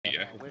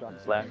go.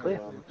 Loud and clear.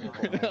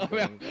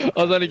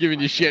 I was only giving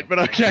you shit, but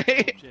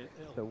okay.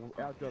 So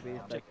our job is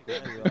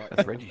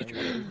That's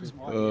Reggie's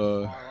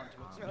job.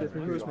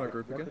 Who's my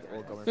group again?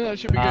 No, that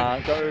should be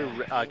good.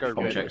 Go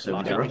red. Check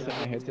 70.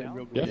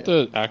 You have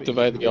to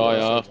activate the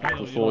IR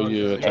before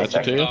you attach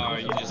it to you. Oh,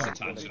 you just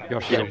attach it. Your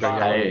shield go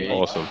Hey.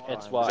 Awesome.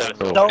 It's white.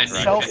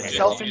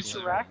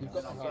 Self-interact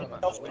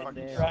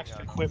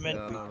equipment,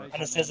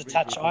 and it says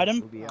attach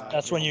item.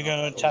 That's when you're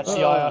going to attach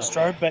the IR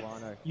strobe, but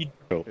you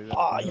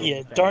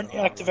don't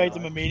activate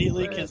them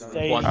immediately because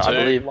they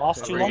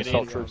last too long.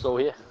 Troops all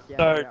here.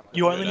 So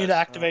you only need to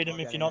activate them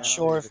if you're not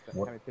sure if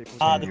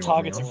the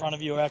targets in front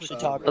of you are actually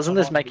targets. Doesn't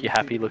this make you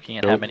happy looking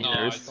at how many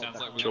there is?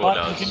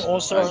 But you can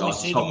also only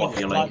see them with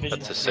night vision.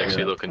 That's a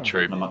sexy looking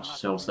troop. Not much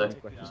cells there,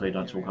 so you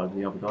don't talk over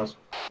the other guys.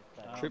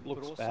 Troop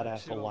looks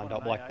badass all lined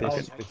up like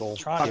this with all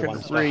Fucking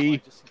one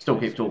Three. Still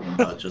keep talking,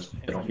 but just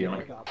get off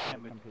healing.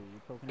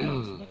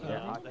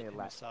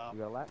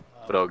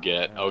 But I'll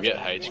get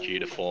HQ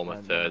to form a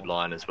third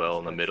line as well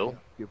in the middle,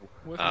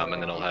 and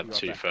then I'll have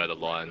 2 further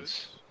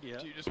lines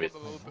with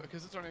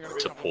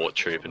support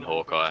troop and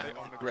Hawkeye.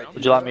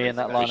 Would you like me in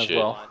that line as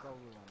well?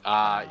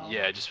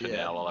 Yeah, just for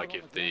now while I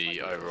give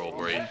the overall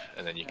brief,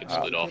 and then you can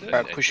split off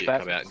and push come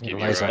back. out and give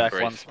Push your back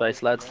brief. one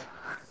space, lads.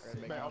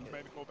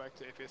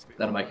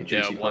 That'll make a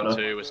Yeah, juicy 1-2,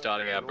 photo. we're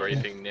starting our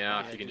briefing now.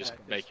 If you can just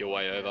make your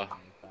way over.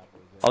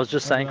 I was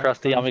just saying,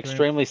 Krusty, I'm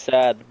extremely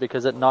sad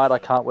because at night I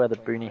can't wear the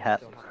boonie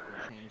hat.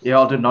 Yeah,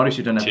 I didn't notice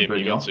you didn't have the Tim, you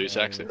booty on. got Zeus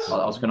accents?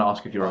 I was going to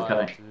ask if you're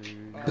okay.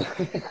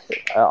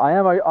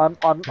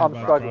 I'm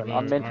struggling.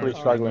 I'm mentally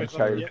struggling to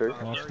tell you the truth.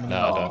 No,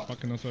 I don't.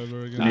 Fucking us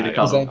over again. You need a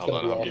cousin.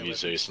 Hold on, I'll give you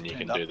Zeus and you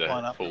can do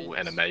the full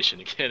animation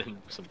again and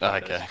some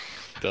Okay,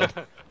 done.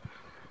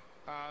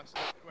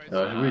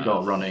 Who we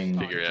got running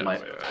Figure out late?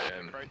 where I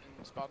am.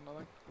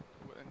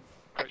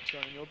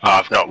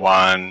 I've got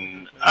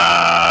one.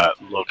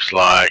 Looks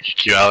like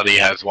Quality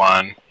has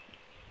one.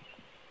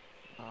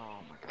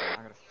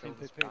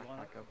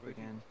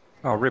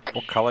 Oh, rip,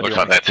 what colour do Looks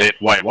you like want? that's it.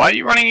 Wait, why are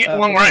you running it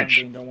long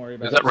range?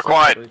 Is that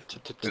required?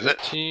 Is it?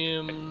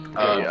 Tim.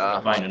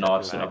 Vane and I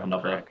have set up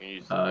another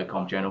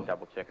comp channel,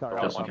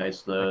 just in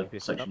case the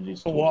sections need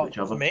to talk to each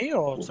other. Me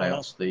or We'll someone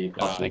bounce else? the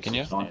plus Thinking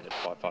you? sign.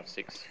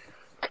 556.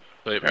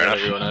 Wait, Fair enough.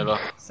 everyone over.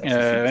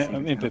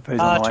 MPP's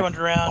on the way.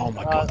 200 round. Oh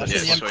my God, that's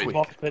that's the sweet. M2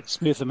 box, but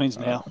Smith, it means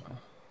now.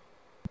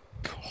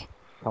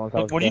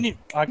 what do you need?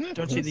 I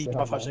don't see the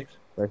 556.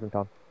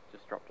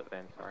 Just dropped it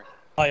then, sorry.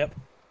 Oh, yep.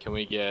 Can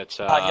we get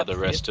Yep. the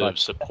rest of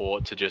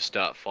support to just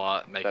start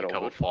make a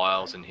couple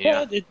files in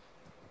Yeah, here? it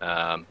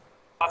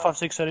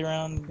 556 30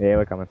 round. Yeah,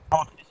 we're coming.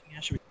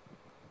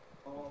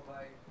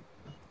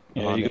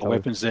 Yeah, you've got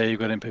weapons there, you've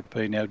got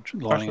MPP now Most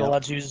of lining the up.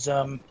 lads use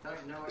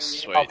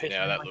Sweet, I'll pitch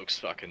now that mine. looks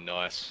fucking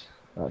nice.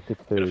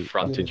 Six Got a two.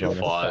 frontage of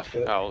 5.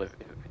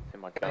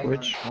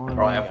 Which one?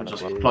 Right, Alpha,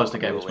 just close the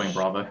gate between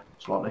Bravo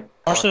slightly.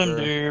 most of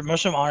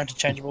them are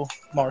interchangeable.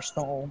 Most,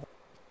 not all.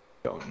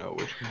 Don't know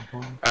which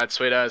one. Alright,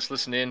 sweet as,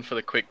 listen in for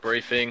the quick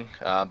briefing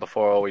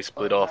before we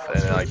split off,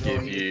 and I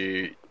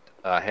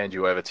hand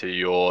you over to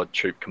your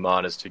troop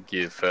commanders to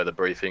give further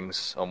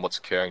briefings on what's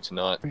occurring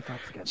tonight.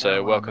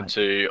 So, welcome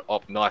to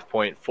Op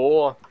Knifepoint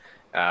 4.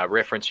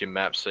 Reference your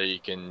map so you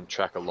can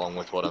track along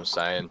with what I'm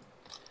saying.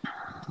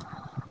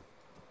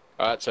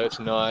 Alright, so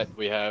tonight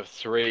we have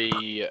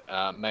 3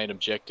 main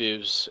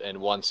objectives and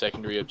 1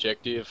 secondary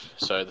objective.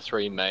 So the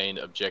 3 main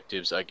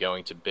objectives are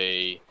going to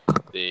be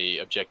the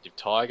Objective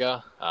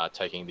Tiger,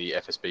 taking the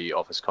FSB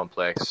office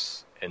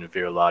complex and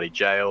Virulati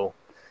jail.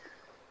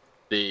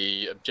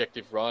 The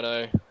Objective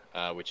Rhino,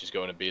 which is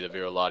going to be the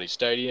Virulati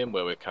Stadium,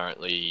 where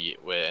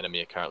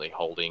enemy are currently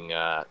holding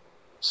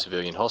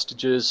civilian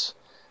hostages,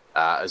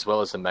 as well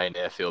as the main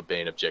airfield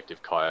being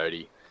Objective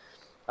Coyote.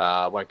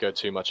 I won't go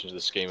too much into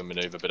the scheme of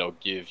manoeuvre, but I'll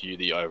give you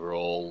the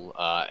overall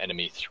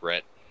enemy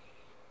threat.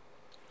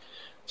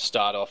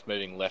 Start off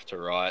moving left to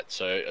right.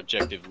 So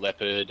Objective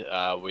Leopard,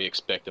 we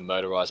expect a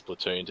motorised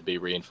platoon to be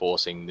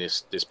reinforcing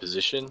this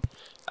position.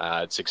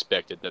 It's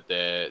expected that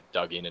they're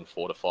dug in and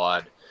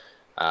fortified.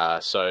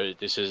 So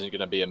this isn't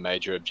going to be a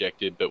major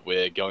objective, but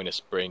we're going to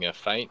spring a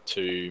feint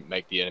to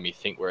make the enemy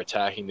think we're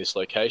attacking this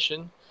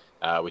location.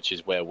 Which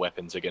is where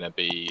weapons are going to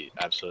be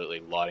absolutely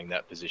lighting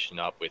that position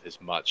up with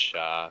as much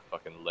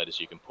fucking lead as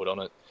you can put on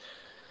it.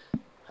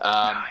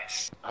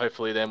 Nice.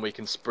 Hopefully then we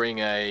can spring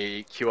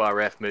a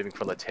QRF moving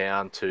from the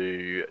town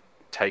to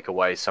take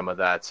away some of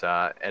that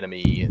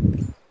enemy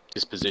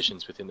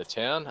dispositions within the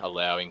town,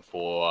 allowing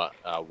for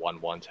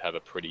 1-1 to have a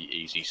pretty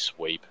easy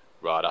sweep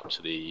right up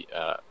to the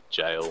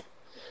jail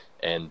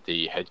and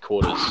the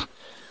headquarters.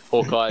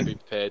 Hawkeye, be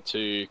prepared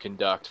to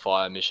conduct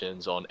fire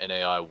missions on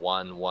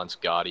NAI-1 once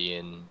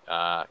Guardian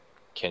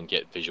can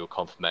get visual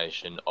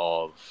confirmation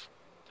of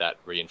that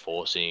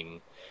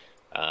reinforcing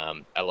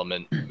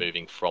element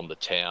moving from the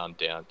town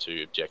down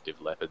to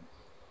Objective Leopard.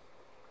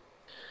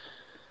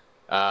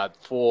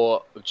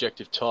 For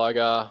Objective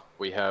Tiger,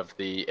 we have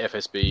the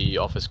FSB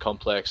office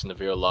complex and the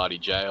Virulati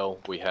jail.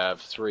 We have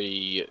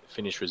 3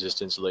 Finnish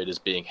resistance leaders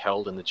being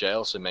held in the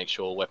jail, so make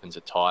sure weapons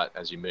are tight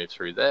as you move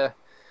through there.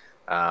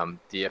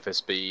 The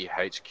FSB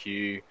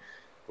HQ,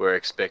 we're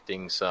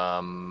expecting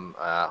some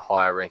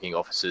higher ranking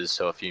officers,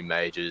 so a few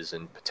majors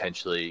and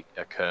potentially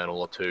a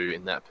colonel or two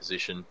in that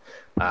position.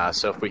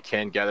 So if we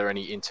can gather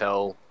any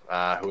intel,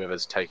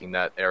 whoever's taking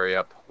that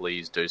area,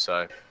 please do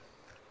so.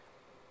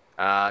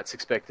 It's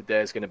expected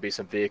there's going to be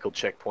some vehicle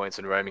checkpoints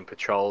and roaming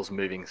patrols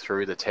moving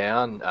through the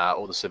town.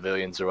 All the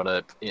civilians are on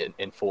an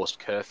enforced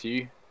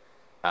curfew,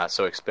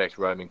 so expect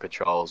roaming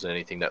patrols and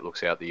anything that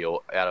looks out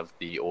of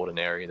the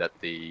ordinary that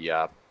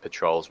the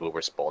patrols will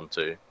respond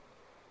to.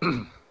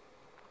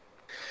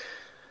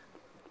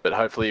 But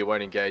hopefully it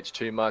won't engage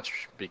too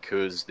much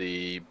because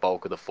the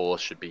bulk of the force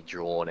should be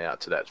drawn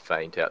out to that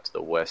feint out to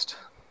the west.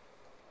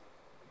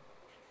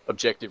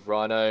 Objective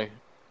Rhino,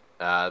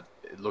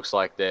 it looks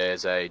like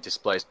there's a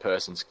displaced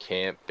persons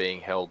camp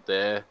being held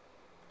there,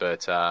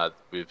 but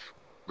we've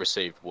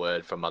received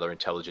word from other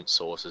intelligence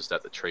sources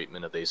that the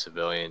treatment of these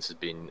civilians has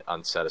been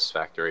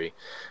unsatisfactory.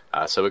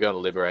 So we're going to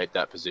liberate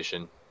that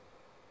position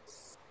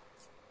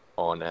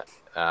on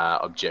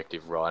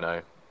Objective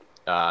Rhino.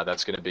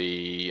 That's going to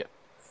be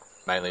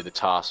mainly the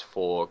task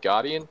for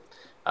Guardian,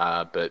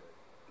 but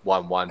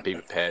 1-1 be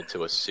prepared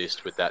to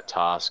assist with that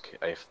task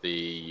if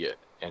the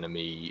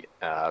enemy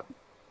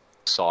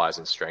size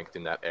and strength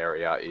in that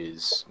area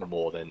is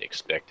more than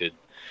expected.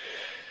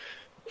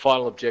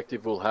 Final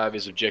objective we'll have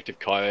is Objective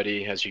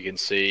Coyote. As you can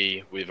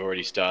see, we've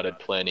already started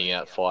planning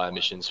out fire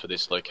missions for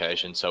this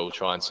location, so we'll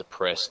try and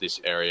suppress this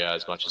area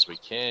as much as we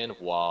can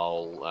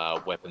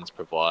while Weapons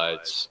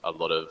provides a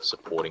lot of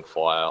supporting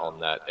fire on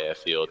that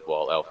airfield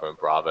while Alpha and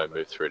Bravo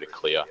move through to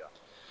clear.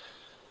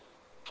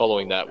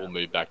 Following that, we'll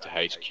move back to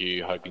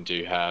HQ, hoping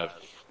to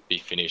be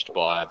finished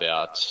by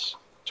about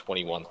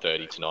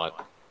 21:30 tonight.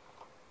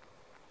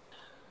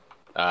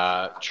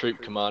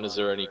 Troop commanders,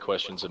 are there any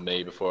questions of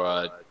me before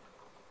I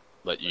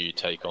let you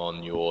take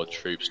on your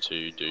troops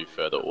to do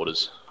further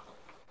orders?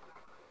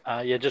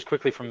 Yeah, just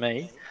quickly from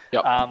me.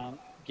 Yep.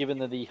 Given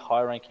that the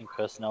high-ranking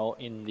personnel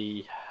in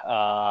the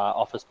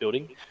office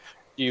building,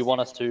 do you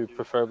want us to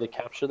preferably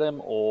capture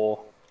them, or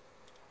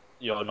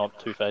you're not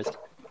too phased?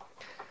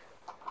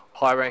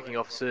 High-ranking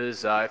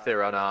officers, if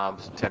they're unarmed,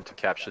 attempt to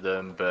capture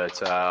them,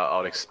 but I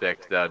would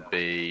expect they'd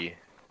be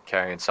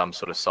carrying some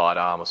sort of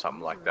sidearm or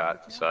something like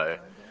that. So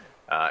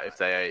if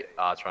they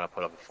are trying to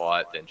put up a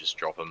fight, then just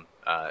drop them.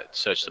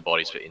 Search the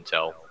bodies for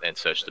intel, and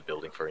search the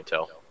building for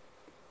intel.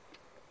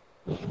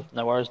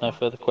 No worries, no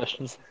further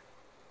questions.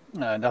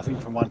 No, nothing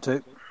from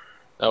 1-2.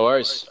 No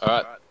worries.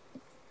 All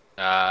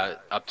right.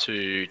 Up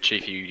to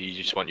Chiefy,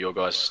 you just want your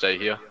guys to stay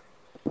here?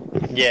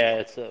 Yeah,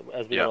 it's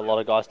as we've got a lot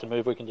of guys to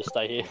move, we can just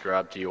stay here.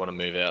 Grab, do you want to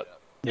move out?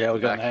 Yeah,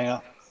 we've got an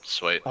hangar.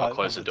 Sweet. I'll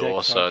close the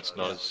door so it's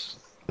not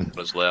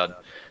as loud.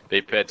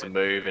 Be prepared to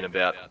move in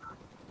about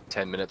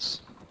 10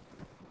 minutes.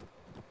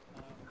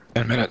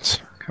 10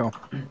 minutes. Cool.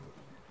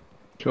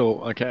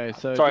 Cool. Okay.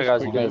 So sorry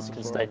guys, you guys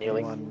can stay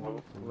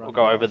kneeling. We'll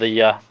go over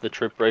the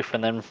troop brief,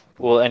 and then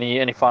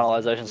any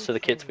finalizations to the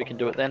kits, we can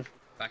do it then.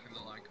 Back in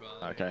the line,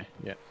 Carl. Okay.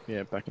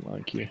 Yeah. Back in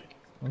line queue.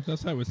 I was gonna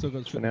say we still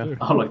got shit to do.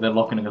 Oh, look, they're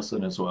locking us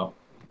in as well.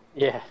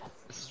 Yeah.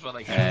 This is what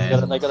they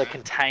They got to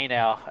contain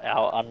our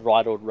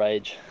unbridled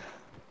rage.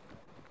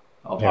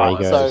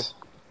 So,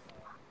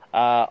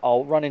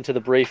 I'll run into the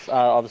brief.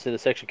 Obviously, the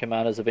section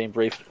commanders have been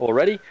briefed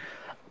already.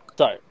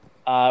 So,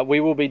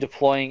 we will be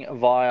deploying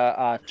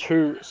via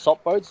 2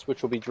 SOP boats,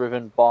 which will be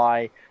driven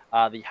by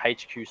the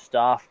HQ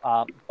staff.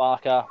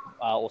 Barker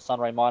or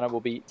Sunray Minor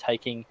will be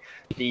taking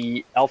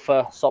the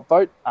Alpha SOP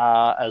boat,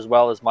 as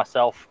well as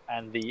myself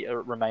and the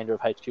remainder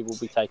of HQ will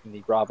be taking the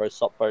Bravo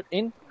SOP boat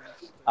in.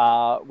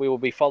 We will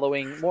be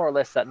following more or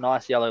less that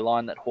nice yellow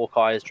line that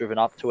Hawkeye has driven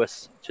up to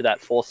us to that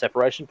 4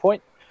 separation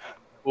point.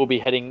 We'll be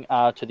heading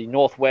to the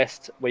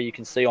northwest, where you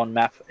can see on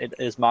map it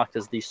is marked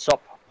as the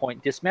SOP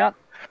point dismount.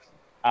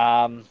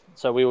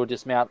 So we will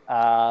dismount.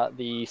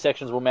 The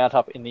sections will mount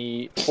up in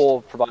the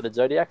 4 provided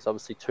Zodiacs,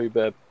 obviously 2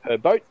 per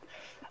boat,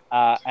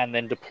 and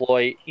then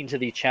deploy into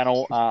the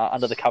channel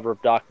under the cover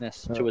of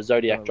darkness to a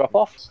Zodiac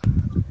drop-off.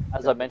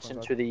 As I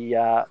mentioned to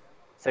the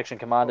section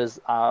commanders,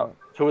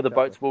 2 of the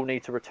boats will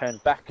need to return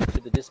back to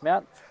the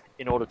dismount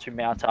in order to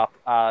mount up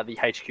the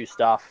HQ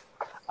staff,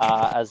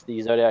 as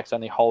the Zodiacs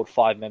only hold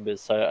 5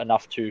 members, so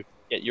enough to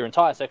get your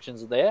entire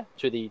sections there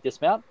to the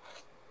dismount.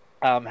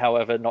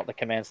 However, not the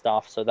command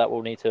staff, so that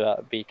will need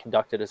to be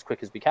conducted as quick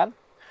as we can.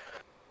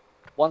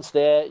 Once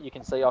there, you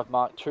can see I've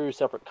marked 2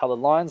 separate coloured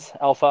lines.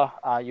 Alpha,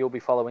 you'll be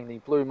following the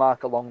blue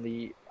mark along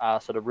the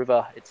sort of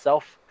river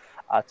itself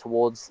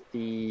towards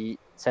the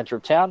centre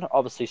of town,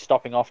 obviously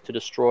stopping off to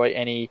destroy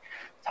any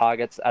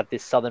targets at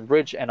this southern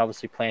bridge and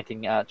obviously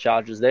planting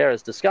charges there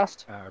as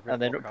discussed.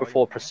 And then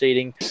before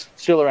proceeding,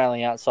 still around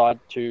the outside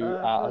to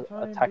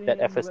attack that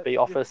FSB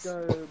office.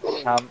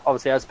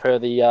 Obviously, as per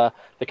the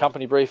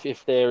company brief,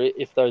 if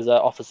those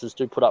officers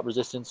do put up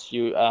resistance,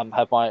 you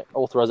have my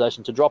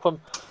authorization to drop them.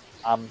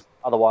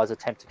 Otherwise,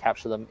 attempt to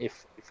capture them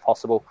if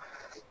possible.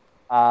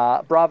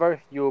 Bravo,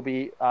 you will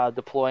be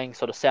deploying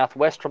sort of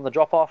southwest from the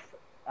drop-off,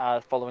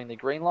 following the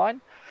green line.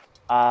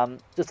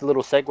 Just a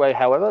little segue,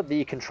 however,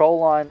 the control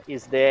line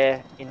is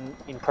there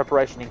in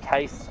preparation in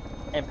case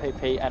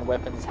MPP and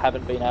weapons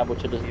haven't been able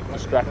to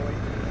distract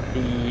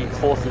the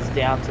forces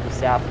down to the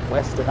south and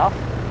west enough,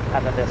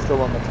 and that they're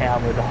still on the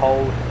town with a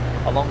hold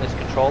along this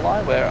control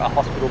line where a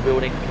hospital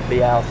building can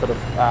be our sort of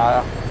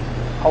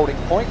holding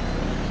point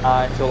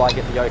until I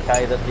get the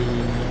okay that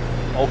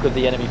the bulk of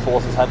the enemy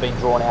forces have been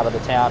drawn out of the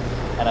town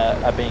and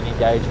are being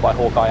engaged by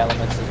Hawkeye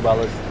elements as well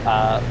as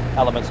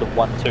elements of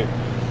 1-2.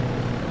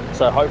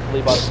 So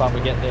hopefully by the time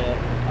we get there,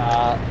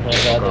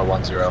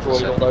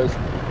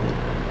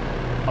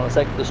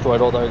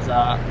 destroyed all those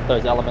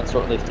elements,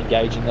 or at least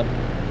engaging them.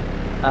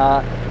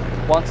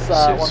 Once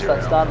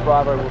that's done,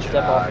 Bravo will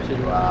step off to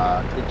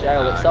the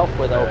jail itself,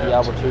 where they'll be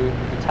able to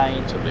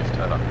detain,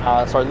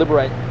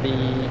 liberate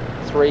the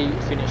 3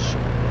 Finnish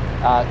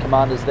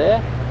commanders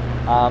there.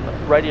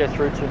 Radio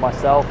through to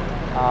myself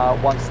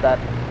once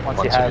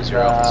you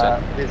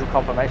have visual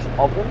confirmation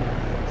of them,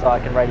 so I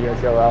can radio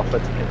Zero Alpha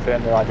to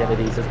confirm their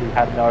identities, as we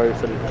have no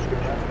sort of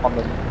descriptions on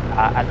them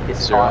at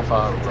this time.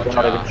 We're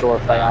not even sure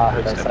if they are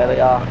who they say they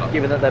are.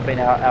 Given that they've been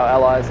our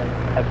allies and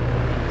have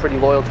been pretty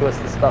loyal to us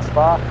thus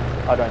far,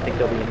 I don't think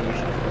there'll be any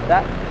issues with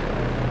that.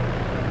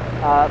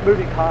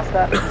 Moving past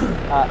that,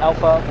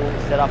 Alpha will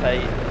set up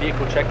a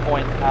vehicle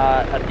checkpoint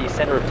at the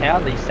centre of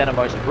town, the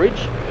centremost bridge,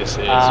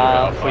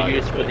 for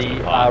use for the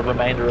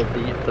remainder of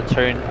the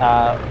platoon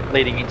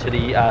leading into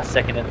the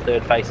second and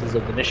third phases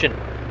of the mission.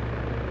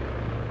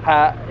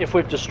 If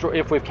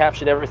we've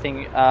captured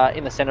everything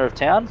in the centre of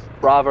town,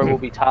 Bravo will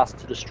be tasked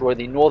to destroy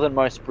the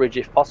northernmost bridge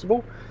if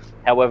possible.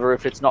 However,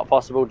 if it's not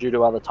possible due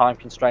to other time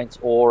constraints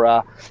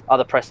or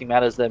other pressing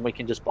matters, then we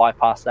can just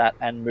bypass that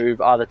and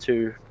move either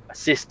to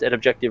assist at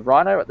Objective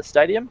Rhino at the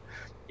stadium,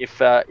 if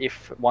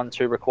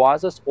 1-2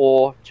 requires us,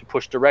 or to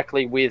push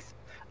directly with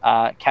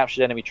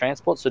captured enemy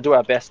transport. So do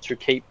our best to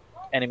keep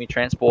enemy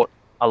transport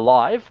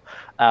alive,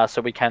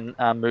 so we can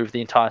move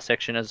the entire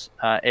section, as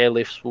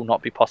airlifts will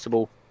not be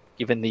possible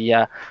given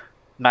the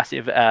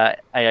massive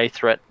AA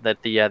threat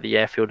that the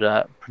airfield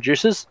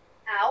produces.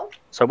 Ow.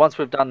 So once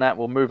we've done that,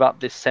 we'll move up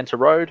this centre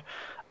road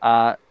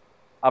up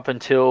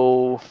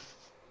until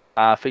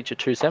feature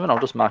 27. I'll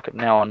just mark it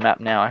now on map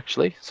now,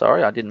 actually.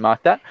 Sorry, I didn't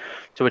mark that.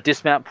 To a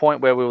dismount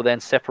point where we will then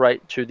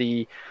separate to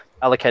the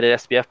allocated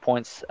SBF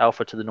points,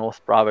 Alpha to the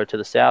north, Bravo to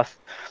the south.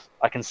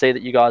 I can see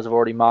that you guys have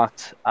already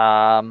marked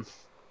mortar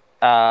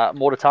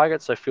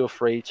targets, so feel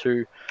free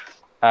to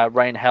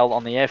rain hell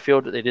on the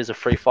airfield. It is a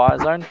free fire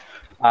zone.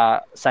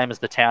 Same as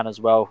the town as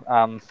well.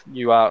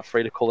 You are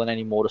free to call in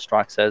any mortar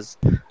strikes as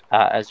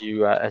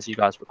you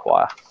guys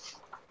require.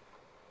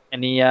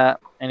 Any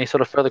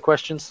sort of further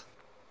questions?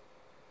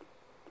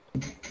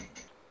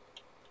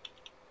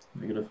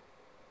 Negative.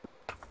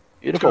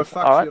 Beautiful.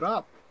 All right.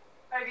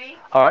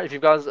 All right. If you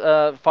guys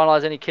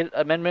finalise any kit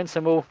amendments,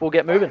 and we'll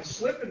get moving.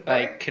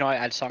 Hey, can I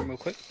add something real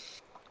quick?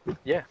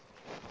 Yeah.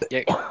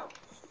 Yeah.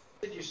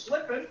 Did you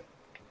slipping?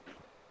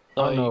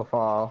 I don't know if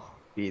I'll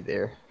be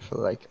there for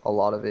like a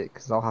lot of it,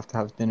 because I'll have to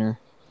have dinner.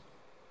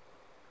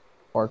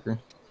 Parker.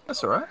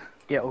 That's alright.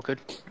 Yeah, all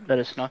good. Let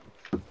us know.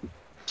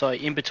 So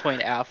in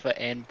between Alpha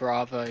and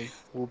Bravo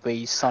will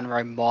be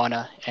Sunray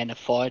Minor and a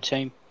fire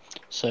team.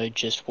 So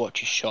just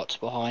watch your shots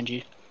behind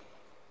you.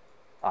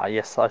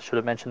 Yes, I should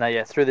have mentioned that.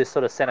 Yeah, through this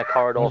sort of centre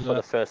corridor for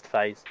the first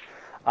phase.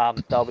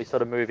 They'll be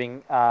sort of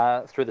moving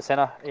through the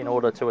centre in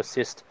order to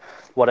assist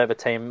whatever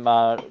team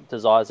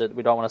desires it.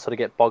 We don't want to sort of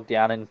get bogged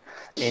down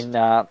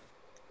in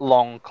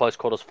long close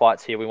quarters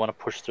fights here. We want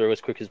to push through as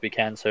quick as we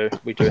can, so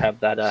we do have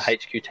that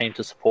HQ team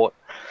to support.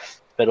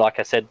 But like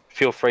I said,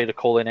 feel free to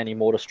call in any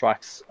mortar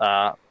strikes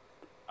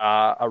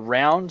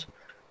around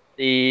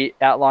the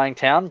outlying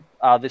town,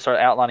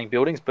 outlining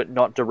buildings, but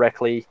not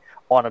directly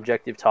on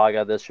Objective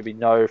Tiger. There should be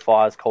no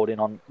fires called in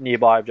on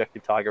nearby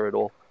Objective Tiger at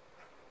all.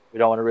 We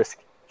don't want to risk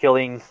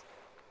killing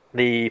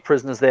the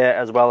prisoners there,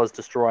 as well as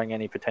destroying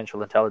any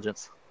potential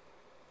intelligence.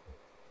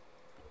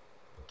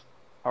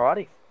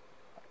 Alrighty.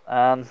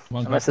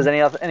 Unless there's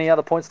any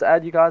other points to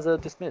add, you guys are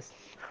dismissed.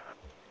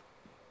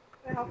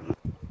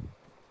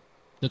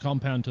 The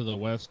compound to the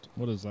west.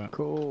 What is that?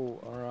 Cool.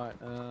 All right.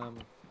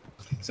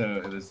 So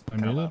it was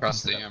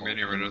Rusty, I'm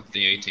getting rid of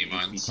the AT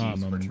mines.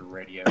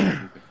 Radio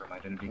from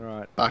identity.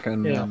 Right. Back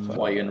in.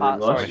 Why are you going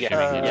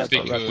to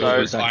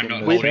Because I'm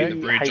not holding the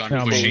bridge,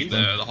 I'm pushing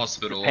the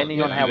hospital.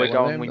 Depending on how we're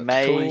going, we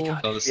may be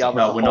able to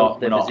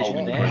hold their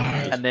position there,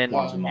 and then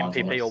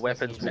MPP or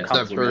weapons will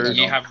come through,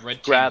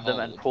 grab them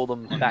and pull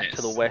them back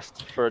to the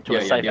west to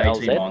a safe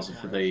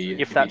LZ.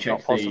 If that's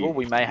not possible,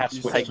 we may have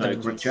to take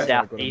them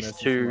southeast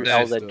to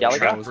LZ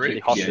Gallagher, to the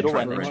hospital,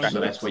 and extract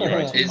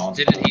them.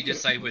 Didn't he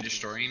just say we're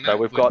destroying them? So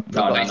we've got 2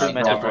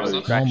 methods of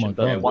extraction,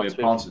 but once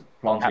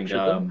we've captured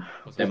them,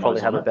 we'll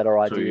probably have a better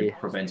idea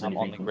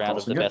on the ground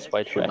of the best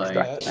way to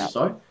extract them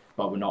out.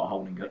 But we're not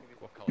holding it.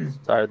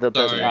 So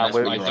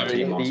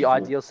the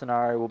ideal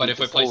scenario will be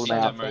to pull them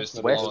out west,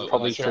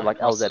 probably to like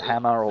LZ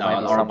Hammer or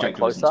maybe somewhere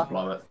closer,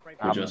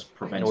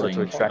 in order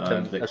to extract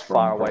them as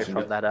far away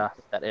from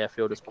that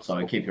airfield as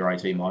possible. So keep your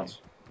AT mines.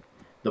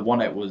 The one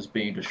that was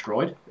being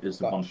destroyed is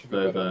the one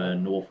further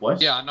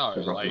northwest. Yeah, I know.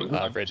 of Rocky Like,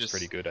 River. Red's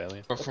pretty good,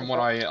 Alien. But from what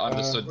I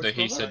understood, that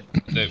he said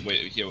that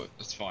yeah,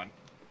 it's fine.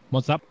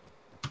 What's up?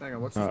 Hang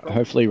on, what's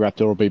Hopefully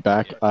Raptor will be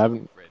back. I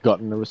haven't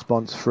gotten a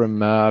response from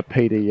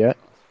PD yet.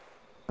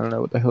 I don't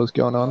know what the hell's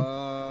going on.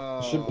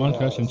 One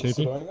question,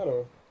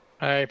 TP.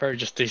 I probably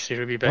just DC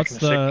will be back in a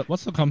sec.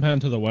 What's the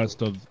compound to the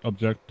west of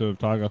Objective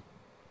Tiger?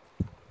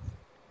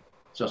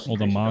 Just or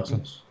the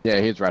marker? Yeah,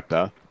 here's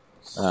Raptor.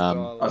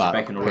 But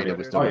banking already. Peter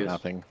was doing yes.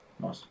 nothing.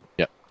 Nice.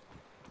 Yep.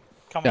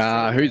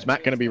 Who's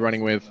Matt going to be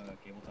running with?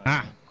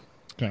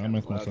 Okay, I'm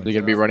with myself. Are you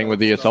going to be running with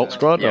the assault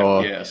squad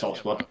or? Yeah, assault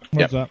squad.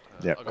 What's up?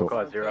 Yeah, cool.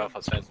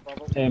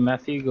 Hey,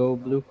 Matthew, go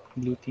blue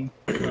team.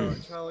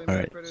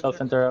 Alright.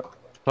 Self-interrupt.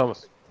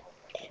 Thomas.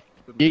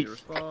 So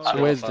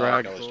where's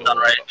Drag?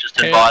 Sunray,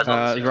 just advise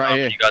on the right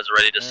here. you guys are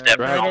ready to step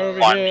Drag and I'll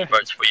find any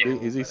votes for you.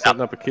 Is he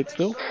setting up a kit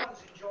still?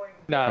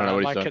 No,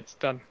 what my he's done. kit's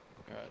done.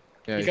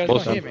 Yeah, You guys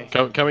awesome. can't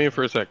hear me? Come here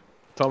for a sec.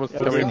 Thomas,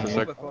 come here for a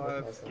sec.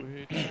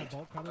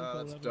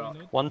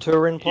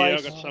 1-2 in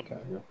place.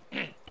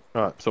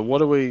 Alright, so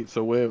what are we?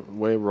 So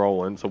we're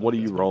rolling. So what are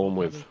you rolling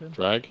with?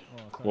 Drag?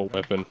 What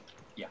weapon?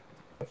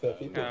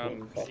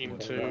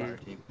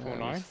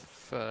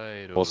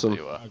 M249. Awesome.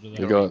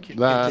 You got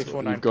that.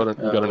 You've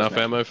got enough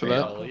ammo for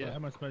that.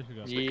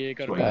 Yeah,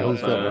 got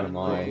Who's got one of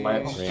my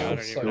rounds.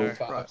 rounds?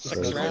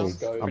 6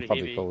 rounds. I'm Pretty probably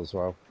heavy. full as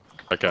well.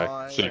 Okay,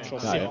 sick. Actual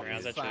 7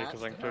 rounds actually,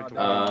 because I included the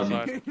one on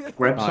the side.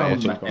 Grab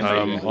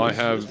I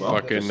have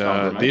fucking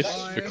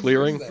this for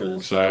clearing,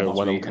 so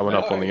when I'm coming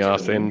up on the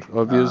arse end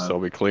of yours, I'll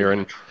be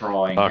clearing,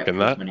 marking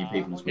that.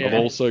 I've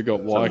also got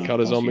wire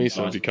cutters on me,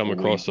 so if you come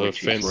across a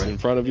fence in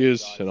front of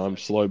yours and I'm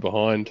slow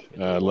behind,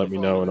 let me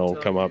know and I'll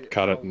come up,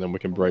 cut it, and then we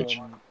can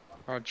breach.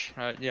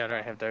 Yeah, I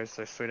don't have those,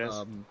 so sweet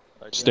as.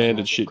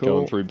 Standard shit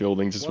going through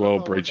buildings as well,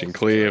 breaching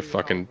clear,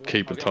 fucking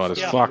keep it tight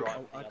as fuck.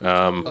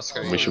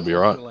 We should be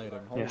alright.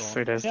 Yeah,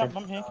 sweet as. Yeah,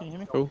 I'm here. Can you hear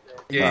me? Cool.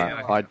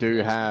 I do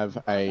have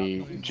a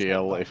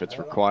GL if it's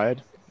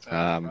required.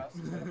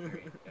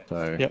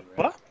 So Yep.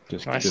 What?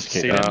 just Nice.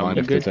 keep that in mind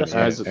if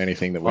there's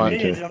anything that we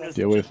need to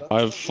deal with. I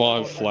have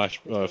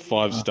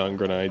 5 stun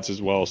grenades as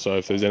well, so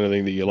if there's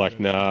anything that you're like,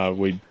 nah,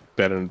 we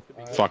better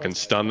fucking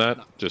stun that,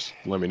 just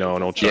let me know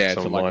and I'll chuck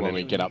some so of like mine when in.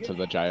 we get up to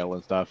the jail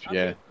and stuff,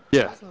 yeah.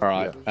 Yeah.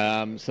 Alright,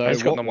 so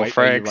He's got what no more weight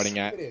are you frags. running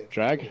at,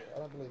 Drag?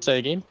 Say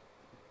again?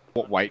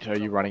 What weight are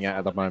you running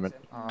at the moment?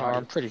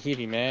 I'm pretty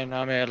heavy, man.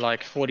 I'm at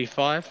like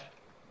 45.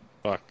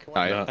 Fuck. No.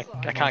 I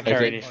can't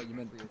carry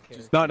anything.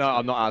 No,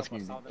 I'm not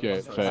asking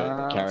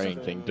for carrying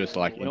thing, just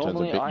like in terms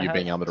of you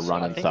being able to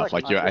run and stuff.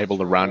 Like you're able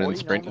to run and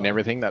sprint and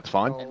everything, that's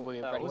fine?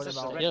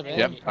 Yeah, man.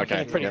 Yep,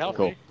 okay, Pretty yep, healthy.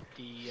 cool.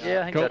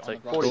 Yeah, I think that's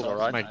like 40's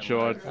alright. Make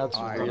sure That's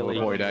to really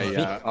avoid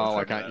a,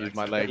 I can't use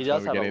my legs He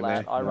when does we have get a in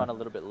lat. there. I run a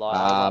little bit light.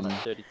 I run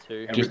at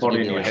 32. Just to give Everybody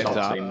in you a your heads assault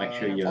up. team, make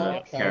sure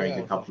you're carrying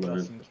a couple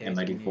of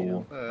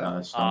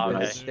M84 stun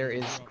grenades. There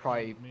is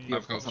probably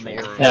I've got 4 Give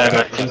you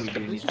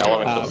a We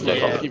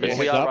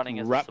heads are up, running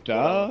as a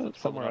Raptor, support,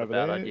 somewhere not a over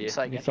bad there.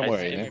 idea.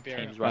 Somewhere In in case there.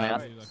 teams run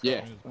out.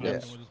 Yeah.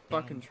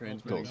 Fucking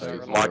transmitting. Cool, so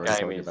so My we're game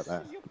talking is about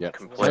that. Yep.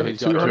 So completely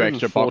he's got 2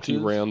 extra 240 boxes.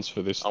 rounds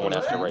for this. I'm gonna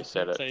have to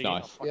reset it.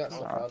 Nice.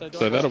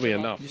 So that'll be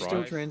enough, You're still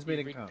right?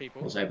 transmitting.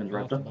 What's happened,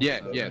 Raptor?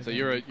 Yeah, so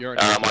you're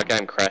My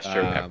game crashed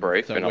during that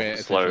brief and I've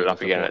slowed it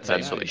up again and it's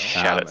absolutely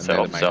shat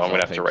itself, so I'm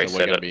gonna have to reset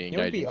We're going to it. be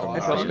engaging from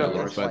a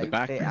little further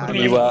back. Are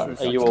you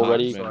all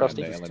ready,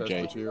 Krusty?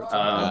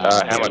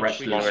 How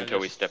much longer until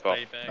we step off?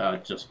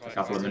 Just a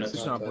couple of minutes.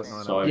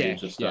 So Yeah,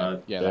 just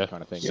that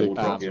kind of thing. we'll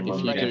drop you in If one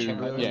you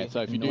minute.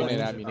 so if you do need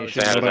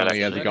ammunition, So how does not that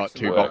only has he actually got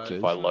 2 work boxes,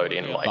 if I load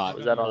in, like, but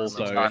is that on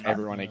also the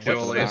everyone except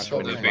Well, for it's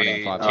Mark going to is be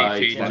running 5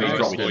 TT yeah,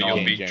 most, yeah, or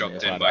you'll be yeah,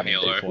 dropped yeah, in by yeah,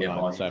 Halo.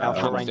 yeah, so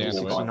Alpha comes rank down is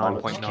to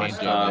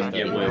 69.9.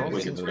 yeah, we're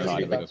we can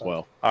decide a bit as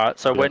well. Alright,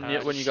 so when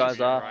you guys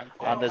are,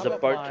 there's a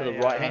boat to the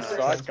right hand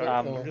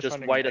side. Just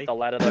wait at the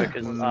ladder though,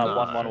 because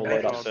 1-1 will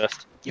load up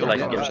first. So they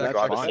can get to the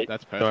driver's seat.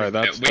 That's No,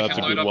 perfect. that's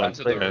a good one,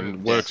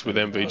 and works with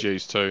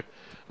MVGs too.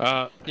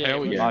 How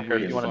are you? Marco,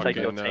 if you want to take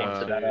your team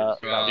to that,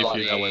 if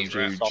you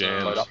LMG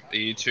jams. Are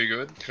you too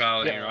good?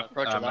 Carl,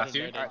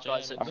 Matthew? you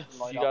guys,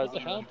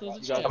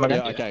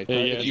 Okay, Yeah,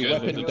 if your yeah,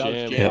 weapon the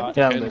does jam.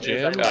 jam, Can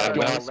jam,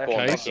 worst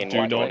case,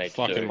 do not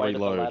fucking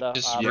reload.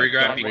 Just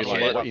regrab your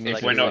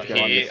kit. We're not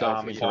here.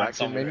 Interaction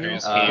Someone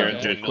menus, who's here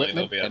and do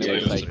equipment, they'll and be able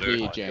it'll to say do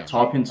clear it. jam.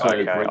 Type into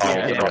Okay, group I'll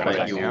chat get that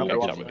that.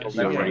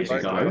 you're ready to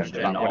go,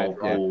 and I'll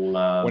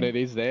call When it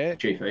is there,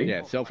 GP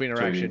yeah,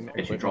 self-interaction, to get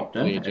you equipment, dropped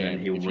clear in, and jam. then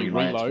he'll If you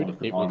relay it to one reload, of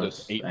the it will pilots,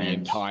 just eat the and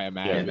entire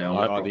mag they'll-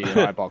 or the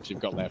entire box you've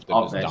got left and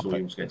I'll just say dump so it.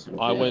 we'll get to the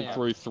I went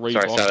through 3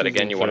 Sorry, say boxes that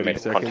again, in you wanted me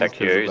 30 to contact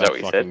seconds you, is that what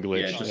because you of said? fucking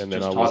glitch, Yeah, just- and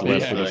then just I was type in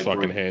left with a the fucking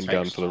group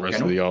handgun text for the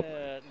rest of the op.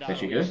 There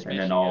you go, and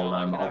then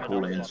I'll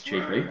call it into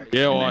GP.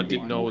 Yeah, well, and I then he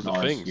didn't know it was a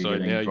organise thing, you so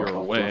getting now dropped you're off to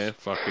aware, us.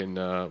 fucking,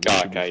 we Okay,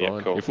 should be yeah,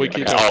 fine. cool. If we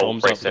keep Okay, our I'll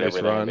bombs up reset for this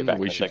everything and be run, back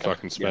we in a should second.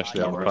 fucking smash it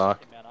Yeah, out of the no park.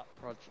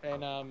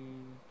 And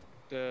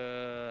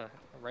the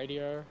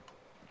radio,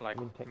 like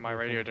my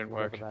radio didn't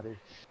work.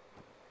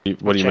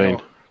 What do you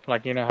mean?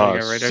 Like you know how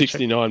you go radio.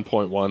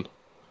 69.1.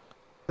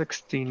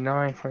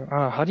 69.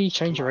 How do you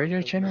change your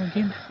radio channel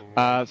again?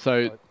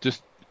 So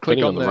just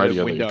click on the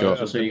radio window that you got.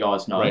 Just so you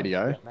guys know,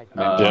 radio,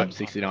 uh, type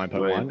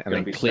 69.1, and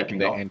then be click stepping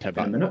the up enter in a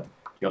button. minute,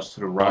 just to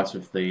the right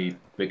of the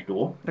big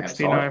door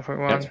outside.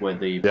 69.1. That's where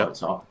the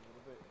boats are.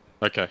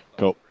 Okay.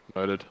 Cool.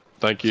 Noted.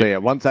 Thank you. So yeah,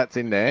 once that's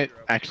in there,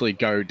 actually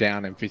go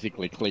down and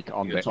physically click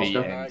on the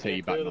Tosca?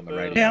 ENT button on the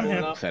radio Yeah, and yeah.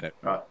 it'll set it.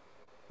 Right.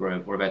 We're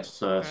about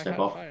to step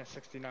off.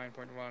 69.1.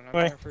 I'm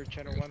Wait. going for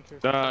channel 1 through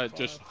No,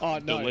 just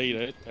delete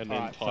it and then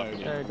Alright, type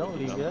so- it. don't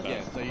leave it.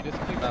 Yeah, so you just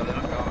click No, they're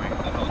not going.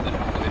 They're not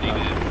including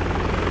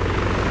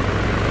it.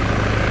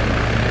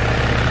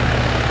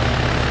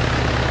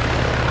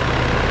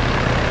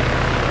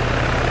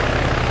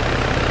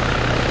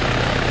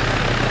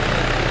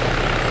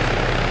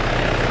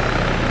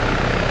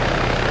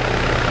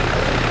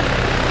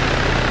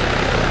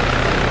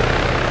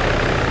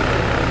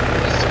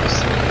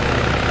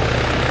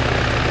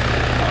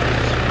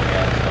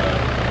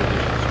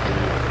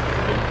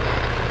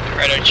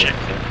 Radio check.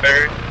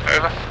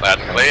 Over. Loud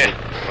and clear.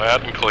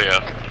 Loud and clear.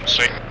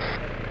 Sweet.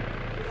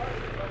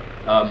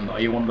 Are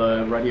you on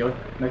the radio,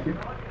 Matthew?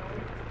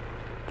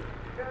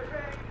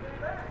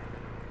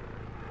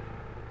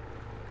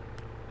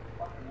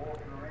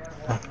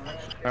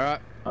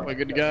 Alright, we're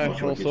good to go. Not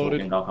sure All if you're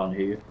sorted. talking, I can't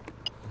hear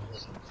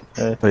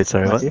you. Wait,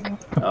 sorry,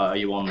 what? Are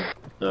you on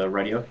the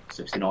radio?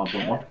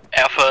 69.1?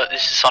 Alpha,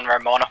 this is Sunray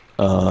Minor.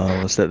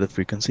 Was that the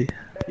frequency?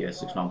 Yeah,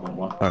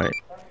 69.1. Alright.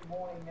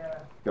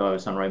 Go,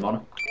 Sunray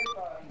Minor.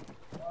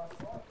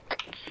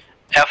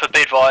 Alpha,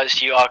 be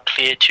advised, you are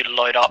clear to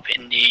load up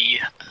in the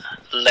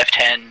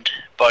left-hand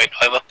boat,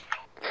 over.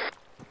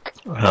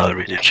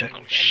 Radio check.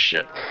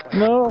 Shit.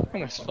 No.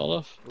 Almost fell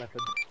off.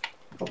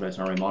 Copy that,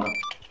 Sunray Minor.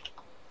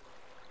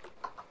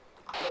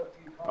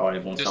 Alright,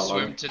 everyone Just start swim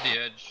loading. to the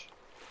edge.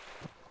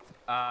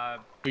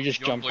 We just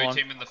your jump blue on.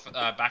 team in the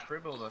back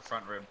rib or the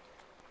front rib?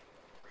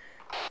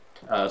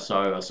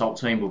 So assault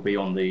team will be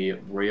on the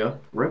rear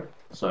rib,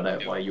 so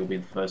that way you'll be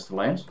the first to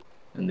land,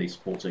 and the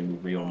support team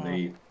will be on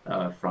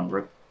the front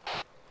rib.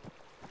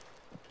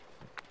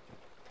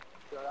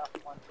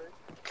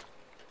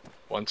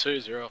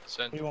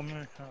 120%. You want me?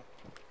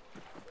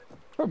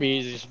 Probably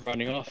easy just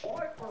running off.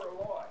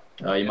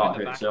 You might hurt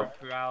yourself.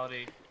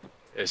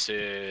 This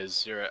is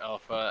 0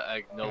 Alpha,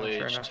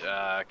 acknowledged.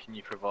 Can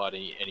you provide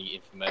any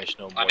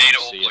information on I what need you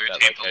all see blue at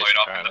that team to location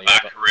load up in currently? the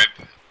back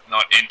rib,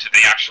 not into the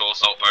actual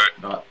assault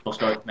boat. Alright, let's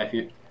go,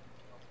 Matthew.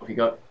 Off you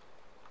go.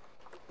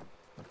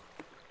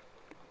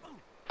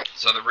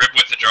 So the rib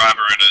with the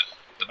driver in it,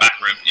 the back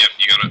rib, yep,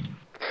 you got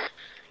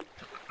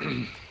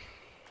it.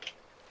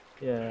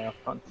 Yeah, I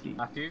can't see.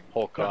 Matthew?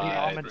 Hawkeye,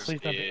 Armored, this please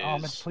don't be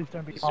armored, is please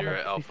don't be 0 armored.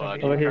 Alpha. Please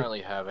Do don't you be here.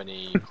 currently have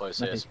any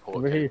close air Nothing. support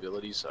Over here.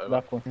 capabilities? Over.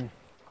 That one.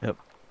 Yep.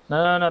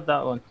 No, not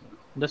that one.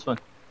 This one.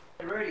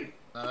 Ready?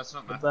 No, that's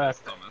not The Matthew, that's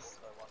back. Thomas.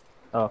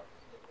 Oh.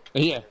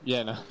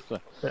 Yeah, no.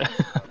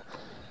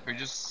 We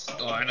just...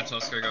 Oh, and a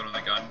Tosco got on the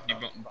gun. You're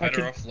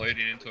better off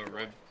loading into a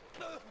rib.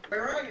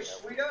 Where are you,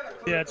 sweetheart?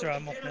 Yeah, that's right,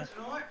 I'm off now.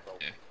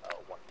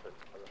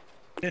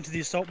 Into the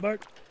assault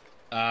boat?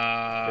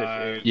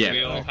 Yeah.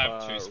 We all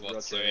have two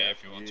spots, so yeah,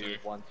 if you want to.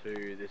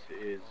 1-2, this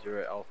is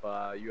 0 Alpha.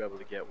 Are you able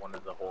to get one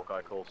of the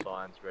Hawkeye call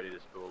signs ready to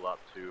spool up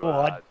to Oh,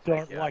 I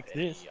don't take out like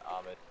any this.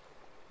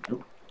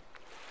 armored?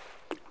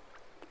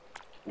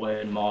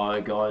 When my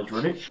guy's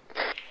ready.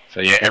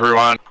 So yeah,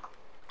 everyone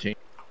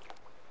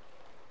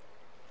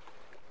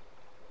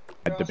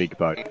At the big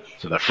boat.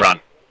 to the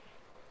front.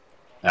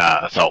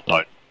 Assault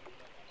boat.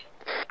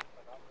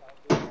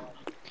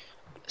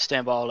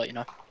 Stand by, I'll let you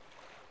know.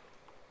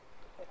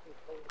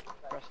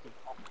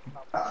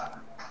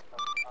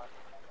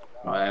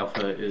 Right,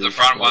 Alpha is... The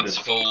front one's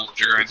full,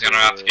 Dragoon's gonna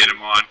have to get in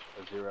line.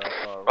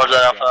 Roger,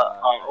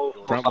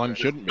 Alpha. Front one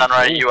shouldn't be.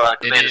 Sunray, you are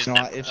clear to It's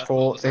not, it's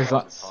full.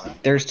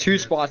 There's two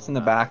spots in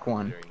the back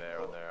one.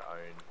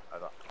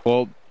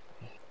 Well.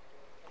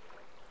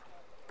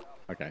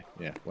 Okay,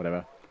 yeah,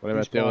 whatever.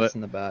 Whatever, Two deal with spots it.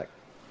 in the back.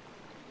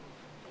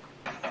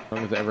 As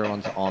long as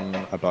everyone's on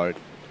a boat,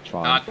 it's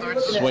fine. Don't-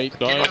 Sweet,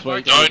 Don't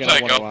sweet. Don't You're gonna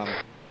take wanna,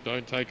 off.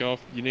 Don't take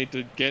off. You need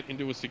to get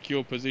into a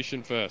secure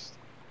position first.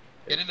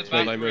 Get in the That's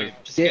where back they rib. move.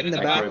 Just Get in the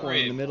into back back one,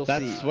 in the rib. middle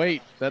That's seat.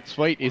 sweet. That's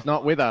sweet. He's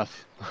not with us.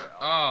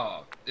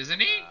 Oh, isn't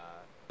he?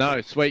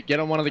 No, sweet. Get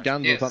on one of the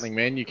guns Yes. or something,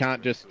 man. You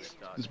can't just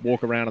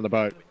walk around on the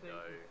boat.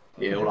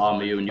 Yeah, we'll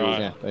armor you and you'll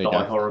Yeah, there you die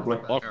go. horribly.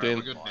 Locked Alright, we're in.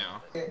 good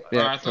now.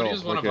 Yeah, I thought he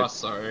was cool, one we're of good. us,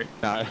 sorry.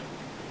 No.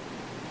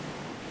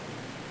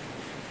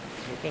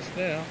 With us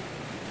now.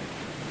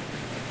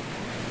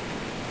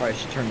 Probably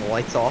should turn the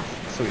lights off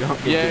so we don't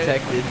get Yeah.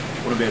 detected.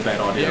 Wouldn't be a bad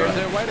idea, Yeah, is right?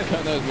 there a way to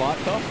turn those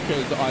lights off?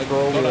 Because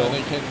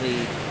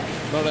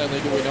not only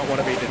do we not want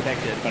to be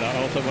detected, but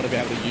I also want to be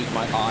able to use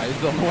my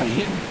eyes on the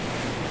way in.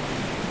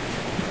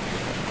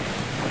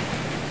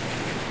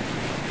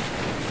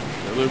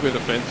 A little bit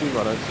offensive.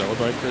 I don't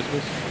celebrate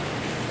Christmas.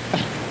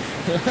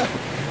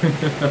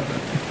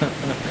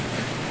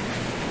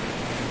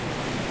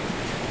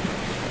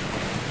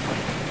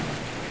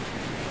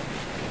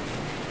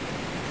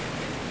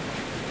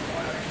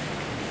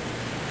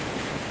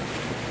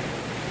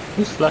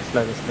 Whose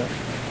flashlight is that?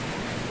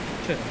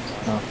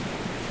 Oh,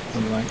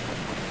 never mind.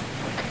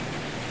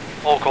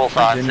 All call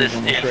signs, this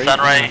is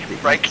Sunray.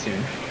 Break.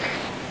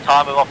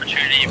 Time of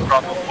opportunity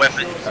from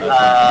weapons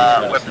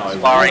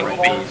firing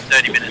will be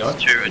 30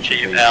 minutes to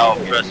achieve our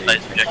first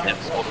phase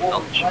objectives. All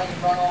knowledge.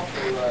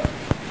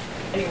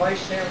 Anyway,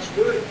 sounds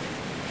good.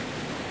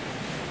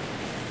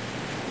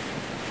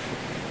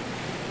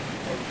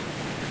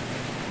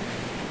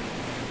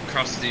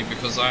 Krusty,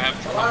 because I have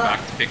to come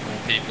back to pick more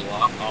people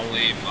up, I'll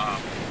leave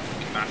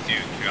Matthew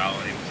and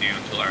Duality with you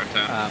until I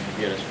return.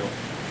 Yeah, that's cool.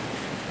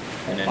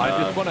 And then I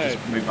just wanna-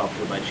 just move up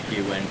with HQ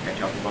and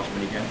catch up with us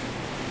when you can.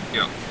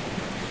 Yeah.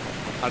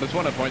 I just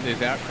want to point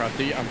this out,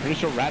 Krusty. I'm pretty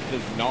sure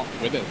Raptor's not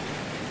with us.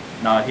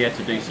 No, he had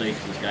to DC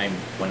because his game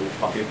went all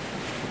fucky.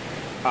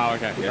 Oh,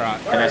 okay. Yeah. Right.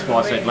 And that's why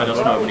I said let us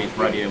know when he's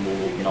ready and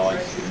we'll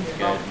organise and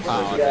get him.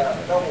 Oh, Yeah,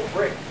 double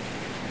brick.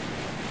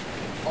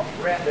 Up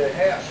around the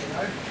house, you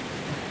know.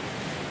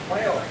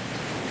 Plowing.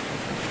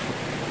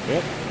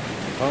 Yep,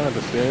 I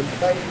understand.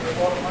 Saving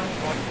a lot of money.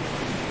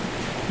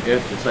 Yeah,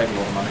 it's saving a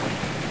lot of money.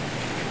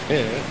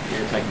 Yeah.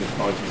 Yeah, taking the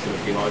spies instead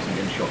of kilos and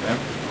getting shot down.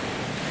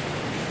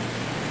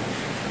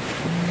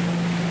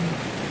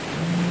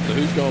 So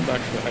who's going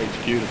back to the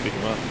HQ to pick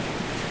him up?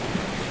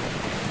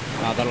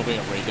 That'll be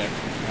a redeck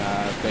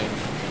thing.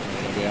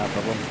 That'll be our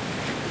problem.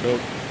 Cool.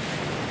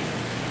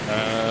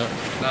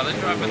 No, they're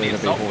driving the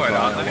assault boat,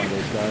 aren't they?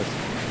 These guys.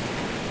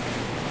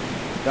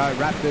 No,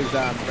 Raptor's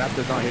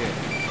not here.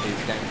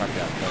 He's getting fucked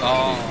out. So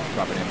he's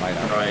dropping in later.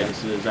 Alright,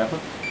 this is Alpha.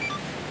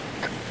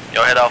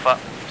 Go ahead, Alpha. I'm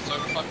so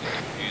fucking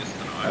confused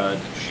tonight.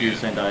 You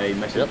send a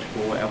message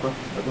for Alpha.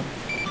 Over.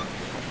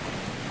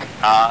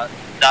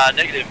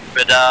 Negative,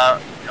 but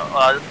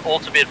all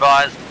to be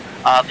advised,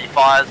 the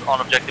fires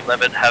on Objective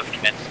 11 have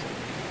commenced.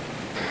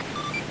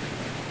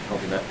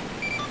 Copy that.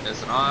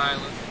 There's an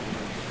island.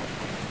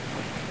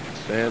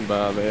 Stand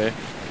by there.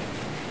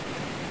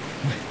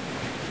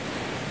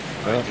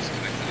 I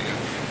disconnected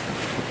again.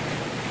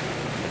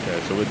 Okay,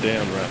 so we're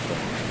down, Raptor.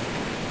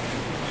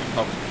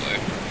 Probably.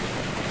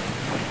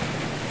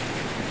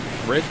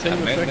 Red team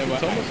And then affected, they were-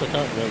 Thomas? I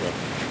can't remember.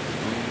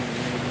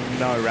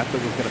 No, Raptor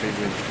was going to be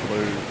with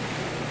Blue.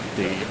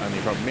 The only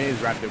problem is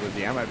Raptor was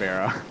the ammo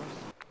bearer.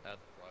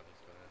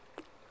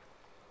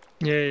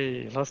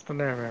 Yay, lost an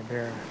arrow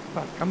bearer.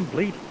 Fuck, I'm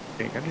bleeding.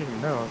 I didn't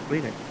even know I was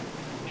bleeding.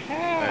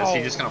 Is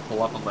he just gonna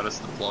pull up and let us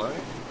deploy?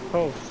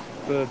 Oh,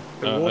 the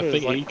water I think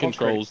is like he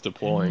controls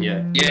deploying.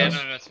 Yeah. Yeah,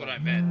 no, that's what I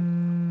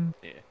meant.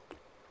 Yeah.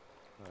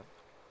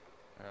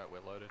 Alright, we're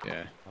loaded.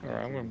 Yeah.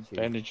 Alright, I'm gonna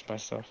bandage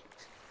myself.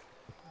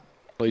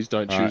 Please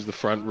don't choose the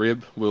front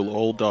rib. We'll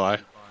all die.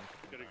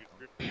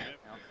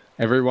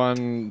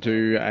 Everyone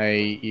do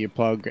a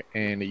earplug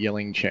and a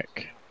yelling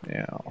check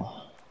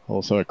now.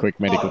 Also a quick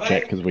medical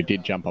check because we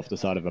did jump off the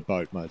side of a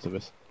boat, most of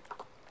us.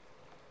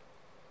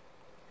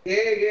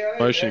 Yeah.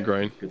 Motion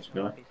green. Good to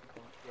go.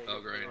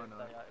 Oh, great.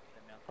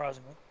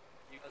 Surprisingly.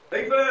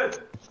 Big Bird!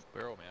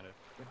 We're all mounted.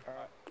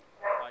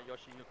 Alright,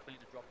 Yoshi, you're clear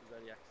to drop the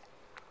Zodiacs.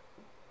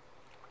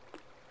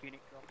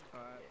 Phoenix drop.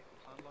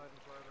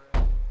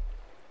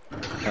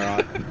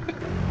 Alright.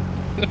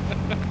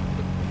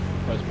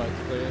 Post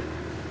boat's clear.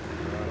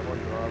 Alright, one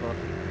driver.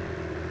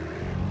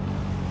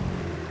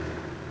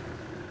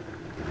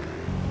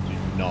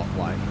 Do not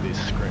like this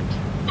script.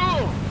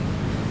 Oh!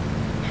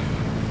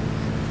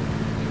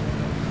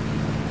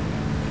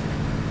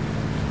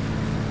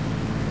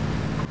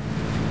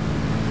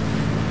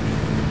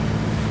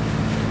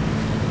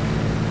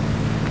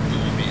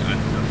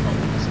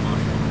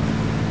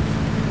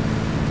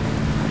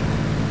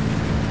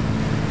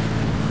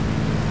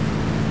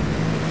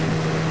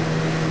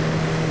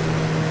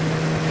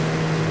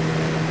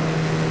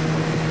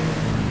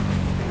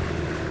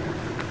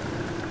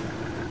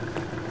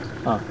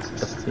 Oh, it's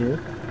just here.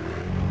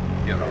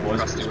 Yeah, boys,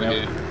 Krusty, we're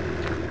here.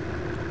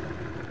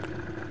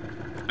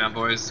 Now,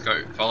 boys,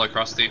 go follow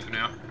Krusty for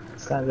now.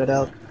 Stand it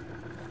out.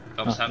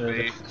 Dubs Oh, have there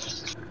B.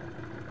 it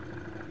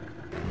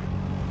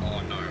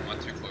Oh no, am I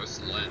too close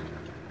to land?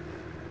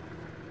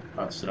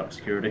 Alright, set up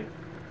security.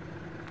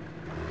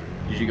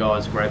 Did you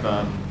guys grab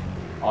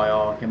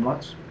IR chem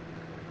lights?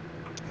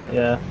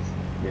 Yeah.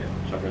 Yeah,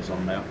 chuck those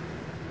on now.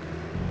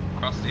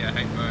 Krusty, I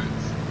hate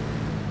boats.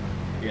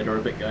 Yeah, they're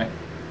a bit gay.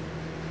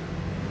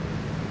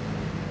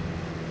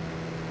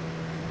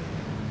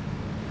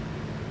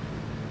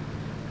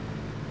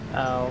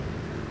 Ow.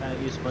 Can't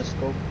use my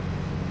scope.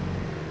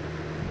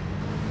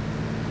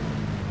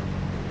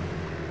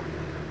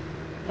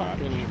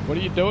 Fucking, what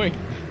are you doing?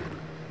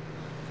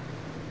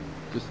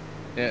 Just,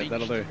 yeah,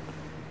 that'll do.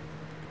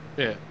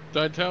 Yeah,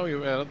 don't tell me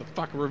about it. The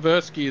fucking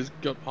reverse gears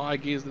got higher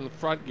gears than the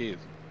front gears.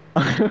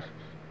 Alright,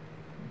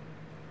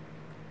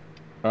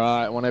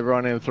 I want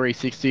everyone in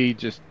 360,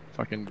 just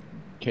fucking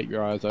keep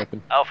your eyes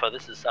open. Alpha,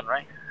 this is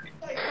Sunray.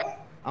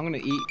 I'm gonna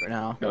eat right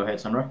now. Go ahead,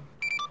 Sunray.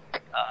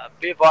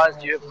 Be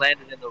advised, you have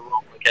landed in the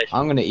wrong location.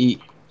 I'm gonna eat.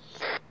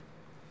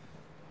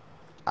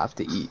 I have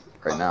to eat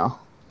right now.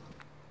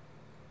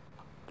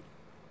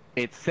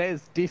 It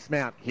says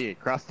dismount here,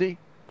 Krusty.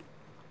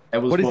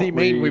 That was What does he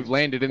mean we we've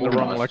landed in the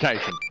wrong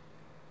organised. location?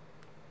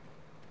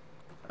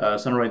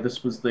 Sunray,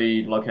 this was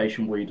the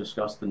location we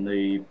discussed in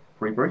the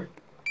pre-brief.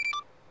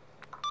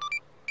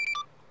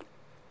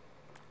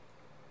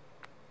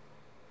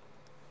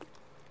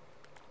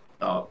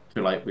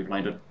 Alright, we've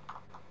landed.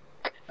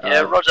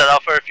 Yeah, roger that,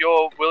 Alpha. If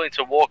you're willing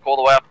to walk all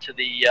the way up to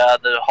the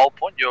hold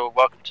point, you're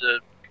welcome to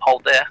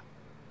hold there.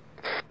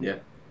 Yeah.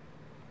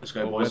 Let's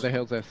go, Well, boys. where the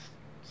hell's this?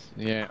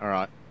 Yeah,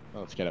 alright.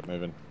 Well, let's get it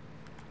moving.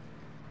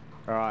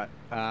 Alright,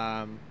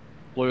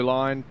 blue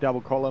line,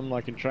 double column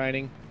like in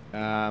training.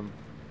 We'll,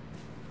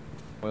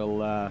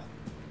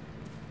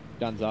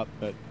 guns up,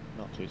 but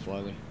not too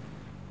slowly.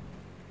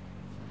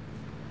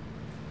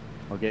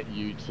 I'll get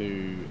you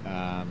to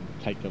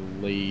take the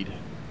lead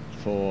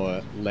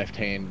for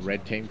left-hand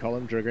red team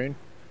column, Dragoon.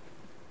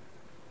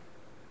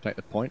 Take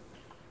the point.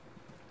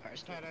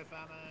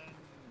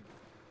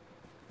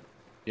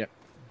 Yep.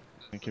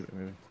 And keep it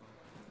moving.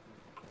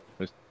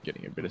 Just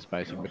getting a bit of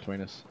space in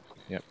between us.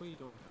 Yep.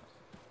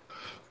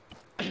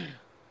 So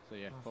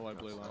yeah, follow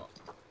blue line.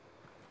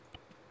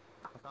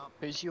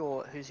 Who's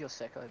your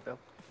Secco, Bill?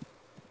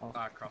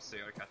 Crossy,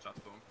 I'll catch up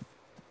to him.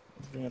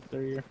 Bring up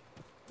there, you.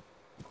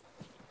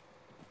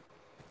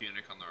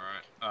 Unic on the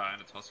right,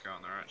 and a Tosco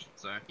on the right, I should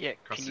say. Yeah,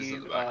 Crossy's can at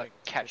you the back.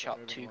 catch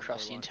up to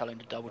Krusty and tell him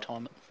to double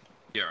time it?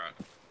 Yeah, right.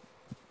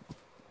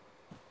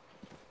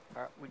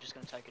 Alright, we're just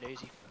gonna take it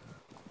easy.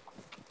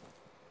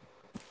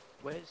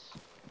 Where's...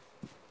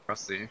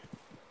 Crusty.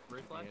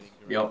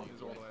 Yep.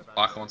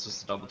 Mike wants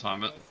us to double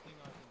time it.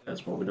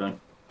 That's what we're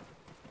doing.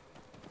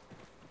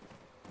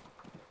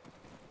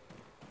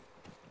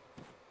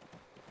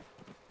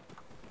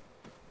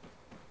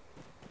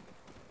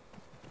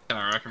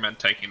 I recommend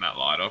taking that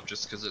light off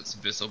just because it's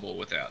visible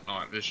without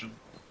night vision.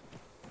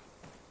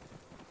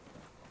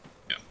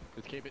 Yeah.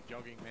 Just keep it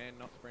jogging, man,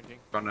 not sprinting.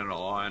 Run in a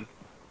line.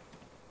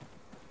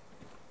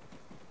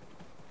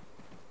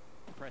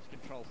 Press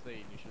Control C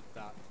and you should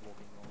start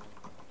walking normally.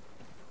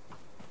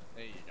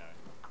 There you go.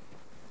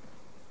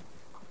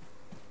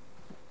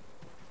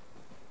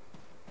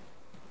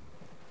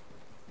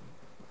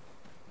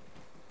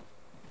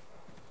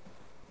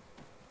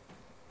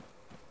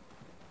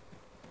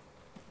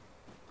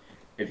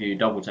 If you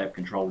double tap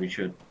control, you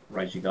should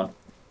raise your gun.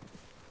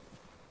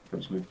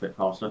 Let's move a bit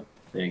faster.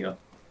 There you go.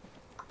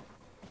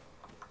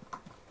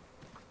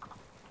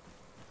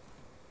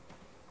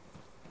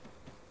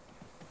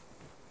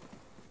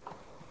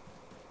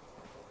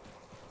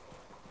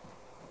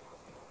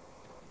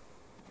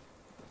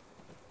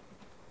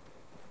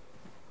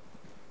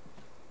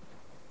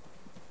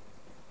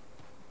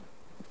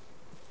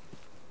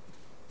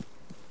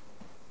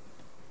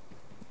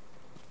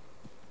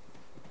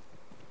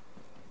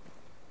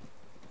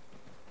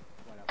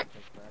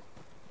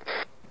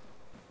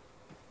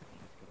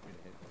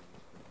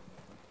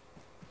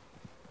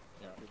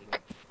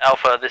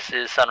 Alpha, this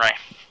is Sunray.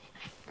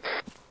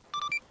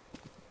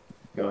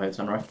 Go ahead,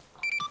 Sunray.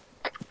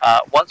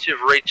 Once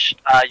you've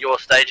reached your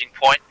staging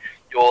point,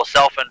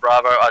 yourself and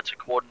Bravo are to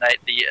coordinate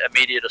the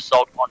immediate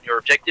assault on your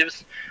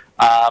objectives.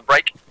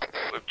 Break.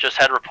 We've just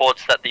had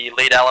reports that the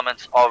lead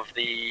elements of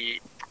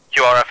the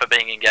QRF are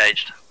being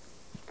engaged.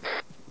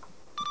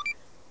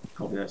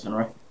 Copy that,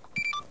 Sunray.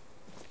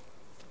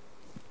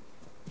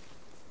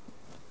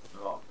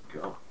 Oh,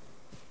 God.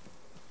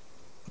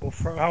 Well,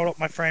 hold up,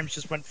 my frames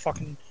just went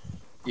fucking...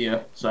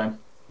 Yeah, same.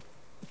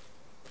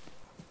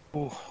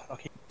 Ooh,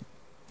 lucky.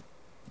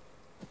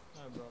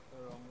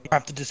 I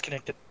have to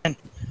disconnect it. And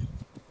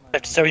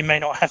so we may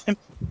not have him.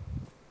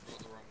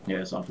 Yeah,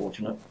 it's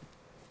unfortunate.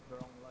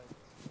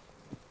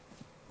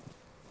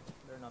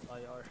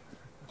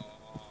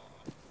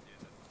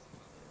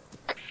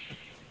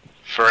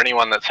 For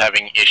anyone that's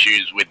having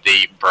issues with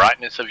the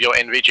brightness of your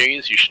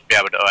NVGs, you should be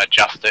able to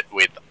adjust it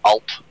with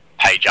Alt,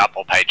 page up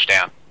or page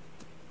down.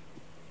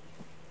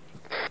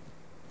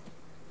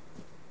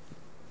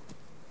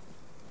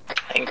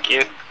 Thank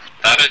you.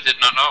 That I did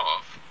not know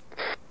of.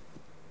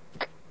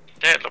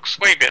 Yeah, it looks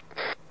way better.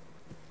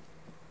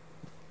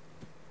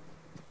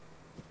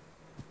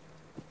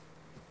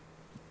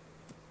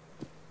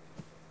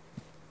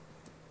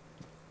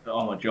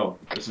 Oh my job.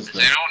 This is Is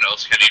anyone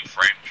else getting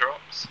frame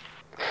drops?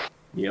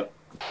 Yep.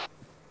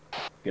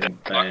 Getting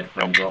bad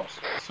frame drops.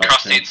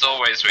 Krusty, it's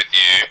always with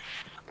you.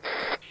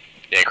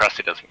 Yeah,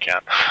 Krusty doesn't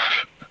count.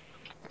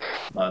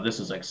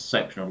 This is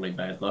exceptionally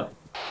bad though.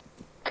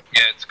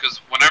 Yeah, it's because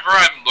whenever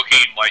I'm looking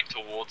like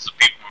towards the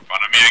people in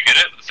front of me, I get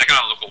it. But the second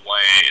I look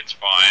away, it's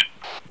fine.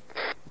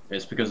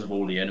 It's because of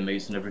all the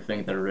enemies and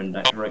everything that are in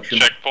that direction.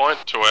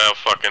 Checkpoint to our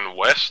fucking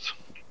west.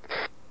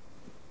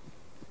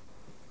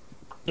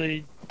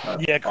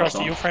 Yeah,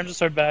 Krusty, your frames are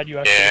so bad you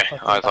actually... Yeah,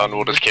 I thought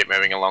we'll just keep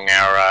moving along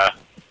our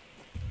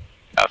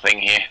thing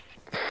here.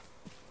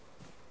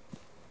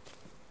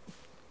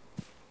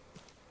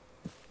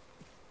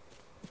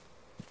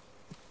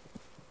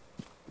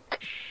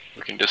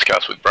 We can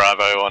discuss with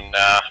Bravo on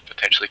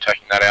potentially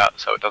taking that out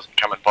so it doesn't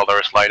come and bother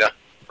us later.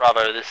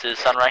 Bravo, this is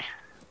Sunray.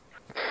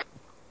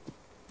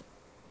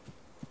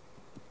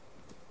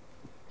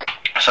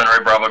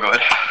 Sunray, Bravo, go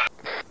ahead.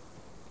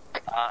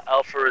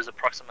 Alpha is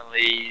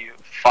approximately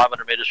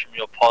 500 meters from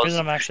your pos.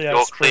 I'm actually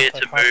You're clear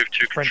to move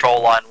to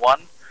control line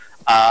 1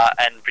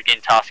 and begin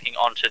tasking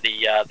onto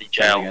the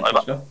jail.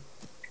 Over.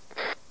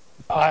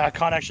 I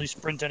can't actually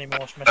sprint anymore.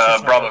 My shit's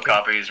not Bravo working.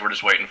 copies. We're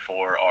just waiting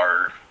for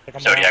our Like,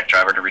 I'm Zodiac out.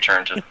 driver to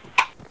return to.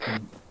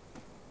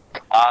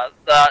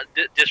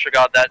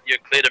 Disregard that. You're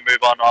clear to move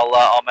on.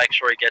 I'll make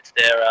sure he gets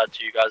there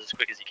to you guys as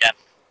quick as he can.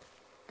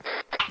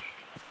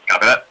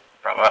 Copy that.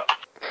 Bravo out.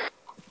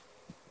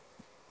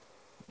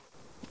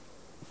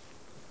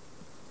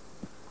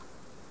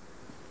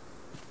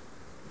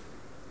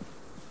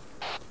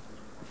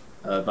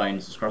 Vane,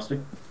 this is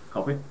Krusty.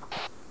 Copy.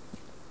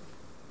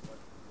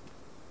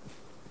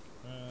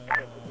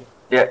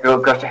 Yeah,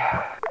 go, Krusty.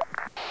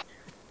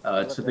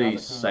 To the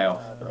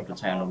south of the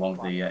town along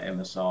the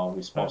MSR,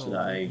 we spotted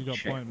a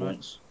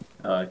checkpoint.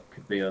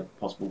 Could be a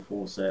possible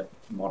force that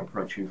might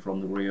approach you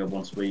from the rear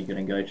once we get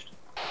engaged.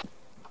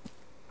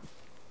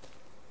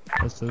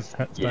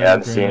 Yeah,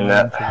 I'm seeing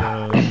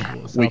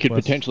that. We could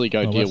potentially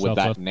go deal with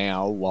that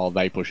now while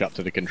they push up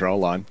to the control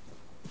line.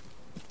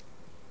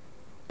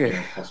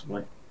 Yeah,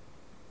 possibly.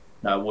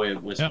 No,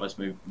 we're supposed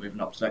to be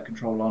moving up to that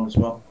control line as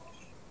well.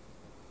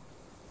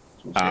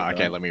 So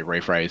Okay, let me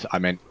rephrase. I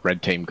meant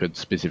red team could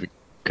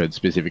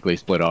specifically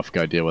split off,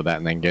 go deal with that,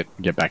 and then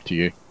get back to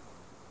you.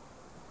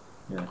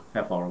 Yeah,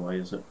 how far away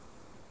is it?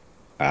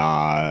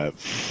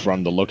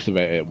 From the looks of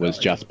it, it was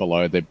just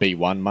below the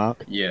B1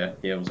 mark. Yeah,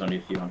 it was only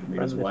a few hundred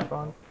meters away.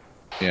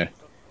 Yeah.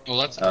 Well,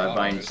 that's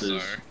Vane, this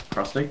is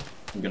Krusty.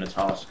 I'm going to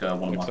task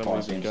one of my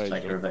Pyzians to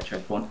take care of that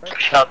checkpoint.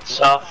 Shuts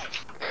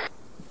off.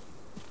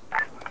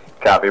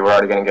 Copy. We're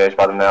already getting engaged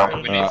by them now.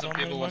 We need some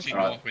people watching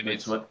north. We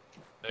need some.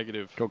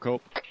 Negative.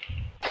 Cool.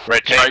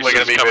 Red team, we're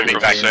going to be moving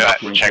back to that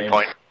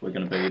checkpoint. We're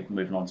going to be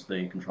moving on to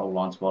the control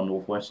line to our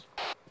northwest.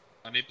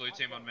 I need blue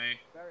team on me.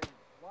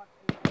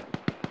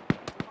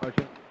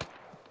 Okay.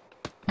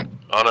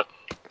 On it.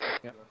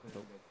 Yep.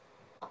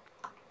 Cool.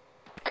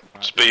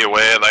 Just be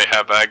aware they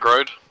have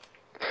aggroed.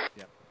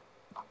 Yep.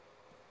 So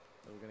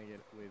we're going to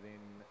get within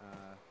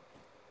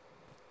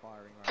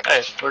firing range.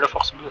 Hey, where the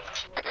fuck's blue?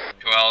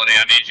 Quality,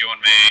 I need you on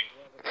me.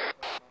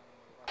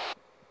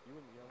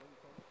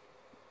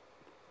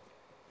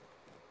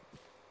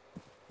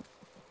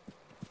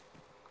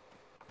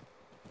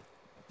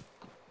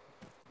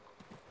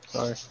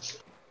 Sorry.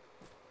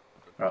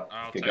 Right,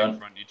 I'll keep take going.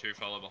 front, you two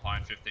follow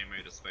behind, 15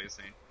 meters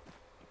spacing.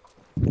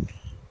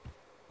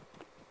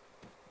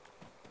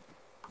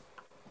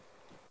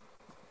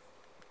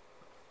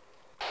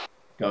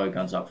 Go,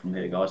 guns up from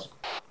here, guys.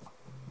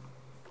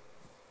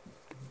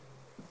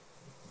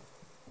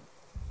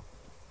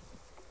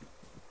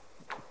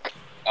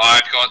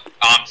 I've got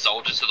armed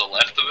soldiers to the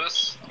left of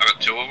us. I've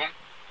got 2 of them.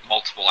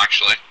 Multiple,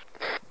 actually.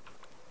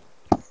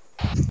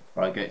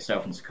 Right, get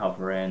yourself into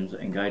cover and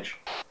engage.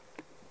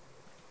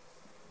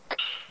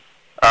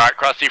 Alright,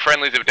 Krusty,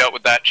 friendlies have dealt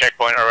with that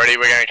checkpoint already.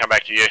 We're going to come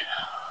back to you.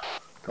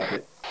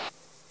 Copy.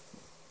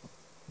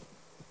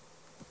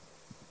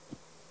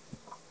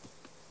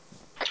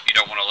 You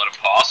don't want to let them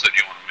pass, or do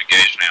you want them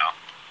engaged now?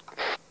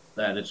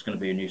 That is going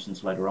to be a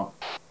nuisance later on.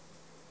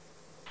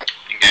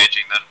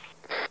 Engaging then.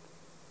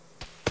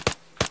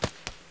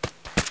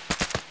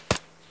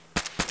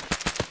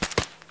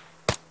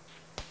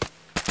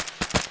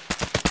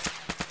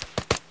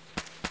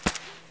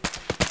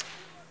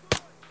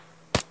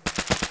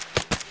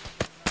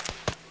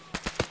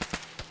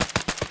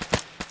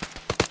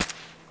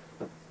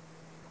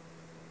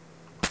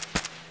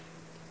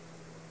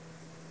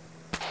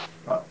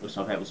 Right, looks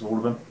like that was all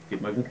of them.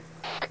 Keep moving.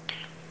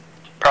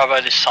 Bravo,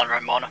 this is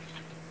Sunray Minor.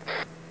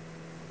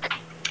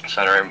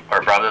 Sunray,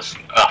 or Brothers.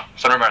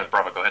 Sunray Minor,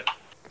 Bravo, go ahead.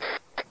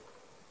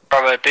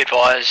 Bravo, be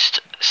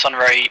advised,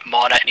 Sunray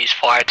Minor and his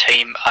fire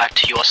team are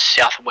to your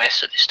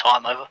southwest at this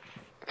time, over.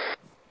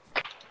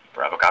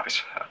 Bravo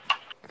copies.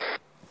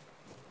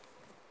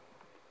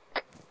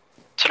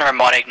 Sunray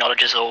Minor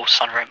acknowledges all,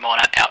 Sunray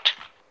Minor out.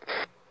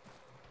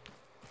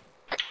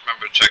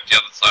 Remember to check the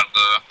other side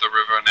of the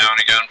river now and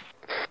again.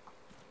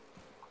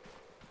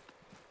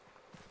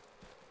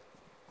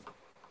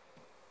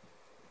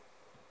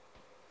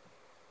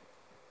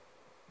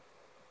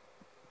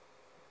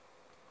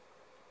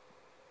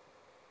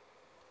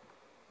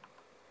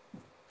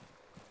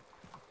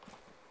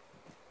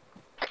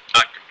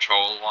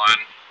 Control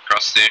line,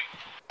 Krusty.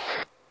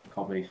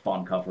 Copy,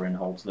 find cover and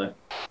holds there.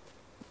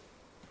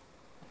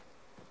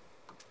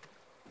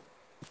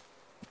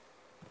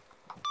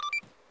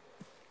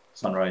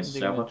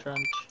 Sunrise, Alpha.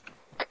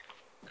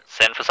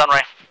 Send for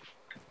Sunray.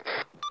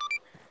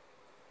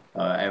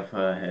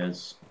 Alpha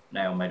has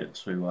now made it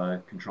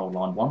to control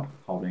line 1,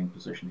 holding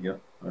position here.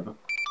 Over.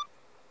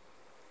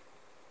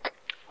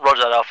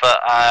 Roger that,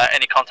 Alpha.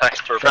 Any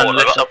contacts to report?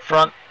 Friendlies up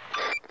front.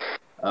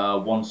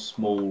 One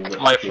small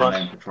My front.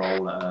 man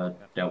patrol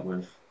dealt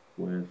with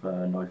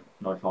no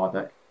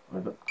fireback.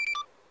 Over.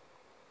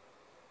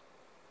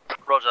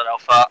 Roger that,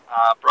 Alpha.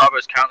 Bravo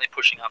is currently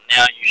pushing up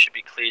now. You should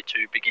be clear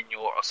to begin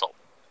your assault.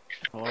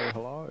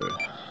 Hello.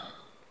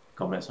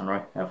 Copy that,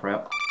 Sunray. Alpha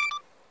out.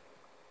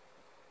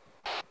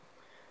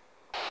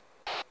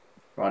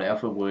 Right,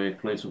 Alpha, we're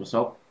clear to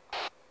assault.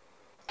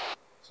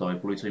 So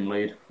blue team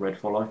lead, red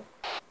follow.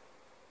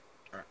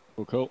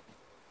 Cool.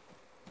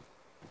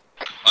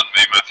 On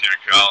me, Matthew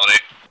and Quality.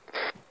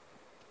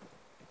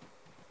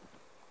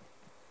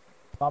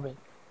 Bobby.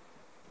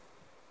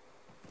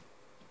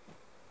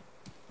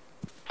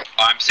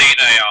 I'm seeing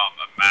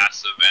a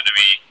mass of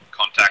enemy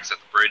contacts at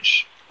the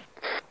bridge.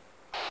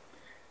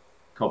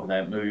 Copy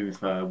that.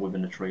 Move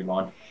within the tree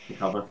line to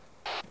cover.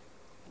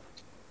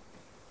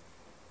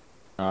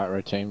 Alright,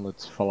 red team,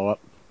 let's follow up.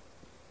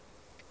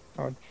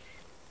 Alright.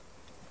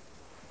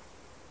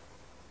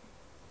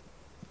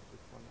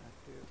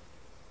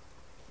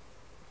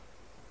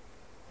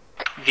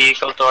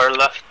 Vehicle to our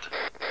left.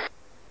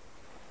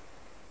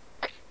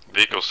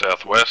 Vehicle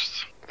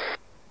southwest.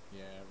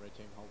 Yeah, red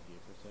team, hold here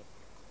for a sec.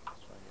 Let's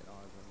try and get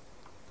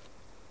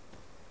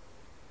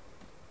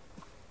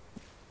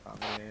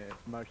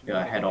eyes on.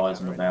 Yeah, head eyes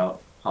on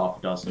about half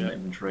a dozen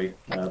infantry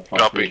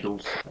plus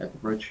vehicles at the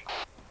bridge.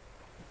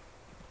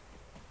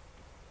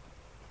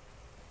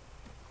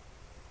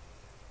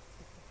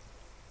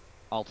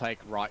 I'll take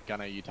right,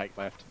 Gunner, you take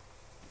left.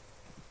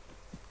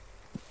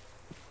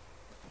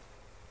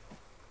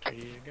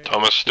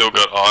 Thomas still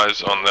got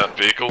eyes on that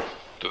vehicle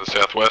to the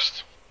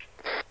southwest.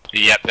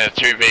 Yep, there's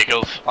 2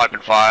 vehicles. Open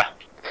fire.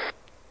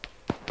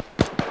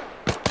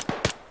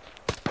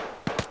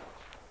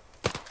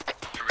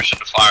 Permission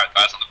to fire at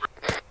guys on the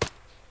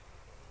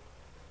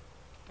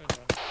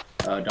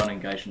bridge. Don't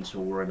engage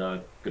until we're in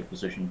a good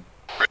position.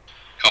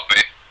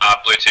 Copy.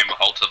 Blue team will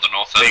hold to the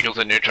north end. Vehicles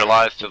are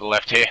neutralized to the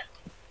left here.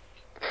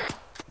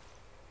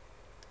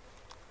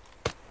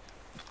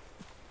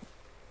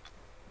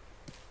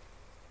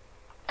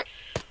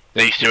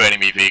 These 2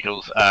 enemy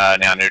vehicles are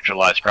now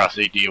neutralized.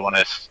 Krusty, do you want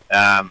to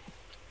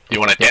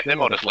dep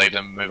them or just leave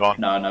them and move on?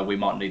 No, we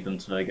might need them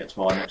to get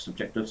to our next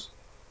objectives.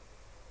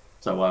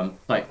 So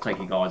take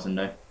your guys in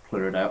there,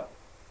 clear it out.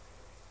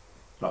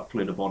 Like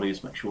clear the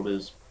bodies, make sure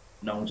there's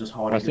no one just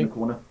hiding in the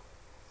corner.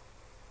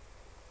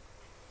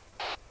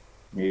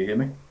 You hear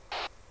me?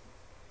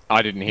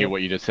 I didn't hear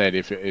what you just said.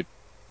 Okay.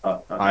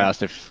 I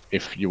asked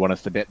if you want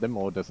us to dep them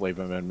or just leave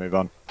them and move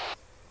on.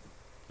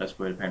 That's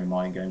weird. Apparently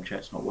my in-game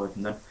chat's not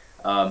working then.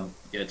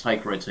 Yeah,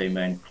 take red team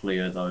and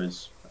clear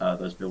those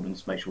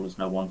buildings. Make sure there's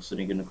no one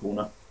sitting in the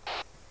corner.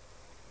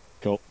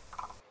 Cool.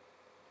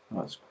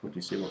 Let's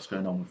quickly see what's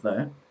going on with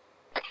that.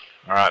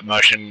 Alright,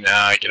 motion,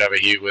 get over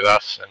here with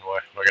us, and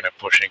we're going to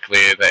push and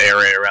clear the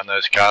area around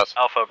those cars.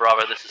 Alpha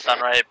Bravo, this is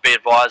Sunray. Be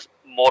advised,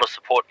 mortar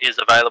support is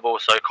available,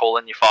 so call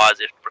in your fires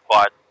if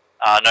required.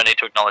 No need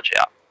to acknowledge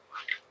out.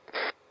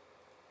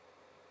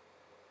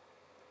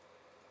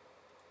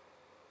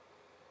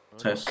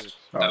 Test.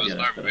 There was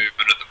no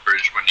movement at the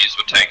bridge when you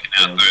were taking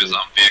out those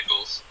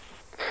vehicles.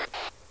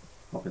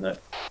 Copy that.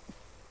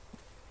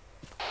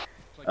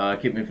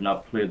 Keep moving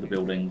up, clear the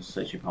buildings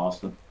as you pass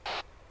them.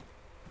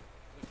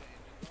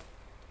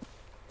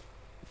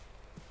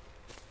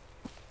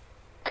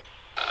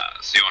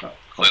 So you want to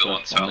clear the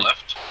ones to our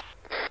left?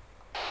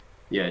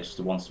 Yeah, just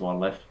the ones to our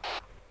left.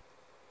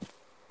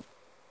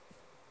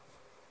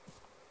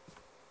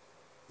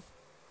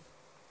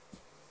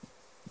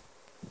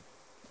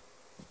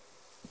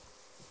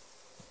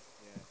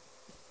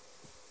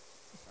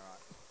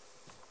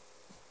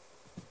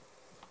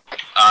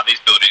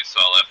 These buildings to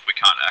our left, we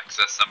can't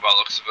access them by the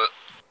looks of it.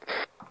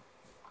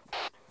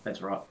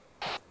 That's right.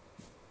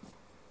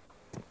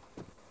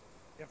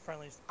 Yeah,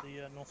 friendly's to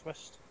the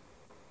northwest.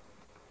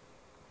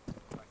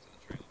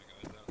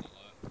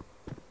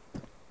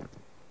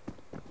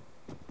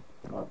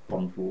 Right,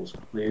 bottom floor's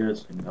cleared,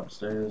 heading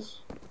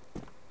upstairs.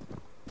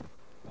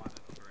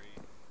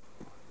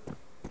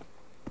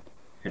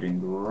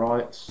 Heading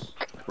right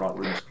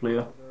room's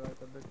clear.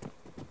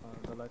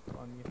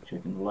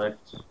 Checking the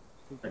left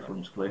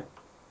room's clear.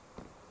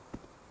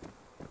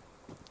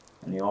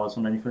 Any eyes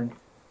on anything?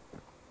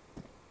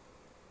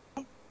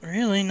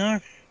 Really, no.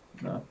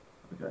 No?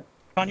 Okay.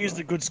 Can't use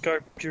the good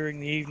scope during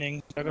the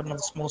evening. I got another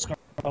small scope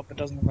up, it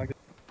doesn't look like it.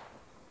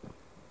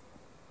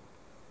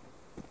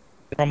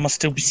 I must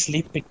still be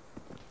sleeping.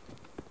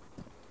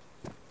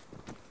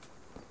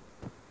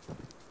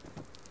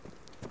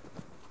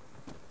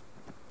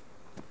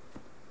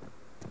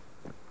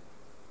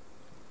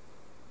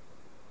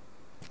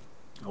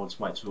 I'll just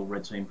wait till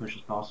red team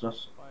pushes past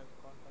us.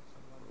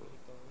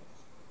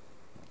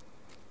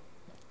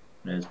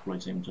 There's blue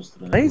team just to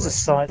the Laser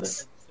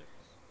sights.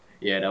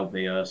 Yeah, that'll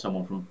be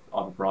someone from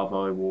either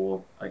Bravo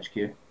or HQ.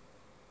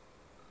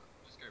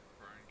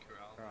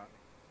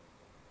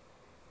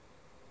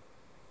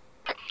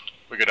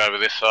 We're good over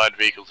this side,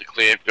 vehicles are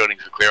clear,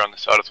 buildings are clear on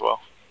this side as well.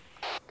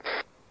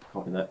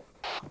 Copy that.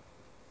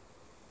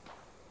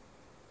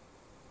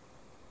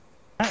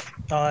 Oh,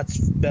 that's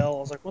Bell. I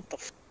was like, what the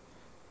f.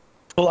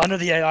 Well, I know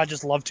the AI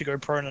just love to go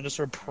prone. I just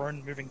saw a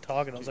prone moving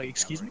target. I was like,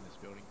 excuse me?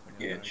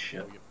 Yeah,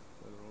 shit.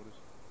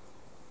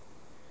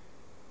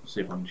 See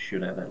if I can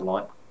shoot out that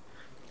light.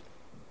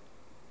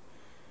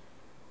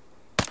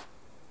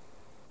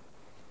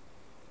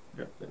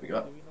 Yep, there we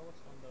go.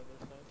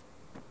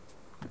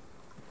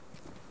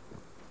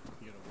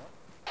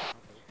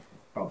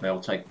 Right, Bell,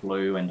 take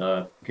blue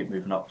and keep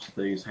moving up to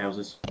these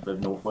houses to the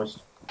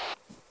northwest.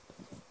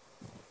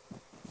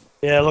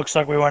 Yeah, it looks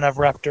like we won't have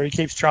Raptor. He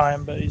keeps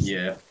trying, but he's...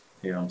 Yeah,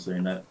 I'm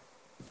seeing that.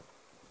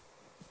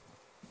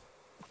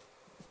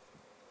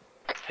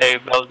 Hey,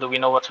 Bell, do we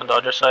know what's on the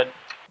other side?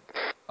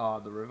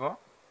 The river?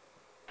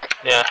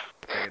 Yeah,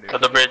 Negative.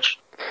 at the bridge.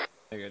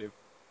 Negative.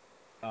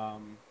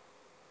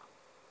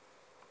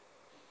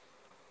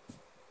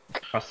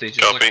 Rusty,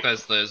 just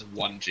look, there's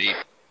one jeep,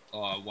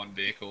 one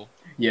vehicle.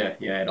 Yeah,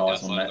 it eyes on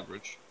outside that. of the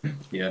bridge.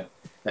 Yeah,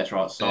 that's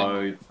right.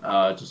 So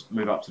just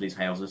move up to these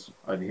houses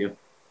over here.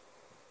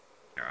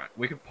 Alright,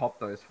 we could pop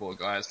those 4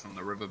 guys from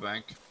the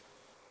riverbank.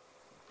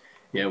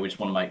 Yeah, we just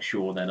want to make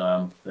sure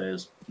that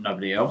there's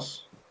nobody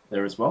else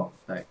there as well.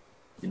 That,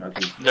 you know,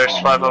 because There's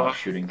 5 of them.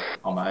 shooting.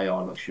 I'm an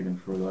AI like shooting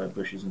through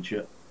bushes and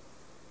shit.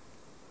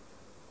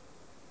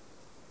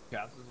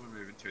 Houses, we're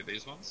moving through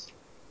these ones.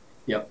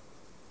 Yep.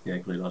 Yeah,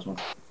 clear those ones.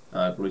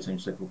 Blue team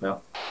signal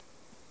power.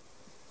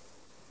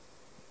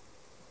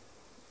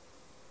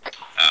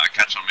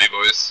 Catch on me,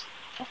 boys.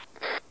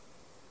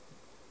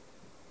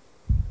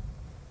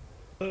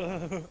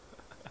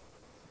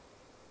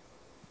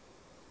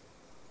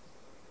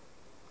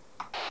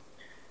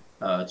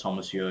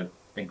 Thomas, you're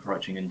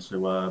encroaching into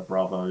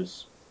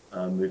Bravo's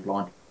move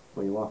line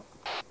where you are.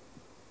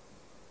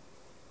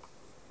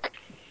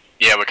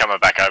 Yeah, we're coming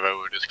back over.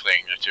 We're just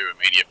clearing the 2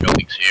 immediate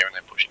buildings here and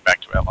then pushing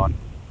back to our line.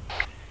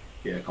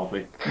 Yeah,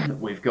 copy.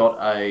 We've got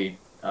a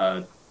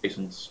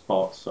decent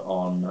spot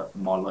on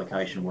my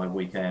location where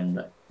we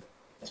can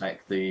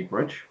attack the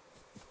bridge.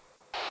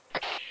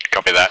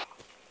 Copy that.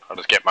 I'll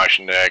just get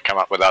motion to come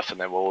up with us and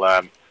then we'll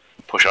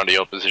push onto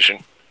your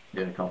position.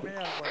 Yeah, copy.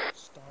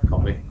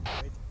 Copy.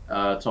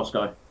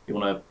 Tosco, you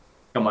want to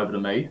come over to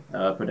me,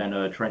 put down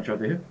a trench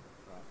over here?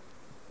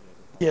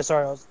 Yeah,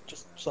 sorry, I was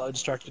just slightly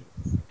distracted.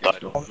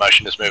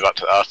 Motion, just move up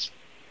to us.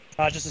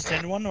 Just a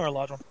standard one or a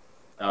large one?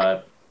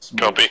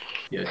 Copy.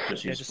 Yeah,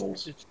 just use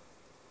smalls. Just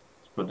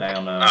put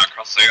down.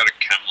 Cross, I got a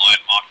chem light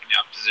marking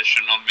out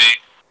position on me.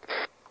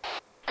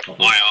 IR,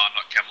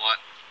 not chem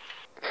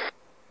light.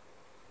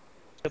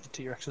 Got the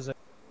T-Rexes at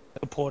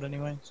the port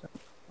anyway. So.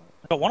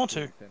 Got 1 or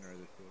 2?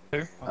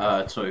 2.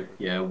 2.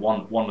 Yeah,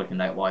 one looking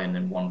that way and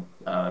then one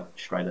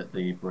straight at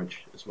the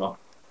bridge as well.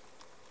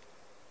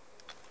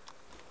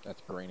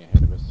 That's green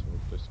ahead of us.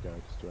 We'll just go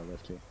to our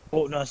left here.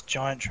 Oh, nice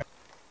giant train.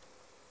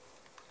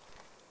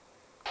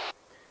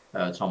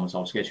 Thomas,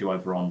 I'll sketch you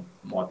over on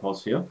my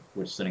pods here.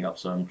 We're setting up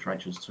some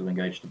trenches to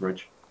engage the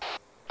bridge.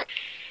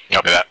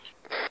 Copy that.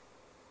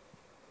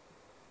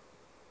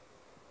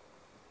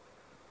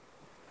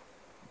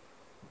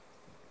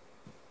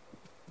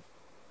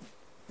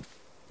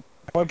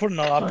 I put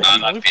another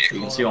update.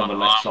 You can see on the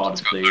left side of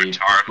the bridge,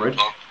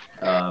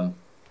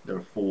 there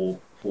are four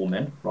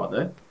men right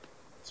there.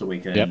 So we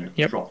can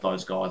drop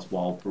those guys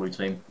while blue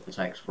team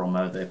attacks from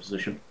their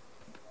position.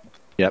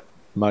 Yep.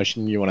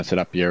 Motion, you want to set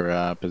up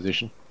your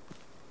position?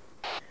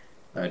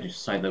 Did you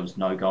say there was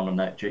no gun on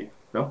that Jeep,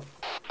 Bill?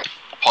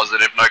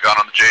 Positive, no gun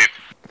on the Jeep.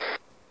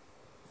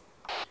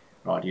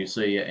 Right, do you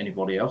see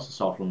anybody else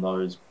aside from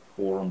those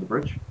 4 on the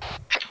bridge?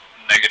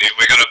 Negative,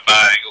 we got a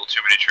bad angle,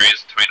 too many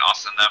trees between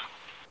us and them.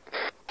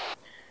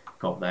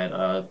 Got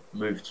that.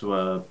 Move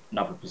to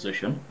another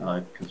position,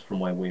 because from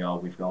where we are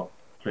we've got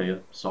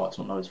clear sights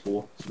on those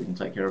 4, so we can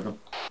take care of them.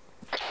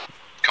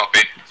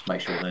 Copy. Let's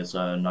make sure there's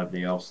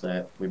nobody else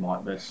that we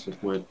might miss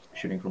if we're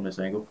shooting from this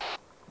angle.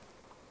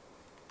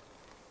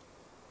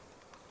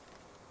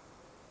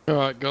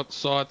 Alright, got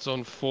sights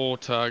on 4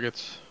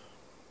 targets.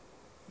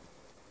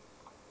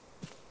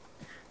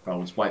 Right,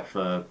 let's wait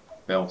for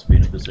Bell to be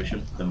in a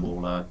position, then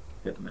we'll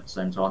hit them at the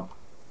same time.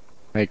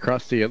 Hey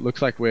Krusty, it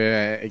looks like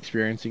we're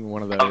experiencing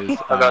one of those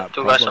I got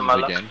 2 guys on my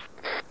problems again,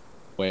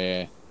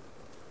 where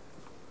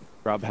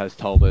Grub has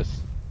told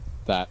us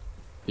that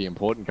the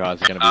important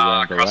guys are going to be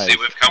wearing berets,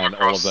 we've come and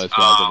across, all of those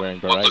guys are wearing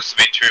what berets. looks to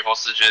be 2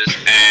 hostages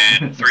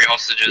and 3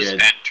 hostages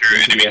and 2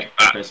 enemy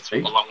combatants,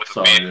 along with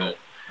a vehicle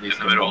in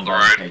the middle of the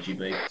road.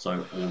 KGB, so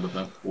all of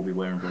them will be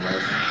wearing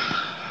berets.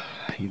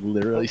 He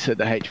literally said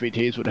the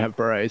HVTs would have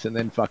berets and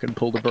then fucking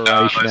pulled a beret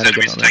Those shenanigan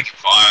enemies on are taking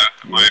fire.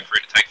 Am I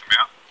free to take them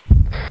out?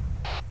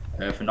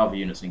 If another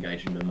unit's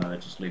engaging them,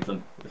 just leave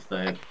them if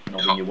they're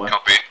not in your way.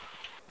 Copy.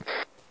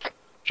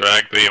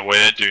 Drag, be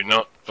aware, do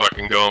not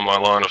fucking go on my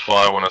line of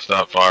fire when I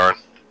start firing.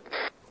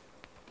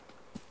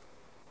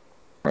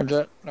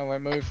 Roger, no way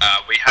move.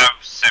 We have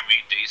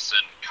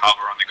semi-decent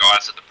cover on the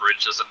guys at the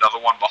bridge. There's another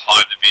one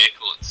behind the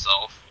vehicle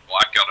itself.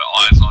 I've got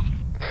eyes on.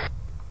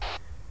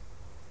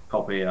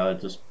 Copy,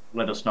 just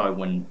let us know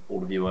when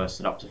all of you are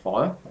set up to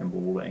fire and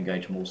we'll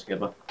engage them all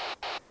together.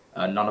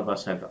 None of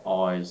us have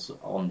eyes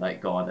on that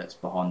guy that's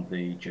behind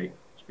the Jeep,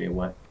 just be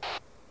aware.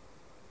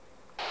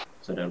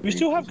 So we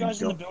still have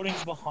guys in the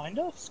buildings behind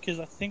us? Because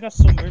I think I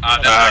saw movement.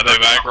 No, they're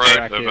back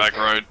road, they're back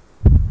road.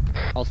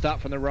 I'll start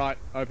from the right,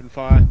 open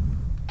fire.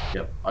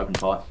 Yep, open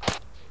fire.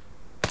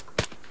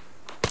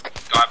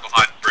 Guy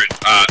behind the bridge,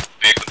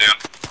 vehicle down.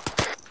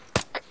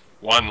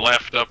 One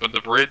left up at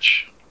the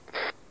bridge.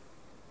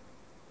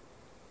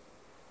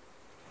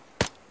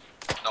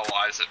 No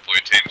eyes at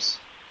blue teams.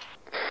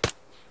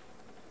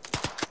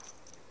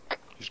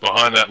 He's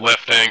behind that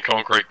left-hand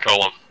concrete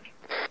column.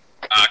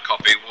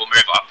 Copy. We'll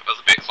move up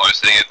a bit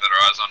closer to get better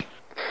eyes on.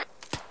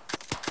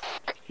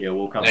 Yeah,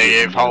 we'll come.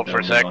 Hold for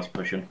a sec.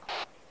 Pushing.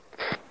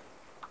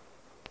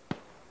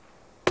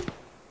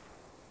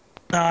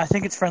 No, I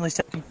think it's friendly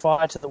setting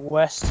fire to the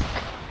west.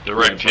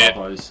 Direct yeah, hit.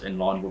 Bravo's in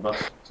line with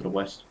us to the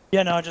west.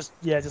 Yeah, no, just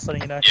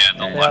letting you know. Yeah,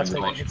 not And much.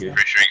 I'm Pretty HQ.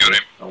 sure you got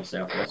him. Oh,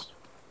 southwest.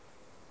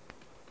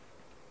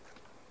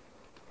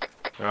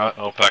 Alright,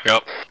 I'll pack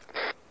up.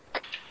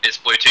 Is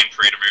blue team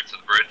free to move to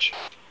the bridge?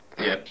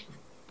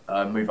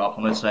 Yeah. Move up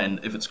on it, and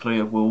if it's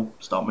clear, we'll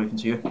start moving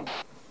to you.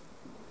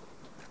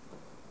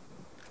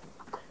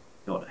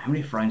 God, how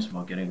many frames am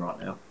I getting right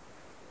now?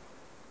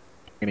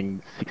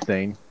 Getting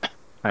 16,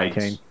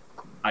 18.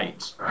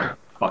 8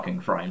 fucking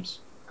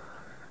frames.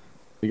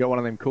 You got one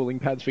of them cooling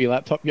pads for your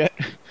laptop yet?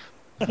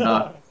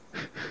 No.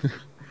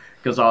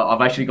 Because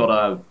I've actually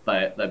got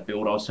that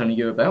build I was telling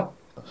you about.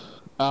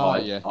 Oh,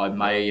 yeah. I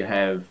may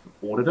have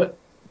ordered it.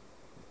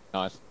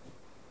 Nice.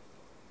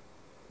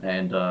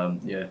 And,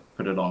 yeah,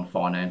 put it on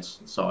finance.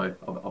 So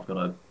I've got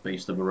a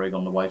beast of a rig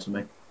on the way to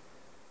me.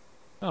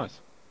 Nice.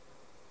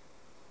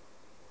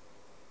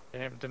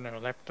 Yeah, but no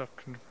laptop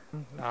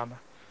Arma.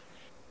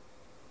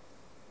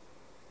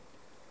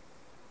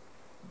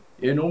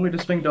 Yeah, normally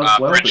this thing does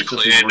well. Bridge but it's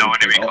clear, just no really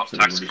enemy big ops that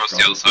contacts really across the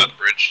other struggle. side of the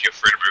bridge. You're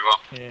free to move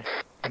up.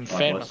 Yeah, and Right,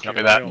 fan let's must copy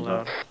be that. real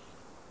loud.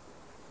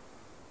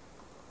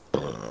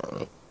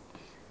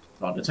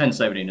 Right, the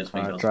 1070 in this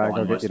thing does Drag, fine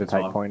I'll get most you to of the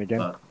take time, point again.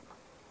 but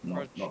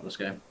not this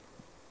game.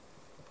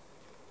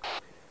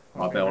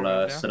 Right, Okay, Bell,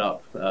 yeah. set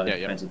up yeah.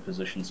 defensive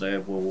positions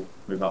there. We'll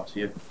move up to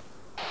you.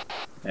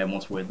 And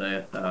once we're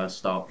there,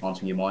 start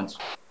planting your mines.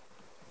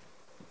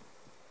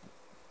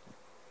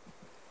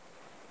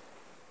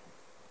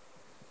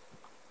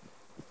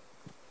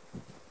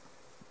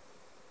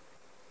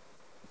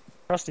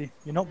 Rusty,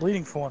 you're not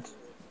bleeding for once.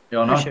 Yeah,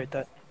 I know. Appreciate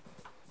that.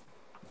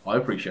 I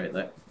appreciate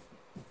that.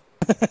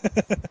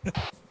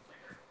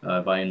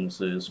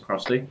 Baines is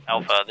Krusty.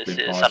 Alpha, this is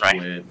Advised Sunray.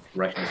 We're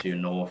directing to you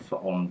north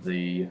on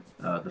the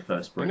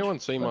first bridge. Anyone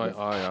see my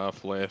IR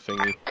flare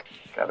thingy?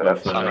 Grab it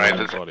up, Sunray.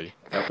 Body.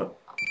 Alpha.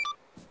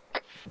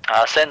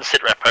 Send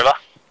sitrep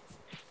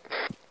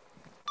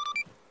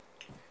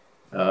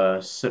over.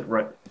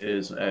 Sitrep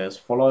is as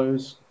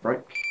follows.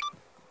 Break.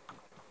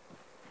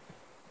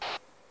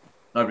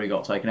 Nobody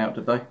got taken out,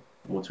 did they?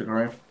 Or took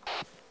around?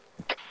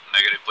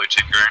 Negative, blue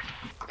team green.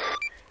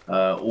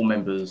 All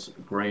members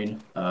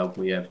green.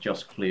 We have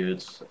just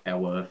cleared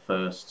our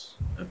first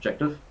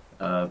objective.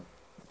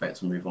 Back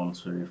to move on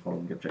to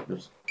following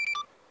objectives.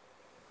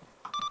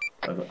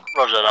 Over.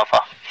 Roger that, Alpha.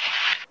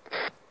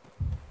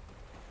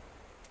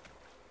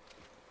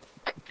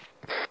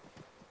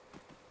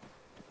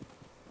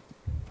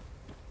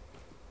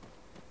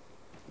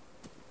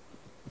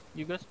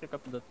 You guys pick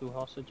up the 2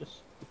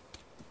 hostages?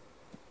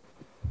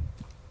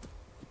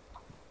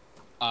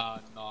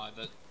 No,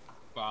 that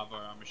Bravo,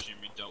 I'm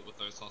assuming, dealt with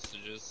those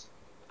hostages.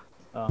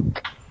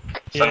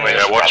 Sunray,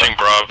 watching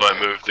Bravo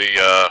move the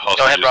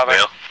hostages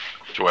now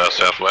to our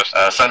southwest.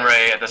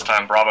 Sunray, at this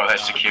time, Bravo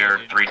has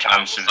secured 3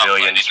 times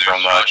civilians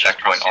from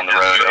checkpoint on the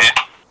road.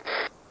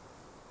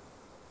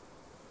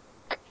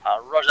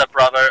 Roger that,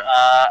 Bravo.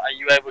 Are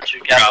you able to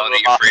gather Reality,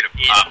 them you're up free to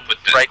in put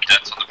the break?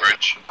 debts on the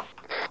bridge.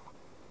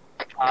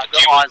 Got Do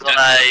you want eyes on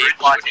that a bridge, or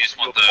flight do you just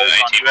want the Are you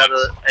 18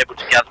 ones? able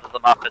to gather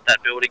them up at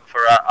that building for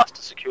us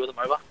to secure them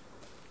over?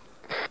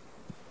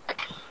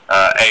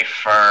 A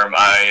firm,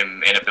 I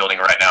am in a building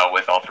right now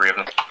with all 3 of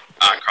them.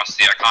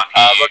 Krusty, I can't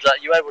hear you. Roger, are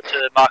you able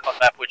to mark on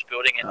map which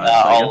building and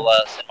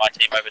I'll send my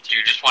team over to Do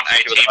you just want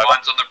secure 18 them over?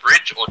 mines on the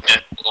bridge, or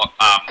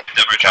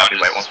demo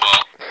charges as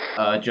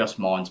well? Just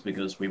mines,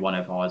 because we won't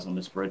have eyes on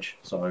this bridge,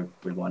 so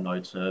we won't know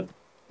to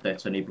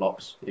detonate any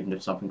blocks, even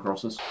if something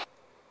crosses.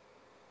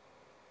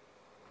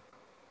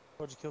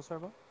 What'd you kill,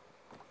 Servo?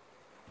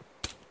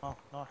 Oh,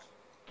 nice.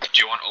 Do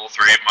you want all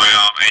 3 of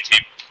my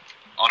 18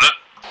 on it?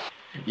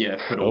 Yeah,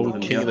 put all of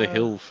them King of the together.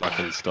 Hill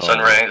fucking style.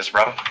 Sunray, this is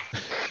Bravo.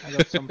 I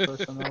got some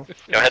personnel.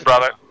 Go ahead,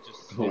 Bravo.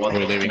 We're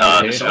leaving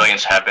The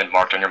civilians have been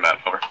marked on your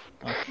map, over.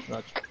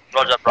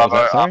 Roger, Bravo.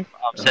 that, sorry?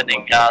 I'm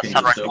sending King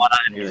Sunrise of the 1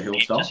 Near the hill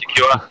to style.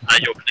 secure.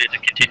 You're clear to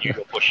continue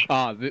your push.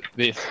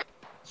 This.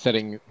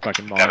 Setting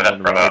fucking mine Cover that, on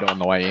the Bravo. road on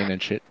the way in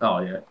and shit. Oh,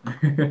 yeah.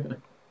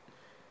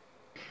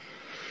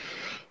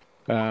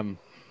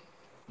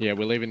 Yeah,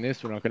 we're leaving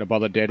this. We're not going to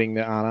bother deading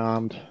the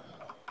unarmed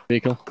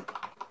vehicle.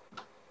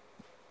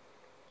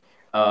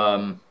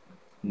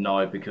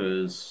 No,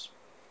 because...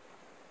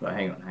 But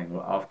hang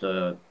on.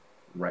 After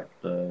Rack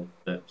the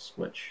dips,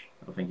 which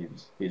I think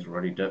he's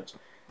already dipped,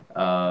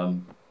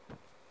 we'll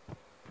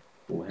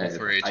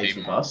have 8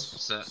 of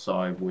us,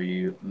 so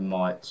we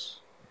might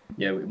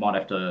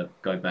have to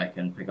go back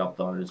and pick up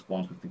those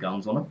ones with the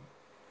guns on them.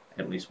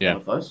 At least one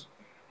of those.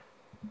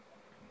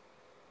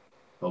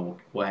 But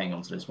we'll hang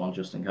on to this one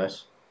just in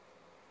case.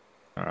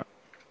 Alright.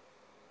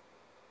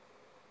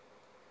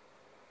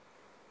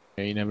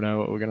 Yeah, you never know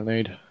what we're going to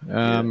need.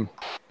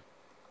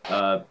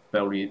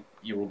 Bell,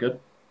 you all good?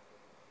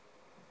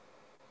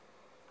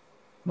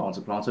 Mines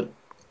are planted.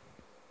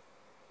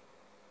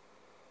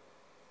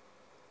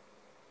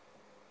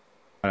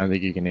 I don't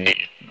think you can hear.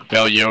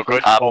 Bell, you're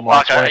good.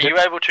 Marco, are you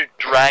able to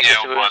drag the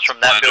civilians from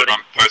that building?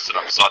 I'm posted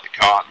up beside the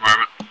car at the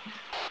moment.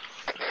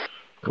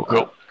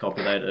 Cool.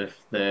 Copy that. If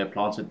they're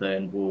planted,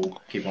 then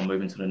we'll keep on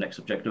moving to the next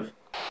objective.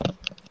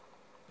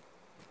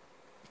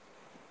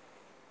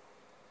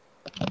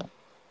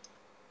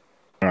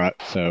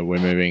 So we're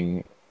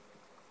moving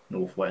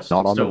northwest.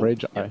 not on Still, the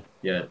bridge.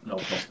 Yeah,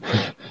 not across the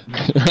bridge.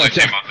 Blue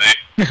team on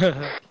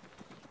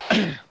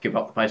me. Give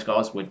up the pace,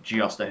 guys. We're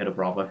just ahead of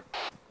Bravo.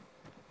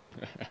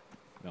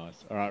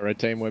 Nice. All right, red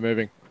team, we're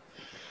moving.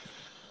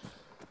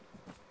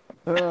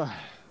 All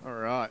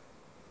right.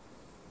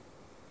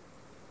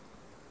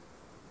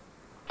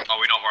 Are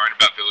we not worried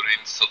about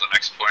buildings till the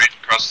next point,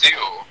 Krusty,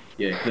 or?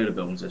 Yeah, clear the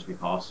buildings as we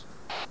pass.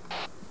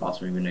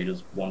 Last thing we need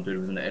is one dude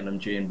with an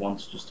LMG in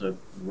once just to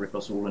rip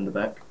us all in the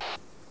back.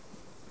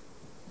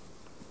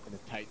 And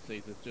if Tate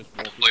sees us just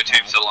walking Blue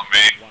team still on me.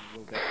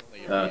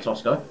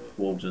 Tosco,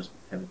 we'll just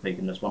have a peek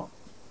in this one.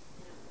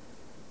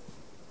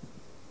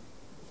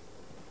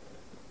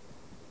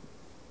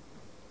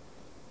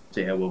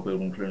 See how well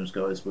building clearance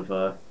goes with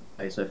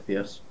Ace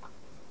FPS.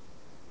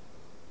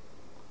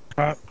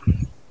 Alright.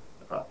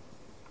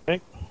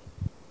 Okay.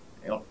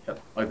 Yep,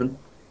 open.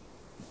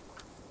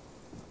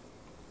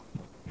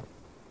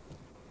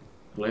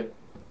 Clear.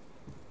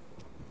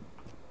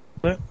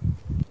 Clear.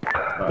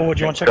 Or do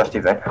you want to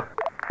check?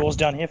 Doors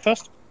down here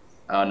first?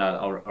 No,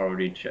 I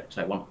already checked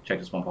that one. Check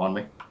this one behind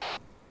me.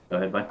 Go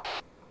ahead, mate.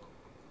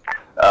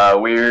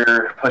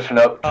 We're pushing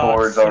up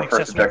towards our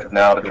first objective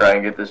now to try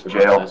and get this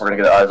jail. We're gonna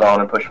get eyes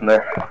on and push from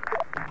there.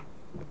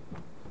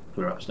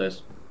 Clear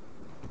upstairs.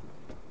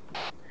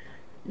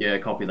 Yeah,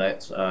 copy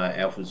that.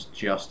 Alpha's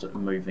just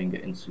moving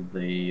into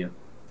the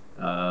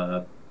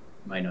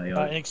main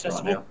AO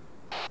inaccessible. right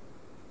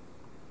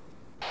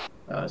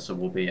now. So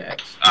we'll be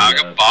at. I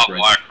got barbed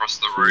wire across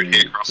the road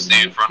here,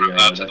 Krusty, in front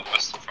of to the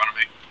west in front of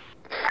me.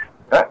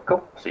 Alright,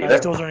 cool. See you there.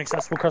 These doors are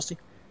inaccessible, Krusty.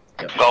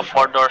 Yep. Got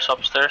 4 doors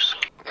upstairs.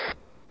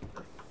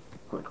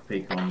 Quick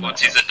peek on.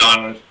 Once he's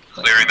done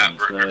clearing that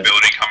building,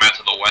 come out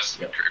to the west,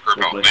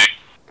 group up with me.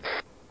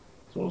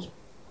 So I'll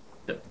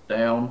step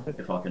down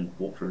if I can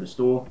walk through this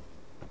door.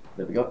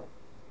 There we go.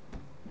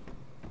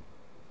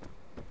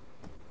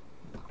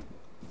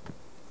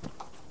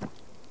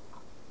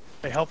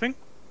 They helping?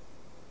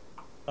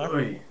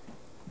 Oi.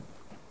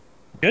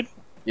 Good?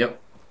 Yep.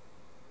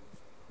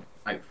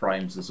 8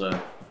 frames is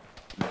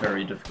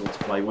very difficult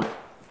to play with.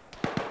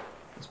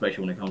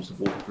 Especially when it comes to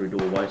walking through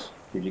doorways,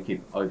 because you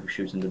keep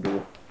overshooting the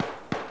door.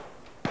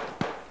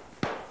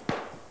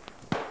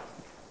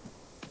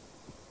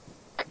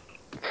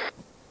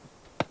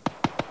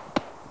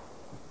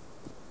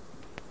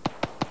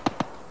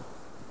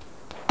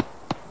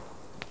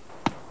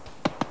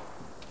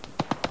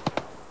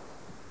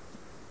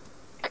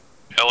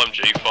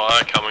 LMG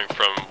fire coming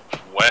from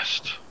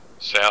west,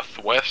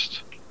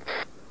 southwest.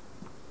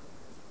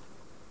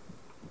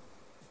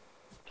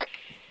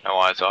 No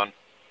eyes on.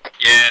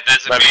 Yeah,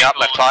 there's a Moving vehicle up,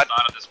 left on side. the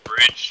side of this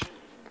bridge.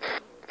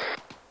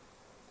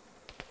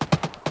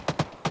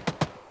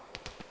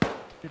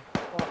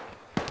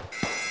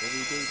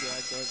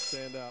 Don't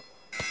stand up.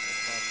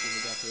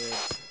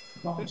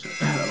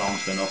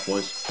 Alarm's been off,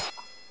 boys.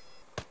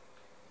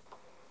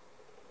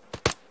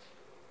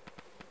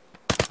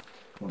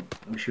 Come on,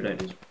 let me shoot out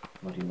these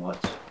bloody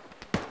lights.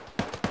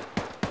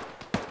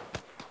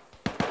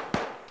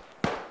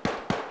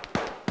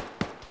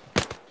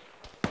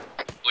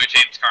 Blue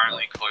team's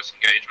currently in close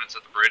engagements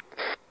at the bridge.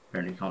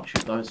 Apparently can't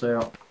shoot those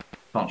out.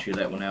 Can't shoot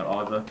that one out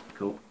either.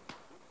 Cool.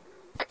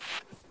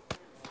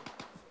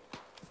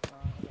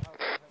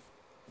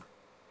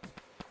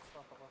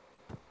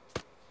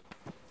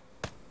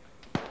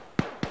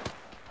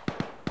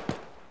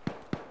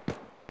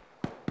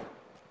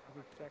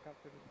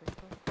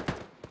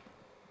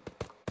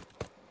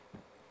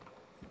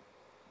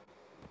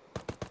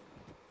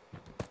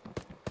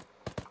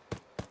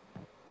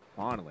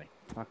 Finally.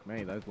 Fuck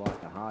me, those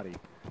lights are hardy.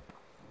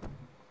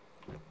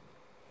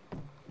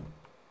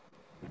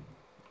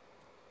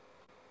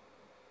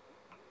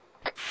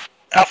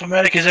 Alpha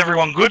Medic, is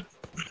everyone good?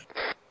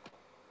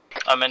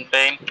 I'm in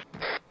beam.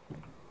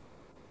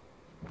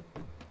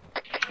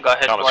 Go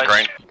ahead, On the Blaze.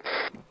 screen.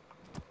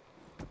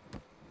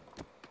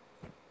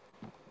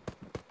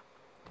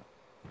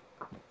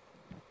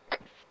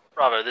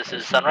 Bravo, this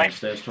is Sunray.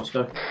 Downstairs,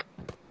 Tosco.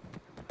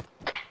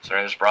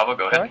 Sorry, this is Bravo,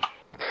 go ahead.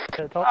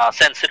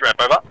 Send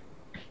Sitrep over.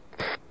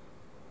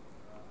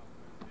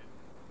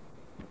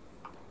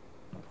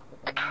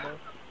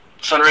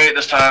 Sunray,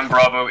 this time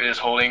Bravo is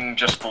holding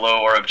just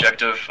below our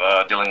objective,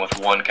 dealing with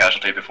 1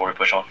 casualty before we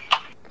push on.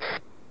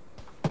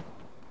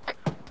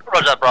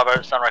 Roger that,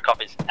 Bravo. Sunray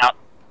copies. Out.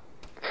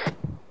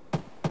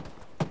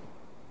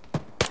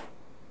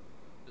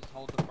 Just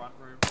hold the front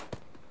room.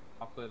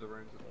 I'll clear the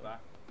rooms at the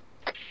back.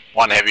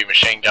 1 heavy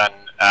machine gun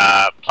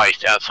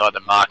placed outside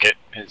the market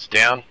is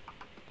down.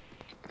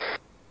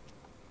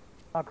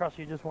 Cross,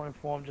 you just want to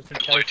inform just in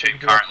case. Blue team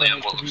currently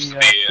on what looks to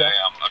be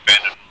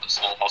abandoned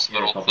small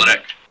hospital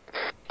clinic.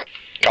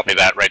 Copy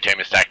that, red team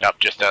is stacked up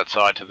just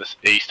outside to the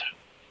east.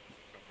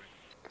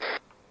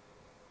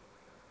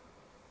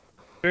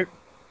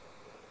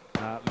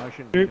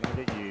 Motion, can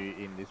I get you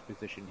in this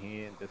position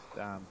here and just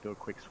do a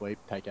quick sweep,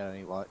 take out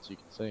any lights you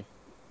can see?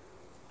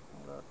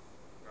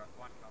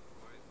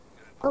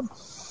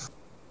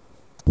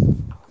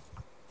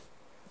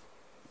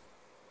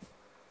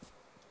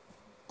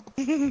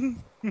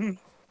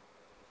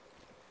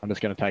 I'm just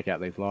going to take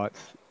out these lights,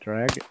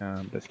 drag.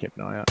 Just keep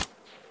an eye out.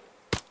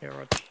 Yeah,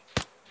 Roger.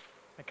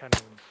 I can't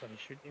even bloody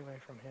shoot anyway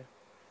from here.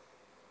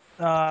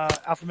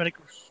 Alpha Medic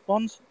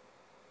responds.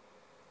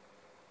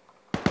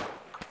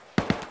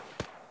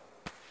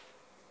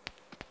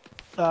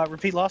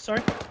 Repeat last,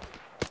 sorry.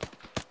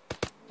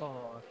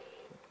 Oh,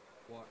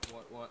 what?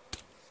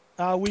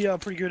 We are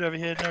pretty good over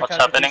here. No What's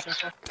casualties happening?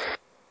 so far.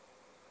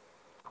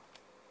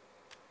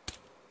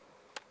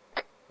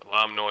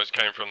 Alarm noise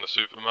came from the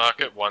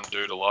supermarket. One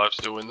dude alive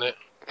still in there.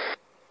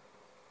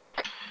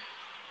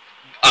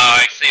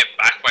 I see a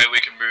back way we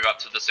can move up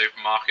to the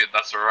supermarket.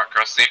 That's alright,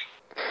 Krusty.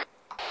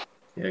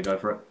 Yeah, go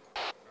for it.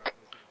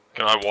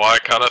 Can I wire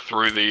cutter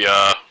through the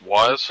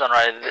wires?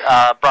 Sunray,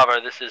 Bravo,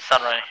 this is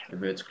Sunray.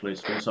 If it's clear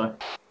to do so.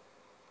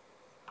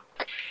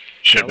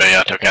 Should be.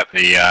 I took out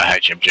the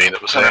HMG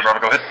that was there. Bravo,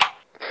 go ahead.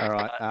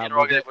 Alright,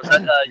 Interrogative, was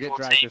that your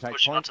team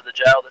pushing onto the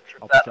jail that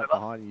tripped that over?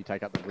 behind you,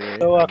 take up the rear.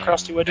 So,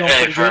 Krusty, we're doing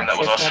pretty good. that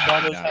was So us.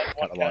 far, Bravo's had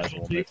one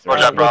casualty.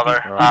 Roger, Bravo.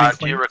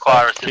 Do you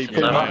require assistance?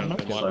 Keep going Over? out.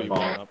 There might be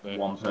one up there.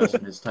 One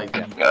person is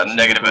taken.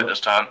 Negative at this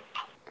time.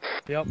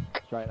 Yep.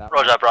 Straight up.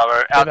 Roger,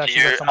 Bravo. Out to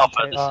actually you, got someone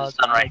Alpha, this is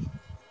Sunray.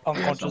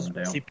 Unconscious,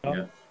 Someone down.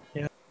 CPR.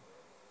 Yeah.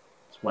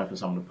 Just wait for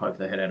someone to poke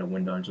their head out a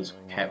window and just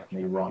cap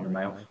me right in the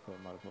mouth.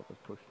 Might as well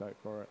just push straight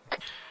for it.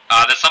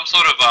 There's some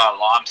sort of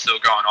alarm still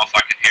going off.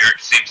 I can hear it.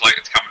 Seems like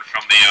it's coming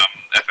from the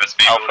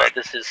FSB Alpha, building.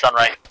 this is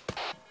Sunray.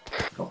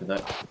 Copy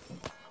that.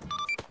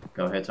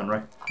 Go ahead,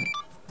 Sunray.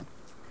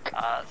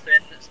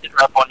 Send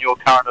rep on your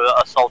current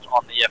assault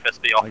on the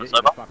FSB I'll office, get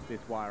you to over. fuck this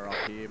wire off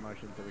here,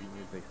 motion so we can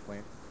use these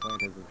planters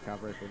as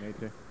cover if we need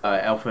to.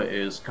 Alpha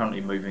is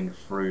currently moving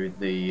through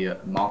the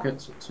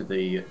market to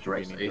the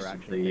direct east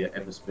of the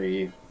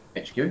FSB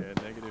HQ. Yeah,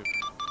 negative.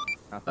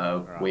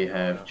 We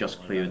have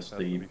just cleared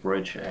the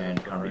bridge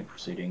and currently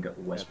proceeding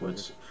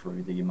westwards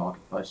through the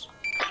marketplace.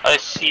 I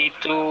see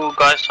 2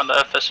 guys on the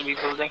FSB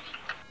building.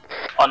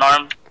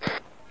 Unarmed.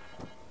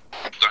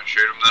 Don't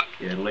shoot them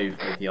then. Yeah, leave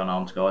with the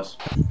unarmed guys.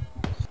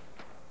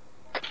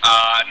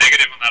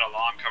 Negative on that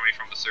alarm coming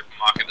from the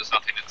supermarket. There's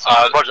nothing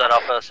inside. Roger that,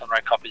 Alpha,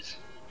 Sunray copies.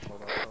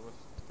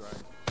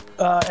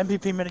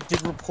 MPP medic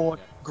did report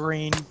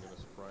green.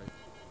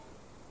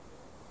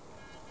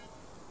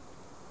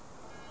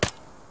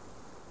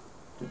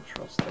 Didn't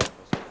trust that.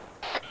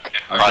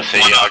 I see.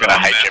 I got a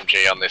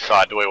HMG on this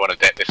side. Do we want to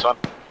det this one?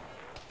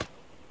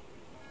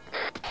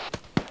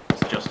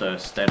 It's just a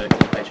static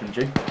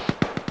HMG.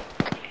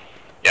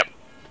 Yep.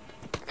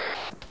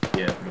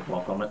 Yeah, put a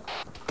block on it.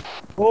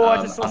 Oh,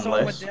 I just saw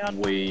someone went Unless down.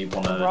 we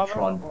want to Bravo,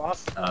 try or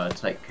us. and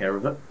take care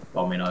of it.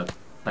 I mean,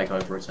 take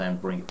over it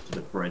and bring it to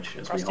the bridge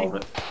as we Trusty. hold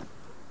it.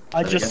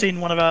 I just seen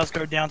one of ours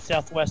go down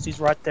southwest. He's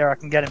right there. I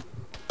can get him.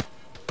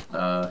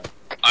 I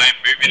am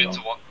moving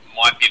into what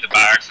might be the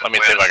barracks. Let me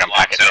see if I can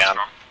pack it down.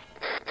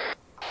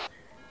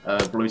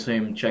 Blue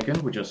team check in.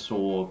 We just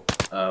saw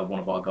one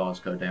of our guys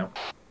go down.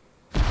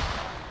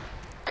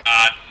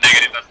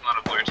 Negative. That's not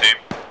a blue team.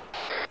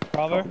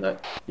 Bravo. Copy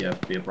that. Yeah,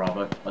 be a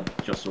Bravo. I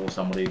just saw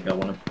somebody go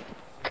on him.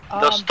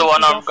 Those 2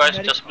 unarmed guys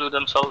just blew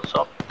themselves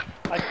up.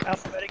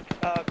 Alphabetic,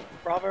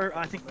 Bravo,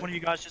 I think one of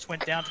you guys just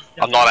went down to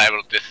the I'm not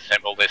able to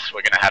disassemble this.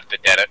 We're going to have to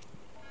det it.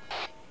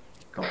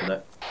 Copy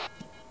that.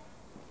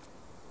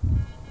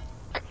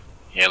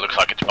 Yeah, it looks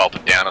like it's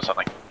bolted down or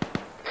something.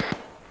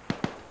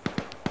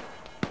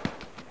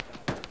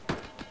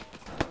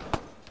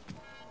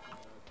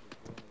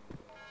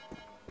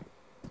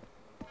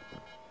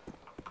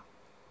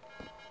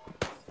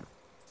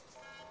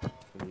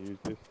 Can you use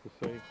this to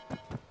see?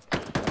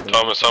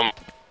 Thomas, I'm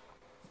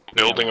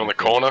building on the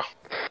corner.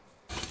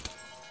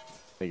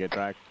 They get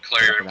dragged.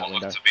 Clear in what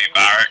looks to be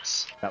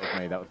barracks. That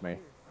was me.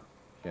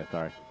 Yeah,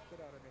 sorry.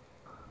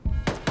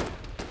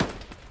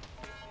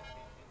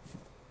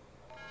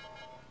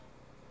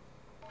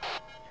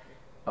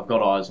 I've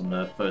got eyes on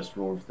the first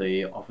floor of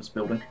the office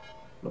building.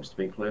 Looks to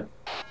be clear.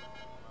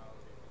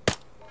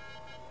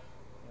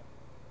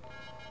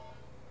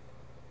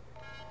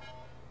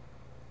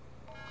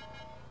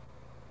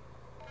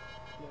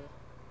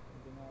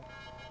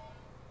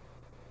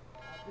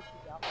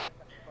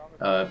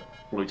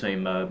 Blue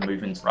team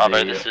move into Bravo,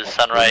 the this is office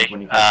Sunray. building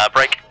when you can.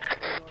 Break.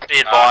 Be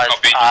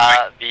advised, the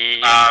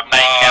main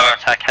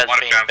counter-attack has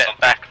been bet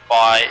back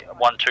by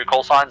 1-2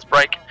 call signs.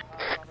 Break.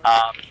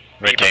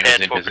 Red team is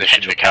in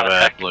position to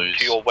cover blues.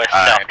 To your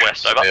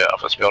west-southwest, over. The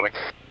office building.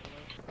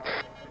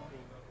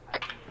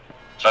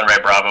 Sunray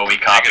Bravo, we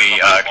copy.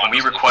 Can we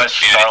request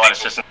Starlight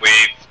assistance? We've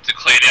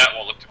declared out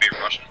what look to be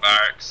Russian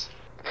barracks.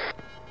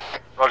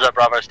 Roger,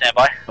 Bravo, stand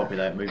by. Copy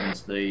that. Move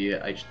into the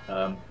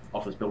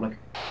office building.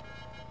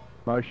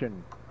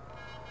 Motion.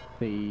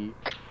 The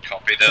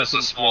Copy. There's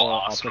a small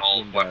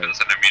arsenal of weapons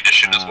and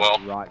ammunition as well.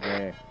 Right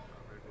there.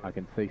 I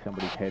can see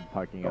somebody's head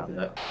poking up.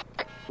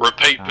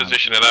 Repeat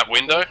position of that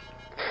window.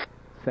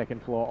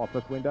 Second floor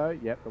office window.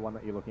 Yep, the one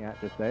that you're looking at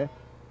just there.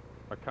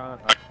 I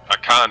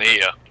can't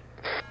hear.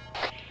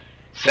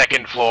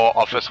 Second floor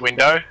office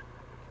window.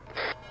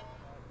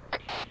 You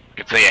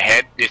can see a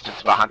head,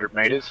 distance of 100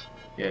 meters.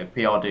 Yeah,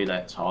 PRD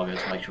that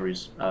target. Make sure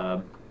he's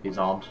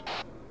armed.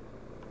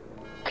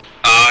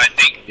 I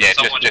think Yeah,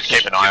 Someone just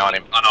keep an eye on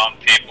him. Unarmed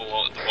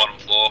people at the bottom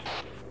floor.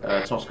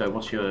 Tosco,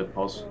 what's your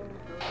pos?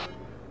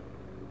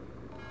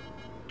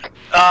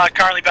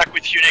 Currently back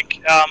with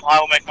Unic. I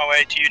will make my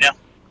way to you now.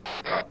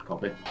 Right,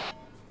 copy.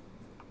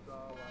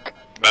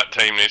 That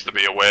team needs to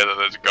be aware that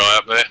there's a guy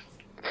up there.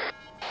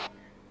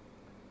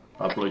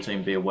 Blue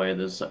team, be aware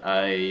there's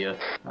a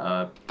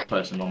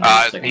person on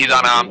the second he's floor.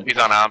 unarmed. He's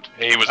unarmed.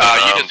 He was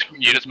unarmed.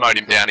 You just mowed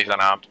him down. He's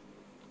unarmed.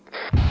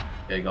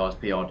 Yeah, guys,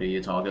 PRD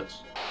your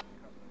targets.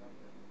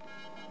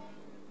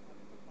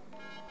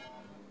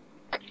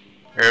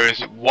 There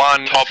is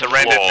one Top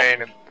surrendered floor.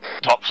 man in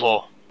top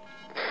floor.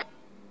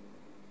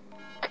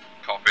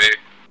 Copy.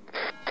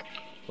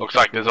 Looks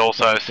like there's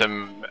also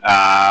some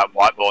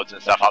whiteboards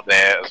and stuff up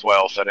there as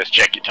well, so just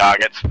check your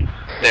targets.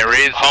 There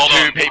is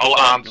two people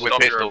armed with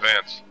pistols.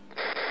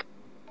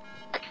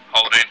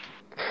 Hold in.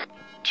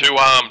 2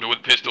 armed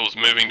with pistols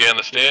moving down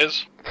the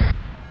stairs.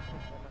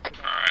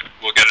 Alright,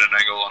 we'll get an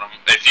angle on them.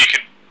 If you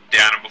can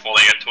down them before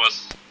they get to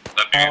us,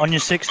 that'd be On your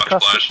 6, much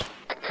Custom.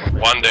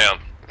 obliged. 1 down.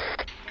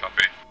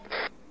 Copy.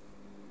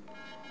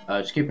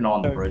 Just keep an eye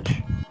on the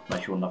bridge.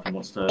 Make sure nothing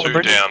wants to...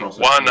 2 down.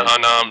 1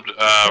 unarmed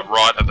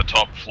right at the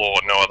top floor,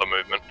 no other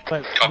movement.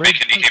 Copy,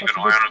 can you keep an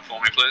eye on it for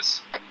me,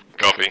 please?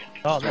 Copy.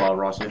 Well,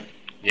 right here.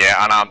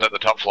 Yeah, unarmed at the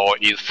top floor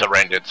is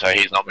surrendered, so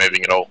he's not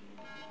moving at all.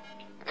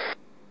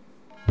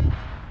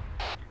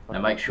 Now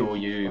make sure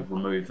you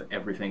remove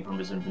everything from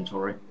his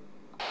inventory.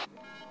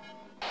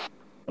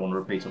 I want to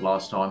repeat it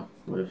last time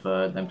with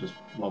them just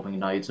lobbing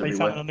nades Are you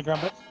everywhere. found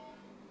underground base?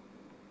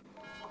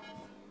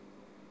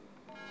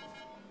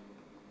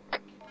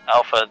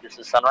 Alpha, this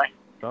is Sunray.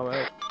 Go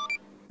ahead.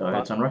 Go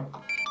ahead, Sunray.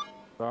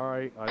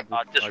 Sorry, I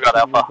disregard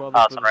couldn't Alpha. be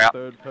bothered for Sunray the out.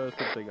 third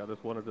person thing. I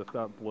just wanted to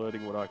start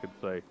blurting what I could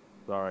say.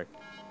 Sorry.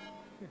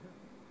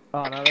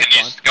 Oh no, that's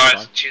Can you fine.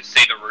 guys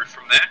see the roof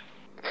from there?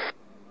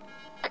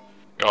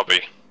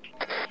 Copy.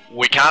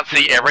 We can't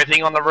see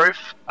everything on the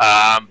roof,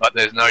 but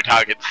there's no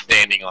targets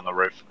standing on the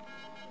roof.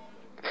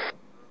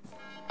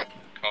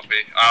 Copy.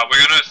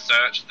 We're gonna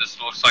search. This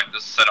looks like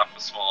this is set up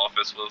a small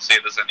office. We'll see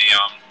if there's any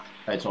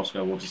Hey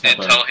Tosco, we'll just have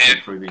a intel here.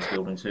 look through these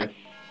buildings here.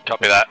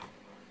 Copy that.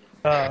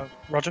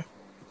 Roger.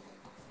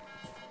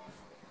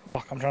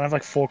 Fuck, I'm trying to have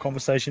like 4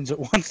 conversations at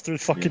once through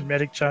the fucking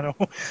medic channel.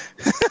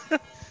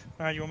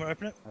 Alright, you want me to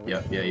open it?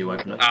 Yeah, you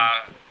open it.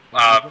 A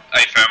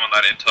firm on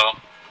that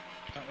intel.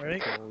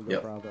 Ready?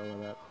 Yep. Bravo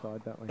on that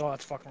side, don't we? Oh,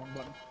 that's fucking wrong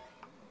button.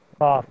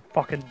 Oh,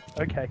 fucking,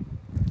 okay.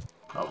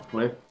 Oh,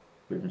 clear.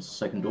 Moving to the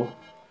second door.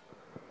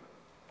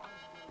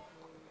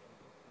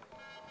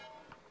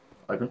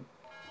 Open.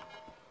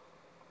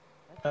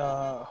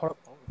 Hold up.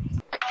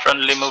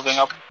 Friendly moving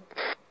up.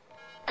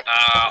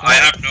 I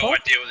have no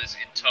idea what this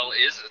intel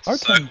is. It's a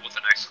circle with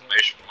an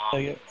exclamation mark.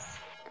 There you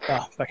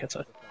go. Back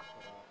outside.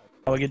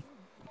 Oh, we're good.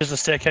 There's a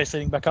staircase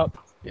leading back up.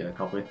 Yeah,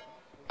 copy.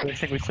 I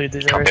think we cleared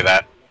these Copy areas.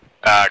 that.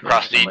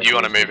 Krusty, do you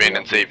want to move in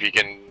and see if you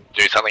can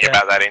do something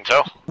about that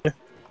intel?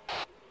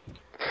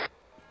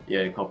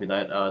 Yeah, copy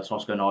that.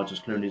 Tosco and I are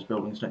just clearing these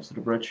buildings next to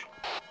the bridge.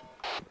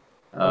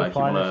 We'll If you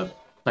find want to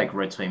take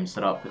red team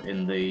set up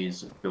in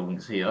these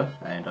buildings here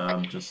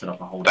and just set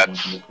up a hold point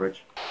on this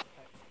bridge.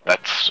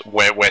 That's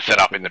where we're set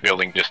up in the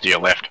building just to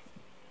your left.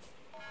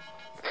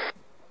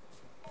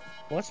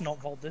 Well, let's not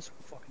vault this,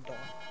 we'll fucking die.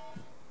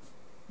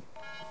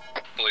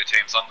 Blue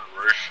team's on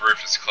the roof.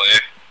 Roof is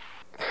clear.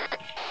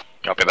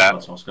 Copy that.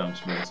 Tosco going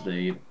to move to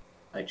the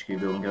HQ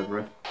building over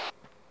here.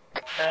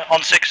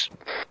 On 6.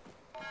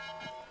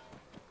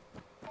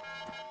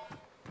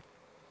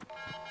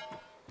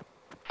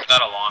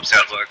 That alarm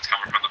sounds like it's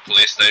coming from the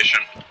police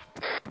station.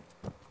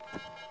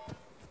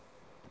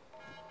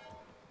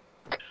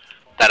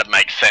 That'd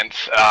make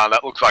sense.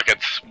 That looks like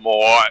it's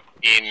more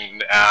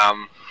in.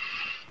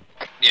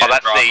 Yeah,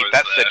 that's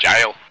Bravo's the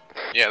jail.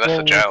 Yeah, that's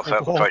the jail. So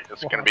it looks like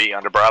it's whoa. going to be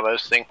under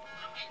Bravo's thing.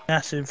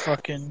 Massive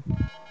fucking...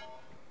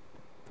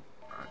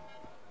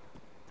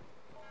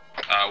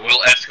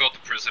 We'll escort the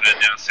prisoner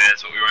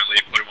downstairs, but we won't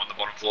put him on the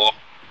bottom floor.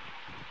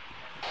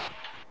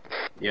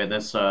 Yeah,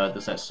 there's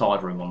that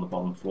side room on the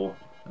bottom floor.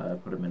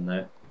 Put him in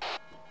there.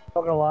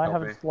 Not gonna lie, I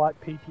have Copy. a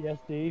slight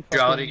PTSD.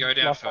 Duality, go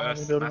down last time I was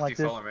in a first. building Matthew, like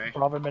this, follow me.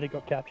 Bravo medic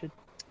got captured.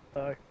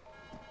 So...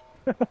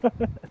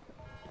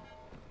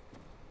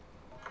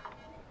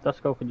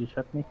 Dusko, could you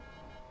check me?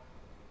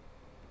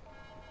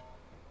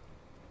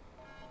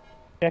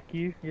 Check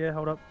you? Yeah,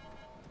 hold up.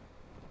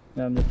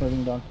 Yeah, I'm just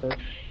moving downstairs.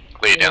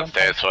 Clear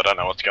downstairs, so I don't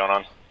know what's going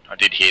on. I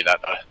did hear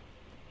that though.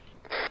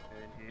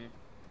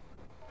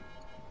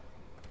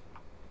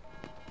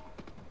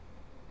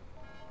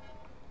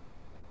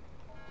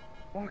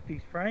 Fuck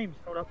these frames,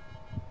 hold up.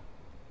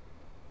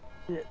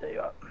 Yeah, there you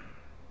are.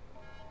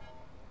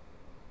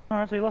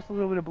 Alright, so you lost a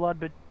little bit of blood,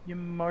 but you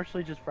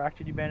mostly just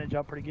fractured your bandage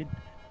up pretty good.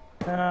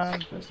 At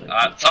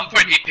some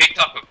point he picked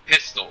up a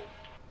pistol.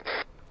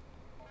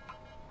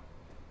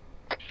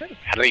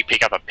 How did he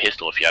pick up a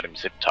pistol if you had him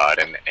zip tied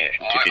and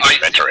took his I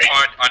inventory?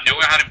 I knew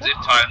I had him zip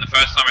tied, and the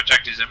first time I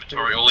checked his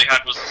inventory, all he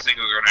had was a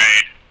single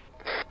grenade.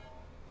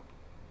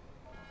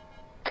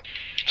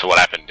 So what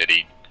happened? Did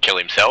he kill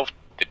himself?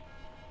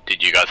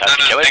 Did you guys have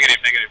to kill him?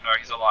 Negative. No,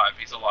 he's alive.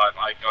 He's alive.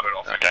 I got it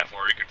off him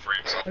before he could free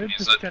himself I and did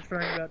use just it.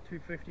 transferring about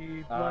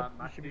 250 blood.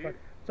 You should be fine.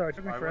 Sorry, it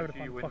took me forever to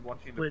find when fucking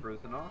watching split. the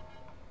prisoner.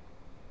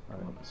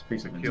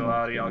 Security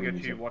Security, I'll get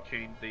you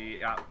watching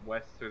the out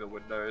west through the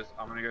windows.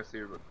 I'm gonna go see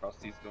what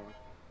Krusty's doing.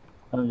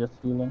 I'm just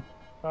healing.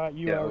 Alright,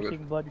 you are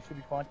receiving blood, you should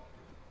be fine.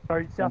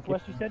 Sorry,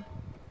 southwest you said?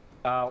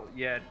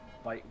 Yeah,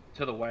 like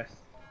to the west.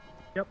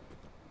 Yep.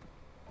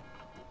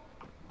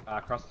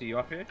 Krusty, you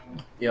up here?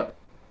 Yep.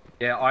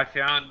 Yeah, I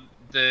found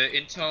the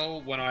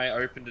intel when I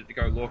opened it to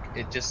go look.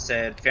 It just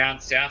said found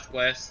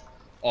southwest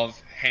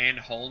of Han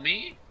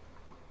Holme.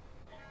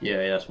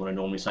 Yeah, that's what I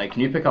normally say.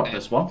 Can you pick up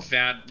this one?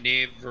 Found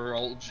near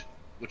Virolj.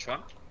 Which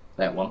one?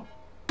 That one.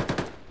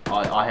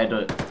 I had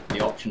the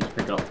option to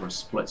pick it up for a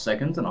split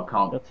second, and I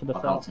can't seem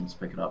to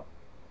pick it up.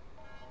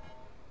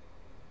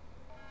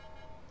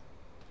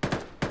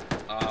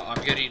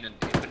 I'm getting an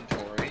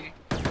inventory.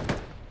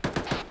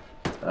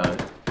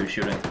 Who's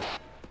shooting?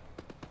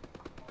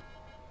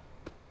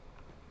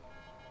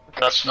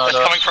 That's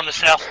coming from the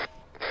south.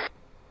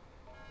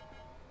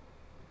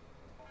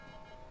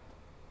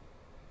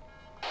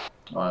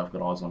 I've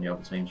got eyes on the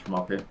other teams from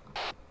up here.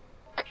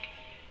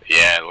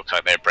 Yeah, it looks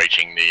like they're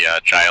breaching the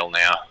jail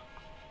now.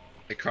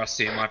 The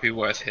Krusty, it might be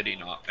worth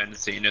hitting up and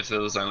seeing if there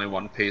was only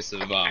one piece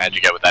of How'd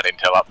you go with that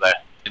intel up there?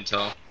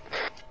 Intel.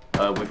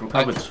 We've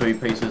recovered 2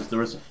 pieces.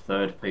 There is a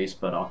 3rd piece,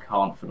 but I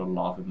can't for the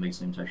life of me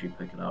seem to actually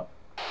pick it up.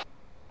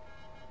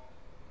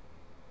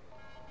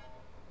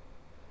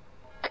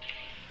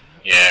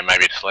 Yeah,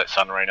 maybe just let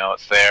Sunray know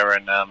it's there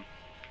and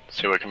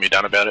see what can be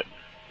done about it.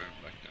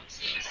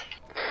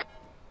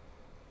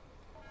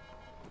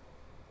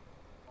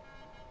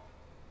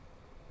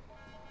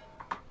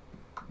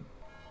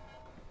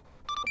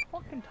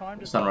 Fucking time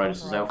to Sunray,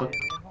 this is Alpha.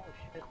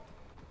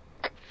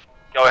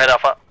 Go ahead,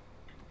 Alpha.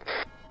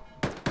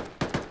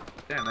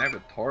 Damn, they have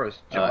a Taurus.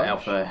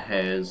 Alpha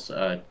has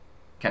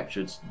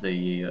captured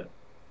the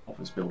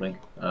office building.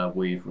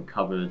 We've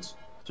recovered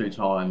 2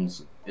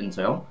 times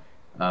intel.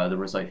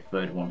 There is a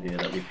 3rd one here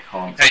that we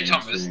can't. Hey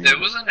Thomas, there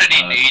wasn't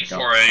any need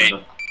for a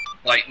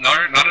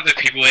none of the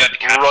people we had to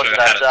capture Roger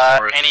had a that.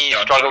 Taurus Any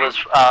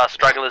gun.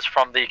 strugglers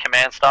from the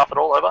command staff at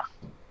all? Over.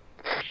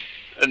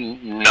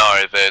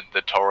 No,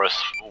 the Taurus.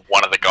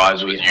 One of the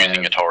guys was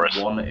using a Taurus.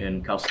 One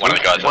in custody. One of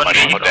the guys that might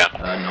have put down.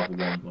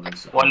 Another one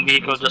was. One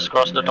vehicle just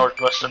crossed the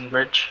northwestern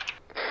bridge.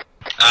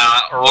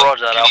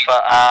 Roger that,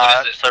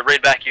 Alpha. So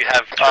read back. You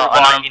have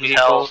armed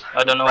vehicles.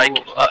 I don't know. I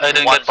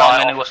didn't get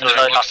down and it was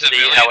inside custody.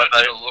 However,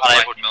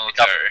 unable to pick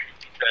up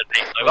third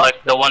piece.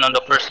 like the one on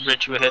the first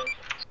bridge we hit.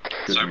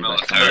 So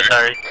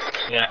Military.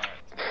 Yeah.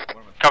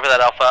 Copy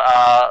that,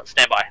 Alpha.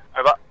 Stand by.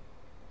 Over.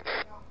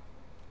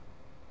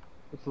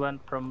 It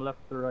went from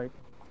left to right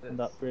on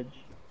that bridge.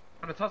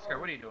 Tusker,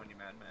 what are you doing, you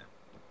madman?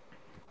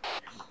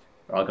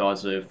 Alright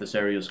guys, if this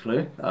area is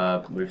clear,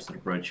 move to the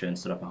bridge and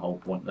set up a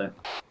hold point there.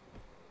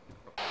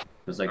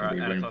 Because they can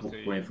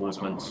be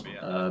reinforcements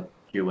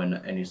due in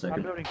any second.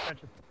 I'm building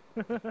trenches.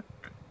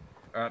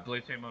 Alright,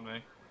 blue team on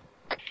me.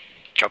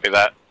 Copy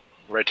that.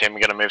 Red team, we're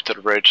going to move to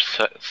the bridge,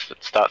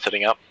 start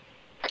setting up.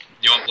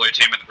 You want blue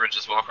team at the bridge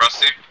as well,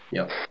 Krusty?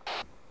 Yep.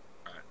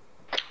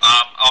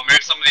 I'll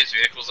move some of these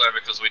vehicles over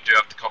because we do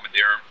have to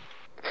commandeer them.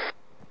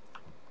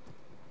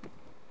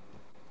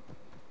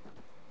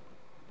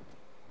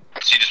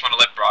 So you just want to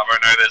let Bravo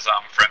know there's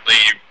friendly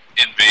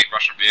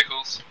Russian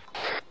vehicles?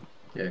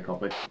 Yeah,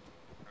 copy. Alright,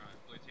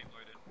 blue team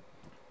loaded.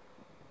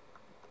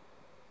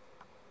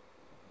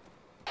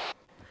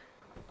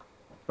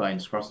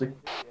 Planes, Krusty.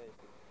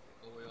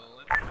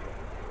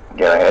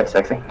 Go ahead,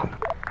 sexy.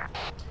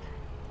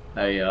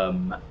 Hey,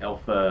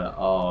 Alpha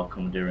are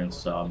commandeering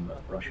some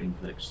Russian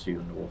Vics to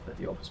your north at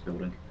the office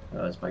building.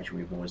 Let's make sure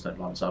we avoid that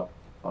lines up.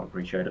 I'd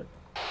appreciate it.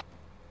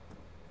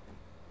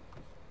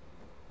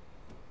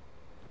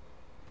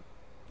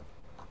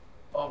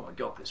 Oh my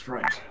god, this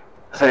frames.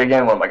 Say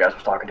again, one of my guys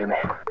was talking to me.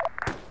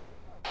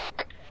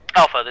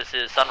 Alpha, this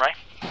is Sunray.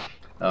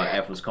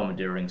 Alpha's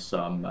commandeering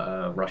some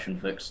Russian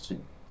Vics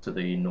to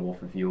the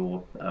north of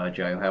your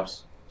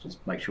jailhouse.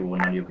 Just make sure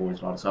none of your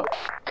boys light us up.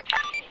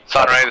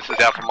 Sunray, this is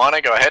Alpha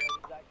Minor, go ahead.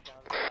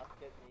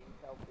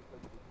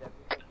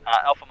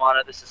 Alpha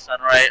Minor, this is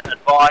Sunray.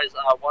 Advise,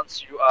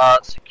 once you are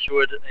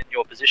secured in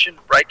your position,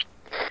 break.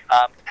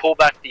 Pull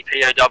back the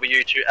POW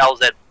to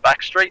LZ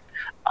Backstreet.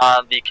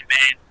 The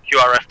command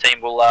QRF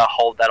team will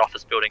hold that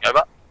office building.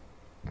 Over.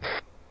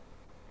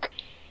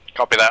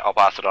 Copy that, I'll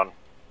pass it on.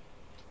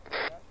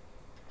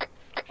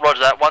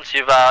 Roger that. Once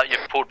you've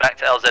pulled back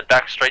to LZ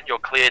Backstreet, you're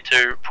clear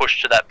to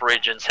push to that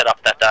bridge and set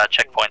up that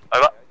checkpoint.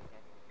 Over.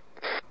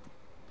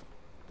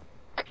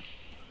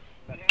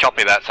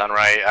 Copy that,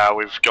 Sunray.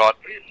 We've got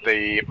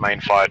the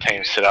main fire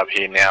team set up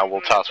here now.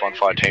 We'll task one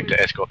fire team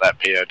to escort that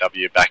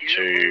POW back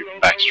to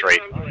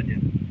Backstreet.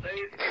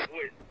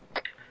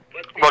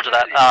 Roger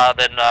that.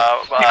 Then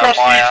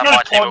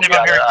my team will be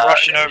able to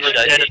rushing over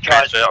the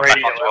transfer back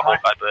onto a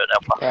Hawkeye bird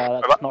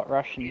Alpha. That's not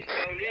Russian.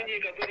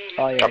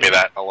 Oh, yeah. Copy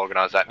that. I'll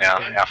organise that now.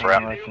 Alpha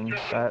out.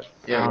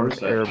 Yeah, where is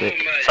that?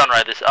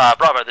 Sunray, this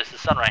Bravo, this is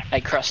Sunray.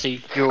 Hey,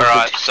 Krusty, you're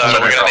Alright, so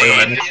we're going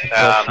to need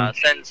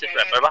send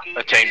Sitrep over.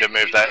 a team to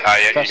move that. Oh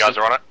yeah, you guys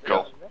are on it?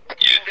 Cool.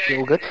 You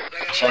all good?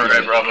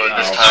 Sunray Bravo, at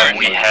this time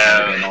we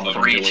have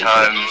 3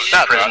 times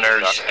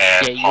prisoners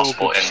and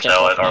possible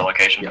intel at our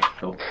location. Yeah,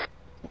 cool.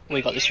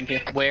 We got this from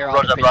here. Where are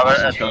Roger, the Bravo,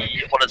 prisoners?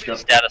 what is the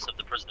status of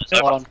the prisoners?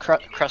 Hold on,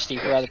 Krusty,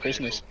 where are the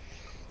prisoners?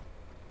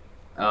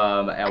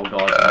 Our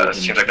guys.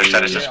 Seems like their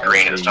status is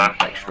green at this time.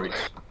 Back streets.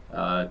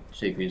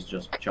 CP's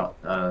just shot.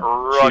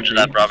 Roger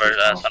that, Bravo.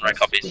 Sunray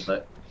copies.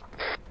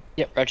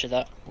 Yep, roger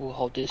that. We'll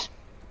hold this.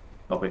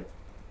 Copy.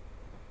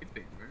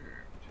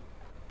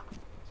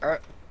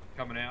 Alright.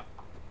 Coming out.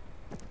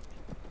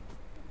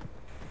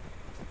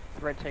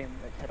 Red team,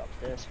 let's head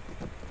upstairs.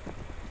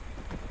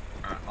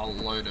 Alright, I'll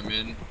load them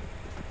in.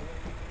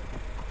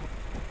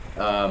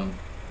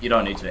 You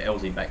don't need to.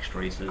 LZ back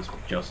streets is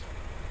just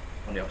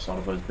on the other side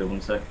of those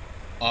buildings there.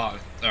 Oh,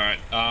 alright.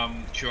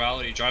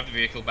 Duality, drive the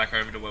vehicle back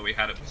over to where we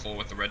had it before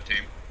with the red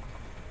team.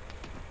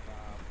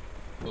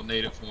 We'll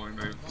need it when we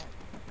move.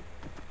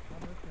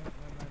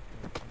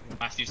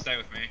 Matthew, stay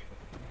with me.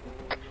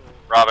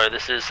 Bravo,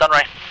 this is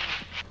Sunray.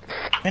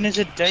 And is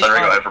it day? Sunray,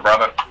 go over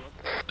Bravo.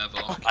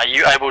 Are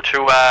you able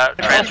to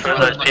transfer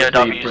those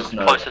POWs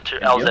closer to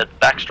LZ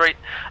Backstreet,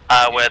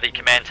 where the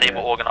command team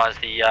will organise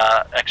the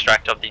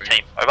extract of the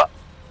team? Over.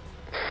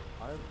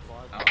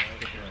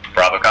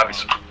 Bravo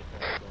copies.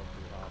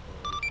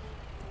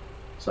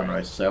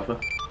 Sunrise is Alpha.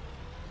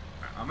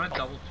 I'm gonna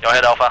double. Go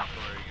ahead, Alpha.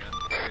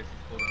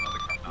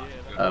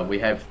 We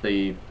have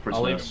the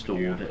prisoner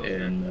stored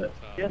in the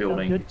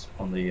building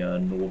on the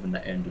northern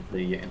end of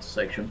the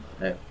intersection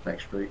at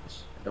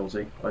Backstreet's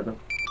LZ. Over.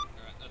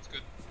 That's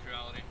good.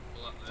 Duality,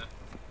 pull up there.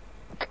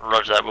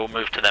 Roger that, we'll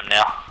move to them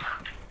now.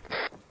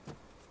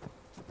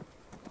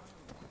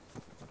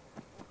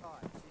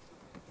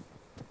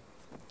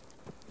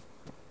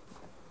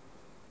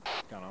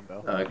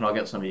 Can I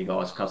get some of you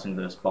guys cutting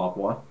this barbed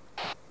wire?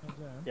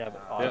 Yeah,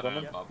 but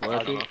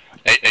Working?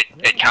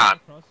 It can't.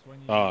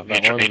 Oh,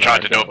 He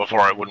tried to do it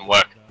before, it wouldn't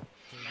work.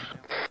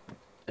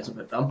 It's a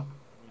bit dumb.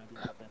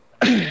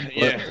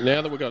 Yeah,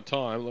 now that we've got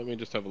time, let me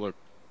just have a look.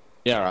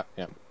 Yeah, right,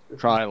 yeah.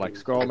 Try like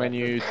scroll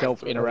menu,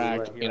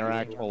 self-interact,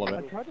 interact, all of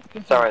it.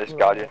 Sorry, this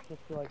Guardian.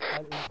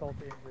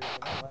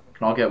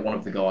 Can I get one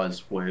of the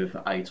guys with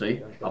AT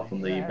up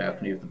on the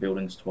balcony of the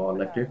buildings to our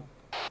left here?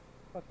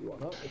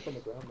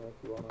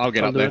 I'll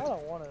get up there.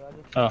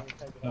 Oh,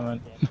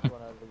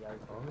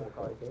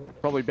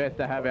 Probably best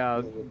to have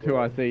our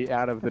 2IC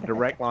out of the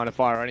direct line of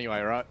fire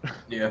anyway, right?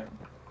 Yeah.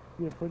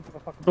 Talking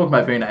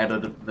about being out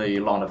of the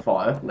line of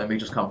fire, let me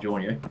just come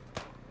join you.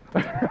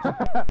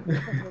 I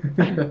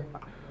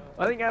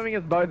think having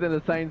us both in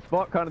the same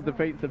spot kind of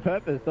defeats the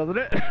purpose, doesn't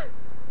it?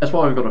 That's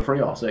why we've got a free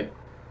RC.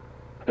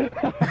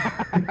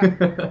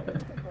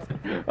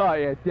 Oh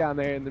yeah, it's down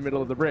there in the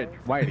middle of the bridge,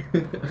 waiting.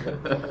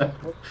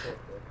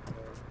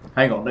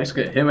 Hang on, let's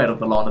get him out of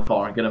the line of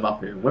fire and get him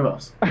up here with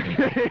us.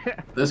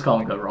 This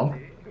can't go wrong.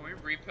 Can we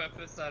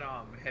repurpose that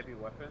heavy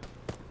weapon?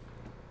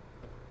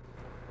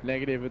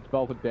 Negative, it's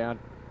bolted down.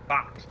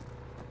 Fuck.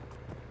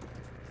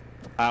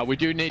 We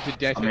do need to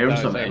detonate hearing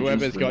those, some so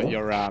whoever's got north.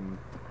 your Yeah,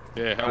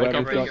 whoever's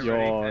helicopter. got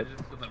your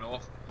Engines to the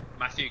north.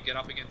 Matthew, get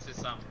up against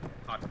this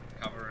hard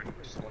cover and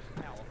just watch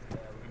the north.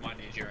 We might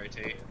need your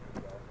OT.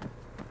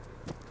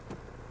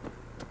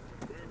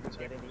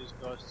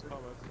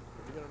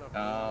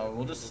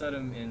 We'll just set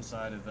him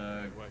inside of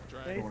the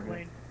door.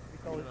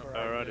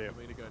 Alrighty.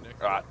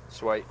 Alright,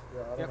 sweet.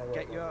 Yep,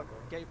 get your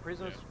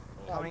prisoners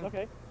coming.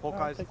 Okay.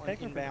 Hawkeye's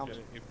inbound.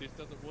 If this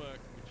doesn't work,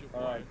 which it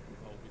won't, I'll be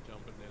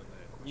jumping down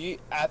there. You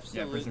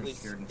absolutely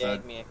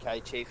scared me, okay,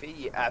 Chiefy?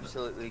 You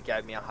absolutely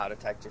gave me a heart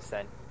attack just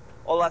then.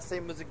 All I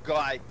seen was a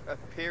guy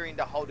appearing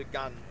to hold a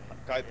gun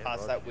go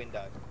past that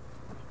window.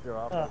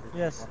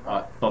 Yes.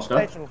 Alright,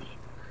 Bosco.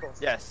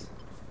 Yes.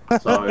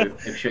 So,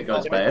 if shit goes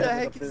What the bad,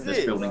 heck is this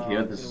this? building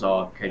here, this is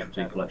our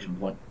casualty collection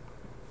point.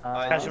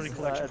 Casualty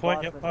collection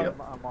point, yep.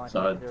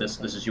 So, this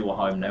is your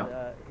home now,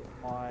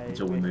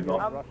 until we move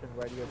on.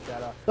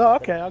 Oh,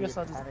 okay, I guess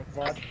I'll just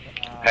vibe.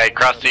 Hey,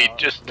 Krusty,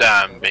 just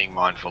being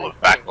mindful of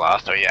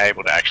backblast, are you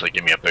able to actually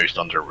give me a boost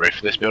onto the roof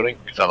of this building?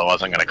 Because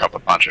otherwise I'm going to cop a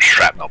bunch of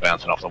shrapnel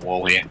bouncing off the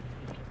wall here.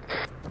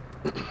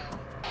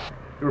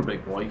 You're a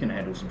big boy, you can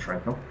handle some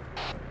shrapnel.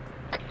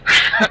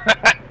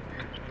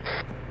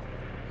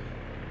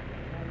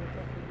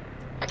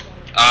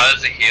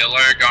 There's a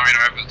helo going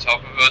over the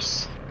top of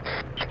us.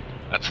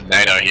 That's a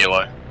NATO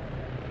helo.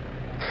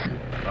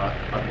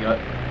 Right, up you go.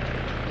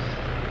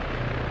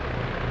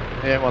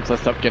 Yeah, once I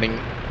stop getting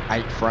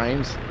 8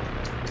 frames.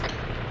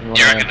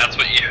 You reckon that's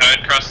what you heard,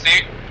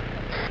 Krusty?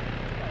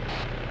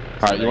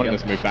 Alright, you want to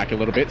just move back a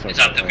little bit? So Is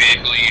that the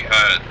vehicle you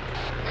heard?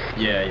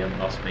 Yeah, there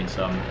must have been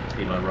some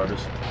helo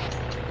rotors.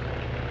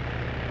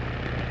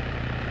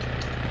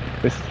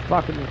 This is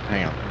fucking...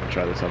 Hang on, I'm gonna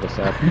try this other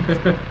side.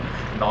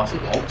 Nice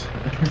vault.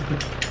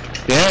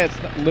 Yeah, it's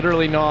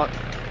literally not.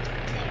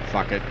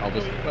 Fuck it, I'll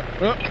just.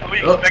 Are we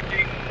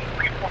expecting?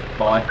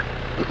 Bye.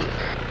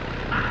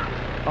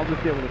 I'll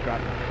just be able to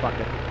grab it. Fuck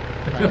it.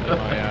 Apparently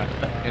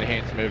my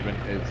enhanced movement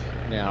is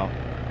now.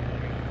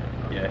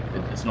 Yeah,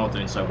 it's not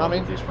doing so well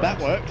with these frames. That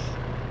works.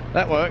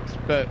 That works,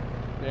 but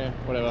yeah,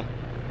 whatever.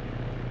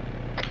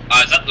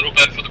 Is that little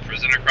bed for the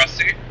prisoner,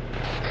 Krusty?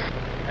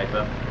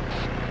 Paper.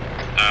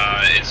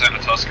 Is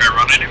Tosco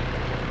running him?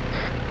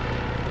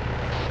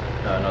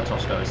 No,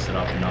 Tosco is set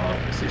up in our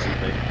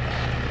CCP.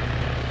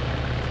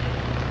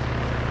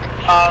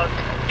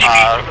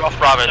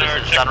 Bravo, this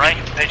is Sunray.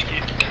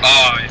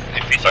 Oh,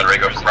 if he's Sunray,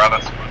 go for Bravo.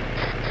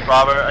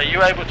 Bravo, are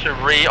you able to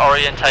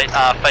reorientate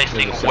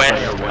facing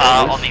west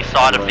on the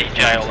side of the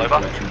jail,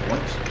 over?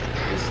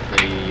 Is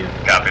the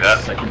Copy that.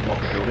 Second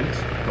block of buildings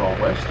to our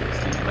west. It's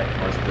the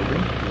electronised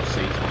building. You'll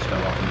see Tosco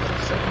up into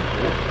the second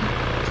floor.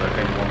 So if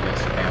anyone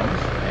gets found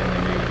and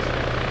they need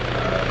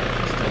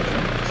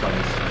extension,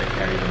 someone's to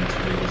carry them to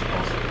the east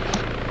coast.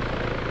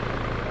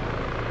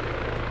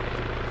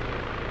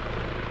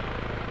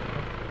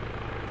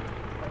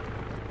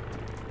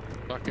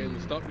 Fucking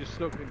stop your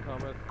snooping,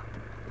 comment.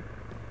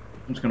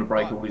 I'm just going to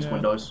break all these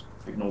windows.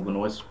 Ignore the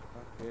noise.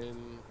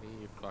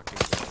 Fucking,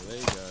 there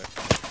you go.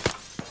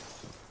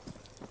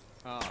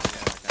 Oh, yeah,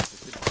 okay, so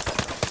it's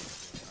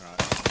alright,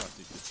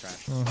 Krusty's just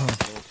trash.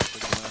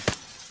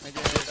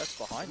 That's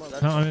behind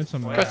us. No, I need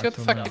some. Chris, what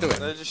the fuck are you doing?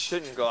 They're just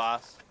shooting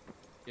glass.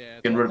 Yeah,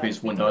 Getting rid of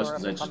these windows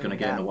because they're just going to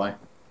get in the way.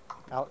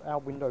 Our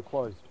window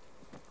closed.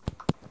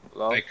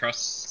 Hey,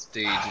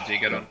 Krusty, did you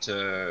get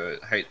onto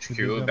HQ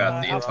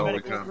about the intel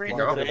we can pick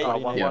up?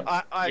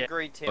 Yeah. I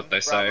agree, Tim. What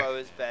they say. Bravo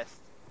is best.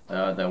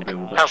 They'll deal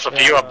with it. How's the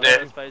view up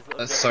there?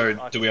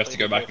 So, do we have to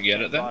go back and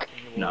get it then?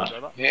 No.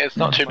 Yeah, it's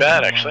not too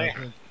bad actually.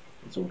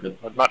 It's all good.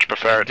 I'd much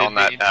prefer it on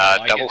that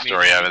double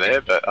story over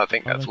there, but I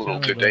think that's a little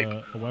too deep.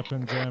 A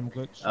weapon jam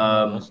glitch.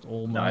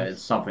 No,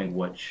 it's something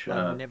which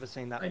I've never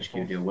seen that HQ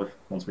before. deal with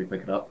once we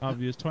pick it up.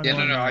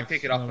 Yeah, no, I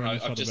pick it up and I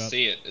just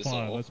see it, is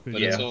all.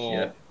 But it's all...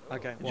 Yeah.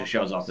 Okay. It just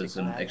shows up as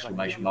an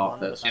exclamation mark,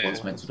 that's what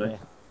it's meant to do.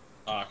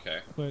 Oh, okay.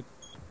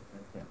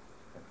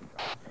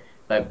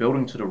 That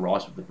building to the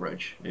right of the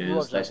bridge,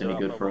 is that any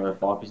good for a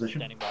fire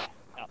position?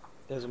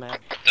 There's a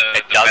map.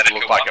 It does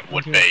look like it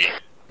would be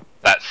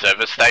that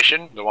service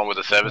station, the one with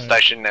the service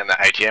station and the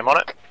ATM on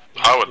it.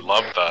 I would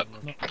love that.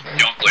 You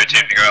want Blue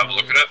Team to go have a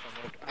look at it?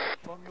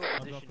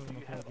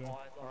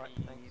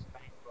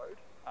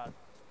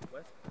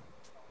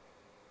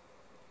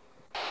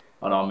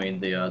 And I mean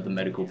the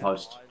medical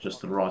post, just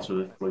to the right of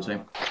the blue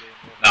team.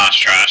 Nah, it's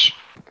trash.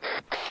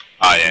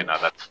 Oh yeah, no,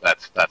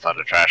 that's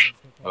under trash.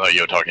 I thought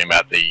you were talking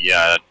about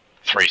the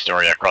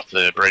 3-story across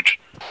the bridge.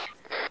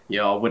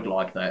 Yeah, I would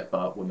like that,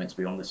 but we're meant to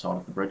be on this side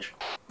of the bridge.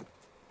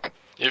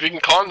 If you can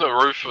climb the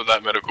roof of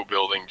that medical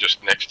building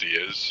just next to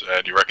yours,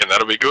 do you reckon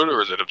that'll be good,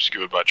 or is it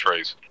obscured by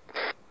trees?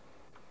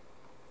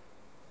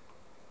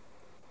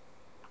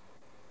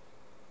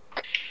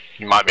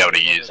 You might be able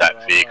to use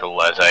that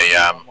vehicle as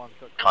a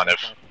kind of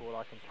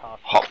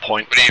hot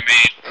point. What do you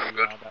mean? I'm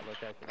good.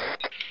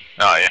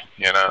 Oh yeah,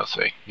 yeah, no, I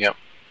see. Yep.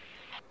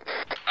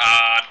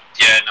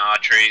 Yeah, nah,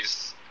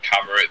 trees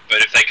cover it, but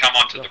if they come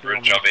onto the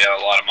bridge, I'll be able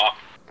to light them up.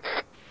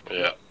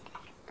 Yeah.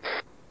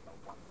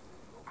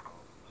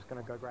 Just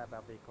gonna go grab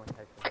our vehicle and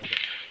take the visit.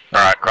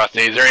 Alright,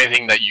 Krusty, is there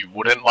anything that you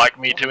wouldn't like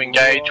me to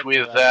engage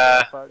with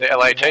the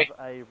LAT?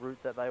 A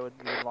route that you would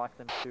like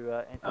them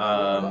to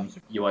enter?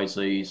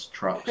 UAZs,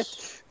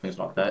 trucks, things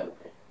like that.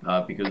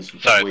 Because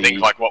so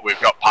things like what we've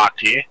got parked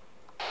here?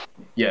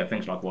 Yeah,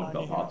 things like what we've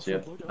got parked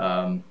here.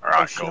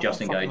 Alright, cool. Just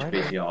engage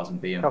BCRs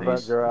and BMPs Cover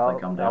if they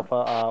come down.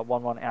 Alpha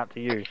 1-1 out to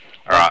you.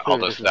 Alright, I'll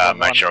just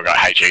make sure I've got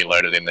HE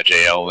loaded in the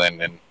GL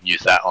then and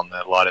use that on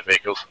the lighter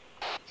vehicles.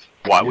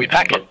 Why we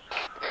pack it?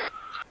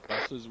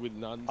 Buses with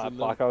nuns in them.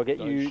 Like, I'll get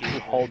you to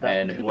hold that.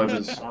 And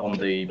whoever's on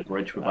the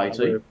bridge with AT,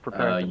 you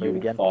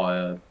will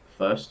fire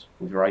first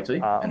with your AT,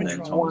 and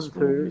then Thomas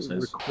will use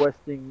his.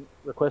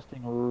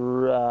 Requesting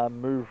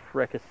move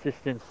rec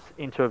assistance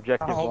into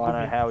objective.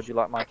 Rhino, how would you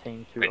like my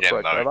team to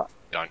approach? No,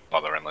 don't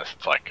bother unless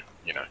it's like,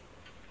 you know,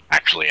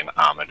 actually an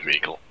armoured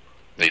vehicle.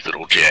 These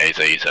little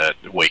GAZs are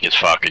weak as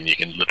fuck and you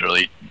can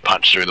literally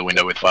punch through the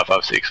window with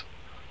 5.56.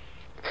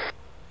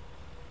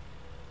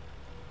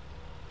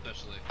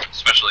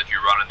 Especially if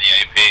you're running the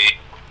AP.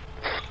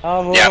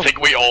 Yeah, I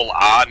think we all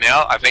are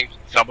now. I think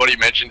somebody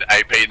mentioned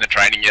AP in the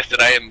training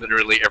yesterday, and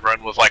literally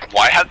everyone was like,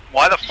 "Why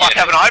the fuck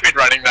haven't I been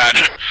running that?"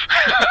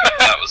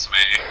 That was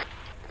me.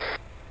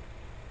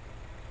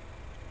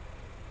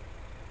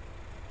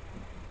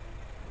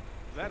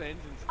 Is that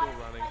engine still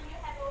running?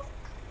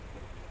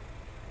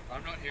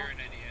 I'm not hearing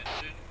any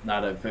engine.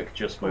 No, Vic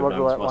just moved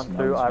Roger over that to us.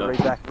 1-2, I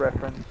read back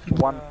reference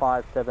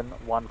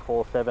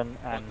 157147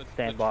 and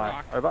stand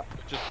by. Over.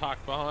 Just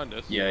parked behind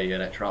us. Yeah,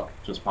 that truck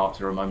just parked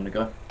here a moment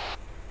ago.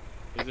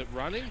 Is it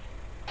running?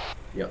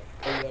 Yep.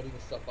 Are you loading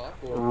the stuff up?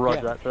 Or?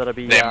 Roger that, so that'll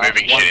be They're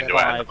moving shit into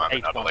it at the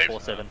moment, I believe.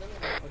 158147.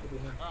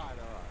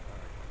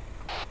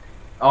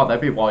 Oh, that'd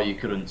be why you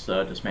couldn't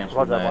dismantle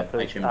Roger, their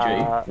 1-2,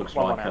 HMG. Looks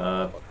like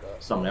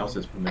someone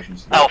else's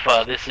permissions.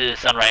 Alpha, this is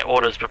Sunray.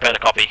 Orders, prepare to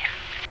copy.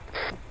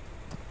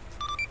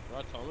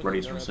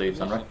 Ready to receive,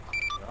 Sunray.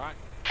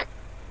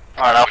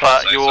 Alright,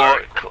 Alpha,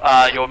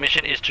 your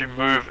mission is to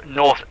move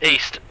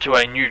northeast to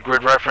a new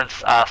grid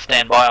reference.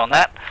 Stand by on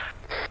that.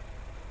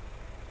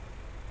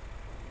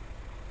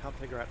 Can't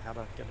figure out how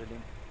to get it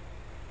in.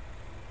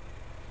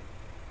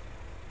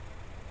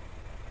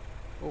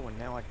 Oh, and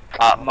now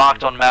I...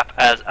 Marked on map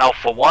as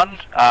Alpha 1.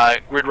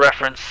 Grid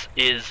reference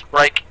is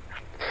break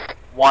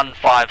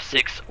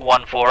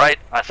 156148.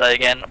 I say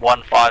again,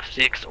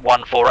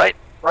 156148.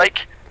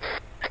 Break.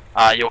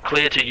 You're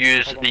clear to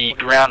use the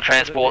ground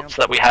transports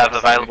that we have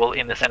available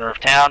in the centre of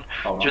town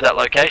to that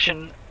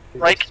location.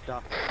 Break.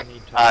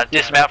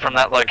 Dismount from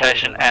that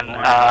location and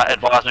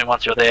advise me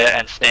once you're there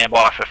and stand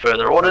by for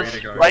further orders.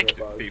 Break.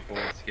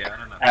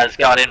 As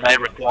Guardian may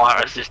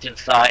require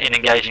assistance in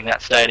engaging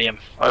that stadium.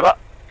 Over.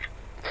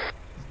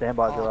 Stand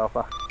by, Zero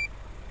Alpha.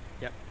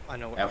 Yep, I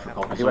know what Alpha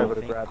happened. copies. Are you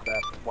able to grab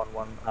that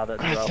 1-1,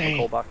 that Zero Alpha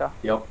call backer?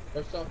 Yep.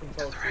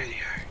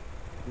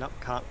 Nope,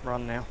 can't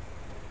run now.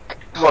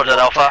 Roger,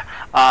 Alpha.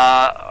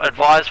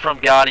 Advice from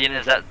Guardian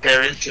is that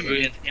there is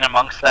civilians in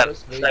amongst that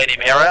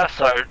stadium area,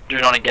 so do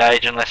not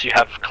engage unless you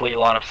have clear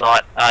line of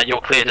sight.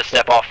 You're clear to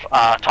step off.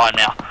 Time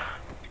now.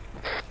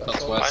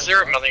 Why is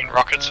there a million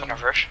rockets on our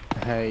roof?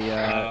 Hey,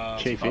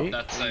 Chiefy, you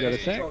got a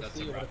sec?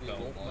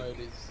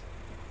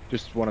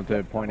 Just wanted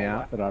to point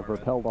out that I've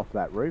rappelled off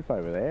that roof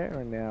over there,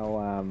 and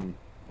now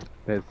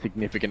there's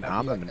significant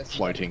armament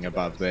floating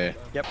above there.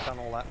 Yep, done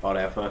all that. Right,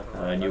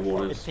 Alpha, new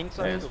orders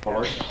as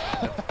follows.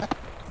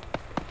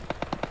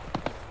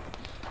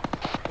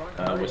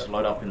 We're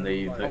slowed up in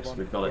the VIX.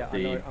 We've got at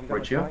the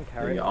bridge here,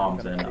 the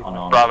armed and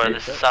unarmed. Bravo,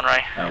 this is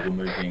Sunray. We're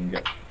moving.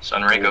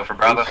 Sunray, go for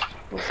Bravo.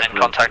 Send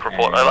contact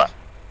report, over.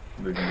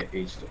 Moving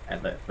east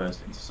at that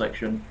first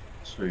intersection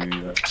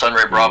to.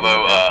 Sunray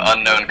Bravo,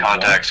 unknown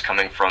contacts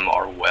coming from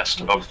our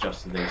west.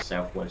 Just to the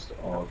southwest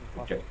of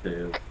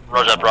objective.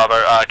 Roger,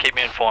 Bravo. Keep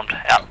me informed.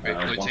 Out.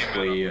 Once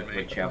we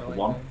reach Alpha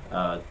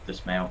 1,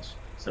 dismount,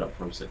 set up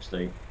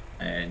 360.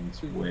 And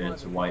we're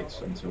to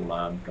wait until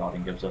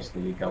Guardian gives us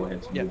the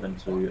go-ahead to move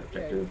into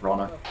objective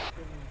Rhino.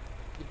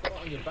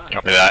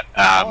 Copy that.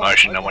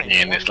 Motion, I want you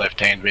in this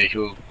left-hand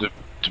vehicle to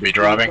be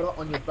driving.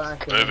 Moving.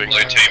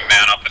 Blue team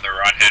mount up in the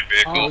right-hand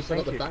vehicle. Oh,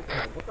 thank you.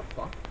 What the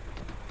fuck?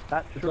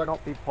 That should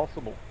not be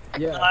possible.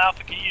 Yeah.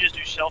 Alpha, can you just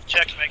do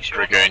self-check to make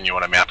sure? Dragoon, you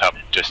want to mount up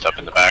just up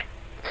in the back.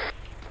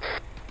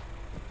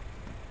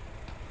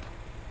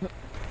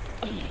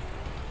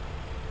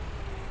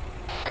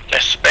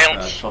 Just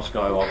bounce.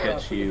 Tosco, I'll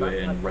get you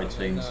in red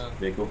team's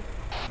vehicle.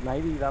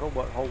 Maybe that'll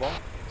work. Hold on.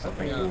 I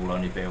think we'll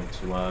only be able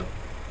to.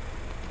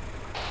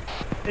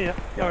 Yeah,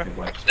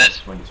 alright. There's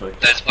plenty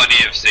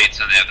of seats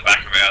in there at the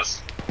back of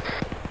ours.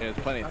 Yeah, there's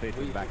plenty of seats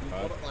in the back of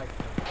ours.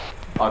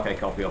 Okay,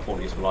 copy. I thought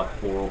these were like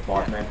 4 or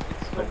 5 men.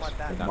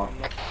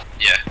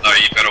 Yeah, no,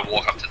 you've got to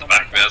walk up to the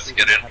back of ours to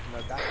get in.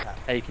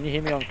 Hey, can you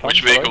hear me on?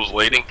 Which vehicle's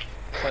leading?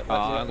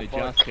 Only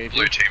just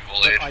Blue team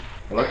will lead.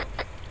 Hello?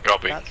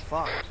 Copy. That's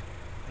fucked.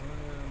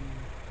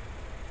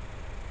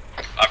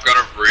 I've got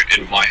a route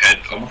in my head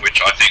of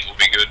which I think will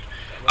be good.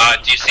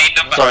 Do you see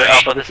number 8? Sorry,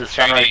 Alpha, this is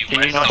Sunray.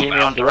 Can you not hear me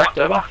on direct,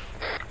 over?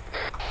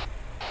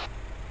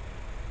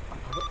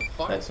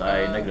 That's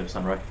a negative,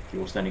 Sunray.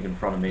 You're standing in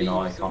front of me and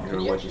I can't hear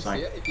a word you're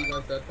saying.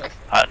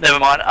 Never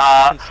mind.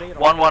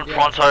 1-1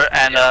 Pronto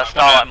and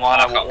Starlight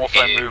Miner will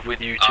also move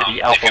with you to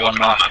the Alpha 1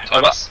 mark.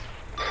 Over.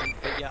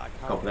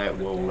 Copy that.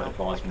 We'll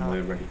advise when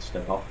we're ready to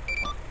step off.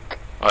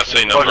 I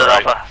see number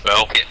 8.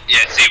 Bell.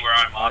 Yeah, see where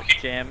I'm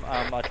marking? Jam,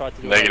 I tried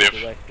to do Negative.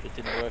 it, it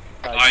didn't work.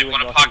 I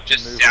want to park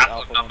just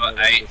south of number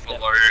 8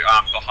 below,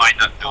 behind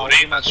that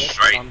building, that's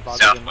straight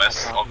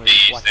southwest of the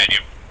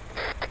stadium.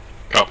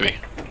 Copy.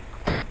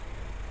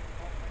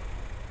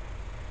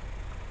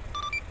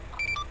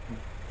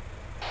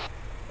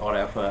 Alright,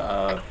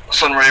 Alpha,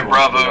 Sunray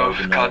Bravo,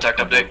 contact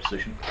update.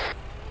 Position.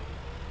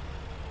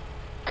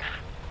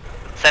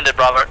 Send it,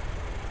 Bravo.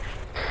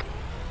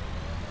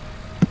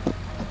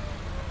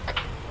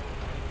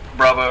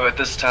 Bravo, at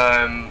this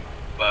time,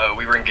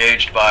 we were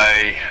engaged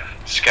by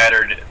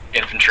scattered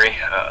infantry.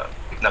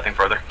 Nothing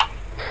further.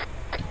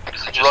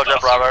 Roger,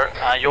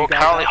 Bravo. You're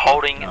currently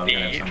holding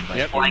the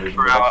flank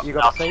for our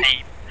team.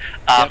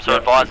 So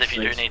advise if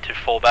you do need to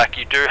fall back.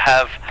 You do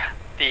have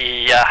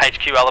the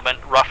HQ element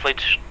roughly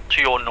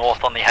to your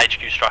north on the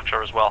HQ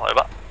structure as well.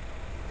 Over.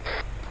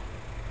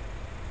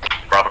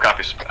 Bravo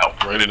copies.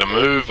 Out. Ready to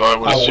move, I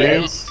would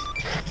assume.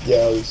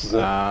 Yeah, this is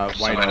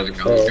wait on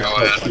Go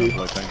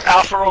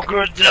Alpha, all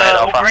good,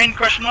 all green,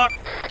 question mark?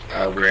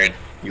 Green.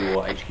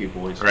 Your HQ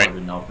boys are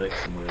in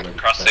Narvix and we're ready.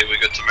 Cross say we're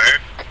good to move.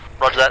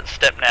 Roger that,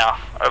 step now.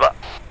 Over.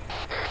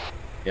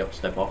 Yep,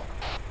 step off.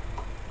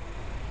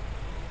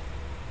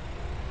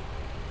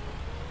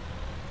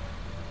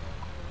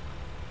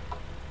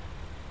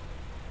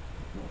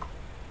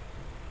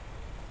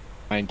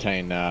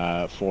 Maintain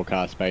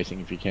forecast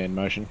spacing if you can,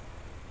 motion.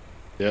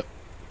 Yep.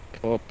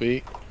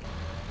 Copy.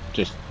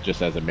 Just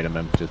as a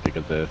minimum, just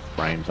because the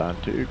frames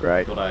aren't too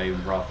great. Got a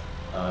rough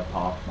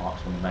path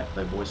marked on the map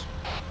there, boys.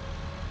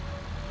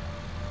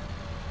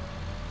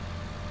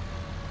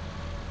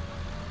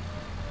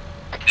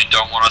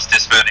 don't want us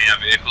dismounting our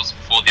vehicles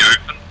before the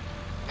open?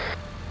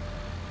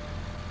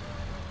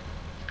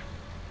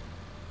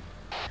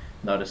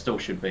 No, there still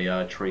should be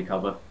tree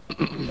cover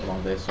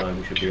along there, so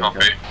we should be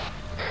okay.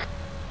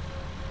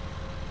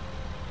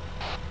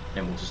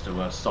 Then we'll just do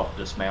a soft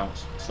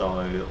dismount,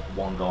 so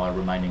one guy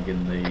remaining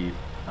in the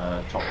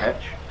top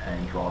hatch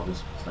and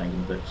drivers staying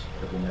in bits,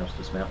 everyone else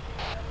dismount.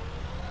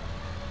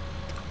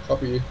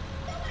 Copy you.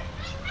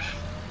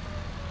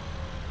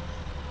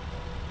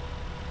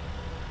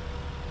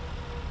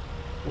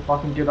 Well,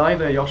 fucking g'day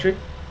there, Yoshi.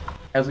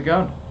 How's it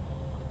going?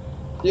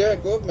 Yeah,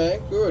 good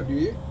man, good.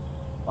 You?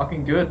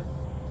 Fucking good.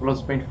 Well,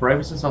 it's been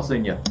forever since I've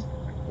seen you.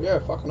 Yeah,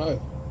 fucking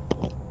oath.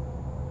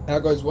 How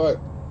goes work?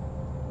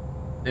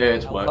 Yeah,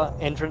 it's work.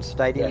 Entrance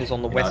stadium is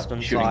on the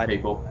western shooting side.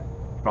 people,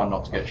 trying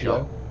not to get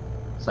shot.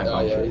 Same Oh,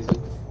 kind yeah, of easy. shit.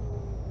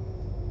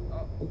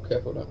 Oh,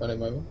 careful, don't run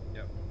him over.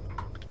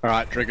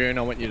 Alright, Dragoon,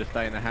 I want you to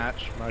stay in the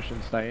hatch.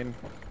 Motion, stay in.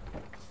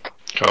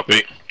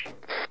 Copy.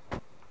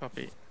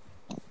 Copy.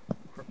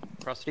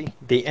 Krusty,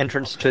 the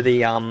entrance to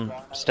the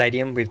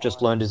stadium we've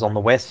just learned is on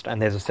the west,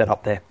 and there's a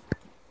setup there.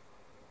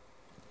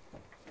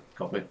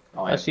 Copy.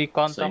 I see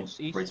contacts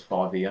east. Reach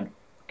 5 Ian.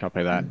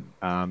 Copy that.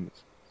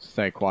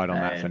 Stay quiet on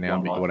that for now,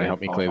 but you want to help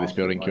me clear this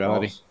building,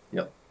 Quality?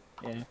 Yep.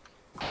 Yeah.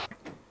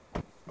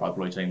 Right,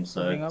 blue teams,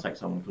 take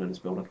someone to clear this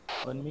building.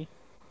 On me.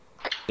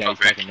 Yeah, he's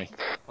taking me.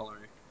 Follow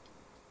me.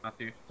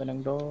 Matthew.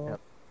 Opening door. Yep.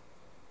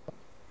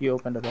 You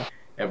open the door.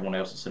 Everyone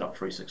else is set up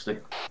 360.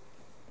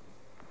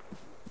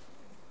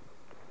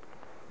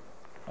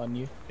 On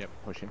you. Yep,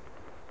 push him.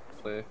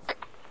 Clear.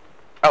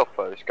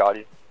 Alpha is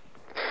Guardian.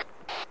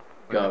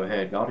 Go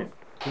ahead, Guardian.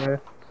 Yeah.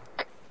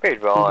 Be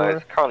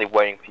advised, currently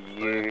waiting for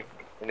you,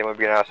 and then we'll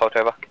be in our assault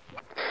over.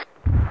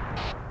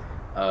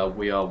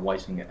 We are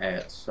waiting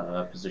at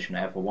position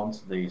Alpha 1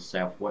 to the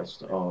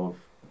southwest of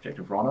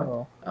Objective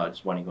Rhino.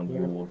 Just waiting on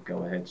your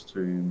go-aheads to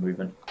move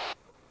in.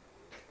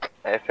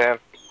 FM,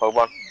 hold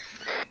on.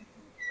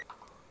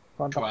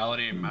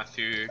 Quality and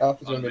Matthew.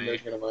 Alpha's on going to be me.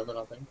 moving in a moment,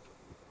 I think.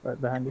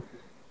 Right behind you.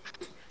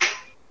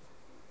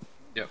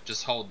 Yep,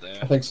 just hold there.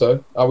 I think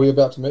so. Are we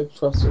about to move,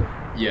 Trust it?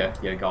 Yeah,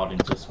 Guardian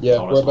just Yeah,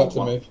 told we're us about hold to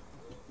one. move.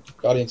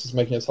 Guardian's is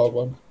making us hold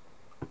one.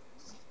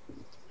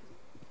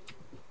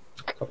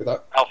 Copy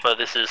that. Alpha,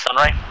 this is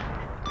Sunray.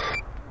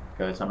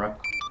 Go ahead, Sunray.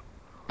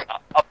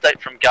 Update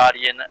from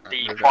Guardian,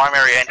 the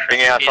primary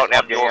entrance is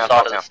on your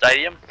side of the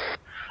stadium.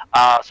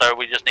 So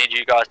we just need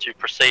you guys to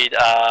proceed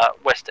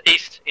west to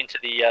east into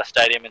the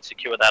stadium and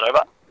secure that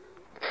over.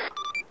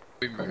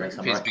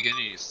 If he's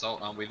beginning his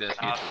assault, aren't we there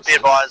here to Be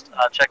advised,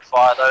 check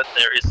fire though,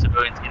 there is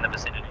civilians in the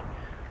vicinity.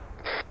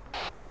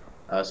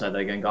 Say that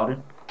again,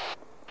 Guardian.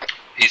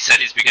 He said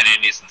he's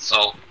beginning his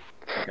assault.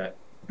 Okay.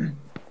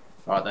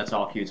 Alright, that's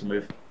our cue to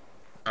move.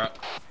 Alright,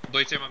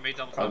 blue team on me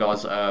down the front.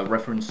 Guys,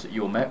 reference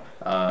your map.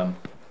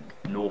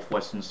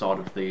 Northwestern side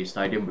of the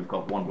stadium, we've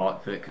got one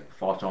light Vic,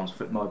 5 times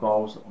foot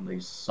mobiles. On the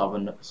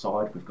southern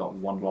side, we've got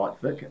one light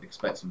Vic.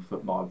 Expect some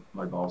foot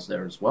mobiles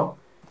there as well.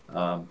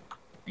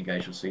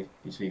 Engage your C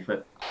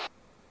fit.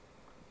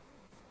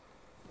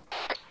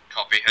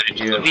 Copy, heading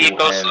to Here the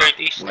vehicle straight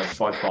east. We'll have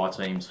both fire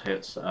teams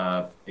hit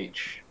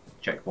each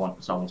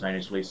checkpoint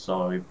simultaneously.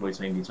 So blue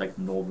team, you take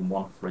the northern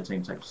one, red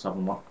team take the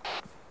southern one.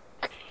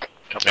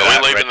 Copy.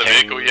 Are we leaving the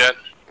vehicle yet?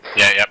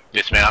 Yeah, yep,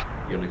 dismount.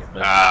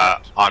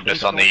 I'm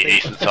just on the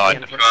eastern side.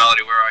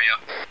 Quality, where are you?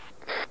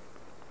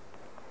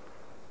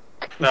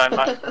 No,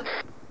 mate.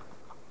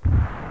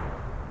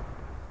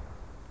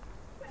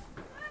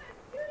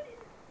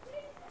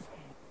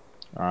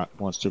 Alright,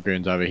 once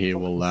Dragoon's over here,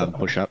 we'll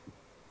push up.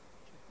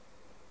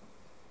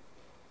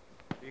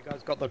 You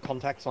guys got the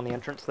contacts on the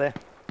entrance there?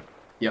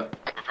 Yep.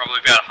 We're probably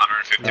about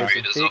 150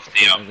 meters off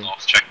the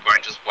north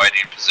checkpoint, just waiting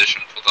in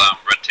position for the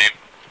red team.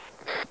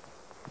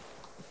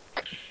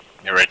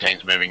 Your red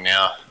team's moving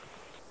now.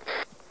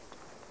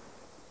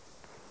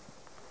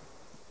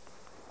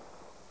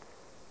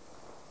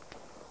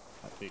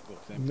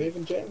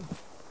 Moving, Jen.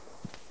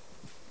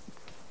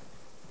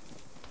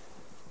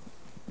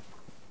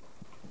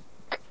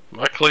 Am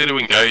I clear to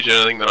engage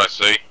anything that I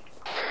see?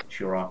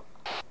 Sure are.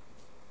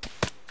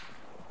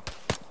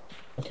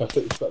 Okay, I thought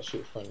you were about to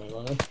shoot a friendly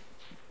line.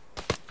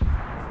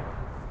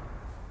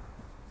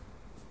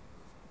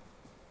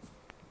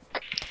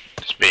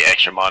 Just be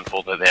extra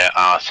mindful that there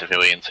are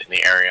civilians in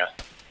the area.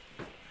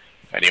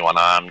 Anyone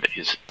unarmed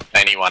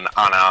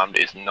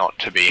is not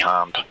to be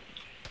harmed.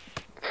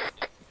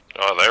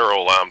 Oh, they're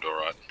all armed,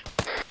 alright.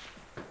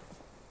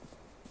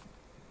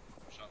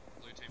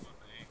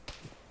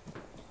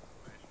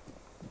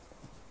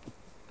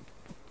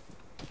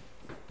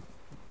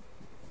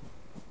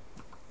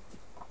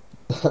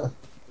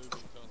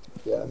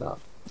 Yeah, no.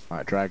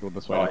 Alright, drag all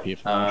this way up here.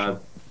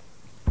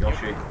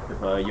 Yoshi,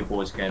 if your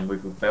boys can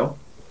move with Bell,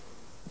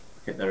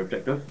 hit their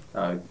objective.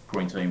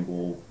 Green team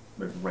will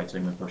move with red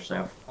team and push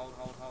south. Hold.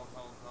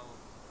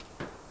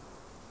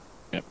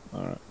 Yep,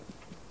 alright.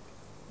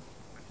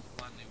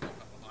 Blindly walk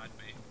up behind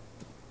me.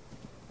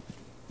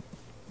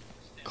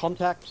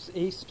 Contacts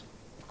east.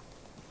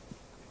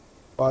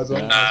 Eyes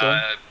on.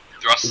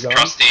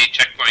 Trusty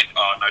checkpoint.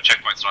 Oh, no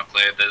checkpoint point's not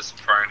cleared. There's a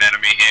prone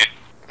enemy here.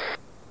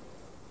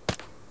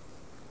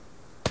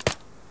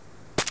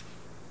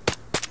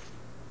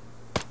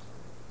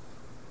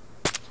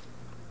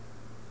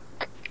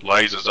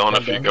 Lasers on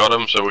if you got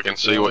them, so we can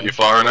see what you're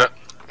firing at.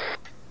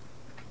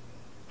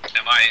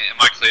 Am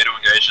I clear to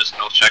engage this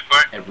north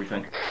checkpoint?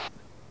 Everything.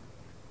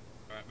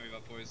 Alright, move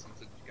up boys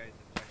into engage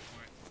the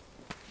checkpoint.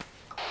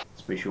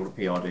 Let's be sure to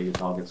PID your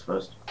targets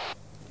first.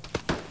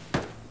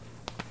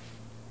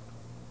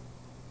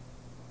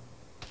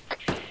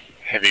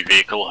 Heavy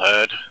vehicle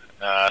heard.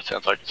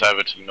 Sounds like it's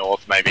over to the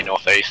north, maybe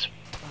northeast.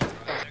 We're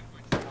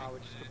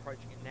just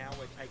approaching it now.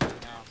 We're taking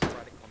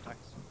sporadic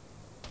contacts.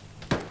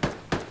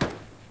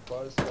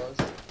 Close.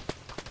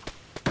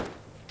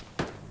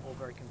 All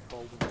very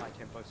controlled and high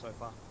tempo so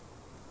far.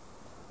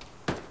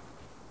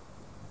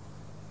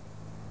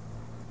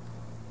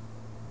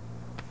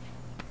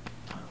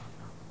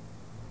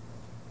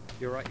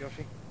 You're right,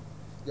 Yoshi?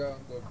 Yeah,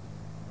 I'm good.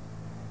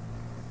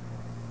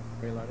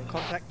 Reloading.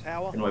 Contact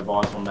tower. Can we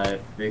advise on that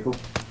vehicle?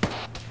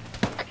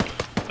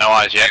 No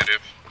eyes yet.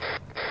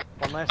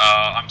 One less.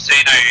 I'm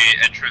seeing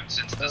a entrance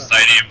into the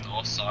stadium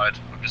north side.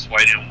 I'm just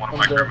waiting on one of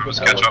my crew members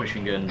to catch We're up.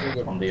 pushing in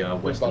on the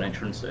western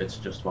entrance. It's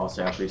just far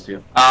southeast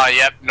here.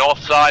 Yep, north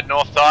side,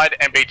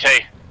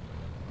 MBT.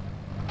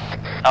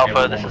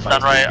 Alpha, this is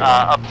Sunray.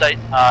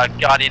 Update,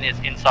 Guardian is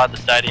inside the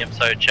stadium,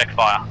 so check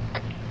fire.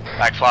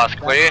 Backflash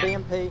clear.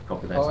 BMP.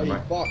 Copy that, Sunray.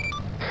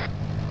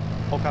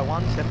 Hawkeye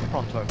 1, send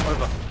pronto.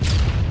 Over.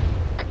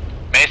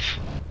 Miss.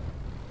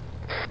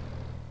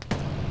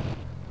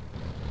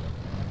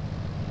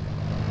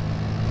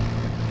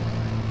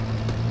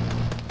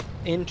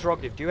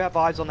 Interrogative, do you have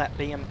eyes on that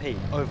BMP?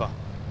 Over.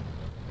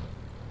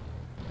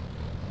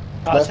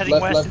 It's heading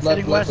west, it's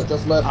heading west.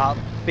 Just left.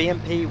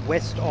 BMP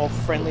west of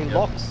friendly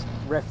locks,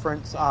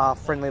 reference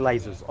friendly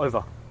lasers.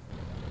 Over.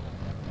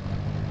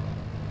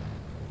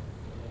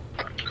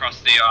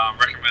 Across the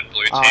recommend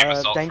blue team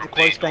assault danger from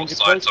close, the north danger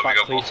side, close, so we but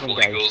got clear to multiple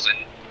engage. eagles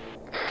in.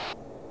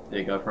 There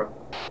you go, bro.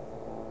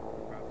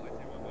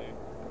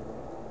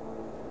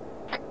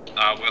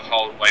 We'll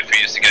hold, wait for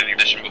you to get in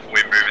position before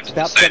we move into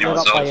the About setting stadium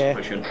it up by air.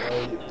 Pushing.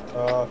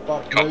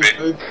 Fuck, Copy.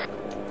 move.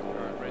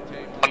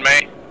 On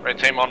me. Red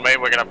team on me.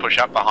 We're going to push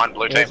up behind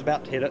blue Yeah, team. it's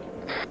about to hit it.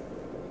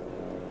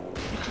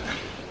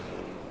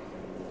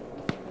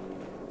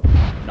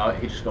 No,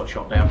 he just got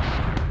shot down.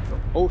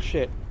 Oh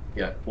shit.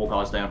 Yeah, 4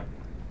 guys down.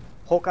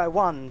 Hawkeye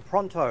 1,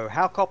 pronto.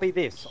 How copy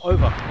this?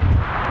 Over.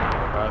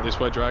 This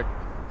way, drag.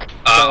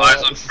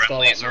 Eyes on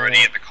friendlies already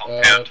at the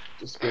compound.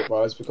 Just be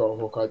advised, we got a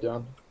Hawkeye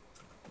down.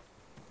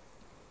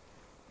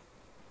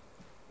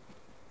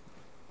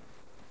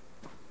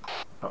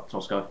 Oh,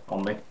 Tosco,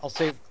 on me. I'll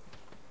see.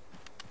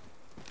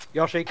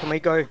 Yoshi, can we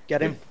go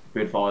get him?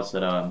 Be advised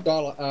that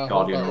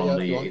Guardian are on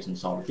the eastern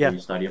side of the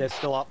stadium. They're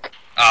still up.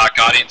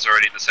 Guardian's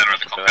already in the center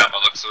of the compound by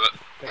the looks of it.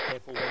 Be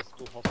careful, there's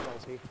still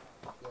hostiles here.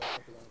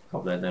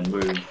 Copy that, then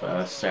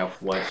move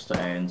southwest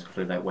and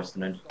clear that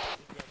western end.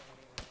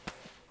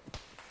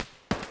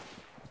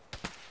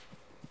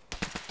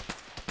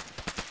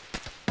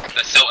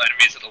 There's still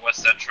enemies at the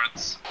west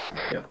entrance.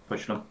 Yep,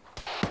 pushing them.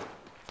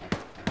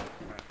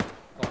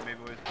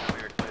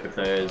 If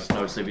there's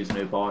no civvies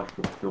nearby,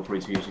 feel free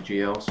to use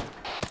your GLs.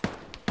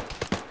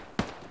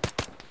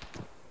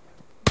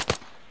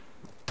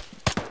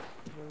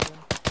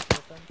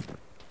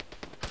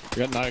 We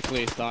got no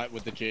clear sight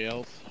with the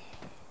GLs. See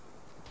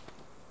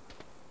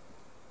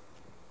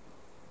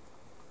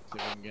if we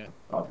can get.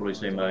 Alright, blue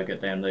team,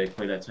 get down there,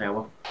 clear that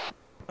tower.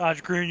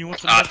 Green, you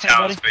want some med pack,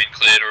 Tower's buddy? been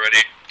cleared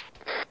already.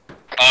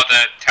 Oh,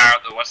 the tower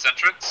at the west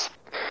entrance?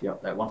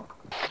 Yep, that one.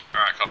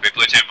 Alright, copy.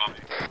 Blue team on me.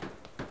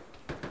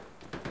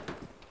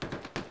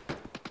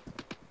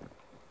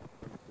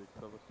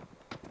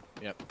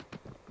 Yep.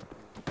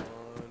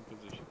 On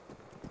position.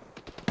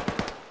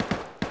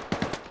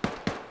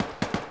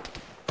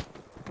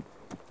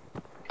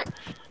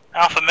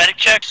 Alpha medic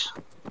checks.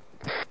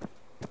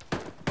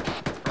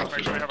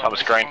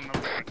 Thomas Green.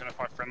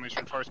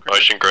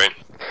 Ocean Green.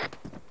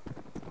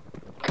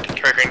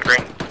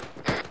 Green.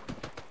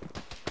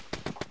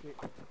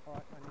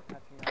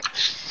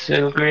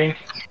 Still green.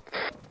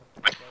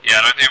 Yeah,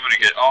 I don't think I'm gonna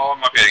get. Oh, I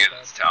might be able to get in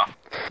this tower.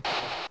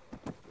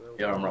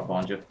 Yeah, I'm right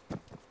behind you.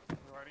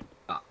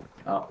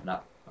 Oh, no.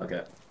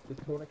 Okay. In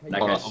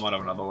that I case, might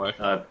have another way.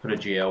 put a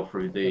GL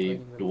through the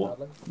door.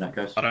 In that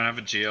case. I don't have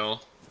a GL.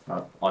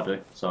 I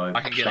do, so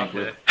I can get up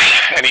there.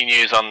 Any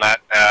news on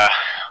that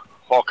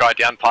Hawkeye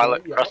down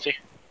pilot, Krusty?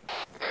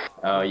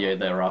 Yeah,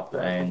 they're up,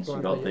 and we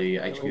got the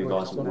HQ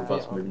guys with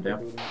us moving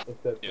down.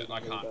 Yeah, I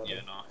can't. Yeah,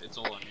 no, it's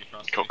all on you,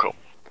 trust Cool, me. cool.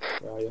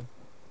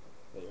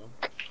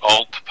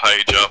 Alt,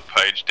 page up,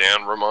 page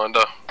down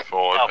reminder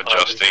for Alpha,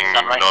 adjusting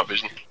Sunray. night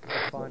vision.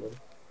 Fine.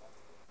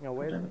 Now,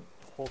 where's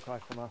Hawkeye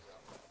from us?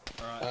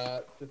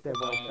 Alright. They're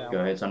well south. Go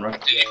ahead, Sunray.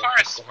 Did you fire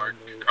a smoke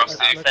across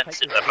the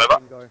Offensive, Let's over.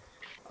 and go.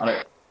 I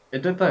know,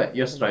 it did that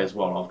yesterday as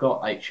well. I've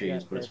got 8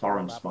 shears, but it's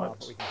foreign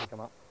smokes. We can pick 'em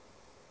up.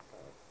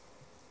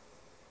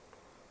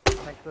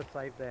 Thanks for the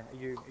save there. Are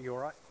you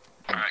alright?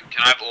 Alright,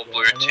 can I have all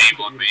blue team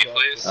on me,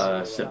 please?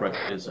 Separate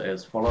is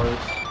as follows.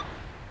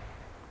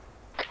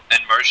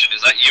 motion.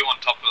 Is that you on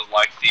top of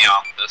like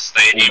the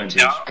stadium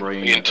tower?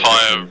 The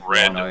entire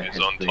red is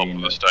on top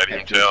of the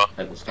stadium tower.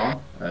 At this time,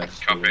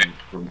 Copy.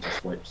 Room to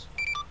sweeps.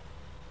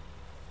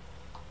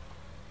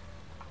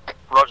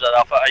 Roger that,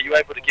 Alpha. Are you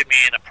able to give me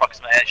an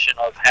approximation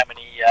of how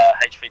many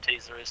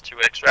HVTs there is to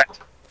extract?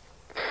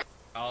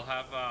 I'll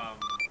have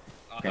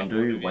Can one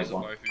do, of these wait or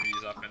one. both of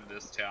these up in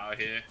this tower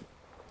here.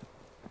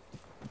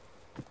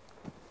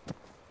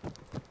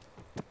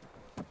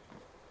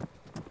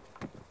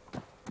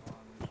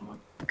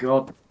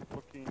 God.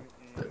 There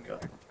we go.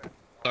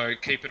 So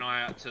keep an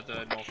eye out to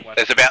the northwest.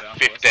 There's about and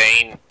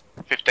 15.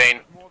 15.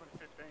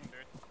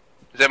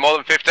 Is there more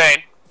than 15?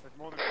 There's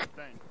more than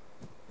 15.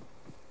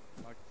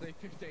 Like, say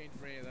 15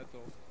 rear, that's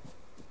all.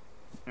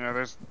 Yeah,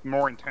 there's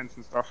more intense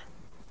and stuff.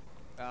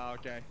 Oh,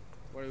 okay.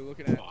 What are we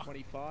looking at?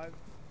 25?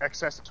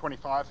 Excess of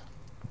 25.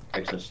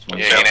 Excess of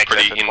Yeah, in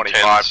excess of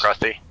 25,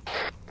 Krusty.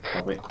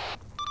 Copy.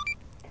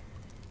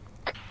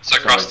 So,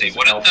 Krusty,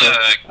 what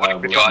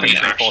did the Guardian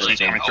actually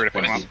coming through to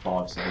pick 'em up?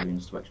 25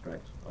 civilians to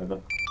extract. Over.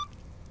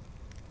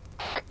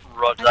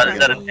 Roger that. Is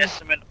that an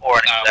estimate or an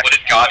exact? What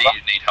did Guardian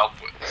need help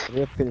with?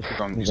 We're finished.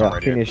 He's on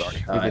radio.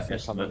 Finished.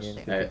 Estimates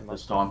at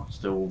this time,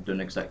 still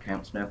doing exact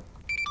counts now.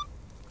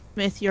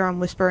 Smith, you're on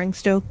whispering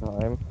still.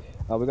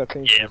 We got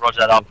finished. Yeah, Roger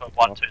that, Alpha.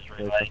 1-2's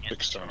relaying it.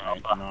 6, 7, 8,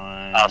 Alpha.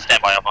 9,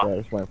 Stand by, Alpha. Yeah,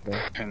 just waiting for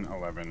them. 10,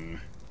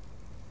 11.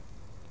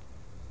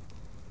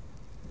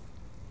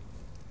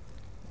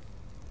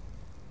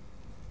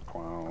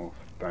 12,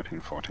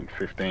 13, 14,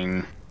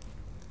 15,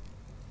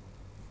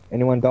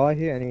 Anyone die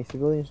here? Any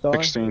civilians die?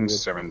 16,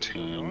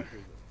 17,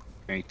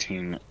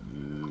 18,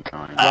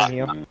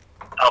 19.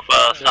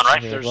 Alpha,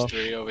 Sunray. There's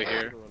 3 over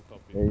here.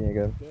 There you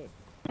go.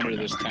 Under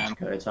this 10.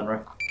 Okay, Sunray.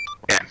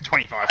 Yeah,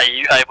 25. Are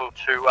you able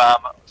to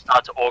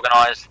start to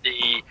organise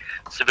the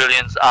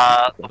civilians,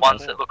 the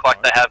ones that look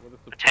like they have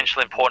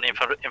potential important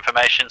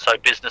information, so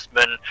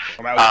businessmen,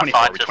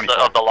 scientists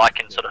of the like,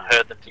 and sort of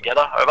herd them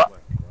together? Over.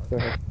 Go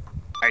ahead.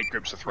 8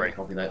 groups of 3.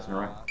 Copy that,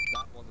 Sunray.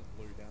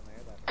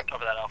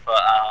 Copy that,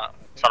 Alpha.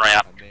 Sunray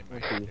out.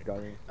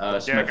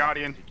 Smith. Yeah,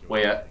 Guardian.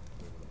 Where you at?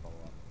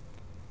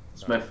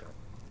 Smith.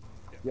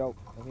 Yo,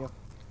 I'm here.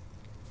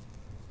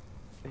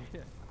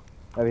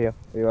 Over here.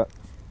 Where you at?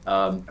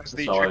 So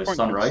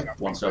Sunray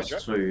wants us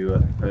to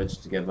herd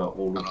together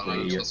all of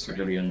the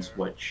civilians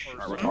which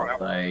look like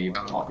they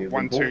might be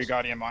 1, 2, rebels,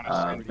 Guardian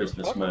minus.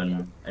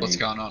 businessmen, What's any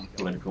going on?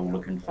 political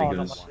looking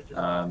figures,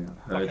 herd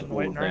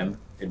all of them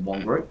in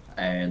one group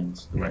and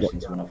the rest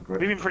into another group.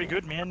 We've been pretty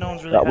good, man. No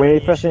one's really. We had need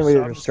any first thing we issues,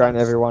 need to restrain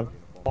everyone.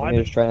 We need to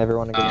restrain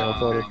everyone and get them all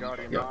sorted.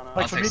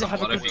 Like for me to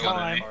have a good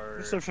time,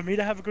 so for me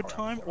to have a good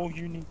time, all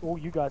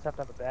you guys have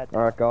to have a bad time.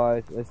 Alright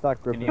guys, let's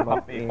start grouping them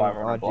up in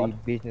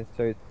RG business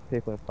suits,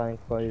 people in plain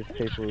clothes,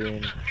 people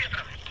in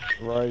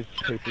robes,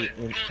 people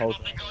in cold.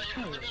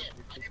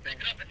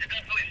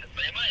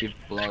 Give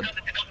blood.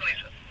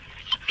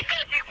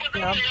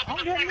 Yeah,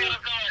 I'm getting it.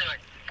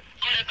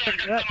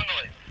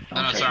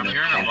 No, sorry, I'm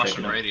hearing a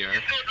Russian radio.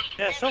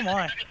 Yeah, so am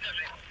I.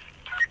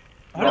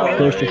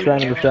 Finish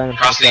restraining, restraining.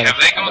 Krusty, have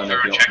they gone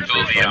through and checked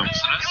all the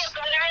sinners?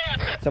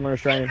 Someone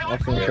restraining,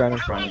 officer restraining.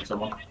 Restraining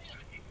someone. Wait,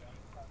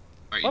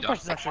 My you done?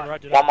 person's actually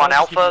right, dude. 1-1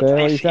 Alpha, Yeah, what are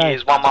you this saying?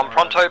 is 1-1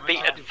 Pronto. Be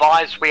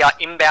advised we are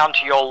inbound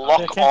to your They're lock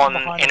camping on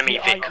behind enemy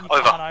us. Vic. You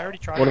Over. can't, I already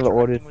tried What are the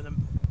interacting orders? with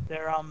them.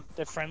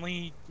 They're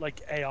friendly,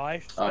 like AI.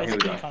 Here we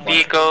basically, go. kind of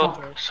Vehicle,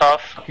 like-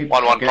 South.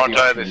 1-1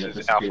 Pronto, this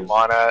is Alpha Minor.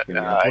 What are the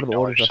orders,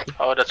 Acknowledged. officer?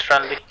 Oh, that's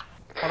friendly.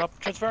 Hold up,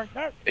 transferring.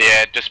 No.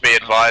 Yeah, just be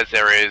advised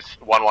there is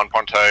 1-1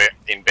 Pronto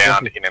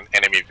inbound in an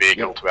enemy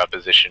vehicle to our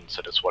position,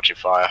 so just watch your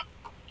fire.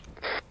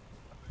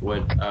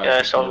 Would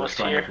Yes, I was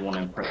restrain here. everyone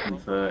and prep them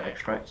for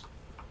extracts.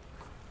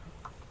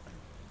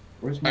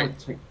 Where's my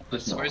I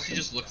suppose you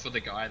just look for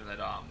the guy that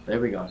There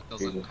we go.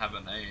 doesn't Jesus. have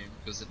a name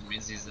because it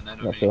means he's an Not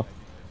enemy. sure.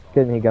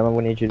 Get in here, Gamma,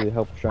 we need you to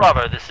help restrain.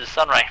 Bravo, this is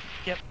Sunray.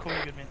 Yep, cool,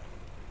 you good man.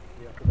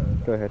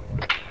 Go ahead.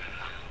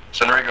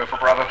 Sunray, go for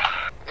Bravo.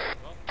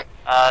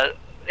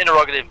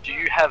 Interrogative, do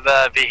you have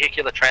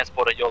vehicular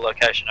transport at your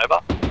location? Over.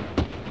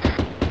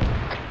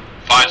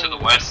 Fire to the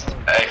west.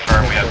 Hey,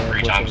 firm, we have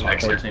 3 times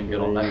Extra exit. team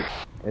get on that.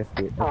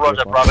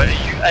 Roger, Bravo. Are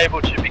you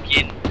able to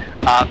begin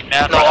mounting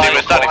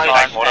we're starting to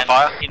take mortar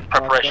fire. in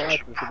preparation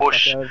to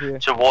push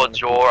towards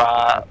your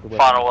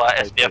final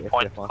SBF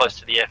point close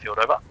to the airfield?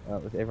 Over.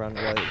 Was everyone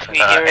ready?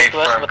 Hey,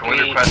 firm, can we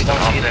request an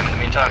off them in the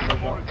meantime?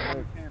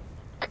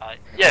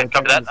 Yeah,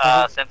 copy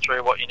that. Send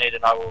through what you need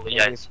and I will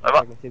liaise.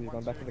 Over.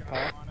 Going back in the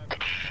car.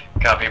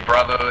 Copy,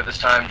 Bravo. This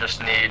time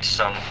just need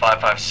some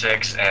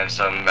 5.56 and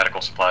some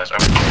medical supplies.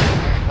 Over.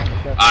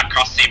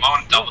 Krusty, I'm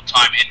on double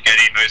time in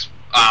getting those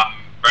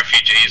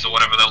refugees or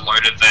whatever they're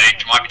loaded. They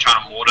might be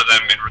trying to mortar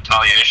them in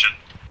retaliation.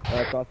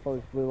 Alright guys, follow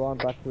this blue line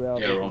back to our...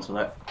 Yeah, we're onto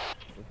that.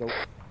 Let's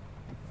go.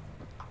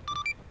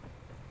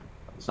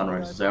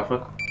 Sunrise is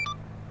Alpha.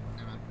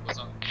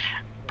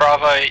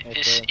 Bravo,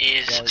 this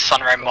is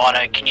Sunray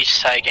Minor. Can you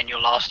say again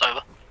your last?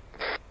 Over.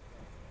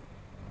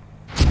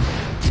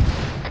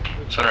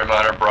 Sunray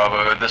Minor,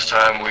 Bravo. This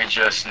time we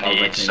just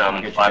need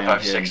some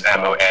 5.56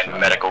 ammo and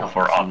medical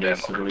for Optim.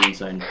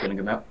 Civilians and getting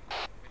them out.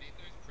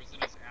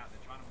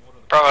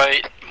 Bravo,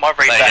 my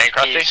Say again, readback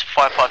Krusty? is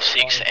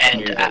 556 and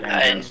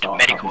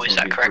medical, is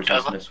that correct?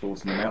 Over. You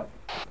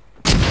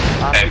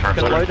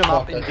can load them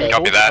up in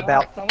vehicles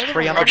about 300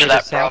 Roger meters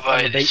that, south Bravo,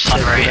 on the beach.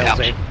 Sunray there's out.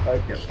 LZ.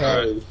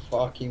 Okay,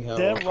 fucking hell.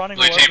 They're running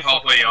Blue all team, over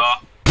hold where you are.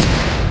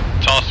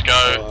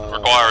 Tosco,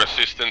 require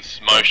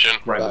assistance, motion.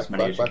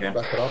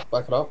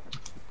 Back it up.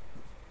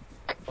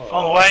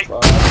 On the way.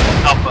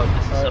 Alpha,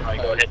 this is Sunray,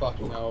 go ahead.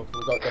 Fucking hell,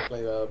 we've got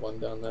definitely one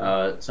down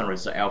there.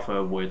 Sunrise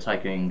Alpha, we're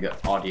taking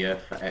RDF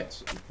at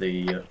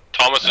the...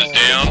 Thomas is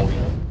down.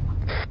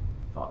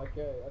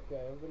 Okay,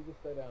 everybody just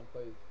stay down,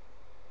 please.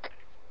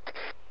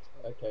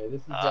 Okay,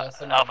 this is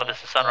Sunray. Alpha,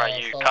 this is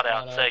Sunray, you cut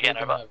out, say again,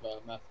 over. We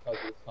have mass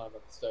casualties this time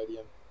at the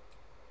stadium.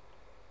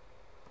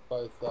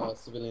 Both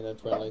civilian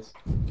and friendlies.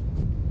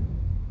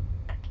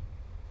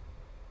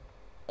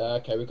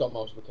 Okay, we've got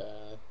multiple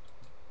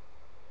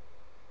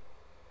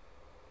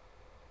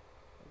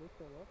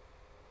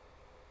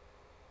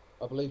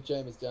I believe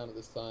James is down at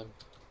this time.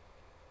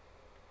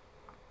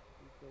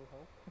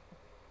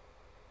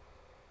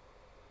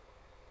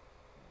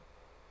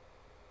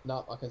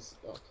 No, I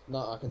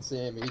can see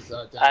him. He's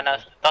down. And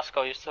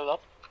Dusko, you still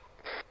up?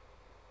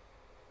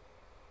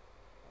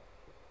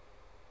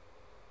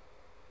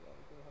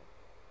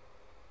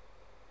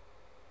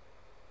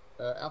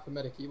 Alpha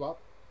Medic, you up?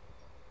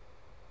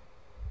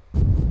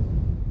 Ooh,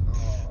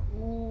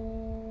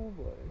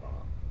 boy.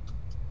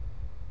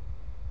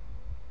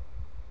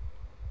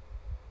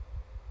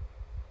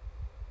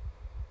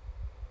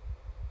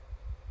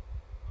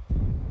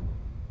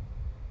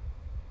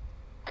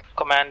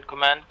 Command.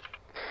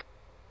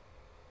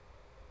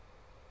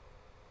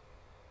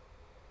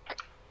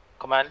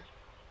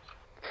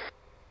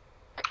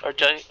 Our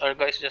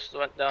guys just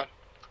went down.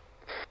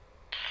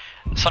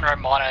 Sunray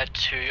Minor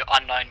to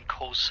unknown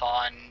call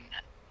sign,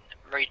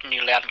 reading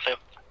you loud and clear.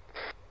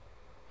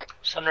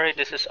 Sunray,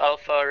 this is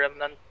Alpha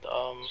Remnant.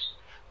 The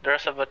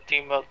rest of the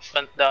team went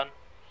down.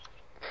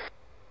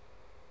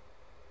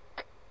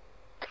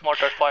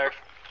 Mortar fire.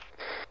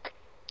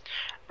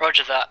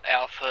 Roger that,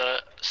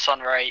 Alpha.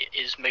 Sunray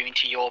is moving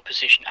to your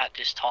position at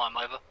this time,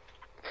 over.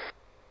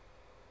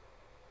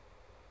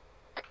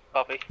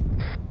 Copy.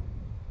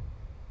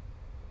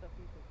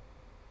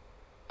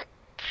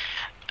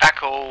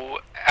 Echo,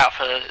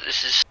 Alpha,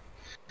 this is...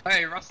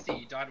 Hey, Rusty,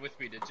 you died with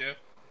me, did you?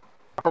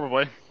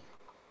 Probably.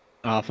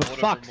 Oh, for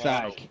Order fuck's from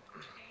Waddle. sake.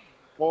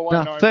 All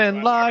I know is Nothing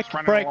that like I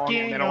was running along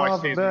breaking and then all I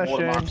of see is the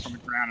water marks versions. on the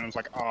ground and I was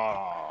like,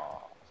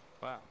 oh.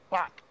 Wow.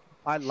 Fuck.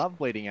 I love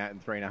bleeding out in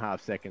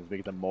 3.5 seconds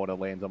because the mortar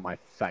lands on my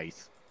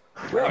face.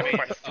 I mean,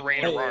 like 3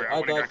 in a row. I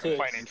wouldn't go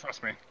complaining,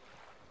 trust me.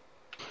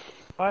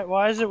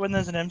 Why is it when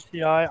there's an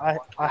MCI,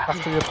 I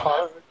have to be a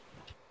part of it?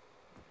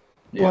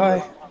 Yeah.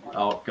 Why?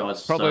 Oh,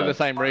 guys. Probably the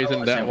same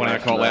reason that when I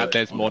call out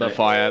there's mortar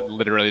fire,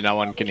 literally no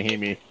one can hear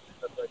me.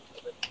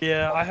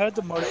 Yeah, I heard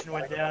the motion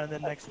went down, and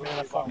then next minute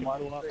I fucking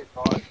muddle up.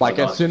 Like,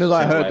 as soon as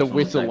I heard the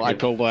whistle, I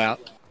called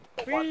out.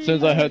 As soon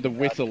as I heard the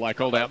whistle, I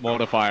called out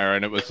mortar fire,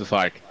 and it was just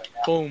like...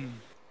 Boom.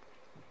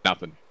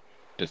 Nothing.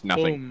 Just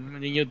nothing. Boom,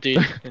 and then you're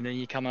dead, and then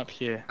you come up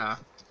here.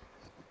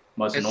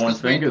 Most annoying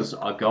thing is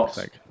I got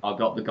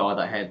the guy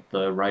that had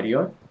the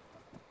radio,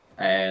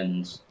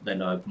 and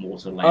then a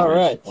mortar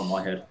landed on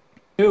my head.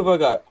 Who have I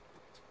got?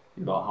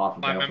 You got half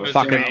of Alpha.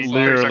 Fucking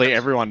literally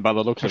everyone by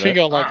the looks of it. I think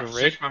I like a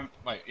red.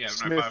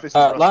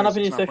 Line up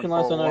in your section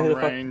line so I know who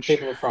the fuck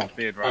people are from.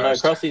 I know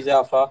Krusty's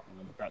Alpha.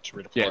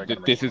 Yeah,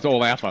 this is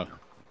all Alpha.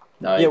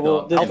 No, yeah,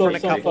 well, there's Alpha and got a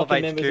some couple of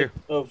fucking members HQ.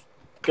 of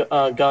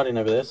Guardian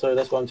over there, so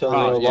that's why I'm telling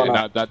you to yeah,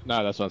 line up.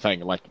 no, that's what I'm saying.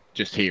 Like,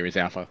 just here is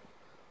Alpha.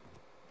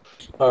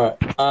 Alright,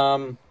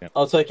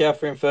 I'll take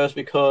Alpha in first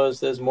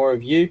because there's more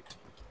of you.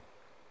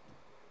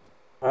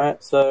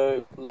 Alright,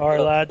 so... Alright,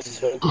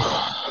 lads.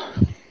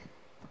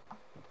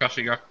 Gosh,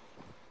 you go.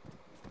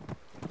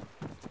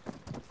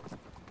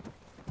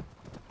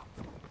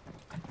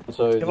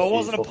 So If I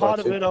wasn't a part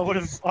of it, I would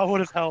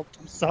have helped.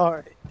 I'm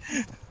sorry.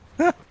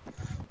 So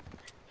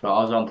I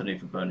was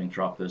underneath a burning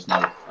truck. There's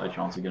no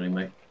chance of getting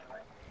me.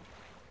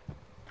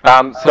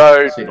 So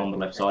Sit on the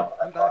left side.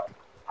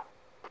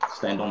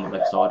 Stand on the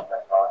left side.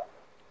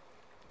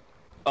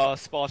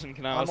 Spartan,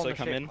 can I also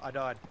come in? I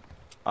died.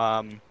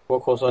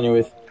 What course are you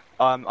with?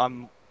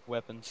 I'm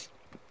weapons.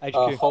 HQ.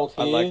 Hold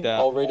here, I like that.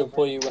 I'll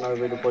redeploy you when I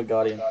redeploy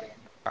Guardian.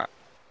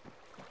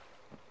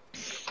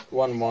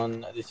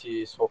 1-1, this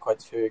is Hawkeye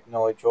 2,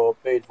 acknowledge all.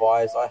 Be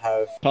advised, I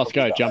have...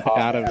 Tosco, jump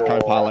out of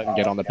co-pilot and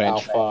get on the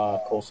bench.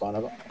 Alpha call sign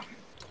over.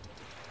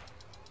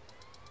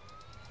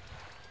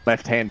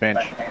 Left hand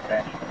bench.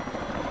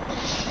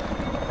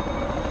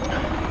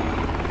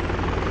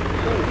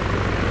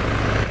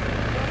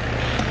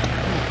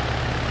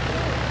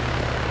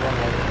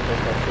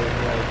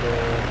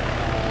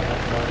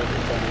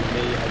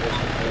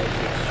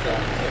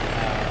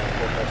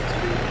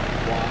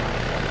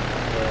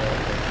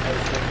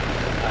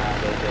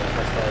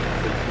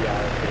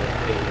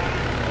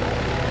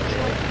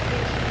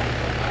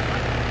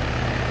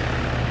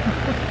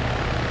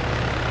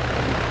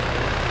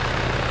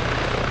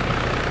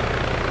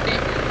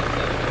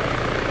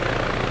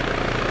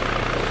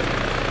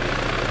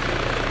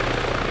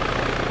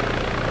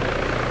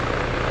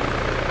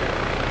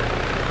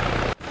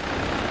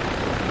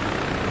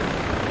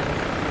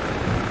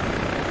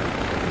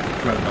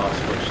 Red dot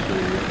switch to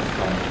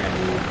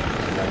channel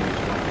civilian as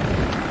well.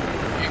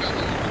 You got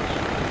the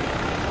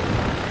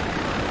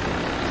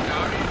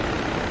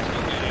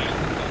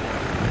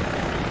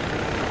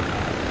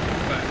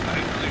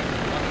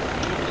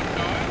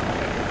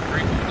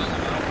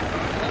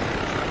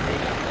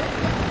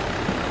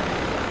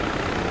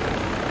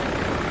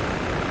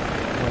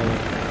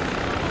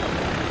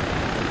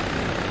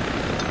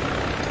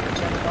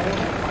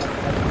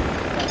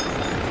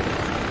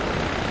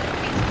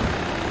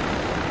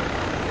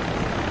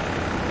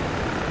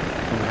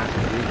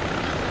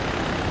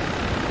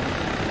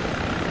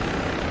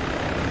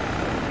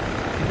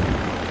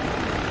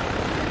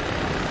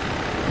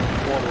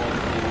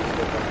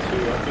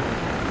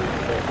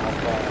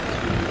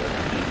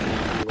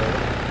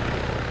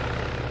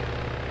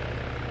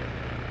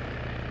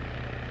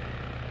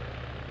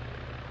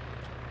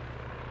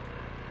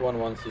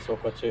Once this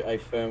Aqua 2 A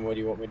firm, where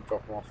do you want me to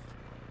drop them off?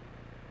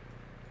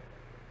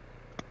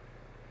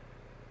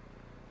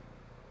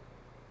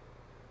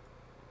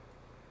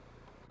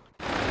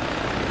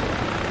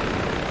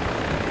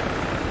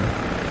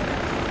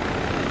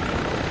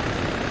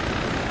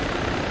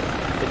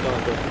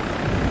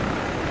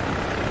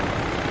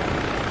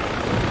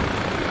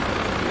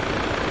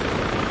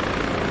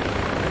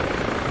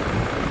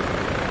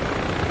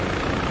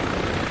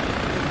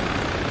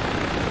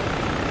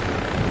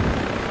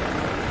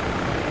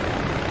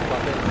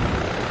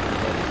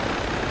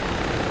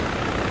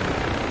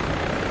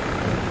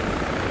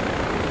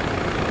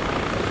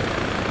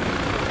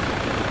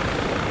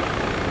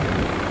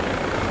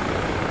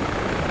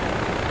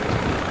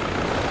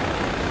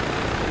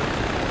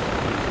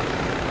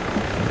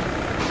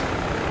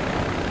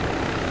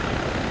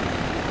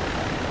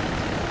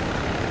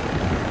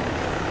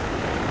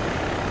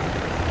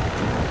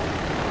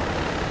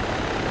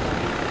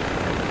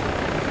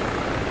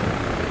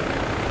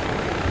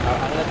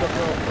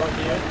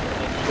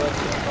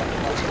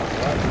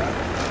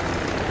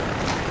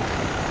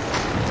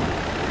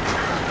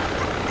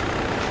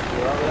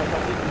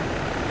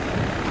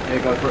 Yeah,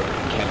 go for it.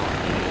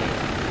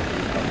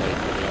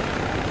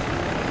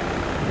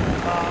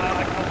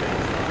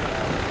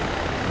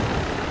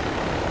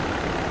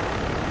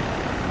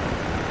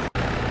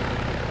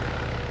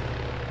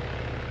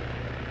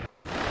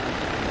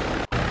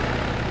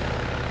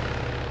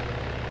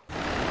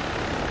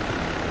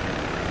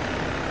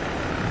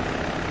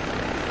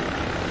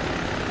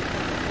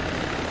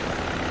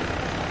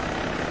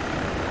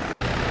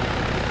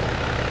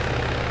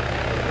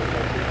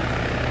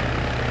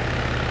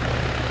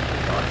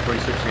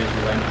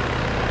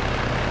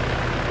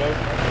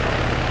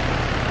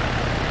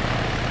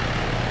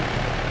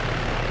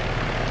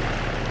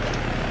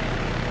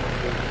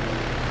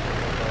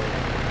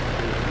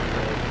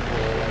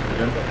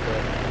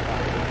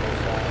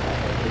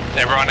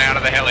 Everyone out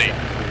of the heli.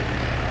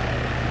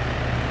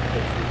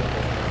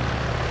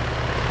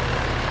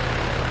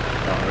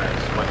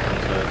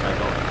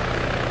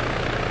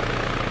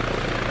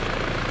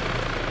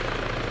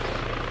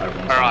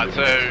 Alright,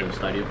 so...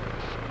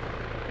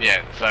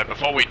 Yeah, so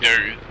before we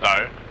do,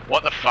 though,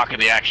 what the fuck are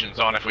the actions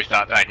on if we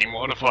start taking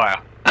mortar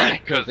fire?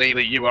 Because either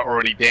you were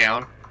already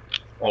down,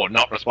 or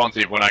not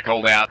responsive when I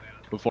called out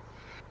before.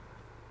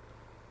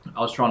 I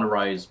was trying to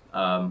raise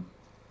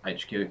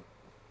HQ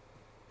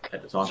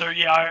at the time. So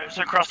yeah,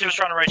 so Krusty was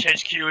trying to reach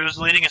HQ. He was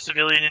leading a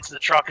civilian into the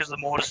truck as the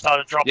mortar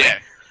started dropping. Yeah.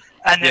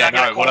 And then I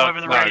got a call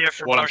over the radio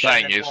from what I'm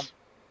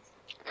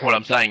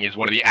saying is,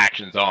 what are the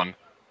actions on,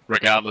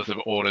 regardless of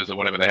orders or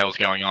whatever the hell's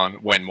going on,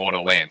 when mortar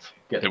lands?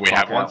 Do we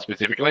have one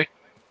specifically?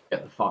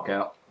 Get the fuck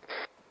out.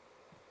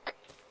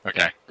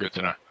 Okay, good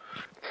to know.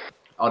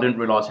 I didn't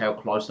realise how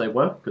close they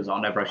were, because I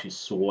never actually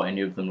saw any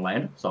of them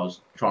land. So I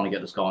was trying to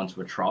get this guy into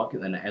a truck,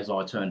 and then as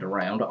I turned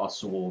around, I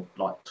saw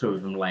like 2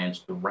 of them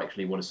land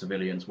directly where the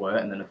civilians were,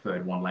 and then a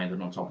third one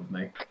landed on top of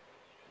me.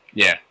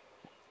 Yeah.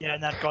 Yeah,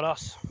 and that got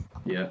us.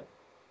 Yeah.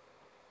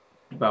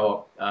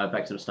 Bow up,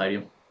 back to the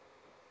stadium.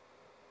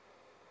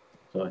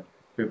 So,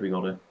 who have we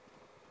got here?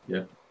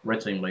 Yeah,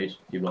 red team lead,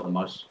 you've got the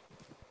most.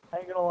 I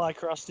ain't gonna lie,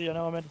 Krusty, I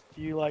know I meant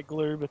you like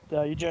glue, but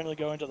you generally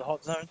go into the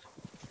hot zone.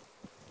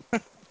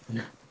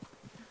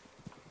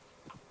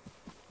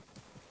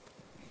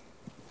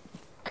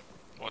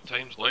 What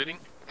team's leading?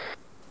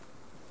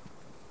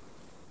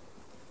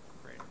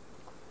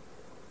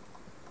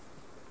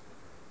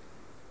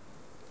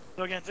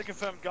 So again, to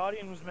confirm,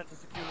 Guardian was meant to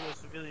secure those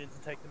civilians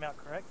and take them out,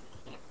 correct?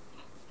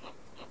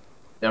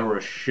 There were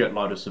a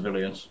shitload of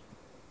civilians.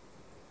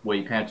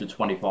 We counted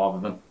 25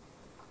 of them.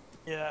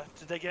 Yeah,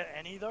 did they get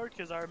any though?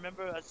 Because I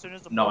remember as soon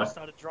as the No. boys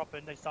started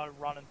dropping, they started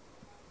running.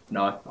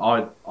 No,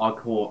 I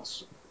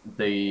caught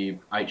the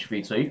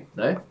HVT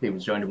there. He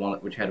was the only one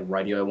which had a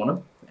radio on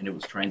him, and it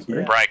was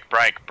transmitting. Break.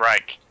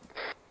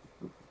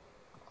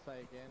 Say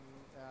again,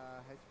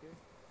 HQ?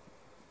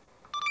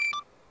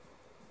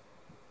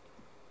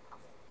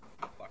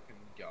 Fucking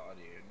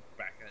Guardian,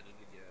 back at it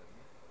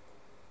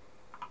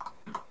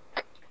again.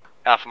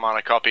 Alpha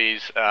Minor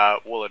copies,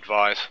 will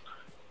advise.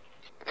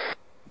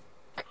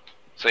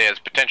 So yeah, there's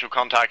potential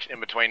contacts in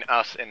between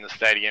us and the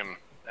stadium.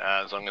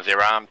 As long as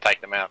they're armed,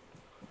 take them out.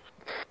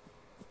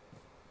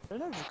 I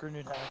don't know if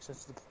Grenade had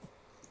access to the...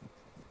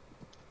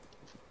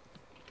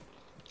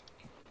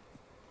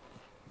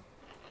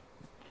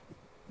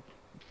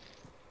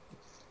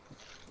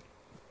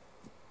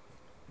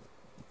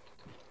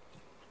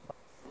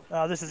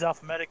 This is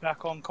Alpha Medic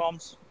back on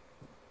comms.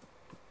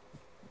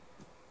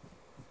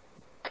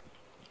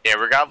 Yeah,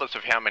 regardless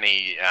of how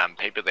many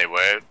people there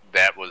were,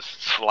 that was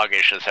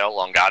sluggish as hell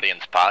on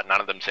Guardian's part.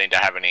 None of them seemed to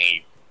have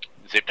any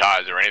zip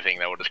ties or anything.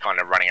 They were just kind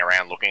of running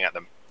around looking at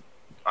them.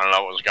 I don't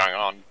know what was going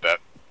on, but...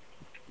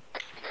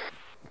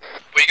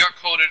 We got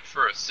called in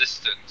for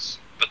assistance,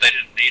 but they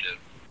didn't need it.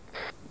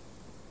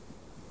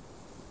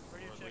 We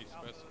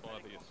specify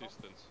the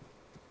assistance.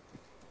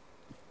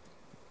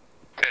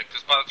 Yeah,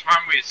 because by the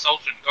time we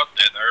assaulted and got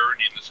there, they were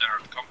already in the center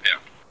of the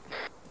compound.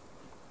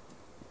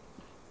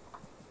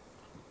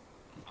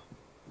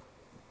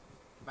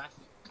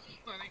 Matthew,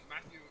 I think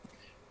Matthew.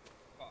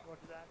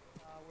 What's that?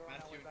 We're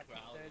on our way back to the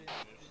stadium.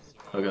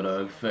 I've got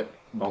a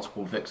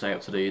multiple Vics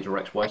out to the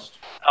direct west.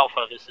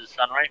 Alpha, this is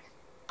Sunray.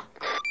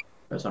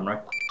 There's Sunray.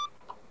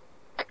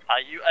 Are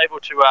you able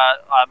to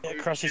Yeah,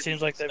 move Crusty to seems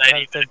the like they've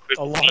stadium had and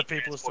a lot of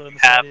people still in the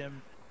have,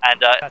 stadium.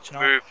 and catching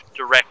up. move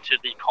direct to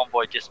the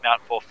convoy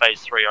dismount for phase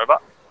 3, over.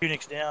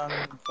 Unix down,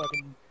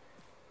 fucking...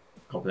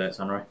 Copy that,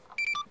 Sunray.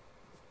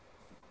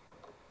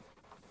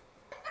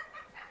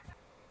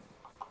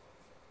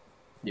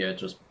 Yeah,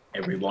 just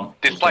everyone.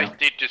 This place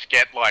did just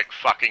get, like,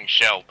 fucking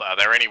shelled. Are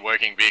there any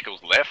working vehicles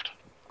left?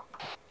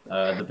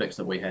 The Vics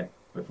that we had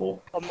before.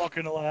 I'm not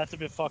gonna lie, that's a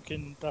bit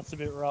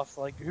rough.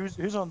 Like,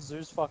 who's on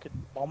Zeus fucking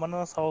bombing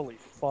us? Holy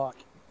fuck.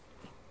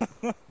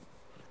 I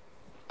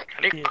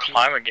need to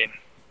climb again.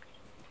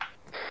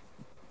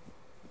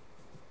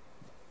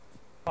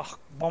 Oh,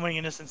 bombing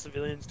innocent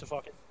civilians to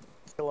fucking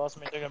kill us.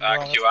 I mean, don't get me wrong,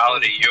 that's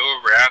Actuality, crazy.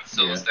 you're around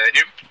still the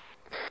stadium?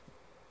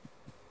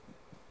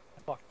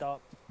 Fucked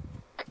up.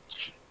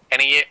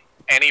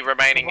 Any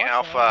remaining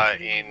Alpha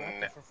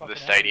in the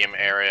stadium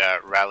area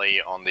rally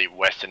on the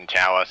western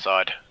tower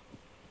side?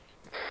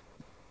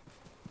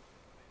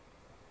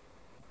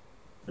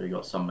 So you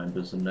got some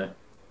members in there.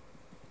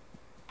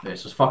 Yeah,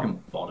 it's just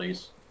fucking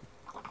bodies.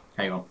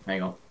 Hang on.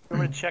 I'm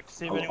gonna check to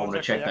see if I'm anyone's gonna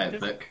actually check that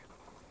active. Vic.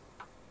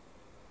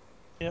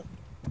 Yep.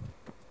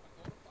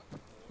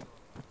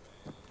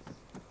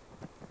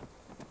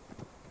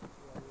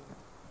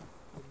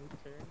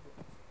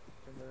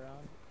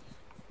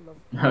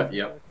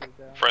 Yep.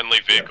 Friendly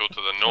vehicle to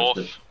the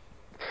north.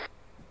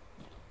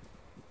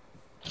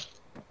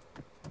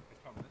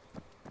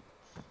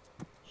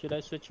 Should I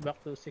switch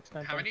back to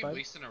 69.5? How many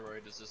weeks in a row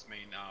does this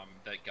mean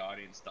that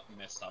Guardians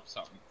messed up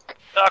something?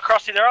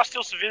 Crusty, there are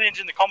still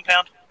civilians in the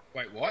compound.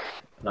 Wait, what?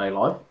 Are they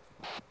alive?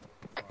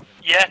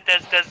 Yeah,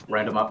 there's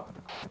Random up.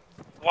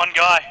 one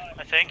guy,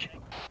 I think.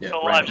 Yeah,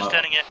 Still alive, random just up.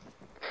 standing here.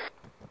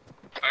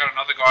 I got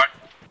another guy.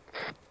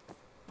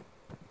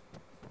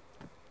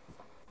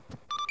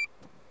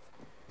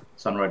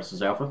 Sunray, this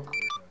is Alpha.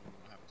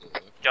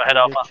 Go ahead,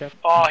 Alpha.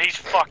 Oh, he's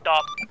fucked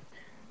up.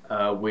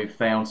 We've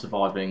found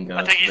surviving.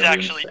 I think he's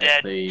civilians actually at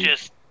dead. The,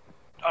 Just,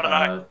 I don't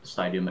know.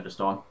 Stadium at this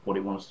time. What do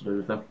you want us to do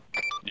with them?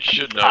 You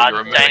should know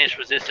you're a Danish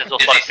resistance,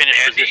 also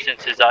Finnish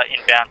resistance is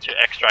inbound to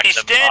extract He's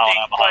them. standing,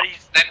 but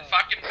he's... Then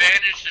fucking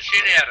bandage the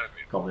shit out of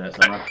him. Copy that,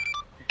 Sunray.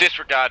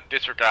 Disregard.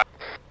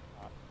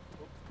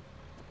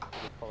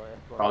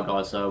 Right,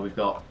 guys. We've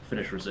got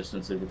Finnish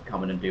resistance who will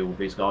come in and deal with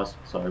these guys.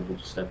 So we'll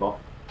just step off.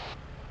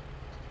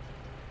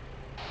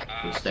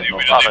 We'll step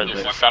off. Bravo,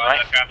 this is Sunray.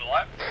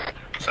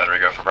 Saturday,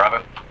 go for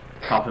Bravo.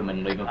 Cuff him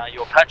and leave him.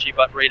 You're patchy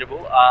but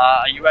readable.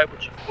 Are you able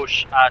to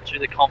push to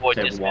the convoy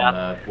dismount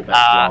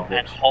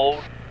and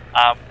hold?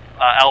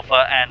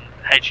 Alpha and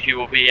HQ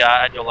will be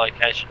at your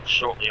location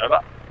shortly,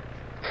 over.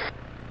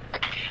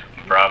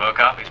 Bravo,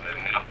 copies,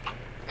 moving now.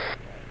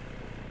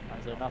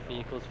 Is there enough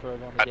vehicles for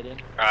everyone to get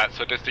in? Alright,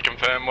 so just to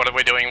confirm, what are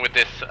we doing with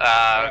this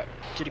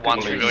one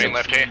civilian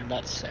left here?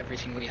 That's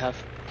everything we have.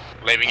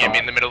 Leaving him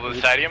in the middle of the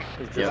stadium?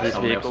 Yeah, this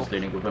vehicle.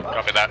 Dealing with him.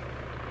 Copy that.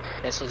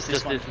 Yeah, so is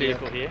Just this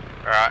vehicle here?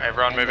 Alright,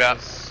 everyone move out.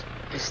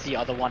 Is the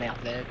other one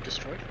out there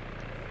destroyed?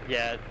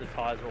 Yeah, the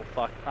tyres are all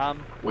fucked.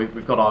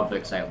 We've got our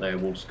Vics out there.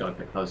 We'll just go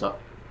pick those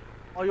up.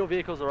 Oh, your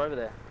vehicles are over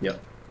there?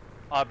 Yep.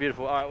 Oh,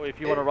 beautiful. Alright, well, if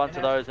you want to run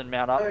to those and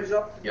mount up.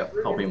 Yep,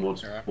 copy and we'll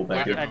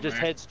back in. And just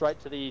head straight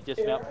to the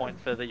dismount point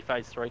for the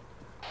phase 3.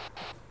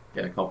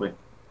 Yeah, copy.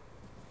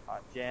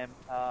 Alright, Jam,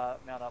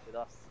 mount up with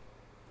us.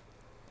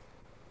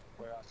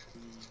 We're at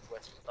the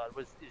western side.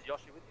 Is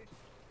Yoshi with you?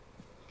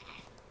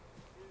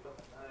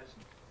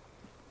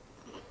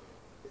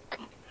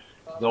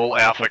 All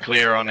Alpha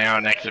clear on our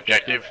next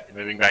objective.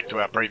 Moving back to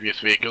our previous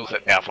vehicles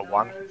at Alpha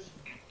 1.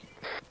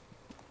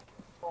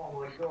 Oh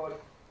my god.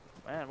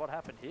 Man, what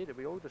happened here? Did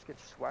we all just get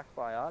swacked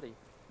by Artie?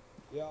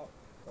 Yeah.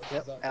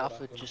 Yep,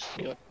 Alpha just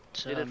got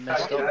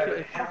messed up.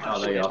 Oh,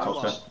 there you are,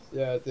 Tosca.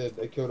 Yeah, it did.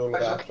 It killed all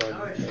of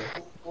Alpha.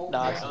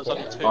 Nah, there was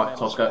only 2 Right, members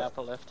Tosca. of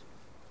Alpha left.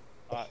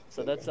 Alright,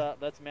 so let's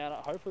mount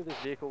up. Hopefully this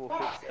vehicle will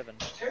fit 7.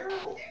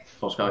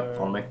 Tosca,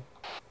 on me.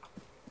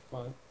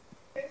 Fine.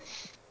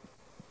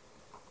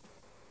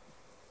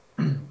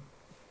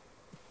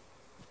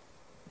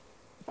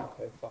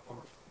 Okay, fuck him.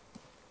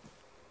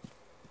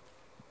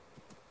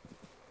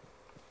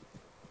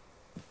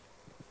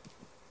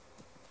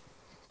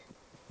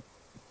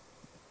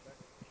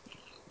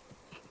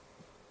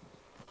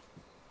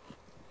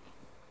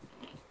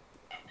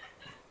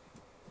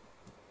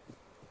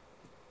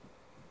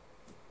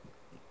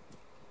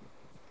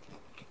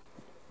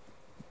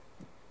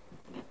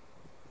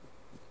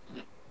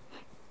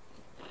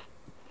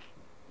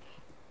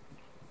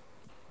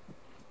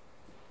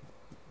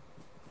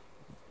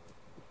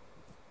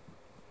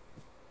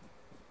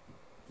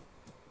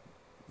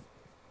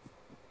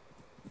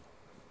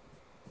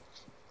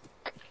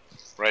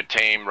 Red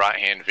team,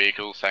 right-hand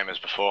vehicle, same as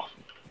before.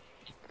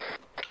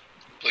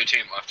 Blue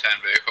team,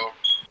 left-hand vehicle.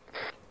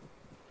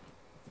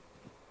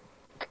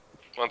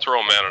 Once we're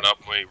all mounted up,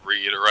 we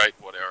reiterate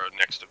what our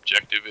next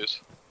objective is.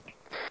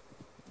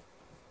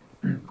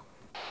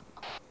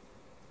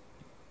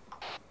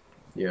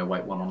 Yeah,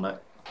 wait one on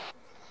that.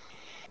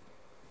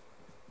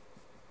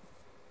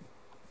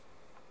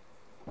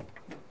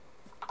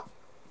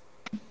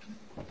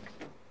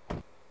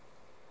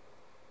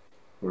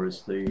 Where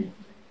is the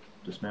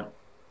dismount?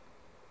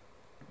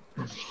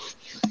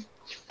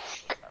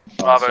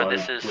 Bravo,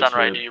 this is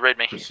Sunray, do you read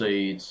me?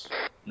 Proceeds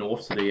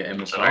north to the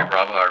MSR. Sunray,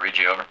 Bravo, I read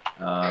you over.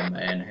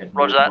 And head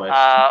Roger northwest.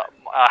 that.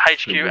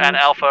 HQ and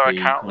Alpha are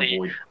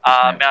currently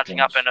mounting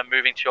up and are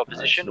moving to your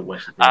position.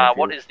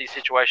 What is the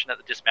situation at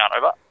the dismount?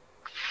 Over.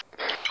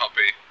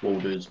 Copy.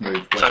 Borders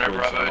move Sunray,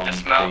 westwards Bravo, along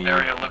dismount the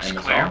area looks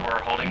MSR, clear.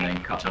 We're holding and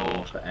then cut until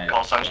north at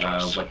call sign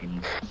starts.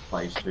 weapons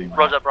phase 2.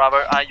 Roger,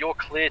 Bravo. You're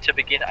clear to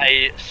begin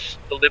a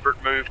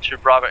deliberate move to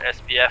Bravo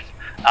SBF,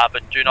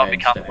 but do not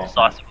become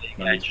decisively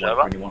engaged.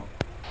 Over.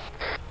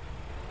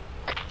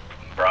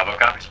 Bravo,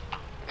 copies.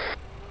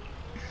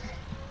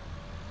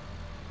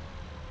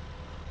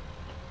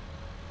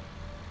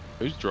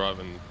 Who's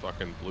driving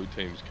fucking blue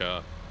team's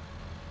car?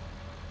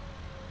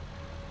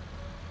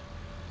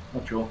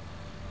 Not sure.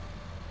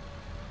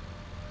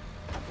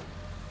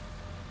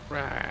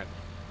 Right.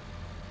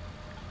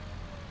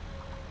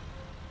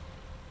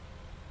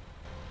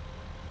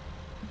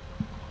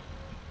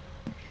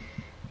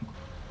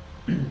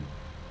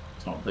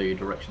 It's not the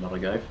direction that I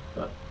gave,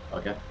 but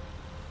okay.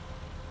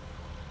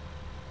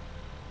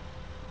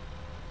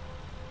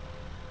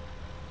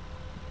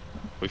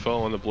 We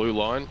following the blue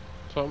line,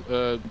 Tom?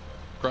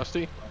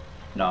 Krusty?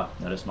 No,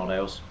 that is not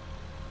ours.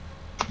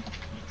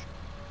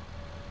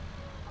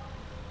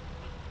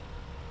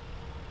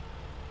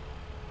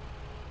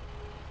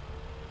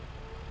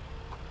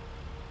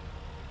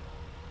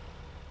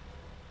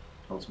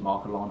 Let's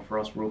mark a line for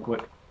us real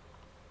quick.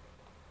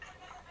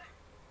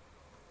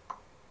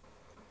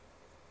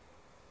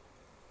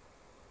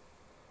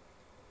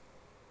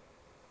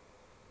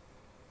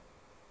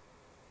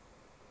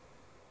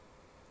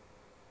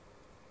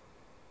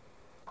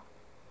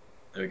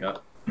 There we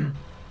go.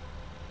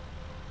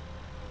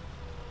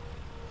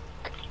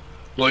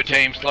 Blue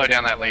team, slow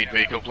down that lead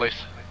vehicle, please.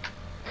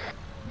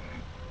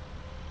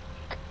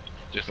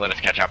 Just let us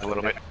catch up a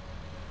little bit.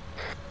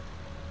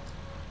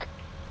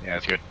 Yeah,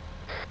 that's good.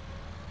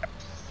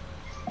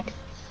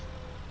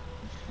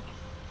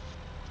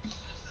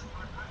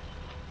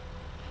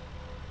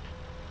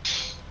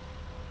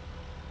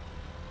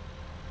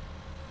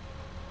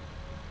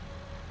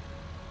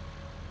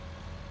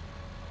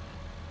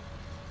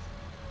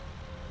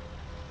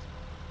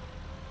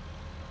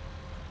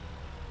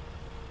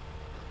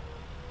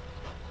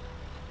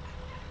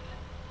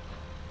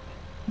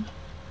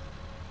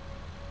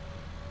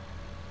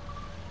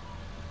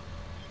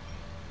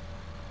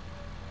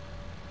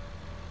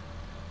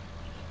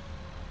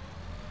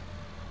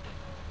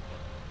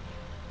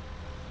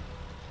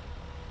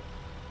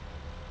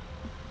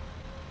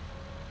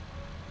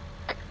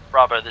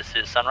 Bravo, this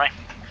is Sunray.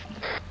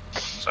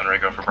 Sunray,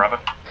 go for Bravo.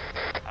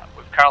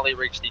 We've currently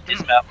reached the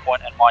dismount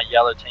point and my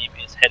yellow team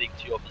is heading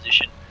to your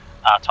position.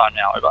 Time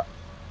now, over.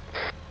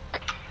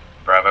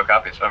 Bravo,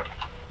 copies, over.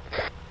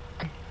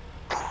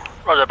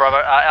 Roger, Bravo.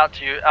 Out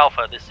to you,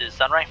 Alpha. This is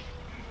Sunray.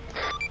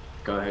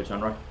 Go ahead,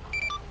 Sunray.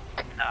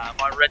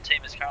 My red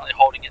team is currently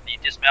holding at the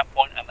dismount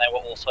point and they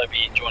will also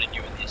be joining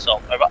you in the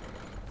assault, over.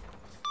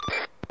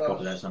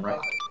 Copy that, Sunray.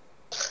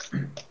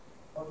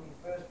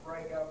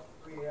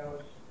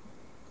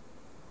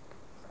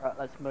 Alright,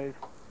 let's move.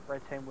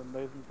 Red team, we're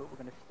moving, but we're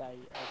going to stay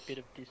a bit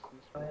of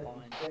distance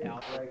behind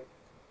Alpha.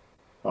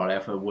 Right,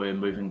 Alpha, we're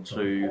moving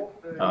to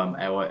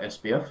our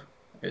SBF.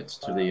 It's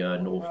to the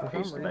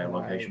northeast of our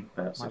location,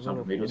 about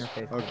 600 meters.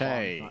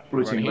 Okay.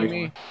 Blue team, hear lead.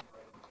 me?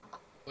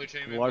 Blue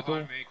team Local?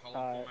 behind me,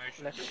 column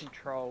formation. Let's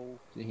control.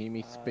 Do you hear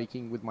me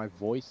speaking with my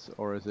voice,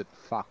 or is it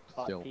fucked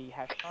still? We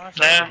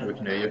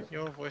can hear you.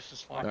 Your voice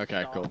is fine.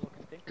 Okay, cool.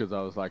 Because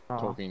I was like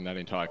talking that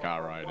entire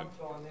car ride and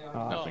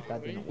nothing. Yeah,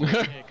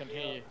 I can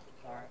hear you.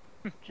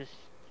 Alright. Just.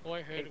 All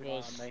I heard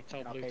was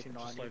tell blue team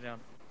to slow down.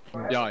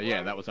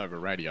 Yeah, that was over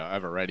radio.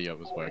 Over radio it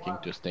was working,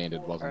 just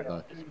standard wasn't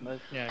though.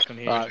 Yeah, I can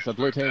hear you. Alright, so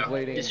blue team's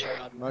leading.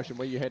 Motion,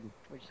 where you heading?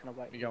 We're just gonna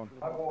wait. You going?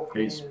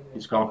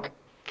 He's gone.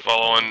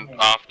 Following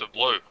after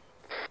blue.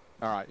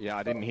 Alright, yeah,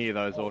 I didn't hear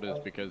those orders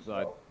because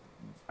I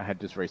had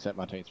just reset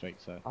my team speak,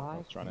 so I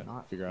was trying to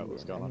figure out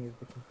what's going on.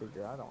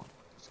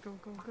 Let's go,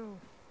 go, go.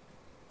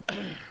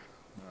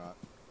 Alright.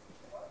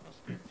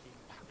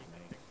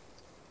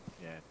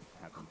 Yeah,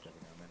 happens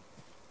every now and then.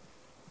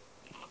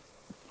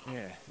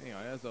 Yeah,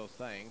 anyway, as I was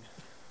saying,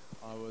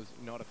 I was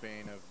not a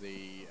fan of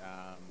the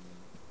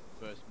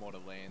first mortar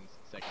lands,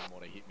 second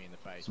mortar hit me in the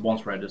face. So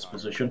once we're at this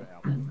position,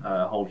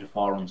 hold your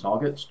fire on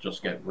targets,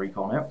 just get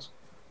recon out.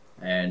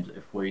 And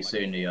if we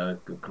see any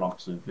good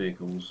clumps of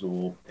vehicles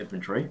or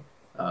infantry,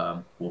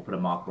 we'll put a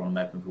marker on the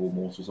map and put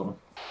mortars on them.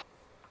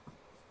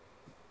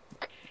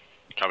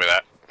 Copy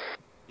that.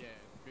 Yeah,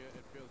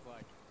 it feels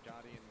like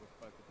Guardian with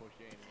both the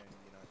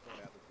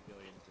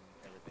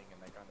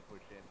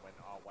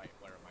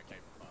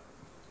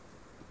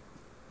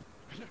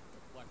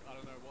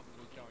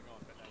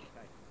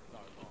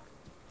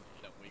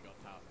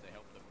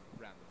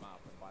scanned the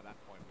map, and by that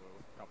point we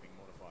were copying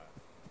mortar fire.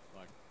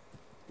 Like,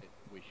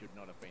 we should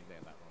not have been there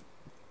that long.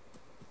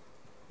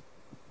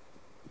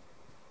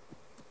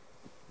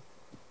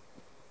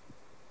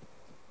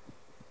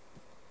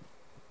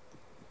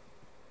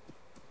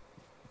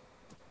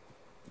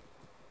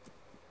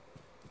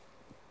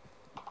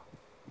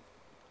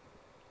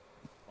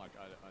 Like,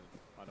 I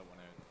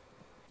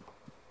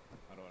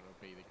don't want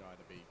to be the guy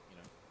to be, you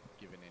know,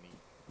 given any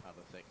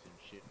other section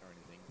shit or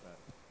anything, but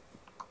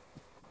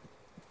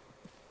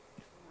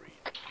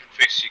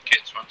Fix your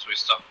kits once we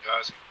stop,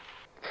 guys.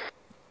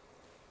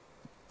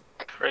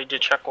 Ready to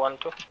check 1,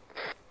 2.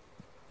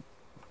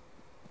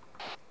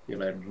 You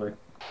later, Blue.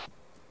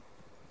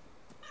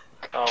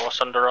 I was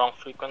on the wrong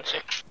frequency.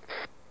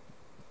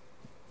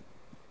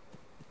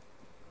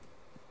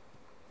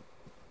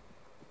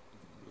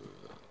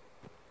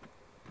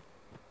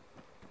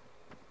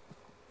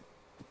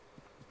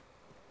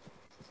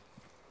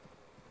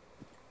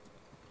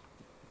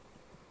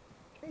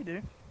 You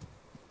do.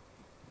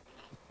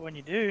 When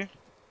you do.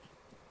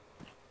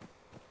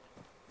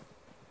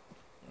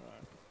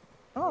 alright.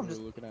 Oh, What I'm are just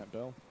we looking at,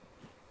 Bell?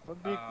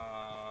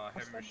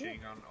 Heavy machine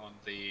gun on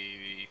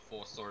the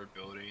 4-story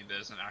building.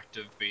 There's an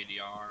active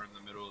BDR in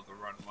the middle of the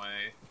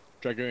runway.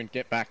 Dragoon,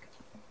 get back.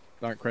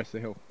 Don't crest the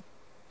hill.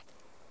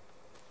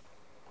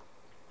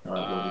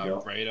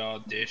 Radar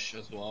dish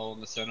as well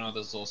in the center.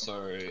 There's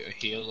also a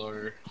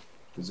helo.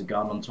 There's a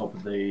gun on top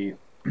of the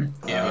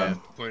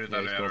Pointed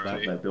that out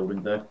already. that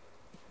building there.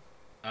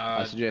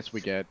 I suggest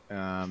we get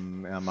our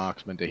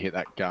marksman to hit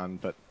that gun,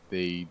 but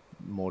the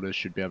mortars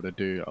should be able to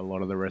do a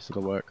lot of the rest of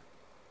the work.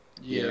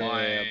 Yeah, about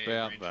range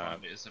that.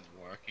 finder isn't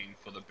working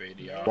for the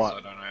BDR, What? so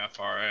I don't know how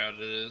far out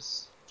it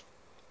is.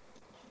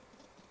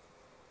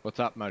 What's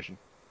up, Motion?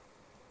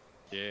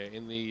 Yeah,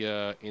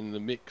 in the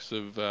mix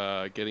of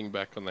getting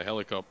back on the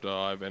helicopter,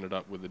 I've ended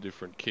up with a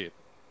different kit.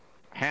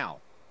 How?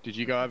 Did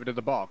you go over to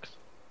the box?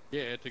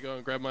 Yeah, to go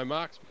and grab my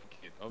marksman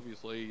kit.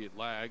 Obviously, it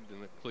lagged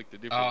and it clicked a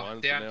different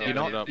one. So now I You're ended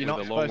up not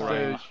with a long supposed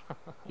range. to.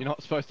 You're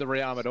not supposed to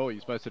rearm at all.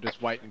 You're supposed to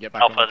just wait and get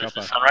back Alpha, on the this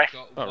chopper. is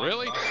Sunray. Oh,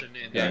 really?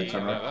 Yeah, you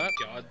know that.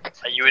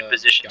 Are you in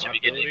position to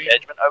begin the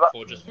engagement?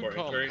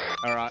 Over.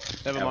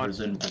 Alright, never mind.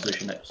 In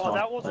position at Oh, that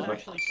start. wasn't Over.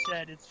 actually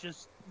said. It's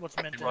just what's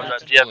meant to Roger,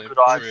 happen. do you have good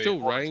eyes? Still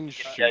range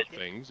shoot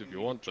things if you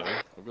want to.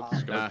 I've got the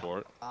scope for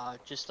it.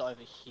 Just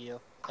over here.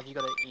 Have you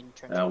got it in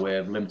trench? We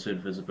have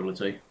limited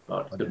visibility,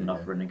 but good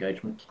enough for an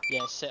engagement.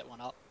 Yeah, set one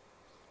up.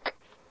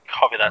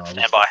 Copy that,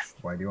 stand by.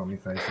 Why do you want me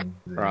facing?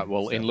 Alright,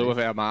 well, in lieu of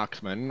our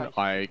marksman,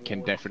 I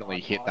can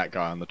definitely hit that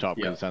guy on the top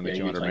because it's only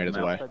 200 meters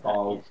away.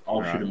 I'll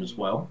Alright. shoot him as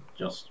well,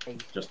 just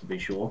to be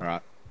sure.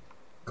 Alright.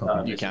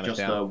 Is count it us just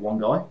down. one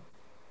guy?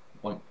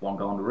 One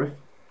guy on the roof?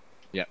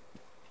 Yep.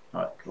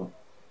 Alright, cool.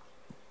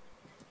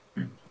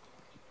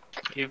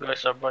 You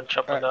guys are a bunch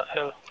up on that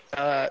hill.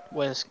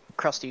 Where's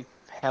Krusty?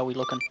 How are we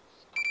looking?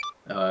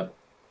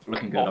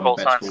 Looking good. All I'm call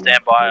at signs school.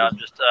 stand by. I'm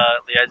just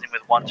liaising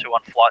with 1-2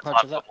 on flight time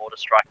for mortar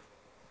strike.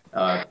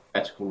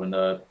 Ethical in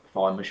the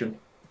fire mission.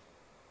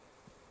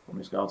 One of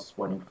his guards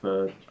waiting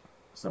for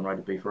Sunray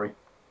to be free.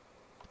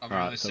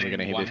 Alright, so we're going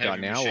to hit this guy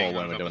now or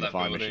when we're doing the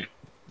fire mission?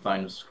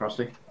 Famous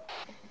Krusty.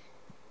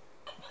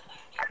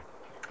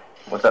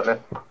 What's up, man?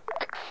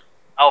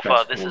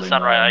 Alpha, this is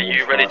Sunray. Are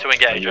you ready to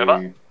engage?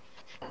 Over.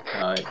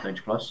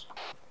 Danger close.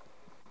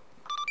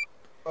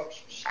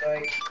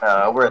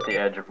 We're at the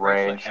edge of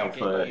range.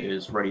 Alpha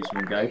is ready to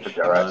engage.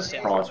 Alright.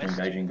 Prior to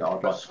engaging,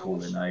 I'd like to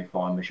call in a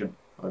fire mission.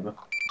 Over.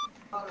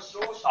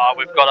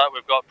 We've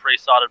got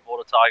pre-sighted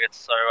border targets,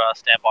 so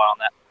stand by on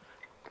that.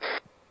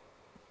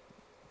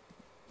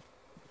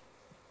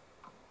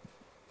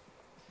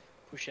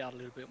 Push out a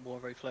little bit more,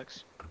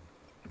 reflex.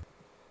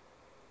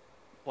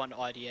 One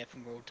IDF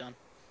and we're all done.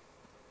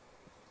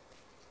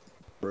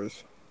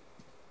 Bruce.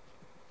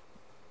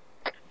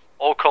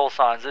 All call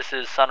signs, this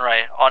is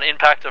Sunray. On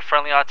impact of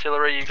friendly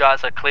artillery, you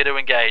guys are clear to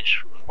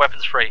engage.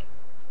 Weapons free.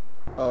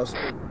 Oh,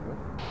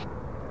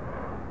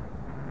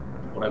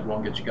 Well,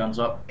 everyone get your guns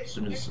up. As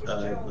soon as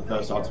the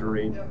first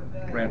artillery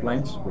round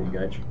lands, we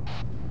engage.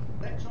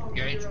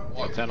 Engage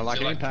what? That sounded like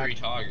Is it an impact. 3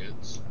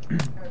 targets.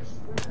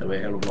 There'll be a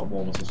hell of a lot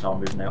more once they start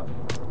moving out.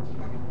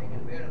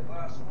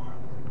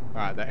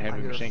 Alright, that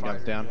heavy machine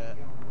gun's down.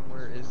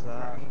 Where is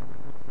that?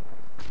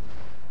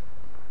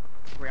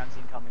 Rounds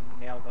incoming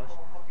now, guys.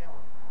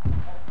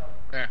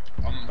 Yeah,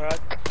 Alright.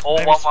 All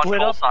Maybe 1-1 split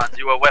call up. signs,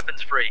 you are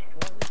weapons free.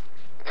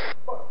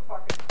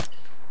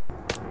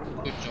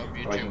 good job,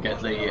 you I can get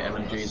the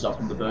LMGs up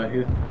in the burr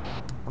here.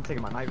 I'm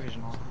taking my night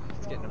vision off.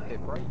 It's getting a bit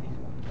bright.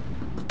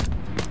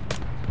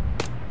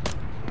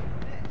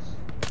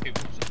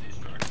 People just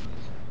distractions.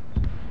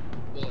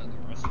 We'll let the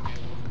rest of you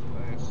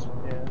look at the face.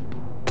 Yeah.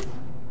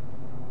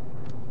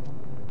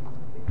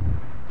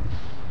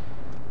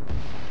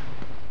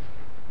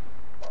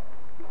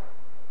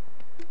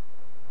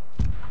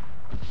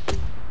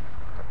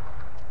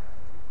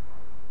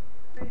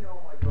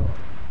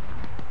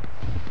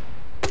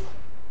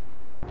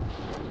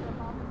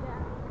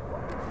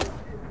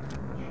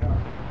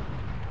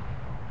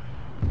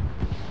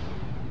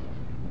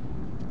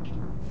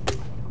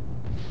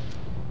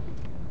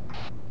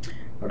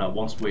 Now,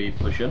 once we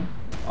push in,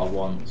 I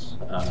want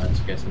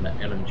to get an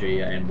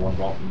LMG and one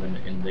rifleman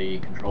in the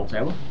control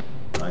tower.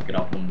 Get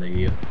up on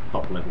the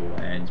top level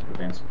and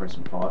prevent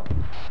suppressing fire.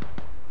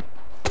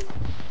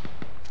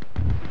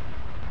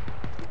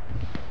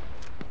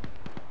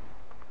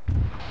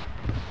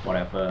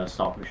 Whatever,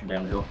 start pushing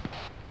down the hill.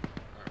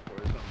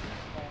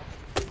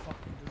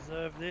 Fucking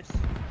deserve this.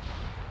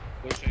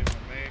 Pushing on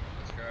me.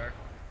 Let's go.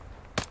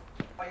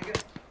 How you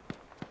get?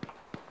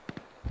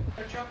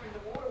 They're jumping in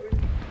the water with me.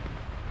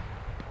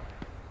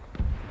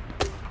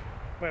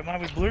 Wait, am I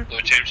with blue? Blue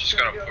team's just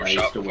gotta push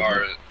up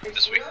far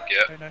as we can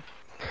get. No.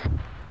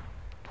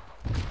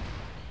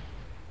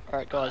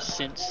 Alright guys,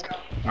 since...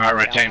 Alright,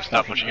 red team,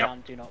 start pushing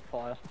up. Do not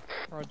fire.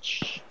 Rog.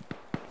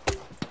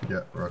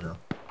 Yeah, roger.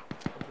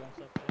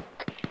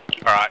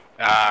 Alright,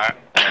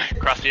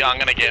 Krusty, I'm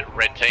gonna get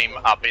red team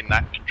up in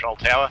that control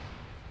tower.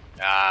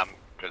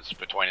 Because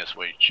between us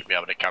we should be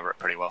able to cover it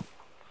pretty well.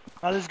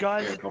 Are those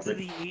guys to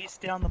the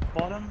east down the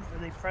bottom? Are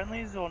they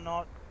friendlies or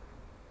not?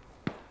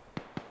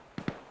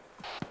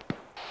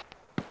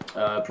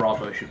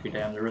 Bravo should be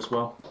down there as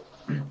well.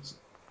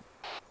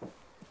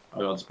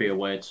 I'll just be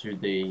aware to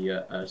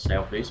the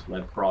southeast,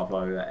 where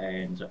Bravo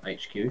and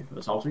HQ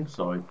assaulting,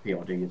 so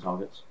PID your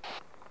targets.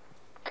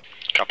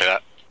 Copy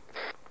that.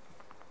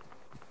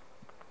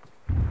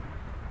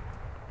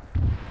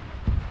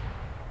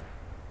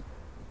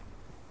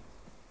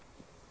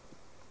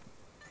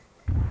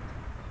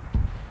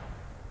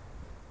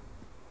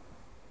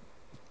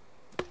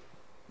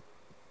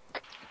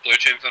 Blue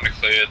team's gonna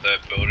clear the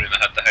building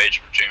that had the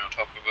HMG on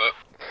top of it.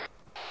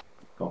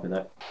 Copy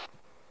that.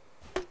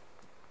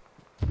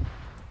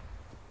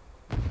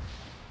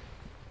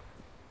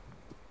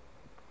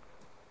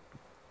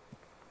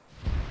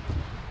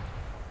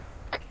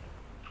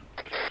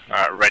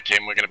 Alright, red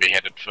team, we're going to be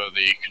headed for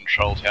the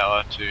control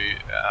tower to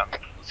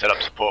set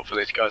up support for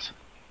these guys.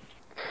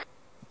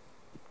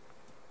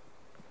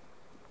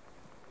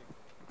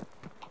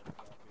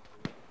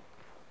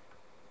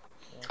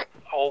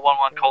 All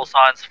 1-1 call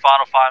signs,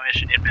 final fire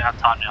mission inbound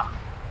time now.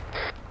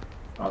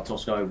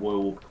 Tosco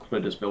will clear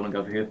this building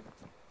over here.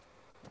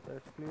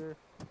 That's clear.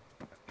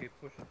 Keep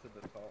pushing to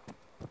the top.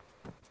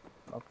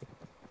 Okay.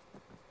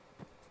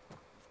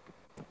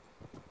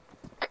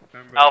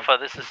 Remember, Alpha,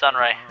 this is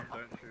Sunray.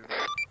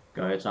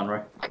 Go ahead,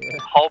 Sunray.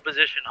 Hold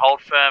position, hold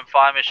firm,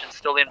 fire mission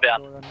still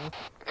inbound.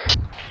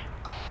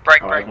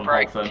 Break, Alright, break, everyone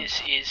break. hold firm.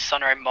 This is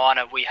Sunray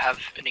Minor. We have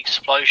an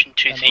explosion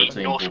to the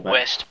Team,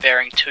 northwest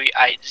bearing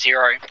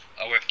 280.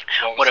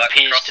 What that,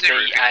 appears to Krusty? be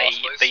Repeat a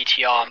last, please.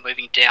 BTR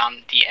moving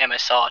down the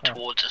MSR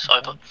towards us.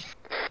 Over.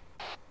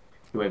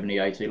 Do we have any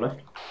AT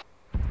left?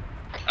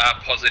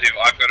 Positive,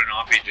 I've got an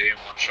RPG in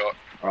one shot.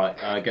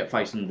 Alright, get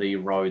facing the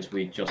roads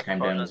we just came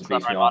down as a Sunray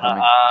BTR Minor,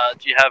 coming.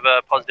 do you have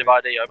a positive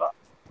ID over?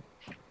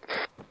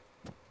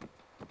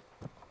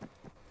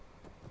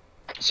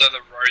 So the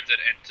road that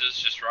enters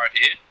just right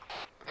here?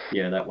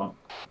 Yeah, that one.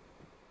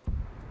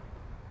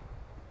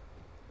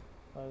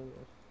 I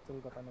still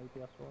got an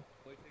AT as well.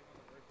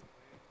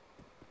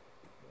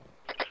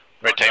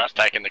 Red team's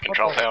taking the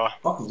control tower.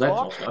 What was that,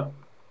 Tosco?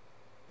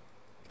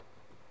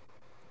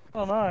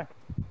 Oh no.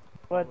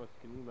 But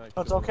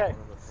it's okay.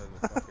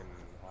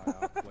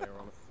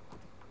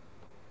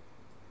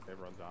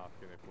 Everyone's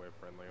asking if we're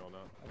friendly or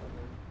not.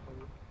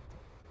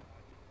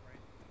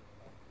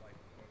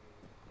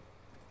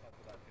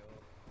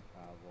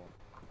 Well,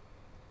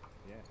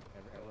 yeah,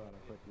 everyone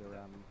equip your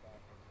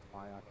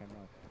IR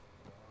camera.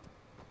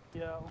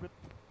 Yeah, all good.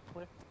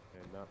 Clear.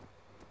 Yeah, no.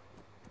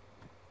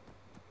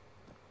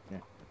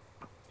 Yeah,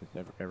 just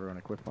everyone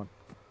equip one.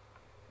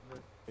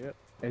 Yep.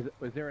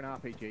 Was there an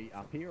RPG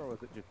up here, or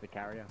was it just the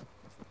carrier?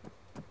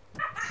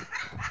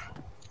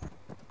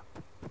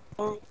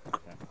 Oh.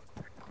 Okay.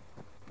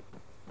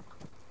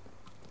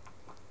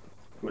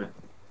 Clear.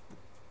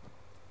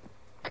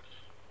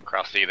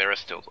 Krusty, there are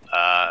still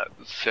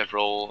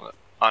several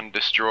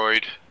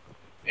undestroyed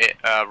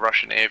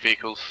Russian air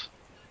vehicles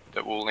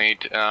that will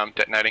need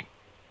detonating.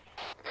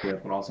 Yeah,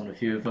 put eyes on a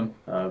few of them.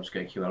 Just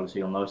get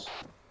QLC on those.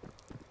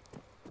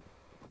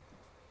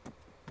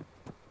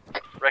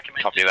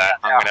 Recommend Copy that.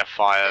 I'm going to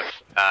fire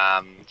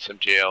some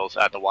GLs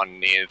at the one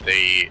near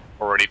the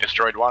already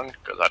destroyed one,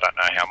 because I don't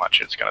know how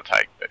much it's going to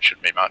take, but it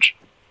shouldn't be much.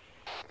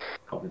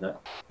 Copy that.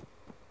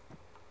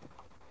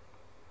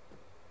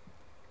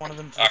 One of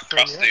them.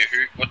 Krusty,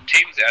 what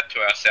team's out to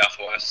our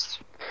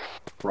southwest?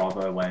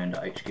 Bravo and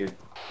HQ. I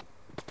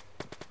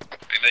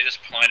think they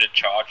just planted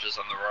charges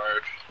on the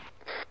road.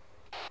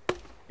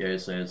 Yeah,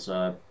 so it's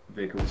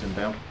vehicles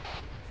inbound.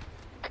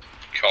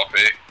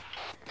 Copy.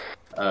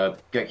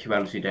 Get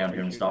QLC down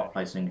here and start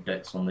placing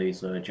decks on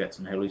these jets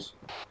and helis.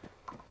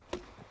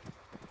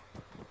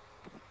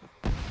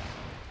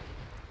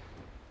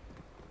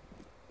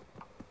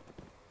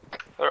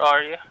 Where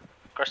are you,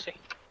 Krusty?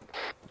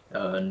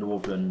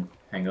 Northern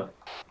hangar.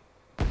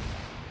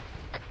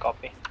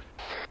 Copy.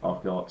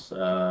 I've got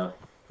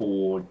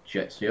 4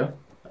 jets here,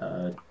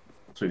 2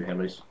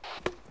 helis.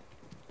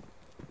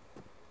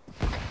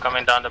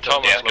 Coming down the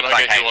Thomas, building. can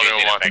I get you on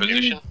your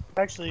Can you,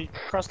 actually,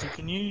 Krusty,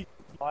 can you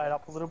Buy it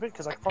up a little bit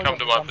because I Come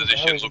to my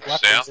position, look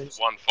south,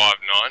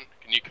 159.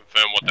 Can you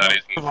confirm what that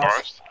is in the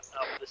forest?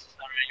 This is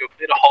Sunray. You're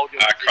clear to hold your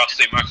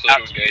Crusty, position. Max,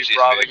 Out to to engage you, these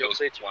Bravo. You're vehicles.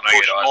 clear to When I get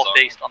push eyes on.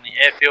 northeast on the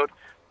airfield.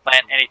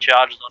 Plant any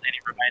charges on any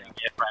remaining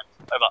airframes.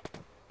 Over.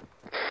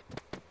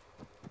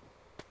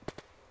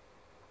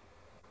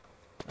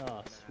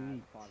 Oh,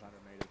 sweet. 500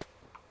 meters.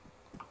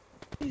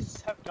 Please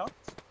have guns.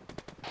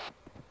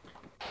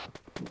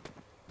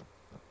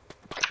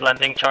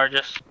 Landing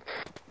charges.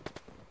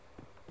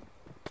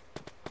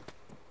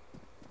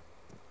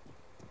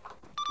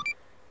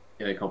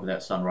 Yeah, copy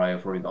that, Sunray.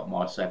 I've already got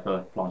my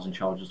sapper planting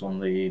charges on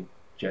the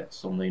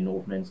jets on the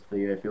northern end of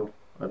the airfield.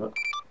 Over. Do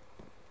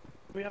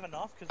we have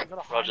enough? Because we've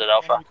got a Roger, Hind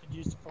Alpha. we could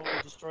use to probably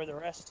destroy the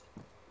rest.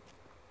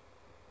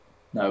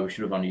 No, we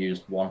should have only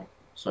used one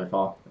so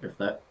far, if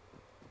that.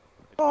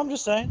 Oh, I'm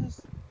just saying.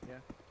 It's Yeah.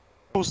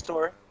 cool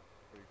story.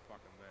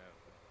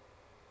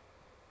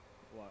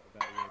 What,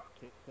 about your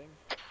kit thing?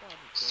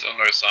 Still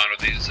no sign of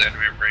these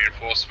enemy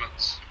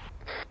reinforcements.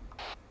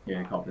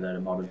 Yeah, copy that.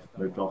 It might have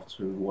moved off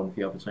to one of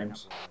the other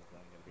teams.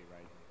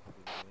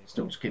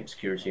 Still just keep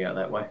security out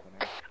that way.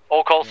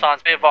 All call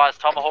signs be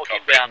advised. Tomahawk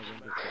inbound.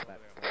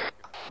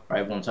 Right,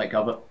 everyone take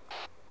cover.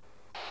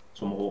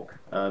 Tomahawk,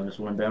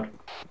 missile inbound.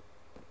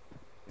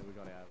 Yeah, we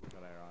got our eyes.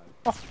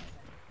 There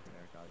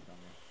it goes,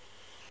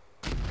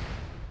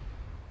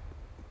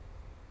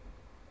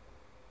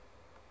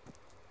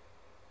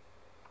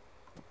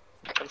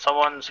 Can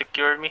someone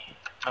secure me?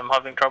 I'm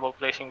having trouble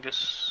placing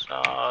this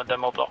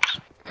demo blocks.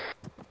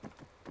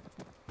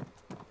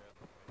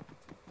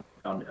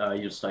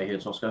 You just stay here,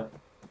 Tosco.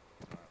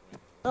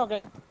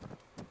 Okay.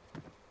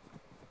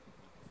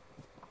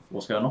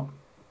 What's going on?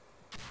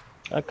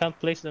 I can't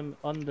place them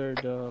under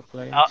the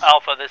plane.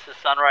 Alpha, this is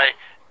Sunray.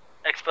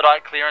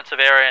 Expedite clearance of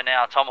area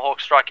now. Tomahawk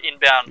strike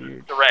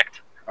inbound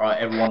direct. Alright,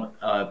 everyone,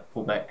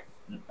 pull back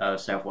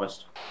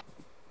southwest.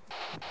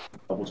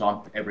 Double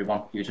time,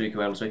 everyone. You two,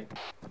 QLC.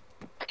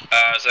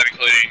 Is that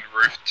including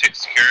roof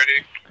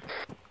security?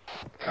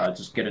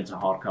 Just get into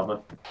hard cover.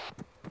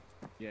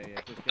 Yeah. We are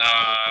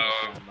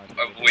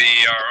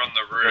on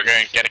the roof. We're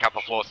going to get a couple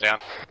of floors down.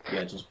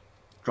 Yeah, just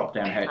drop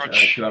down hatch.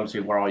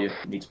 QLC, where are you?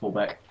 You need to pull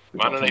back.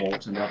 We've got some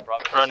orcs in there.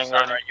 Running.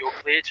 You're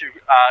clear to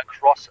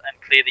cross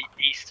and clear the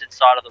eastern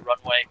side of the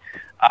runway.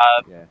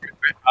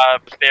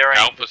 Bearing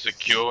Alpha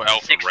secure,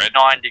 Alpha 69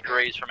 red.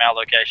 degrees from our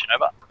location.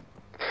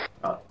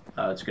 Over.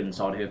 Let's get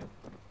inside here.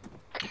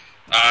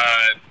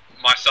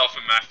 Myself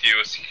and Matthew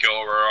are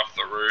secure. We're off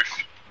the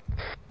roof.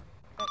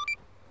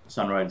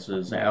 Sunrise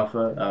is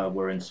Alpha.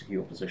 We're in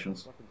secure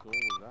positions.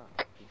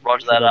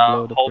 Roger that.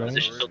 Hold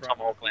position till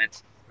Tomahawk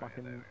lands.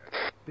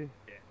 Did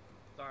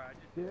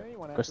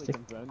anyone actually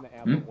confirm that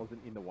Alpha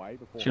wasn't in the way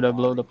before? Should I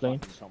blow the plane?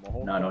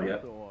 No, not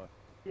yet.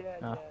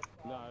 Ah.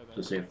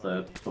 To see if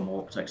the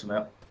Tomahawk takes them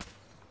out.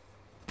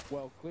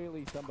 Well,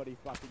 clearly somebody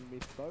fucking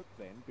misspoke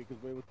then, because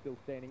we were still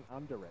standing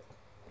under it.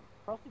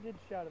 Frosty did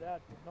shout it out.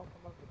 Did not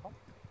come up with the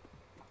comments.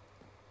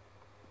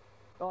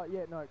 Oh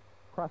yeah, no.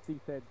 Krusty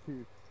said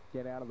to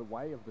get out of the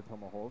way of the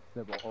Tomahawks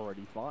that were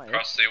already fired.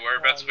 Krusty,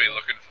 whereabouts were you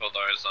looking for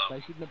those They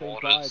shouldn't have been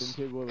fired mortars?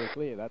 until we were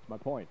clear. That's my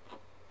point.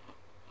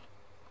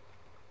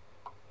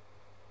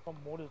 Some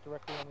mortars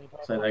directly on the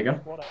entire Say that again.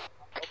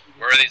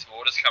 Where are these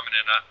mortars coming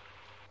in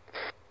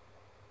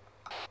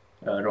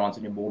at? There aren't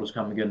any mortars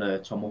coming in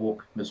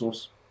Tomahawk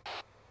missiles.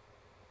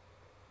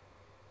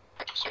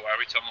 So why are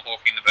we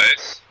tomahawking the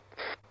base?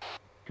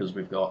 Because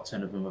we've got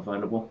 10 of them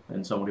available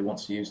and somebody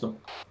wants to use them.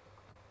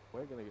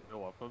 We're gonna get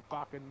for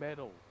fucking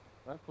metal.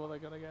 That's what they're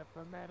gonna get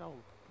for metal.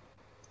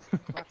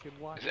 Fucking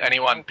what? Has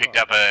anyone picked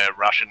up a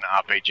Russian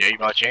RPG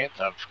by chance?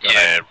 I've got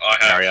Yeah, a I have.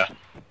 carrier.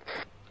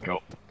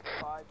 Cool.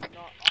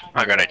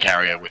 I got a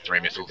carrier with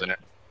 3 missiles in it.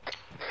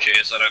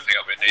 Cheers, I don't think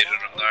I'll be needing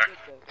them though.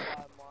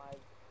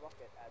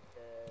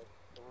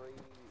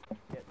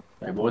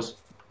 Hey boys.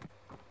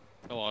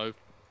 Hello.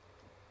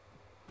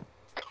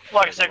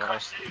 Like I said,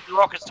 Chris, if the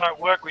rockets don't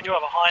work, we do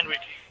have a Hind we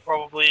can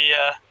probably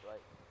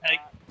take.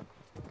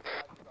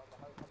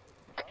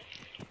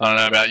 I don't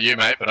know about you,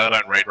 mate, but I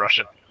don't read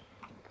Russian.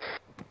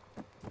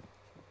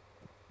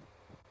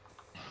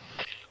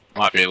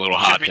 Might be a little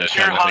hard Should be to too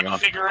turn the hard thing to on.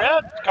 figure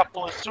out. A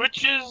couple of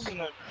switches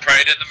and a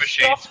Trade in the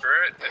machine Stuff.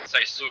 spirit and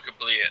say suka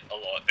it a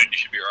lot, and you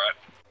should be right.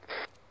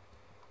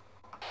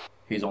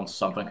 He's on to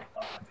something.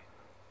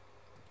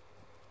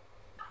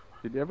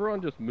 Did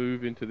everyone just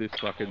move into this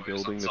fucking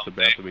building that's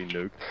about to be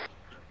nuked?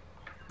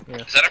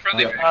 Is that a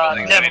friendly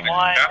building? never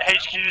mind.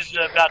 HQ's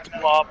about to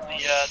blow up the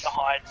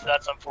Hind, so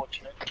that's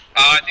unfortunate.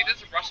 I think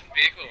there's a Russian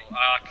vehicle,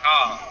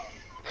 car.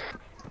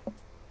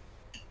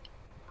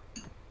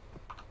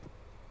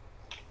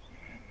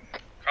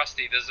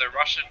 Krusty, there's a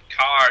Russian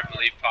car, I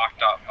believe,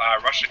 parked up.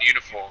 Russian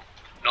uniform,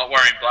 not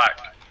wearing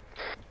black.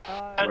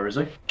 Where is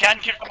he? Can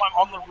keep the one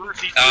on the roof.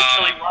 He's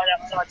literally right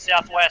outside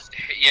southwest.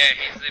 Yeah,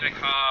 he's in a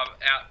car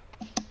out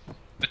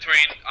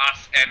between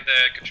us and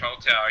the control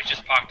tower. He's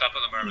just parked up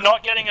at the moment.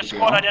 Not getting a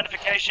squad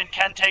identification.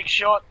 Can take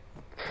shot.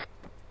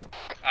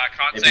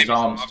 Can't If save his his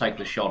arms arm. take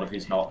the shot, if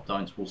he's not,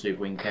 don't. We'll see if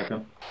we can cap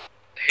him.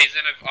 He's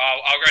in a.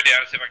 I'll go down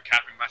and see if I can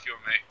cap him, Matthew or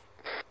me.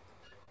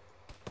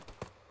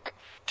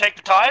 take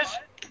the tires?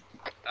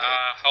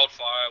 Hold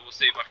fire. We'll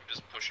see if I can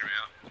just push him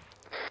out.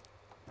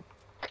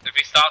 If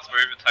he starts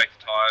moving, take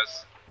the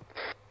tires.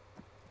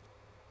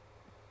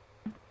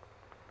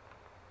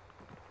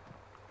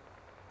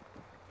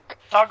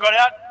 Tom got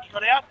out. You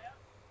got out.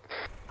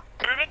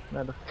 Moving.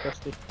 No,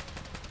 Rusty.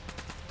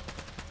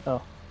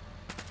 Oh.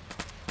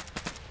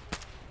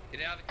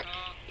 Get out of the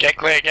car. Get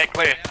clear, get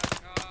clear. Get out of the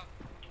car.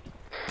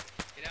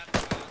 Get out of the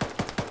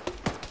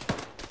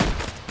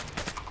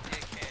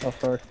car. Oh,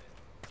 sorry.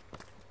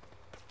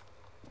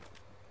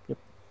 Yep,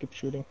 keep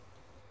shooting.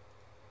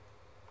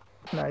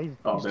 No, he's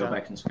I'll go down.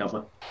 back into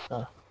cover.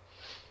 Ah.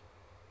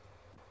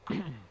 Yeah, he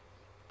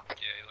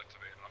looked to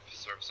be an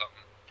officer or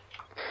something.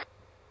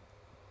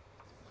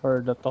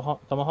 Or the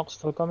Tomahawk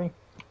still coming?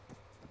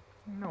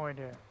 No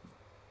idea.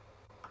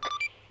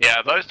 Yeah,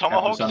 are those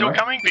Tomahawks still Sunray?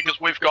 coming? Because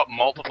we've got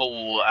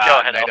multiple Go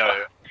ahead, NATO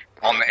Alpha.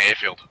 on the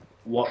airfield.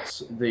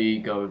 What's the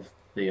go of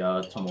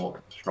the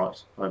Tomahawk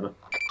strikes? Over.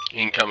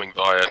 Incoming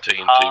via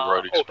TNT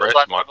Road Express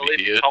I might be believe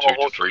here, 2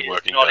 Tomahawk to 3 is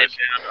working not days.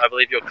 inbound. I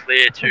believe you're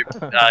clear to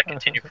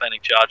continue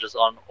planning charges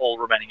on all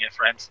remaining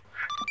airframes.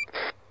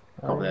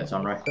 Copy that,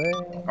 Sunray.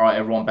 Alright,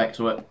 everyone back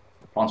to it.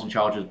 Find some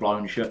charges,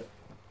 blowing shit.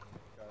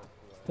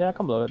 Yeah, I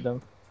can blow at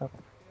them.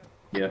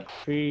 Yeah.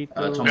 3, 2,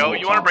 Tomahawks Bill,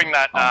 you want to bring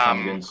that aren't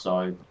coming in,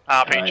 so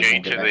RPG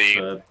everyone to get back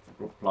the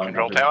blowing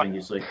control up tower? everything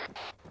you see.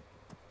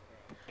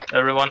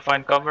 Everyone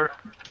find cover.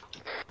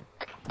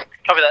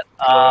 Copy that.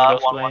 Blowing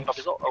those 1-1 flames.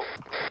 copies all. Oh.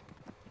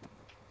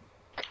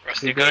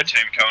 Rusty, got a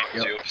team coming up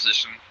to your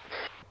position.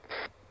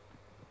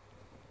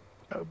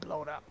 Oh,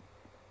 blow it up.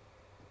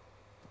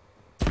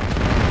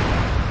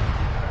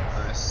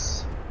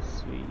 Nice.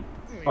 Sweet.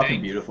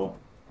 Fucking beautiful.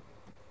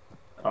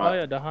 Oh Alright,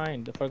 yeah, the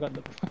hind. I forgot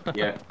the.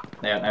 yeah.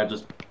 Now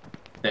just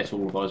that's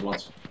all of those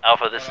ones.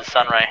 Alpha, this is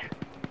Sunray.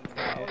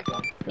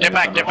 Get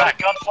back, get back!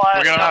 Gunfire.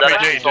 We're gonna That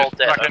RPG, is all just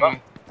dead, fucking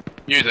over.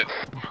 use it.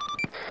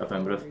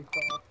 Affirmative.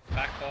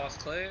 Back pass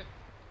clear.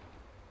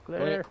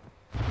 Clear.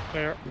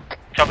 Clear.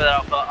 Copy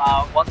that,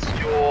 Alpha. Once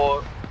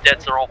your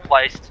deads are all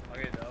placed,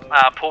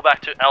 pull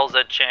back to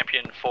LZ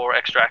Champion for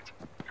extract.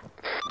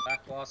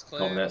 Back pass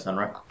clear. Copy that,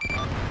 Sunray.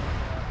 Am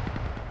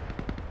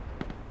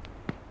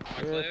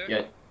I clear?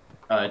 Yeah.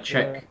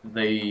 Check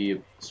the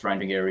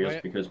surrounding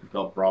areas because we've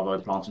got Bravo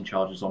planting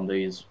charges on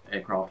these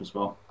aircraft as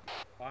well.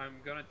 I'm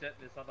gonna det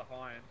this other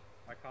hind.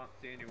 I can't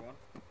see anyone.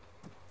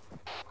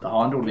 The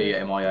Hind or the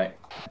MI8?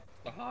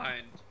 The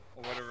hind,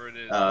 or whatever it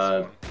is.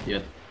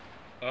 Yeah.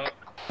 Oh.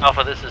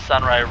 Alpha, this is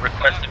Sunray.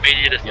 Request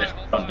immediate assistance.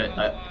 Yes, don't det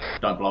that.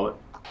 Don't blow it.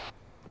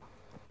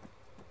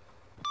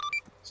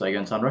 Say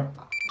again, Sunray.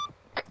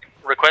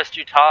 Request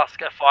you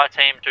task a fire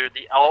team to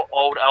the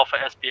old Alpha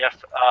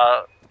SPF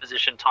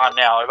position time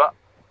now. Over.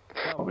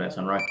 Copy that,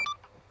 Sunray.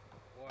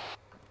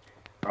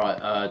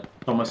 Alright,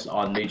 Thomas,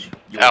 I need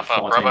your Alpha,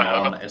 fire team Bravo,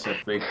 on over.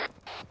 SFB.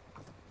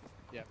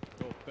 Yep,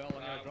 cool. Bell, I'm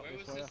gonna drop Where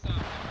this was for you. this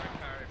ammo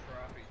carrier for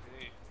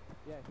RPG?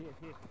 Yeah,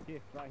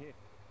 here, right here.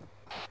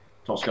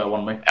 Tosco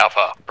on me.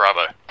 Alpha,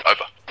 Bravo,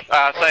 over.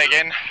 Say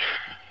again.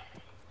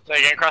 Say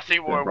again,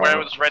 Krusty. Where Bravo.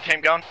 was red team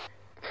going?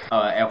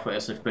 Alpha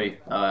SFB.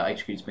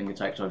 HQ's being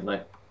attacked over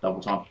there. Double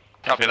time.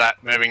 Copy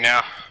that. Moving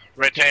now.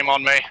 Red team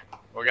on me.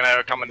 We're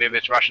gonna commandeer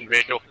this Russian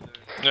vehicle.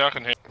 Yeah, I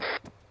can hear.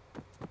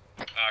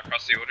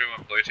 Krusty, what do you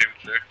want blue team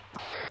to do?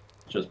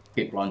 Just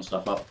keep blowing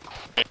stuff up.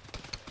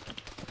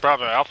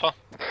 Bravo, Alpha.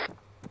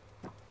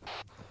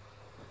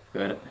 Go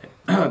ahead.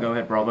 Go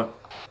ahead, Bravo.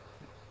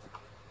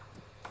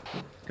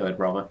 Go ahead,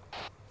 Bravo.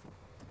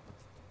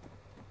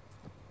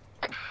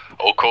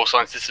 All call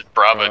signs, this is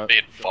Bravo. Right. Be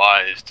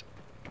advised.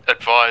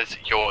 Advise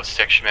your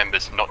section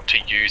members not to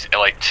use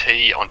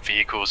LAT on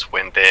vehicles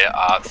when there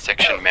are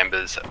section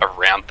members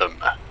around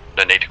them.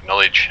 No need to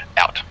acknowledge.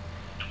 Out.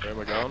 Where am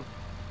I going?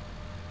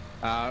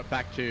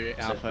 Back to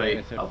Alpha.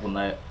 SFB, up on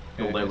that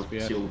hill Yeah, there with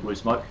SBF. seal the blue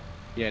smoke.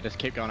 Yeah, just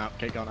keep going up,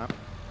 keep going up.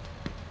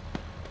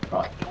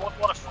 Right.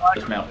 What a flag.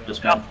 Dismount,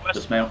 dismount,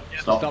 dismount.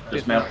 Stop,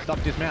 dismount.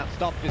 Stop, dismount,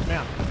 stop,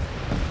 dismount.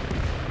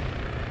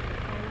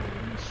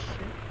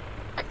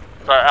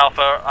 So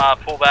Alpha,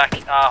 pull back.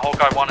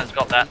 Hawkeye 1 has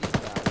got that.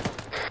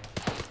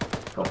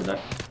 Copy that.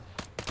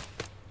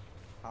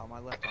 Oh, my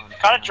left arm.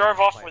 Kind of drove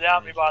off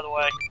without me, by the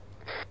way.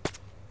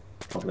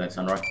 Copy that,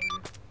 Sunray.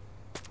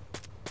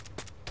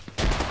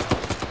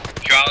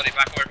 Duality,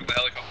 back away from the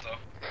helicopter.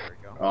 There we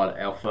go. Alright,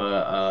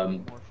 Alpha,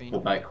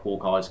 pull back.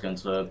 Hawkeye's going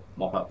to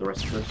mop up the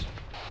rest of us.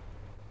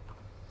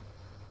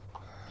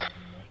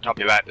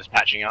 Copy that. Just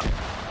patching up.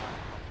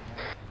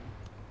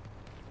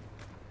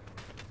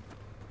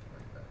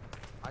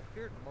 I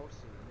cleared most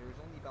of them. There was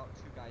only about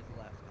 2 guys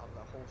left out of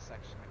the whole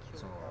section. I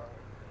killed them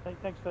all.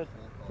 Thanks for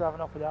driving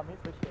off without me.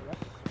 Appreciate that.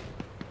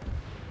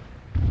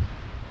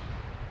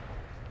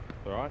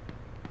 Alright.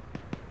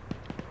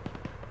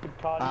 Good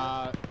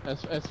cardio.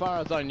 As far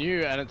as I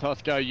knew, and at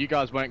Tosco, you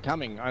guys weren't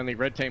coming. Only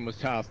red team was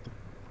tasked.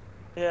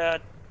 Yeah.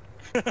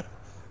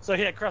 So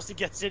yeah, Krusty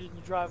gets in and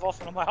you drive off,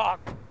 and I'm like, oh,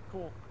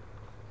 cool.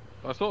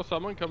 I saw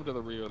someone come to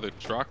the rear of the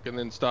truck and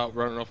then start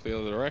running off the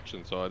other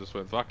direction, so I just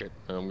went, fuck it,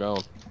 and I'm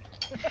going.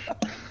 Yeah,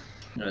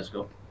 let's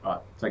go.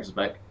 Alright, takes us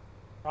back.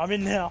 I'm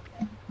in now.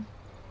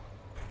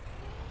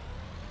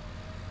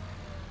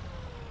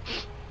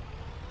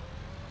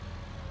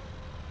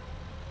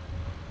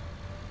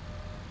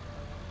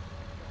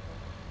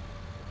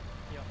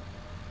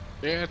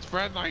 Yeah, it's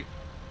friendly.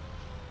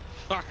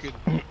 Fucking.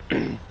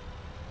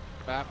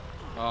 Bap.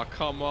 Oh,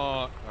 come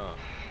on. Oh.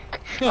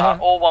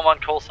 All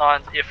 1-1 call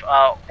signs. If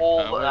all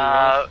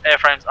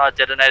airframes are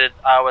detonated,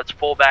 let's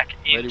fall back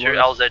into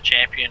LZ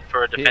Champion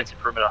for a defensive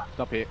perimeter.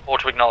 Stop here. Or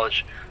to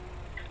acknowledge.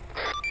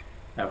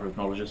 Alpha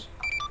acknowledges.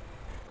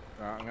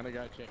 Alright, I'm gonna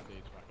go check these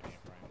fucking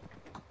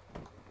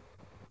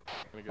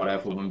airframes. Right,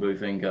 Alpha, we're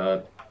moving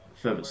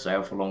further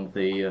south along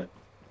the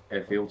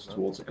airfields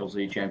towards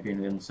LZ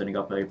Champion and setting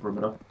up a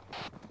perimeter.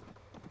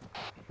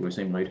 We're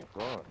seeing lead.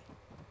 Right.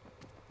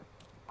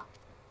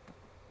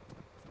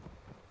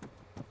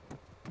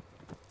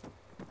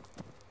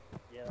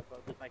 Yeah, that's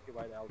right. Just make your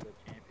way to LZ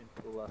Champion.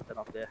 We'll set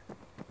up there.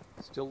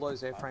 Still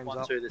those airframes 1-2,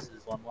 up. this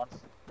is 1-1.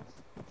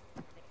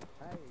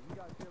 Hey, you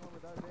guys dealing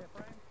with those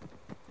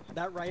airframes?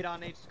 That radar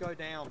needs to go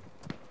down.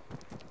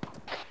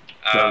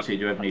 Josie,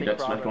 do you have any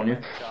decks left on you?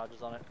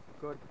 Charges on it.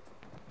 Good.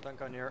 Don't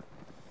go near it.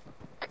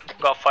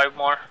 Got 5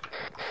 more.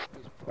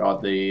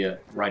 Right, the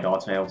radar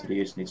tower to the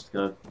east needs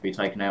to be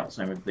taken out,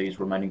 same with these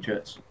remaining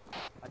jets.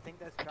 I think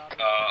there's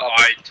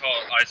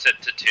I said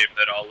to Tim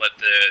that I'll let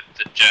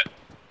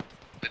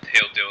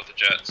he'll deal with the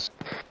jets.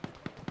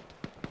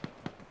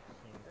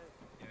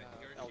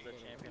 LZ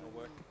Champion will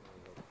work.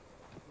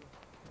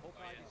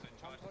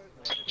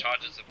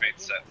 Charges have been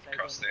set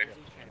across there.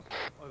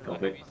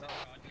 Copy.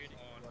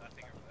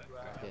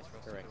 Yes,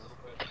 correct.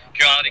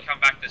 Charlie, come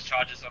back, there's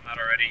charges on that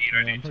already, you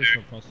don't need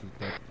to.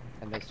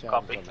 And there's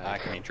Copy. charges on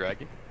that. Can you drag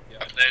him?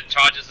 The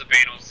charges have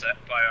been all set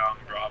by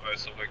Bravo,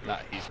 so we're good. Nah,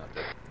 he's not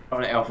dead.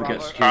 Alright, Alpha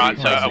gets security. Alright,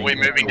 so are we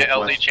moving to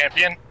LZ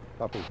Champion?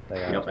 Copy.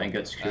 They are. Yep, and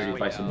get security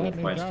facing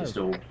northwest. There's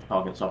still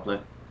targets up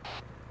there.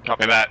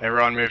 Copy that.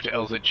 Everyone move to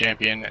LZ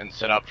Champion and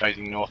set up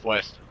facing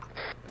northwest.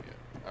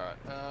 Alright,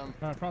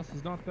 No, Frost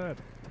is not dead.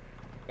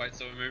 Wait,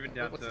 so we're moving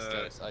down what's to... the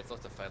status? I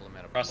thought the fatal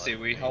amount of Rusty, are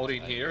blood we was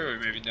holding 8. here or are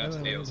we moving down to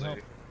the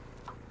LZ?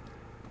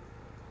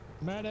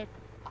 Medic.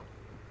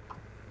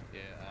 Yeah,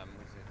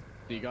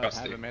 do you guys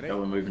Rusty. have a medic? Yeah,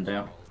 we're moving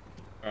down.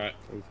 Alright.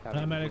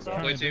 Paramedics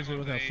currently busy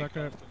with our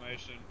second.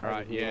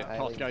 Alright, yeah.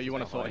 Tosco, you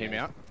want to sort him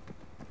out?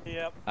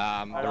 Yep.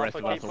 The rest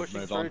of us keep will pushing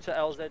move through on. to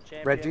LZ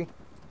Champion. Reggie?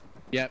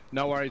 Yep,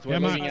 no worries. We're Yeah,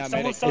 moving mate. our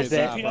Someone medic. says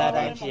That CPR.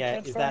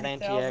 anti-air, is that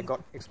anti-air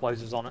got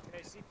explosives on it?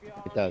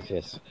 It does,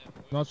 yes.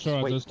 Not sure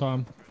at Sweet. this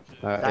time.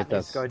 That It needs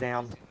does. to go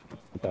down.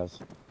 It does.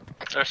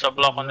 There's a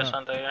block on this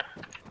one there.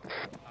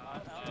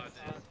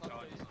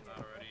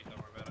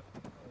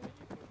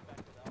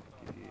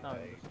 No.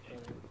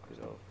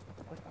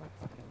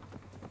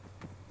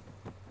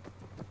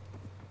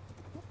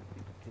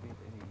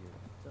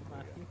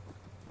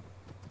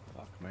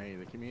 Fuck me,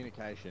 the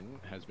communication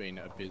has been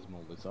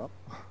abysmal this up.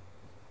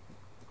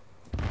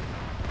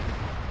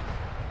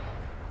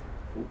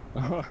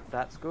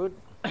 That's good.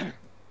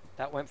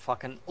 That went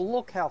fucking...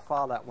 Look how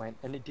far that went,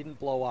 and it didn't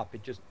blow up,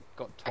 it just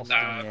got tossed in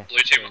the air. Blue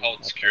team will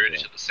hold security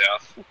to the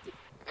south.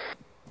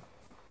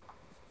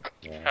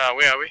 Where are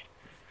we?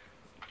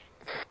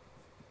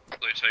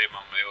 Blue team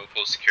on me will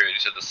pull security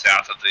to the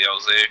south of the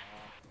LZ.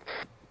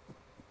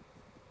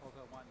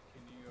 Volga 1,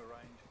 can you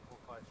arrange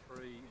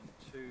 453 and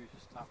 2 to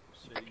start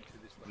proceeding to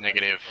this location?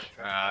 Negative.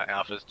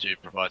 Alphas to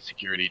provide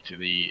security to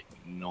the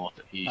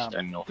northeast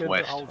and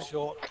northwest. Hold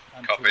short.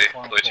 Copy.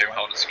 Blue team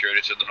holding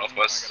security to the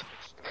northwest.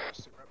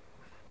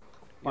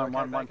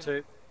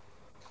 1-1-1-2.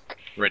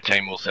 Red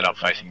team will set up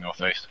facing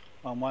northeast.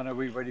 1-1, are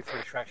we ready for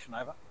extraction?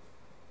 Over.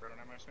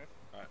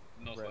 Alright,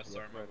 northwest,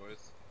 sorry, my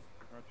boys.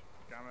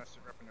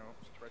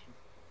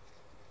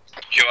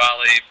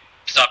 Qali,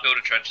 start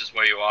building trenches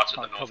where you are to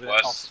the I'll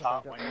northwest.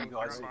 start when you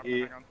guys are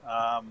here.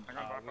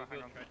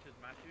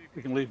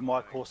 We can leave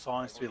my core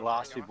signs to be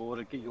last to board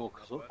and get your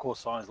core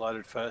signs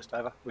loaded first.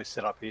 Over. We're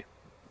set up here.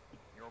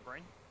 Your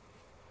brain?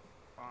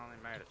 Finally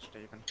made it,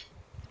 Stephen.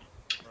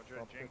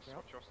 Roger, Jinx,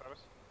 what's your status?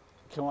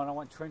 Come on, I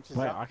want trenches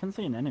Wait, up. I can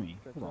see an enemy.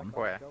 Hold on.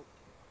 Where?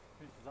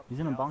 He's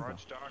in a bunker.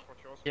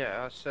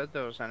 Yeah, I said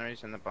there was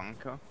enemies in the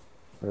bunker.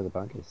 Where are the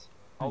bunkers?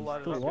 I'll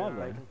load Still it up. alive,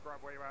 Wait,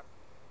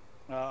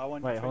 though.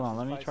 Wait, hold on.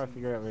 Let me try to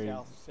figure out where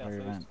you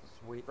went.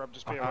 Sweet. Rob,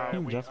 just I be aware,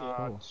 think we just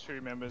are before.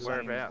 2 members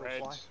Whereabouts? in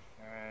red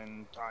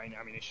and in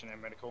ammunition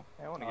and medical.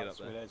 I want to get up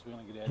there. We're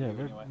going to get out Yeah, of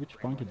here anyway. which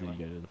bunker did you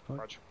go to? The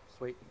fuck?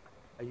 Sweet.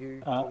 Are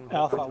you...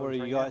 Alpha, where are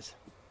you guys?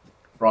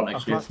 Right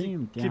next to I you. see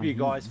him down Keep your here.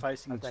 guys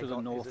facing to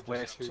the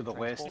northwest, to the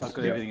west. I've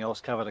got everything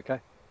else covered, okay?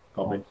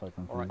 Copy.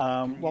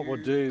 What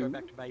we'll do,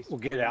 we'll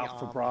get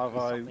Alpha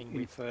Bravo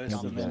in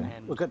first, and then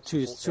we've got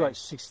two times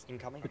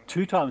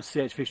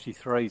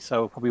CH53,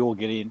 so we'll probably all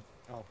get in.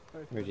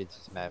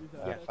 Rigid's map.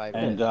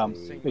 And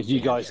but you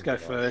guys go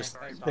first,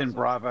 then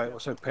Bravo,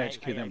 so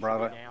PHQ, then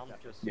Bravo.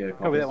 Yeah,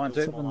 Copy that one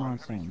too.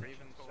 719.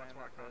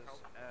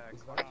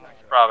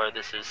 Bravo,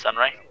 this is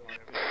Sunray.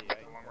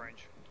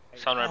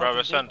 Sunray,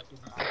 Bravo, send.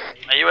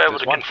 Are you able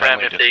to confirm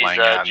if these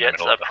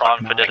jets are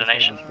primed for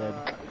detonation?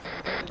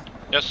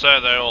 Yes, sir,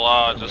 they all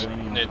are. Just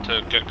need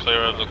to get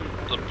clear of the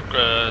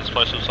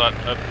explosive site.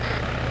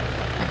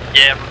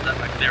 Yeah,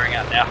 we're clearing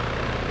out now.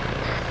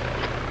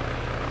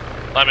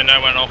 Let me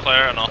know when all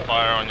clear and I'll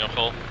fire on your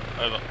call.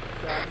 Over.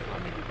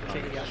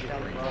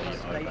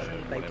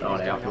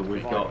 Alright, Alpha,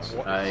 we've got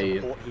a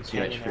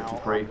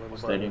CH-53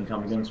 Stadium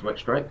coming in to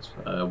extract.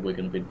 We're going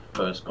to be the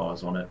first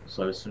guys on it,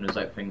 so as soon as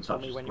that thing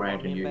touches the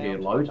ground and you hear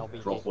load,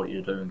 drop what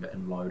you're doing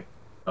and load.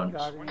 Don't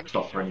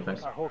stop for anything.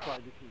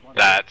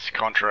 That's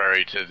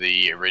contrary to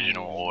the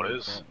original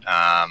orders.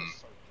 The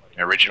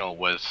original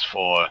was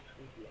for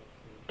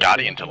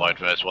Guardian to load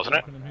first, wasn't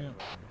it?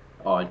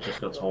 I just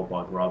got told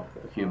by Grub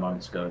a few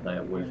moments ago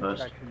that we're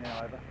first.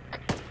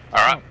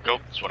 Alright, cool.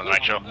 Just wanted to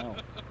make sure.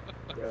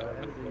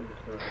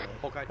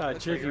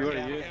 Chief, what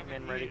are you?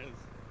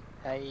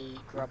 Hey,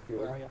 Grub,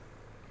 where are you?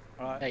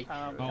 Alright, Hey.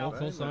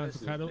 Alpha,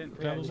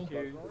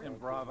 and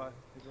Bravo.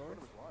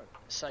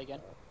 Say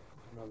again.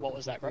 What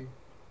was that, Grub?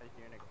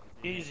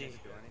 Easy.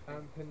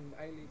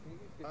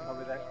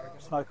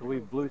 Smoke, we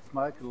blue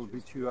smoke, it'll be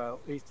to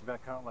east of our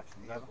current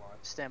elections, over.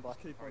 Stand by.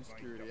 Keep on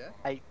security, yeah?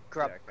 Hey,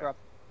 Grub, Grub.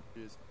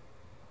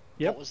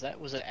 Yep. What was that?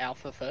 Was it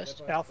Alpha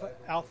first? Alpha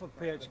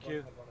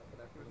PHQ.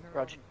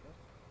 Roger.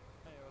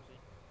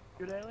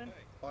 Good alien?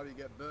 How do you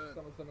get burnt?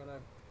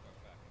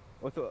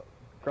 What's the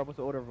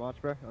order of march,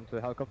 bro? Onto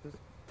the helicopters?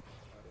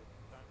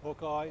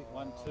 Hawkeye,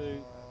 1,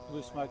 2,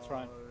 blue smoke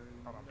thrown.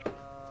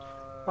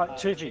 Right,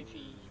 Chiefy.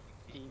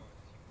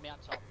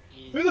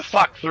 Who the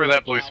fuck threw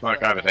that blue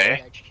smoke over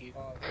there?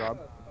 Grub.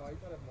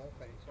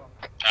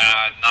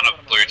 None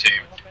of blue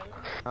team.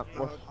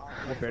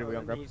 What period are we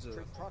on, Grub?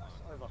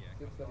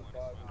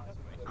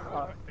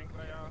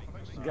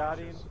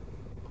 Guardian,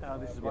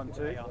 this is 1,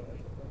 2.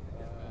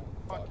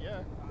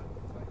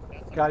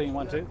 Guardian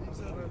 1, 2.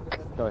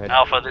 Go ahead.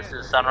 Alpha, this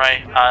is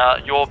Sunray.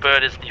 Your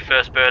bird is the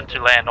first bird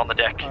to land on the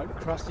deck.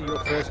 Krusty, your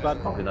first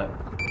button. Copy that.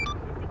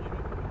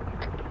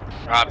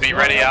 Be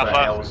ready, Alpha.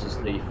 Ours is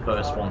the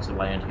first one to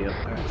land here.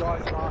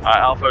 Alright,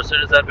 Alpha, as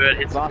soon as that bird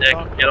hits the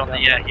deck, get on the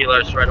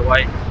helo straight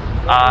away.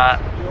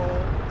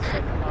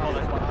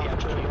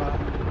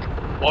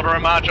 Order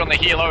of march on the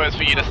helo is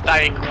for you to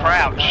stay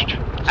crouched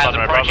as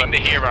approaching the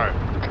hero.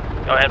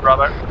 Go ahead,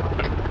 Bravo.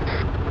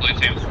 Blue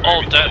team's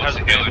All dirt has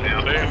a helo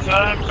now.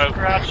 Confirmed,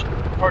 crouch,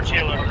 approach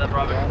helo.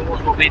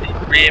 Yours will be the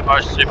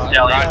rearmost super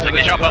stallion. Right, take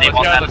the chopper, let's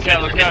go.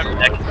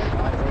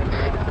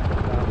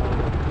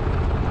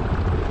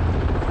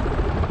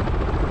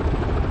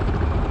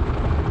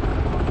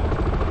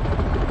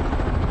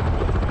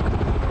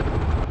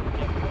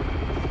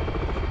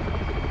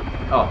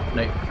 Oh,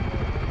 Nick.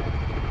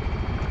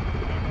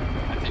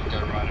 I think go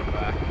right and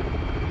back.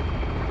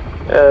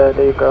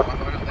 There you go.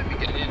 Why not let me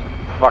get in?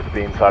 Fuck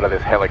the inside of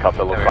this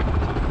helicopter looks like.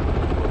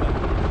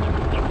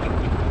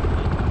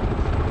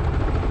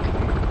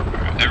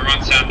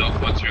 Everyone sound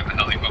off once you're in the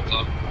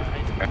helicopter.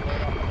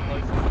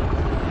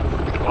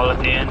 All at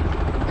the end.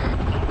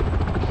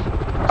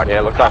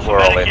 Yeah, looks like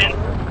we're all in.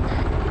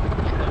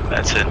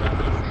 That's it.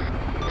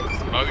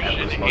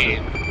 Motion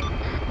in.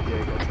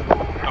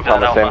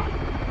 Thomas in.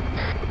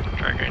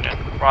 Tracking in.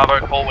 Bravo,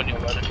 call when you're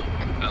loaded.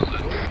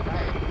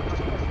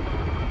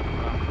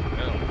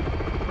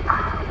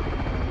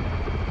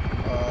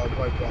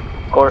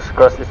 Course,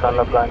 is on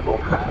the blind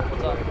book.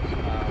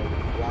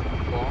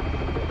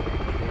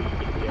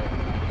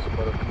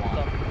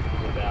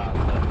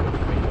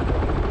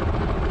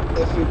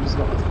 Their food was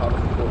not as hard as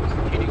I thought.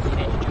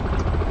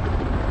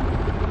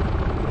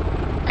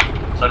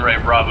 Sunray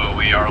and Bravo,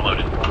 we are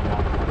loaded.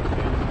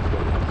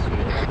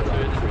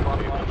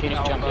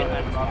 Jump in.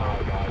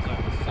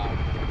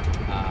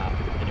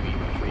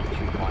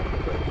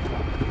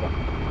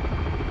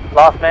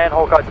 Last man,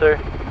 Hawkeye 2.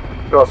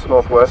 Just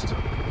northwest.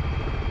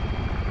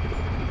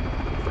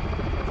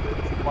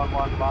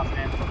 1-1, last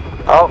man.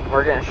 Oh,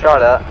 we're getting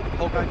shot at.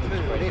 Hawkeye 2,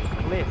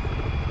 left.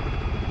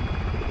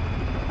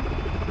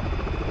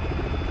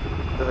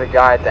 There's a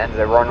guy at the end of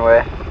the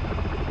runway.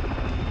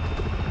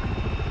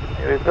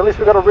 At least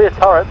we got a rear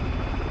turret.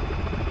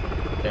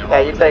 Yeah,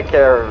 you take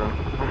care of him.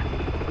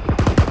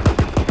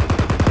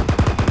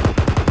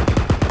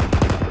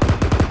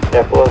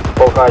 Yeah,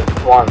 Hawkeye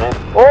 1, man.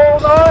 Oh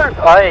no!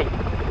 Hey!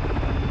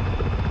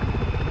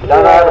 You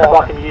don't know how to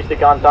fucking use the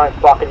gun, don't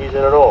fucking use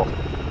it at all.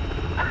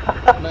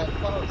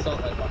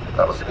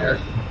 That was scary.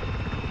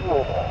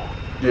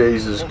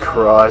 Jesus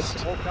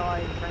Christ.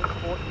 Hawkeye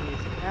transport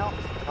is out.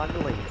 Time to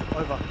leave.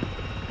 Over.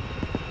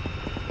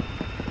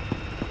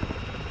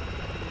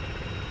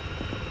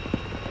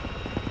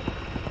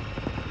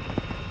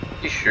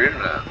 You shooting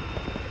at?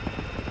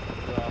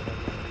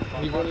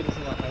 He really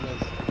doesn't like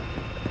hammers.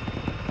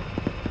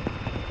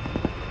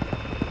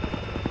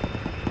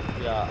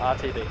 Yeah,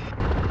 RTB.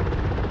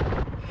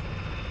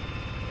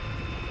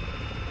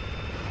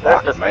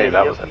 Fuck me,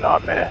 that was a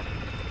nightmare.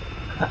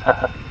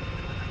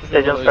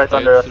 Stadium straight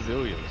under us.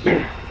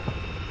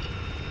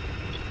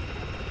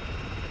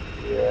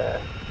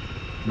 Yeah.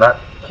 That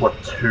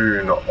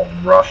platoon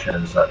of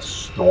Russians that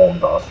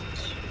stormed us.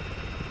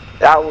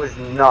 That was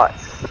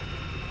nuts.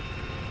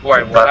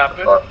 Wait, what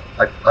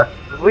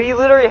happened? We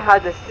literally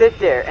had to sit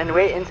there and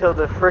wait until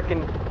the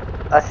frickin'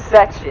 a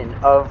section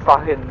of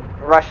fucking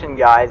Russian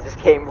guys just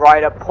came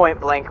right up point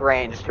blank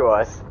range to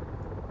us.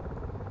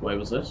 Where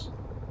was this?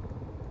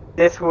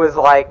 This was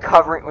like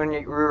covering when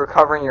we were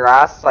covering your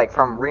ass like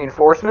from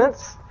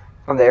reinforcements,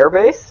 From the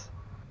airbase?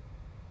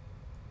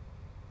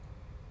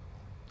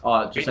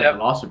 Oh, just at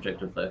the last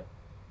objective there.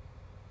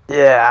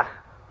 Yeah.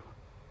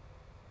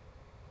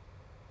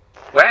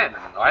 When?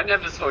 I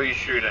never saw you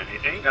shoot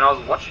anything, and I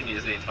was watching you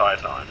the entire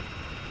time.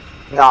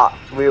 Nah,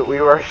 we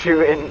were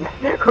shooting.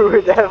 We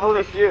were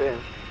definitely shooting.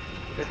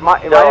 It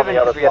might have been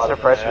because we had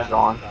suppressors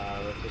on.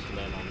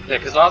 Yeah,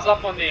 because I was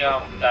up on the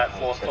that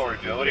 4-story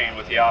building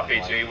with the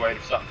RPG waiting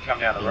for something to come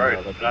down the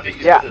road, and I think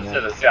you said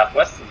to the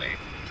southwest of me.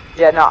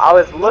 Yeah, no, I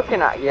was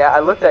looking at I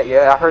looked at you,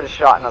 I heard a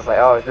shot, and I was like,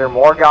 oh, is there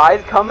more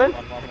guys coming?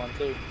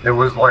 It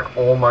was like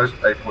almost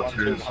a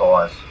platoon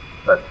size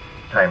that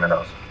came at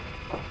us.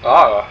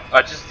 Oh,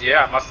 I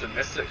must have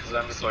missed it because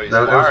I never saw you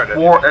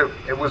fire it.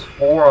 It was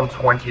 4 on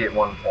 20 at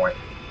one point.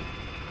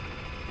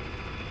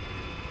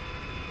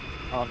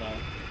 Oh no.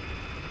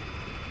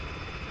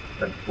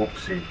 And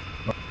whoopsie.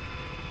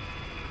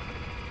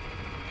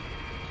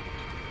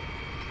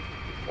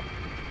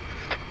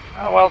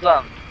 Oh, well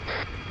done.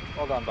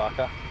 Well done,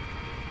 Barker.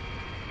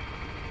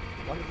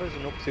 I wonder if there's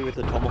an oopsie with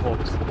the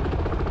tomahawks. The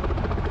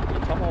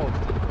tomahawks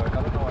didn't work,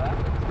 I don't know what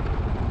happened.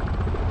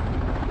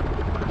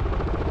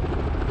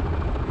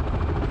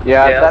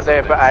 Yeah, I sat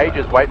there for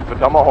ages waiting for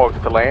tomahawks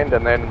to land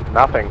and then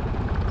nothing.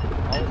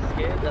 I was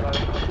scared that I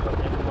almost got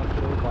everyone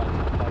killed by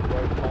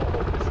rogue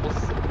tomahawk missiles.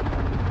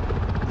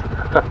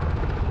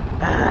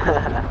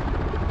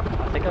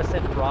 I think I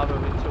sent Bravo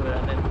into it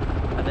and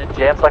then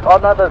Jam's like, oh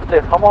no, the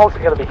tomahawks are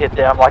going to be hit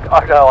there. I'm like,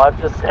 oh no, I've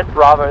just sent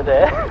Bravo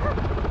there.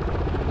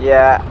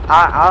 Yeah,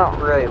 I don't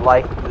really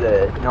like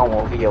the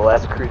normal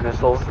VLS cruise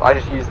missiles. I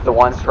just use the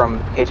ones from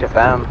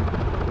HFM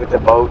with the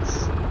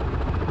boats.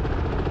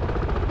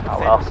 Oh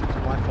well. It's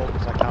my fault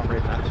because I can't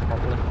read maps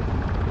properly.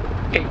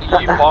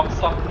 You bombed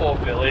some poor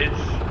village.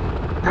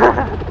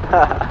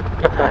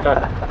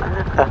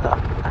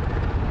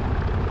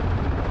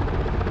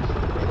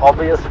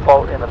 Obvious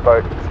fault in the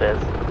boat, it says.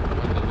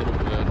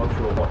 I'm not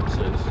sure what it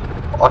says.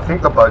 I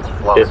think the boat's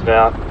floating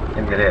Dismount.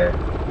 in midair.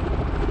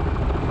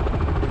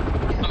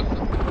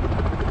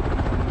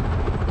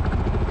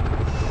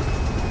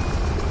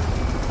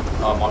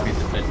 Oh, it might be the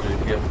dead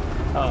dude here.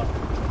 Oh.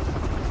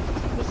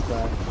 This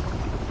guy.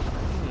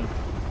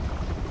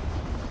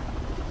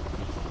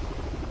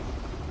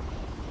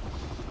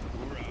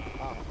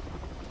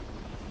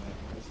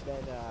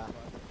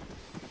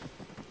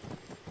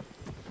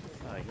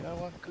 You know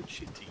what? Good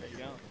shit to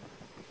you.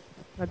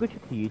 No, good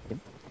shit to you, Tim.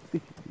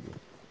 Good shit to you.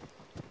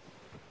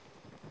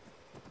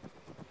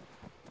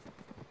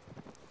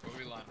 What are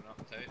we lining up,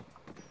 Tate?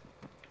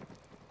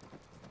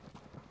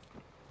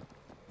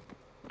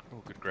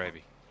 Oh, good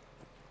gravy.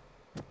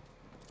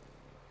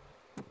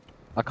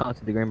 I can't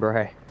see the green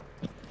beret.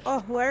 Oh,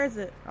 where is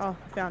it? Oh,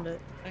 I found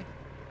it.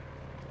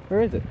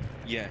 Where is it?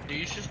 Yeah. Do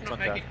you just not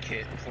make a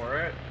kit for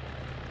it?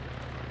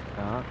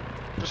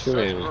 Just Should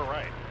search we- for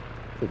right.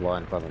 Should lie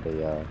in front of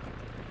the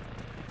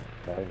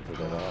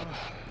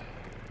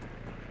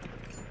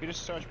You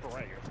just search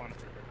beret, you'll find it.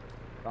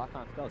 I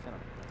can't spell, can I?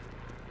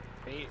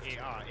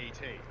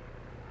 B-E-R-E-T.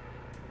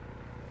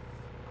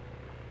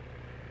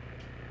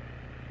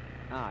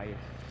 Ah, yes.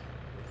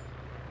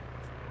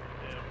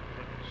 Yeah,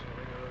 put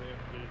something earlier,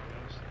 be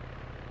honest.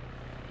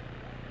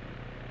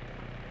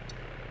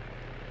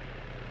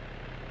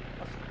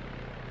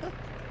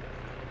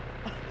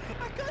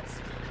 I got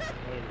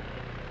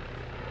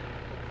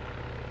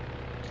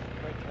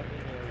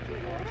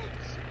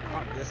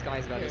This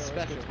guy's got a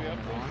special going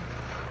on.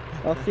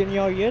 Oh,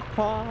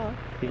 señorita.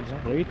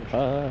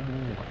 Señorita.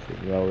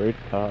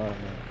 Señorita.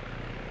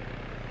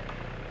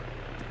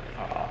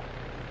 Oh.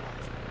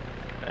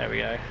 There we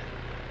go.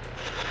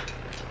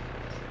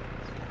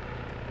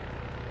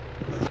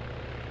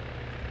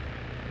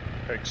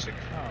 Big sick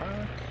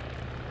fuck.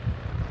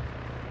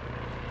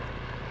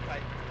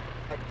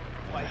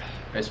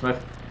 Hey,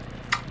 Smith.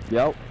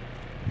 Yo.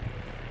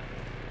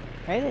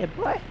 Hey there,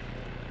 boy.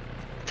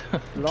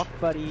 Lock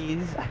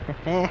buddies.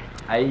 Hey.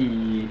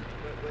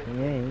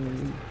 Yay.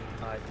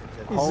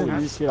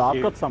 Holy shit,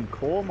 I've got some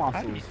core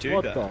muscles. How do you do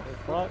what that? the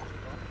fuck?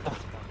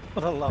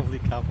 What a lovely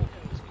couple.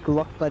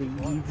 Glock buddies.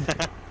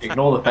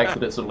 Ignore the fact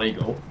that it's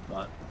illegal,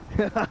 but...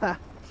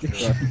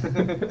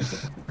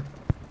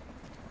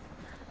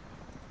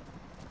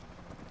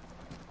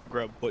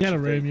 Grab what Get a you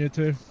room, do. you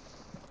two.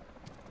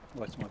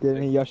 Get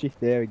me, Yoshi.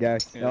 There we go.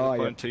 Yeah, Oh,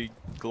 yeah. find 2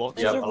 Glocks.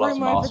 There's a I lost room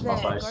my over ass in my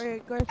there.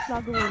 face. Go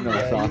snuggle in No,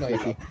 there. it's off,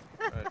 Yoshi.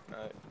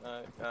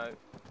 No.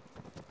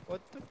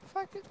 What the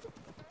fuck is the...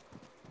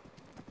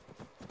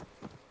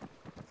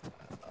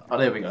 Oh,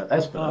 there we go.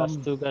 That's better.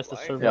 Two guys to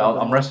serve. Yeah,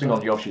 I'm resting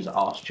on Yoshi's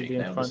ass cheek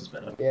now. This is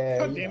better. Yeah.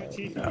 God damn it,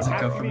 Chief. It's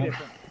half to be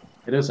different.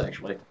 It is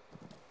actually.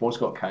 Boy's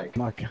got cake.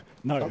 No,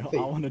 I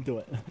want to do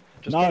it.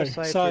 Just No, gonna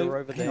say if so, you're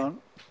over hang there. on.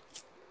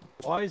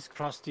 Why is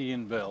Krusty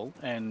in Bell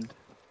and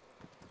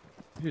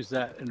who's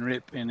that in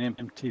Rip and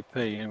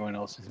MTP? Everyone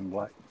else is in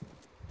black.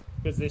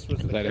 Because this was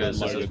the Because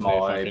this is Loaded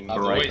my their fucking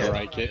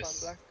beret.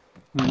 kits.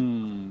 I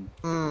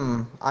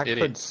could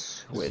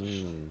Idiots.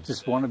 switch.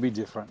 Just want to be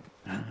different.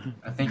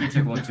 I think you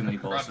took one too many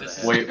balls for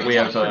that. We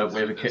have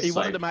a kit He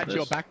wanted saved to match for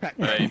your this. backpack.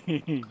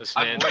 Hey,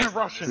 listen in.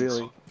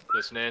 Really?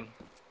 Listen in.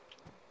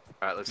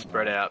 Alright, let's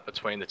spread out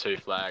between the two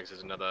flags.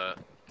 There's another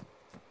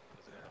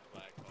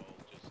flagpole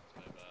just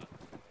over to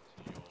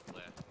your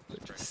left,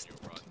 straight to your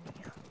right.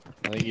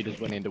 I think you just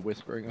went into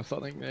whispering or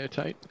something there,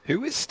 Tate.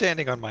 Who is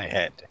standing on my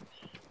head?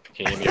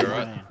 Can you hear me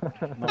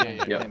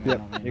alright? Yep,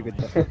 you're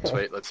good.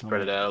 Sweet, let's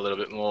spread it out a little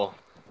bit more.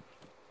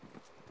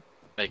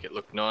 Make it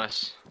look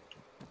nice.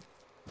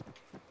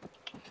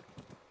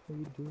 What are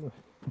you doing?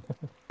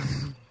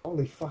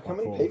 Holy fuck, how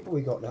many people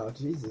we got now?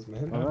 Jesus,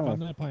 man. I'm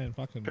not playing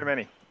fucking... Too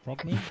many.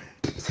 Frogman.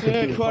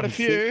 Yeah, quite a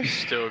few.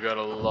 Still got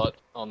a lot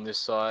on this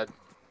side.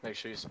 Make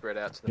sure you spread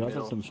out to the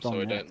middle so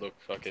we don't look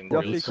fucking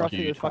really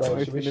skewed. Right,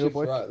 should we shift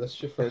right? Let's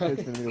shift right.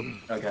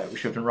 Okay, we're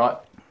shifting right.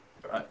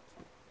 Right.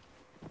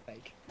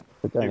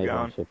 But don't Keep even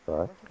going. shift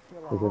right.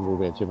 We're going to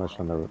be a bit too much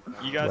on the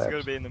You guys left. got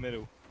to be in the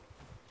middle.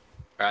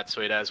 Alright,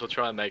 sweet as. We'll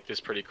try and make this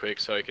pretty quick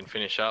so we can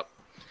finish up.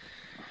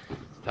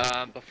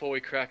 Before we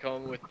crack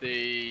on with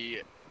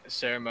the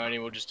ceremony,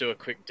 we'll just do a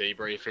quick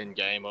debrief in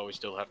game while we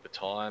still have the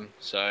time.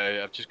 So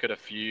I've just got a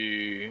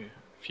few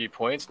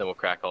points, then we'll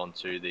crack on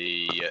to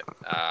the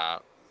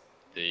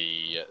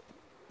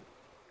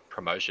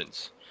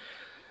promotions.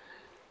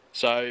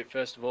 So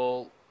first of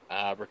all,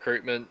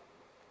 recruitment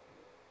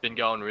been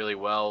going really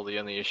well. The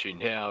only issue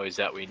now is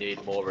that we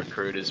need more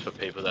recruiters for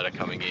people that are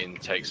coming in,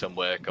 take some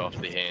work off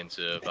the hands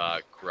of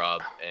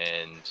Grub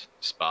and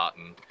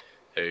Spartan,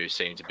 who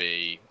seem to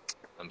be,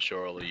 I'm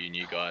sure all of you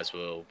new guys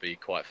will be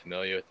quite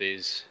familiar with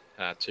these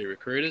two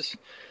recruiters.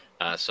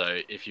 So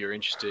if you're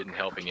interested in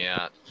helping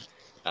out,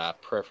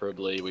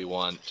 preferably we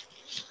want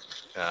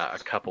a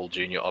couple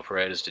junior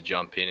operators to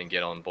jump in and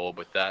get on board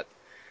with that.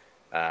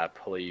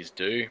 Please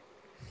do.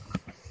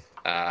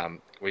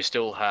 We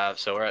still have,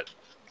 so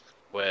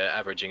we're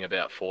averaging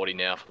about 40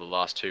 now for the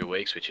last 2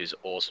 weeks, which is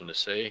awesome to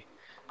see.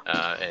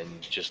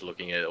 And just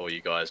looking at all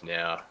you guys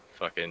now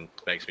fucking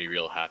makes me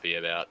real happy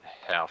about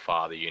how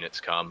far the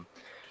unit's come.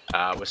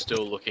 We're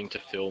still looking to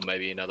fill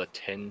maybe another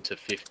 10 to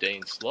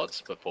 15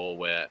 slots before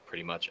we're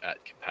pretty much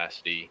at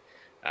capacity,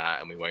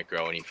 and we won't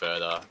grow any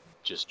further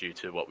just due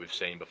to what we've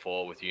seen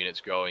before with units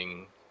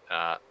growing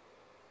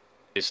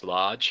this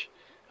large.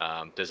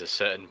 There's a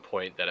certain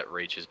point that it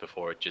reaches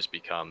before it just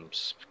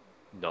becomes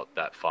not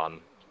that fun,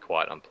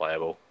 quite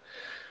unplayable.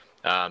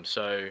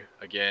 So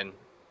again,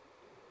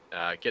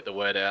 get the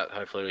word out.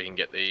 Hopefully we can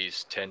get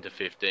these 10 to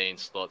 15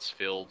 slots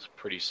filled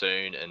pretty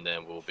soon, and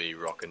then we'll be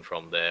rocking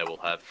from there. We'll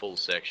have full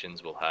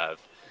sections, we'll have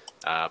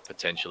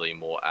potentially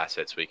more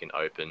assets we can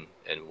open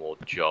and more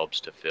jobs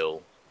to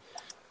fill.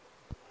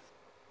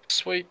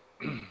 Sweet.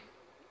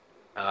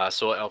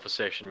 Saw Alpha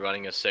Section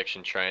running a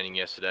section training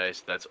yesterday,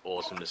 so that's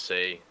awesome to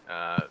see,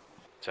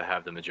 to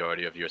have the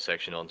majority of your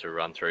section on to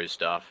run through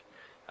stuff.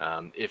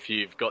 If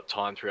you've got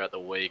time throughout the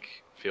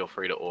week, feel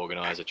free to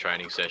organise a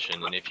training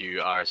session, and if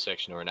you are a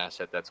section or an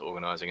asset that's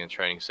organising a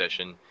training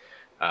session,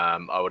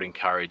 I would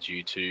encourage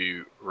you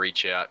to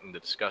reach out in the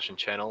discussion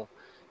channel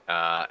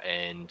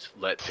and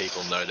let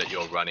people know that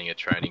you're running a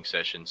training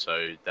session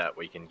so that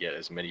we can get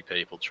as many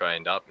people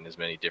trained up in as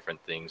many different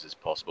things as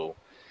possible.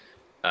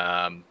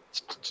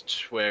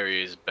 Where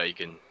is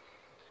Bacon?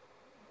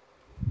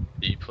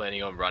 Are you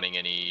planning on running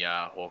any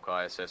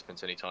Hawkeye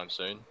assessments anytime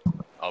soon?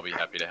 I'll be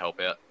happy to help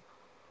out.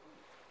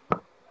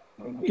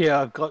 Yeah,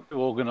 I've got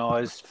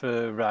organised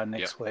for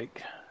next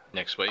week.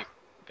 Next week?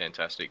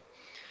 Fantastic.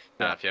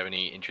 If you have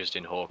any interest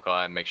in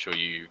Hawkeye, make sure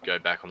you go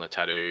back on the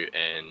tattoo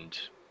and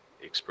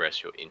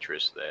express your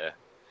interest there.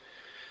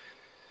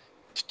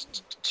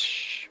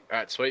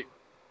 Alright, sweet.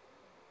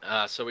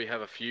 So we have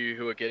a few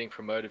who are getting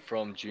promoted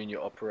from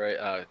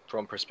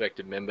from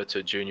prospective member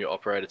to junior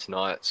operator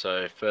tonight.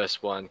 So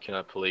first one, can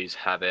I please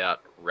have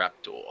out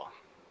Raptor?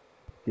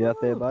 You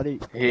out there, buddy?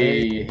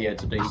 He had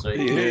to DC.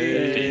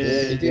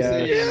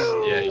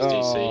 Yeah, he's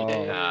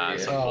DC.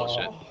 It's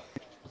unfortunate.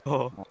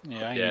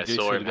 Yeah,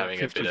 saw him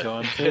having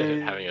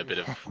a bit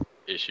of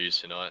issues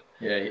tonight.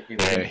 Yeah, he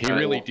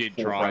really did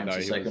try though.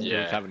 He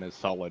was having a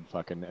solid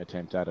fucking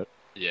attempt at it.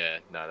 Yeah,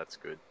 no, that's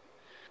good.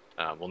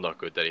 Well, not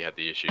good that he had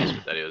the issues,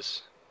 but that he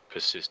was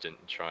persistent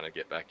in trying to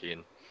get back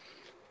in.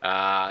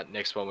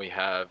 Next one we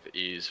have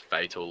is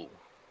Fatal.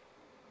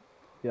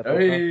 Yep,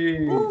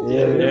 hey!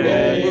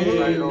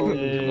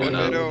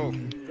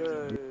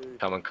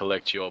 Come and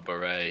collect your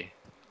beret.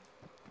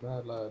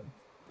 Mad lad.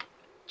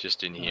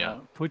 Just in here.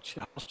 Put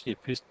your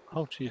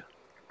holster.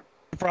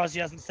 Surprised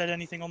he hasn't said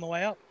anything on the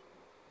way up.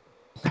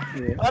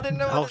 Yeah. I didn't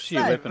know what to say,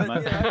 weapon,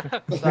 but,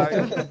 mate.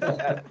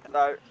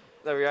 so,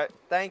 there we go.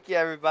 Thank you,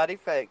 everybody,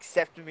 for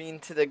accepting me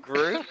into the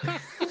group.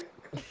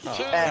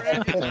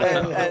 And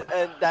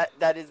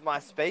that is my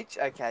speech.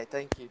 Okay,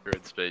 thank you.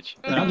 Good speech.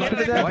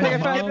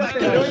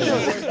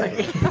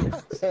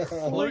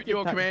 Salute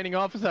your commanding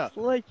officer.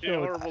 You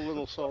horrible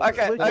little soul.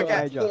 Okay.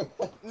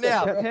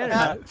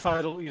 Now,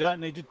 Fatal, you don't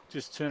need to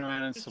just turn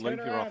around and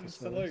salute your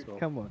officer.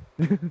 Come on.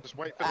 Just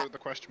wait for the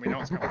question. We know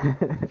it's coming.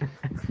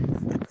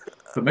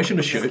 Permission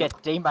to shoot.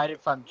 Get demoted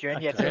from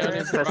junior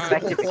to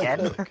perspective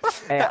again.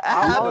 Hey,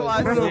 how do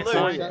I salute?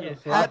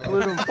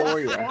 Salute him for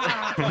you.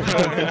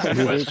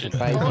 Question.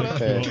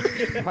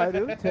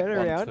 Turn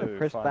around and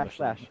press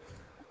backslash.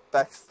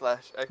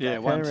 backslash. Okay. Yeah,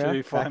 1,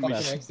 2, 5, Fucking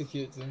mash.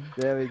 executes him.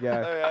 There we go.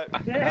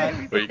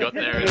 Alright. What you got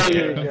there?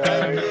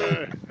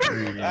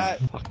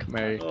 Fuck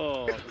me.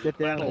 Oh, Get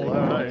down battle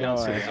below.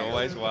 royale. There's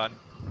always one.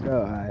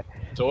 Alright.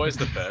 It's always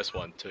the first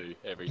one too,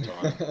 every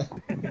time.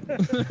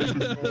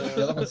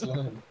 The other one's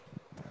one.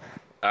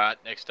 Alright,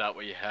 next up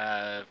we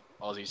have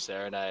Aussie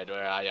Serenade.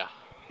 Where are ya?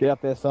 Get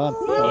up there, son.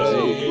 Look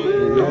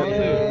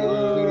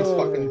at this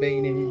fucking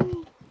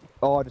beanie.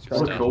 Oh, I just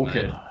What a got cool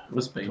kid.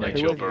 What's been Collect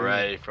your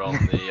beret from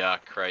the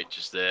crate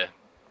just there.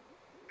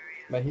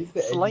 Mate, he's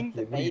the Sling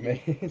kid, what do you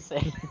mean?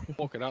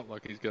 Walking up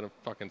like he's gonna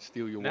fucking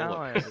steal your Now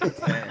wallet.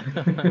 I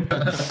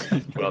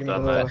understand. Well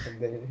done,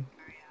 mate.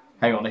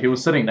 Hang on, he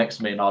was sitting next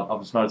to me and I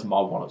was noticing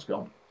my wallet's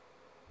gone.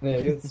 Yeah,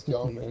 it's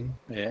gone, man.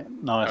 Yeah,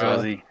 nice Alright.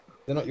 Aussie.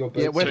 They're not your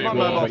boots. Yeah, where's Two my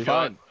more mobile we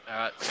got. phone?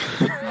 Alright,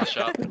 hush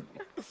up.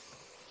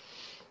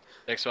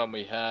 Next one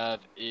we have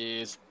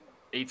is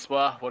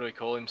Eatswa. What do we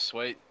call him?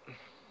 Sweet.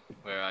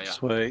 Where are ya?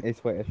 Sweet.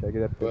 It's wait, I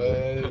get up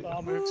there.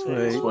 Wait.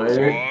 Sweet.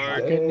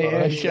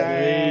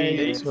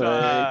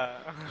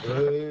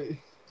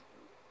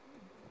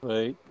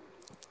 Sweet.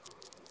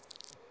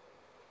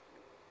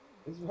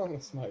 What's wrong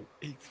with Smoke?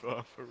 Eats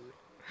for real.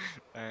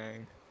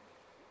 Dang.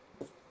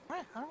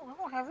 I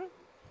don't have it.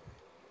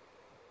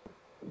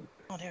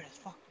 Oh, there it is.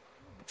 Fuck.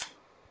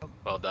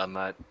 Well done,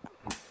 mate.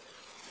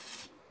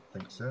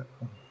 Thanks, sir.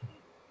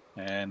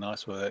 Yeah,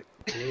 nice work.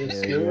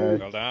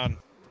 Well done.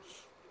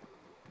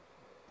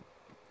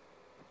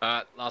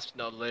 Alright, last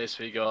but not least,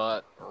 we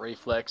got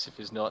Reflex, if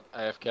he's not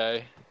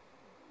AFK.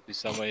 He's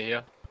somewhere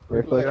here.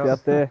 Reflex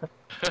up there.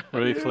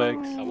 Reflex.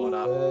 Come on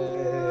up.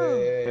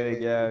 There you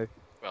go.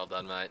 Well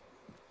done, mate.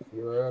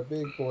 You're a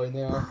big boy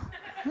now.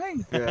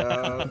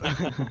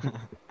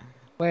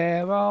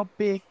 We're all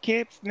big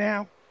kids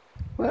now.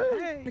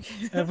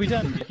 Have we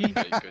done Mickey?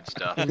 Good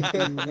stuff. Fuck,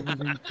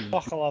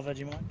 I love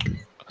Vegemite.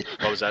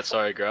 What was that?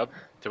 Sorry, Grub.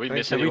 Did we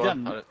miss Have we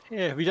anyone? done?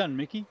 Yeah, have we done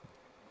Mickey?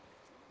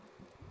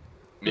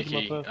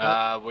 Mickey,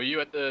 were you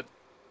at the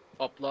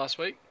op last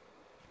week?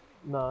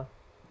 No.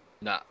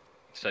 Nah.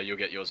 So you'll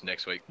get yours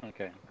next week.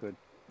 Okay, good.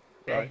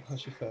 Right.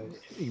 Hush your face.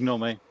 Ignore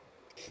me.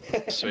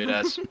 Sweet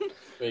as.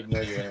 We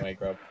ignore you anyway,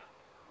 Grub.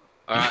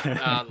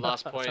 Alright,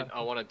 last point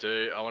I want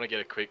to get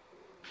a quick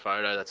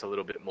photo that's a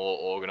little bit more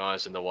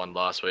organised than the one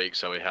last week,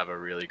 so we have a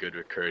really good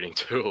recruiting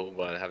tool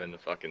by having the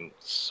fucking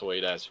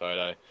sweet ass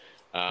photo.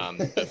 But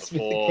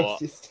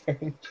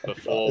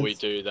before we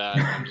do that,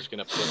 I'm just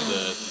going to put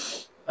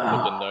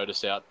the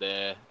notice out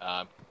there.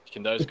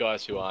 Can those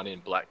guys who aren't in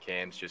black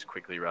cams just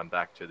quickly run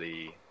back to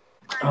the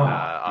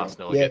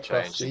Arsenal and get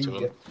changed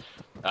into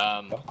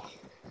them?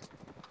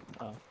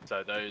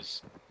 So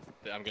those,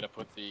 I'm going to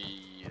put the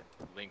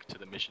link to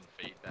the mission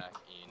feedback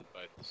in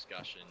both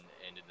discussion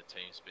and in the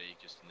TeamSpeak,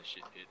 just in the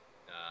shit pit,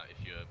 if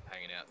you're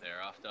hanging out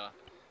thereafter.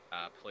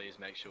 Please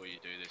make sure you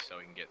do this so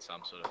we can get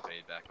some sort of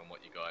feedback on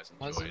what you guys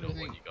enjoyed or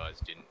what you guys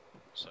didn't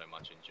so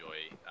much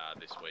enjoy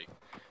this week,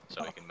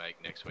 so we can make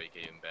next week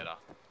even better.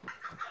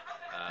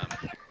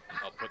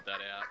 I'll put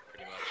that out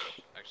pretty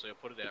much. Actually,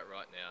 I'll put it out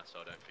right now so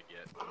I don't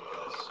forget. You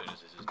guys, as soon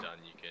as this is done,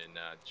 you can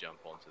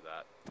jump onto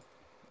that.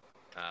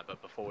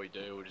 But before we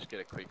do, we'll just get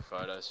a quick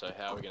photo. So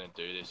how we're going to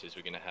do this is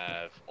we're going to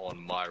have on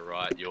my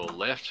right, your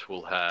left,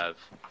 we'll have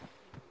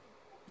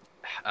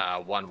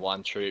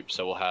 1-1 troop.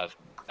 So we'll have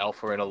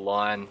Alpha in a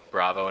line,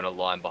 Bravo in a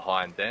line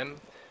behind them,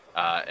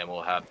 and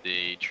we'll have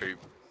the troop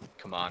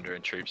commander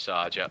and troop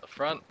sarge out the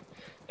front.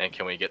 And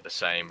can we get the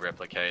same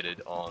replicated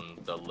on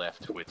the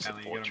left with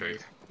support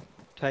troop?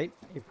 Tate,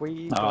 if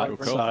we Alright,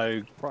 go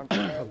so front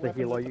of the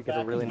helo, you get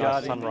a really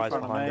nice sunrise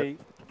behind it.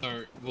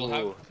 So we'll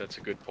have. That's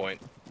a good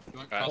point.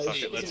 Alright, fuck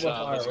it, let's do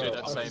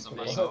that same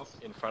thing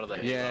in front of the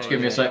head. Just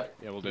give me a sec.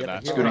 Yeah, we'll do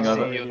that. Scooting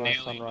over.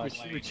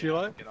 Which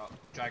helo?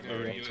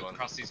 Drago, you and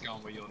Krusty's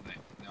going where you're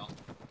now.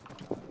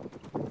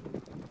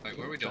 Wait,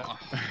 what are we doing?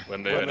 We're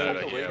moving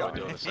over here, we're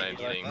doing the same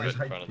thing right in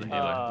front of the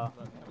helo.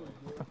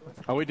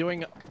 Are we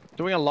doing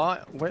a line?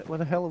 Where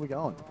the hell are we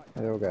going?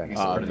 There we go.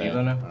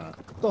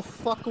 The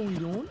fuck are we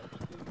doing?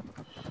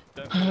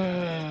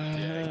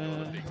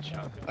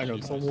 Hang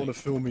on, someone want to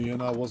film me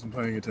and I wasn't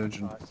paying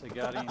attention. So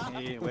guardian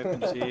here,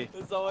 weapons here.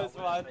 There's always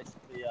one.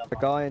 The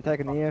guy and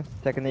take a knee,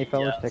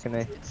 fellas, take a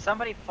knee.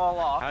 Somebody fall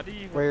off. How do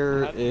you?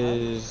 Where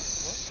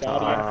is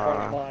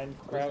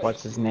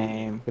what's his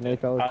name? Take a knee,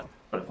 fellas.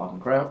 Put a fucking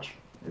crouch.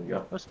 There we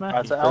go.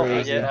 Alright, so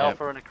Alpha,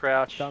 Alpha in a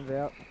crouch. Thumbs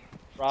out.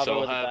 Bravo So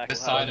we'll in the have back.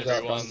 beside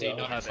everyone,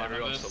 we'll have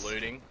everyone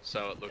saluting,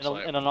 so it looks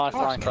like... In a nice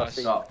line, nice.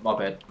 Krusty. Oh, my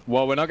bad.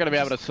 Well, we're not going to be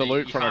able to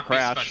salute from a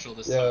crouch.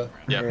 Yeah.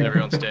 Yeah,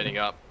 everyone's standing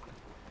up.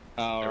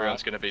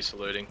 Everyone's going to be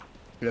saluting.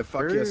 Yeah,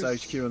 fuck yes,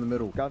 HQ in the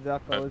middle. Guns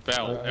out, fellas.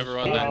 Bell,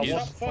 everyone that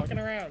Stop is fucking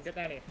around. Get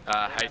down here.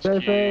 HQ,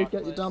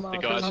 Get your dumb the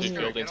ass guys out who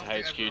here. filled into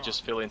HQ,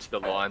 just fill into the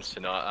lines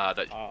tonight,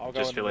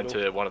 just fill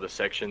into one of the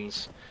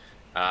sections,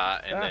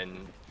 and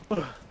then...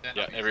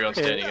 Yeah, everyone's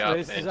standing up.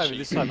 Les, And over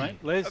this side, mate.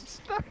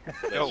 Les.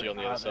 Les, you're on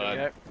the other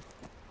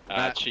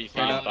side. Chief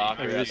and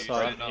Barker over out this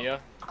side. front here.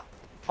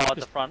 Oh, at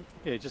the front?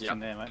 Yeah, just in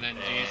there, mate. And then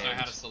do you know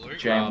how to salute?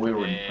 Jam, we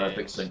were in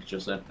perfect sync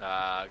just then.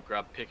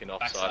 Grub, pick an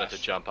offsider to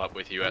jump up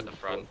with you at the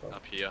front,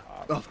 up here.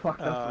 Oh, fuck,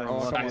 that's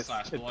wrong.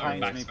 Backslash, below,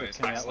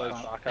 backspace.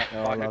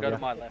 Parker, go to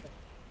my left.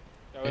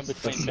 Go in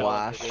between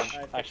Slash.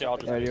 Actually, I'll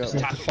Just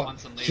tap it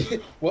once and leave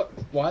it. What?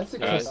 Why is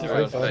it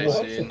everyone face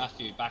in.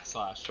 Matthew,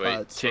 backslash.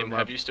 Sweet. Tim,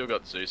 have you still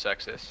got Zeus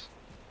access?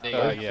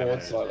 Yeah. Can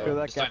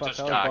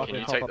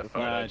you take the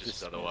photo,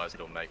 just otherwise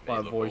it'll make me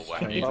look all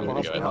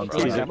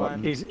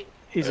wacky.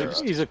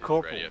 He's a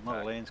corporal,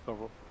 not a lance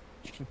corporal.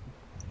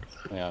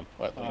 Hang on,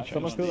 wait, let me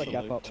Someone change fill the that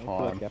gap up.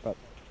 Fill that gap up.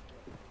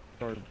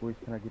 Sorry, boys,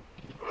 can I get...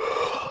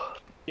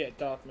 Yeah,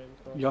 dark moon.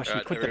 You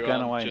actually put the gun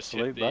away and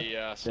salute, bud.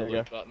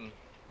 Salute button.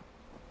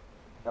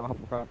 Come up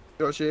in front.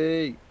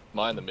 Yoshi! Am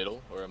I in the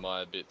middle, or am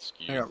I a bit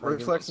skewed? Hang on,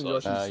 reflex and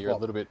Yoshi You're a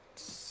little bit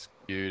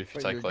skewed if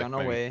you take like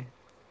maybe away.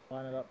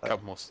 a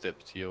couple more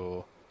steps to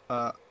your...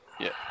 Yeah.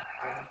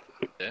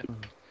 There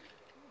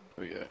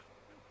we go.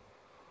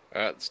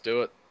 Alright, let's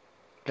do it.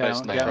 Go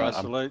Case on,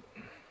 salute.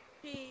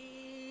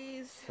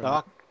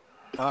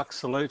 Arc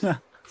salute.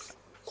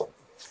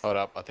 Hold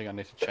up, I think I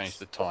need to change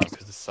the time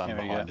because the sun There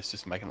we behind go. is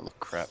just making it look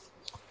crap.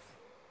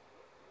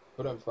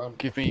 Put it in front.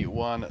 Give me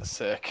 1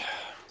 sec.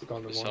 Stick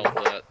on the Just one.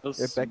 hold that.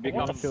 Let's Back big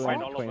on on the field in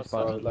between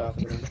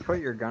spots. Put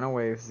your gun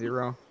away,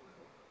 0.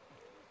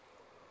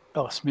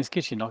 Oh, Smith,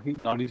 get your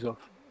knotties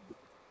off.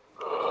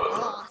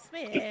 Oh,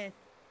 Smith.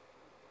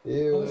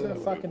 Ew. I was gonna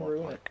fucking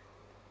ruin it.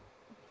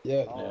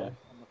 Yeah. Yeah.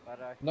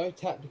 No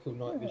tactical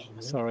night vision.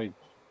 Here. Sorry.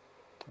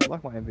 I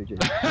like my MVG.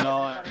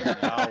 No.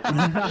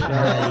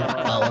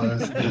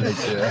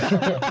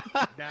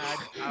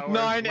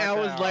 9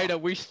 hours later,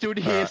 we stood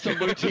here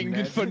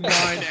saluting for 9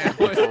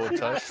 hours.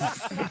 Yeah,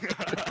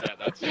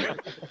 that's it.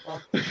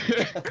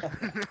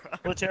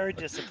 Military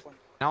discipline.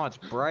 Now it's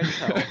bright as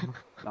hell.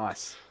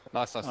 Nice.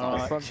 Nice.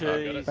 Alright, Front,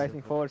 cheese.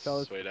 facing forward,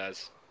 fellas. Sweet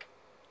as.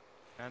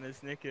 And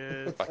his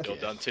knickers. Well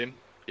done, Tim.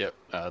 Yep.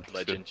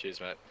 Legend.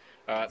 Cheers, mate.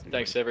 Alright,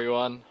 thanks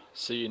everyone.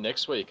 See you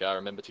next week.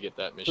 Remember to get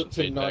that mission Took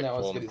Tim 9 feedback hours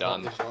to form get his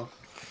done. night vision off.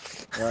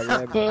 Right,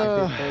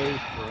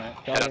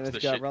 Head up yeah, to the let's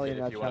shit go rally pit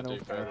in our if you want channel.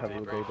 to do further Have a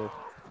debrief. debrief.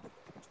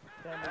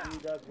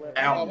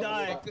 Ow!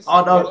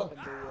 Oh no!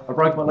 I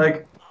broke my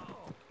leg.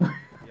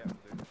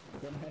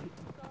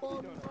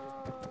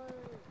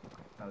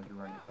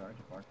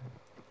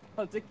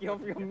 I'll take you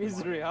off your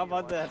misery, how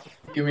about that?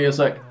 Give me a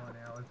sec.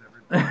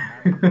 I'm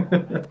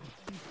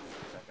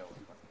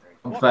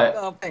fat.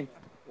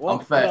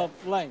 Walk the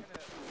plank.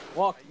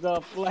 Walk the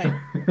plank.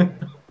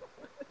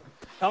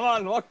 Come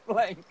on, walk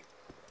plank.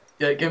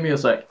 Yeah, give me a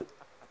sec.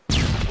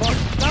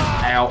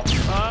 Ow.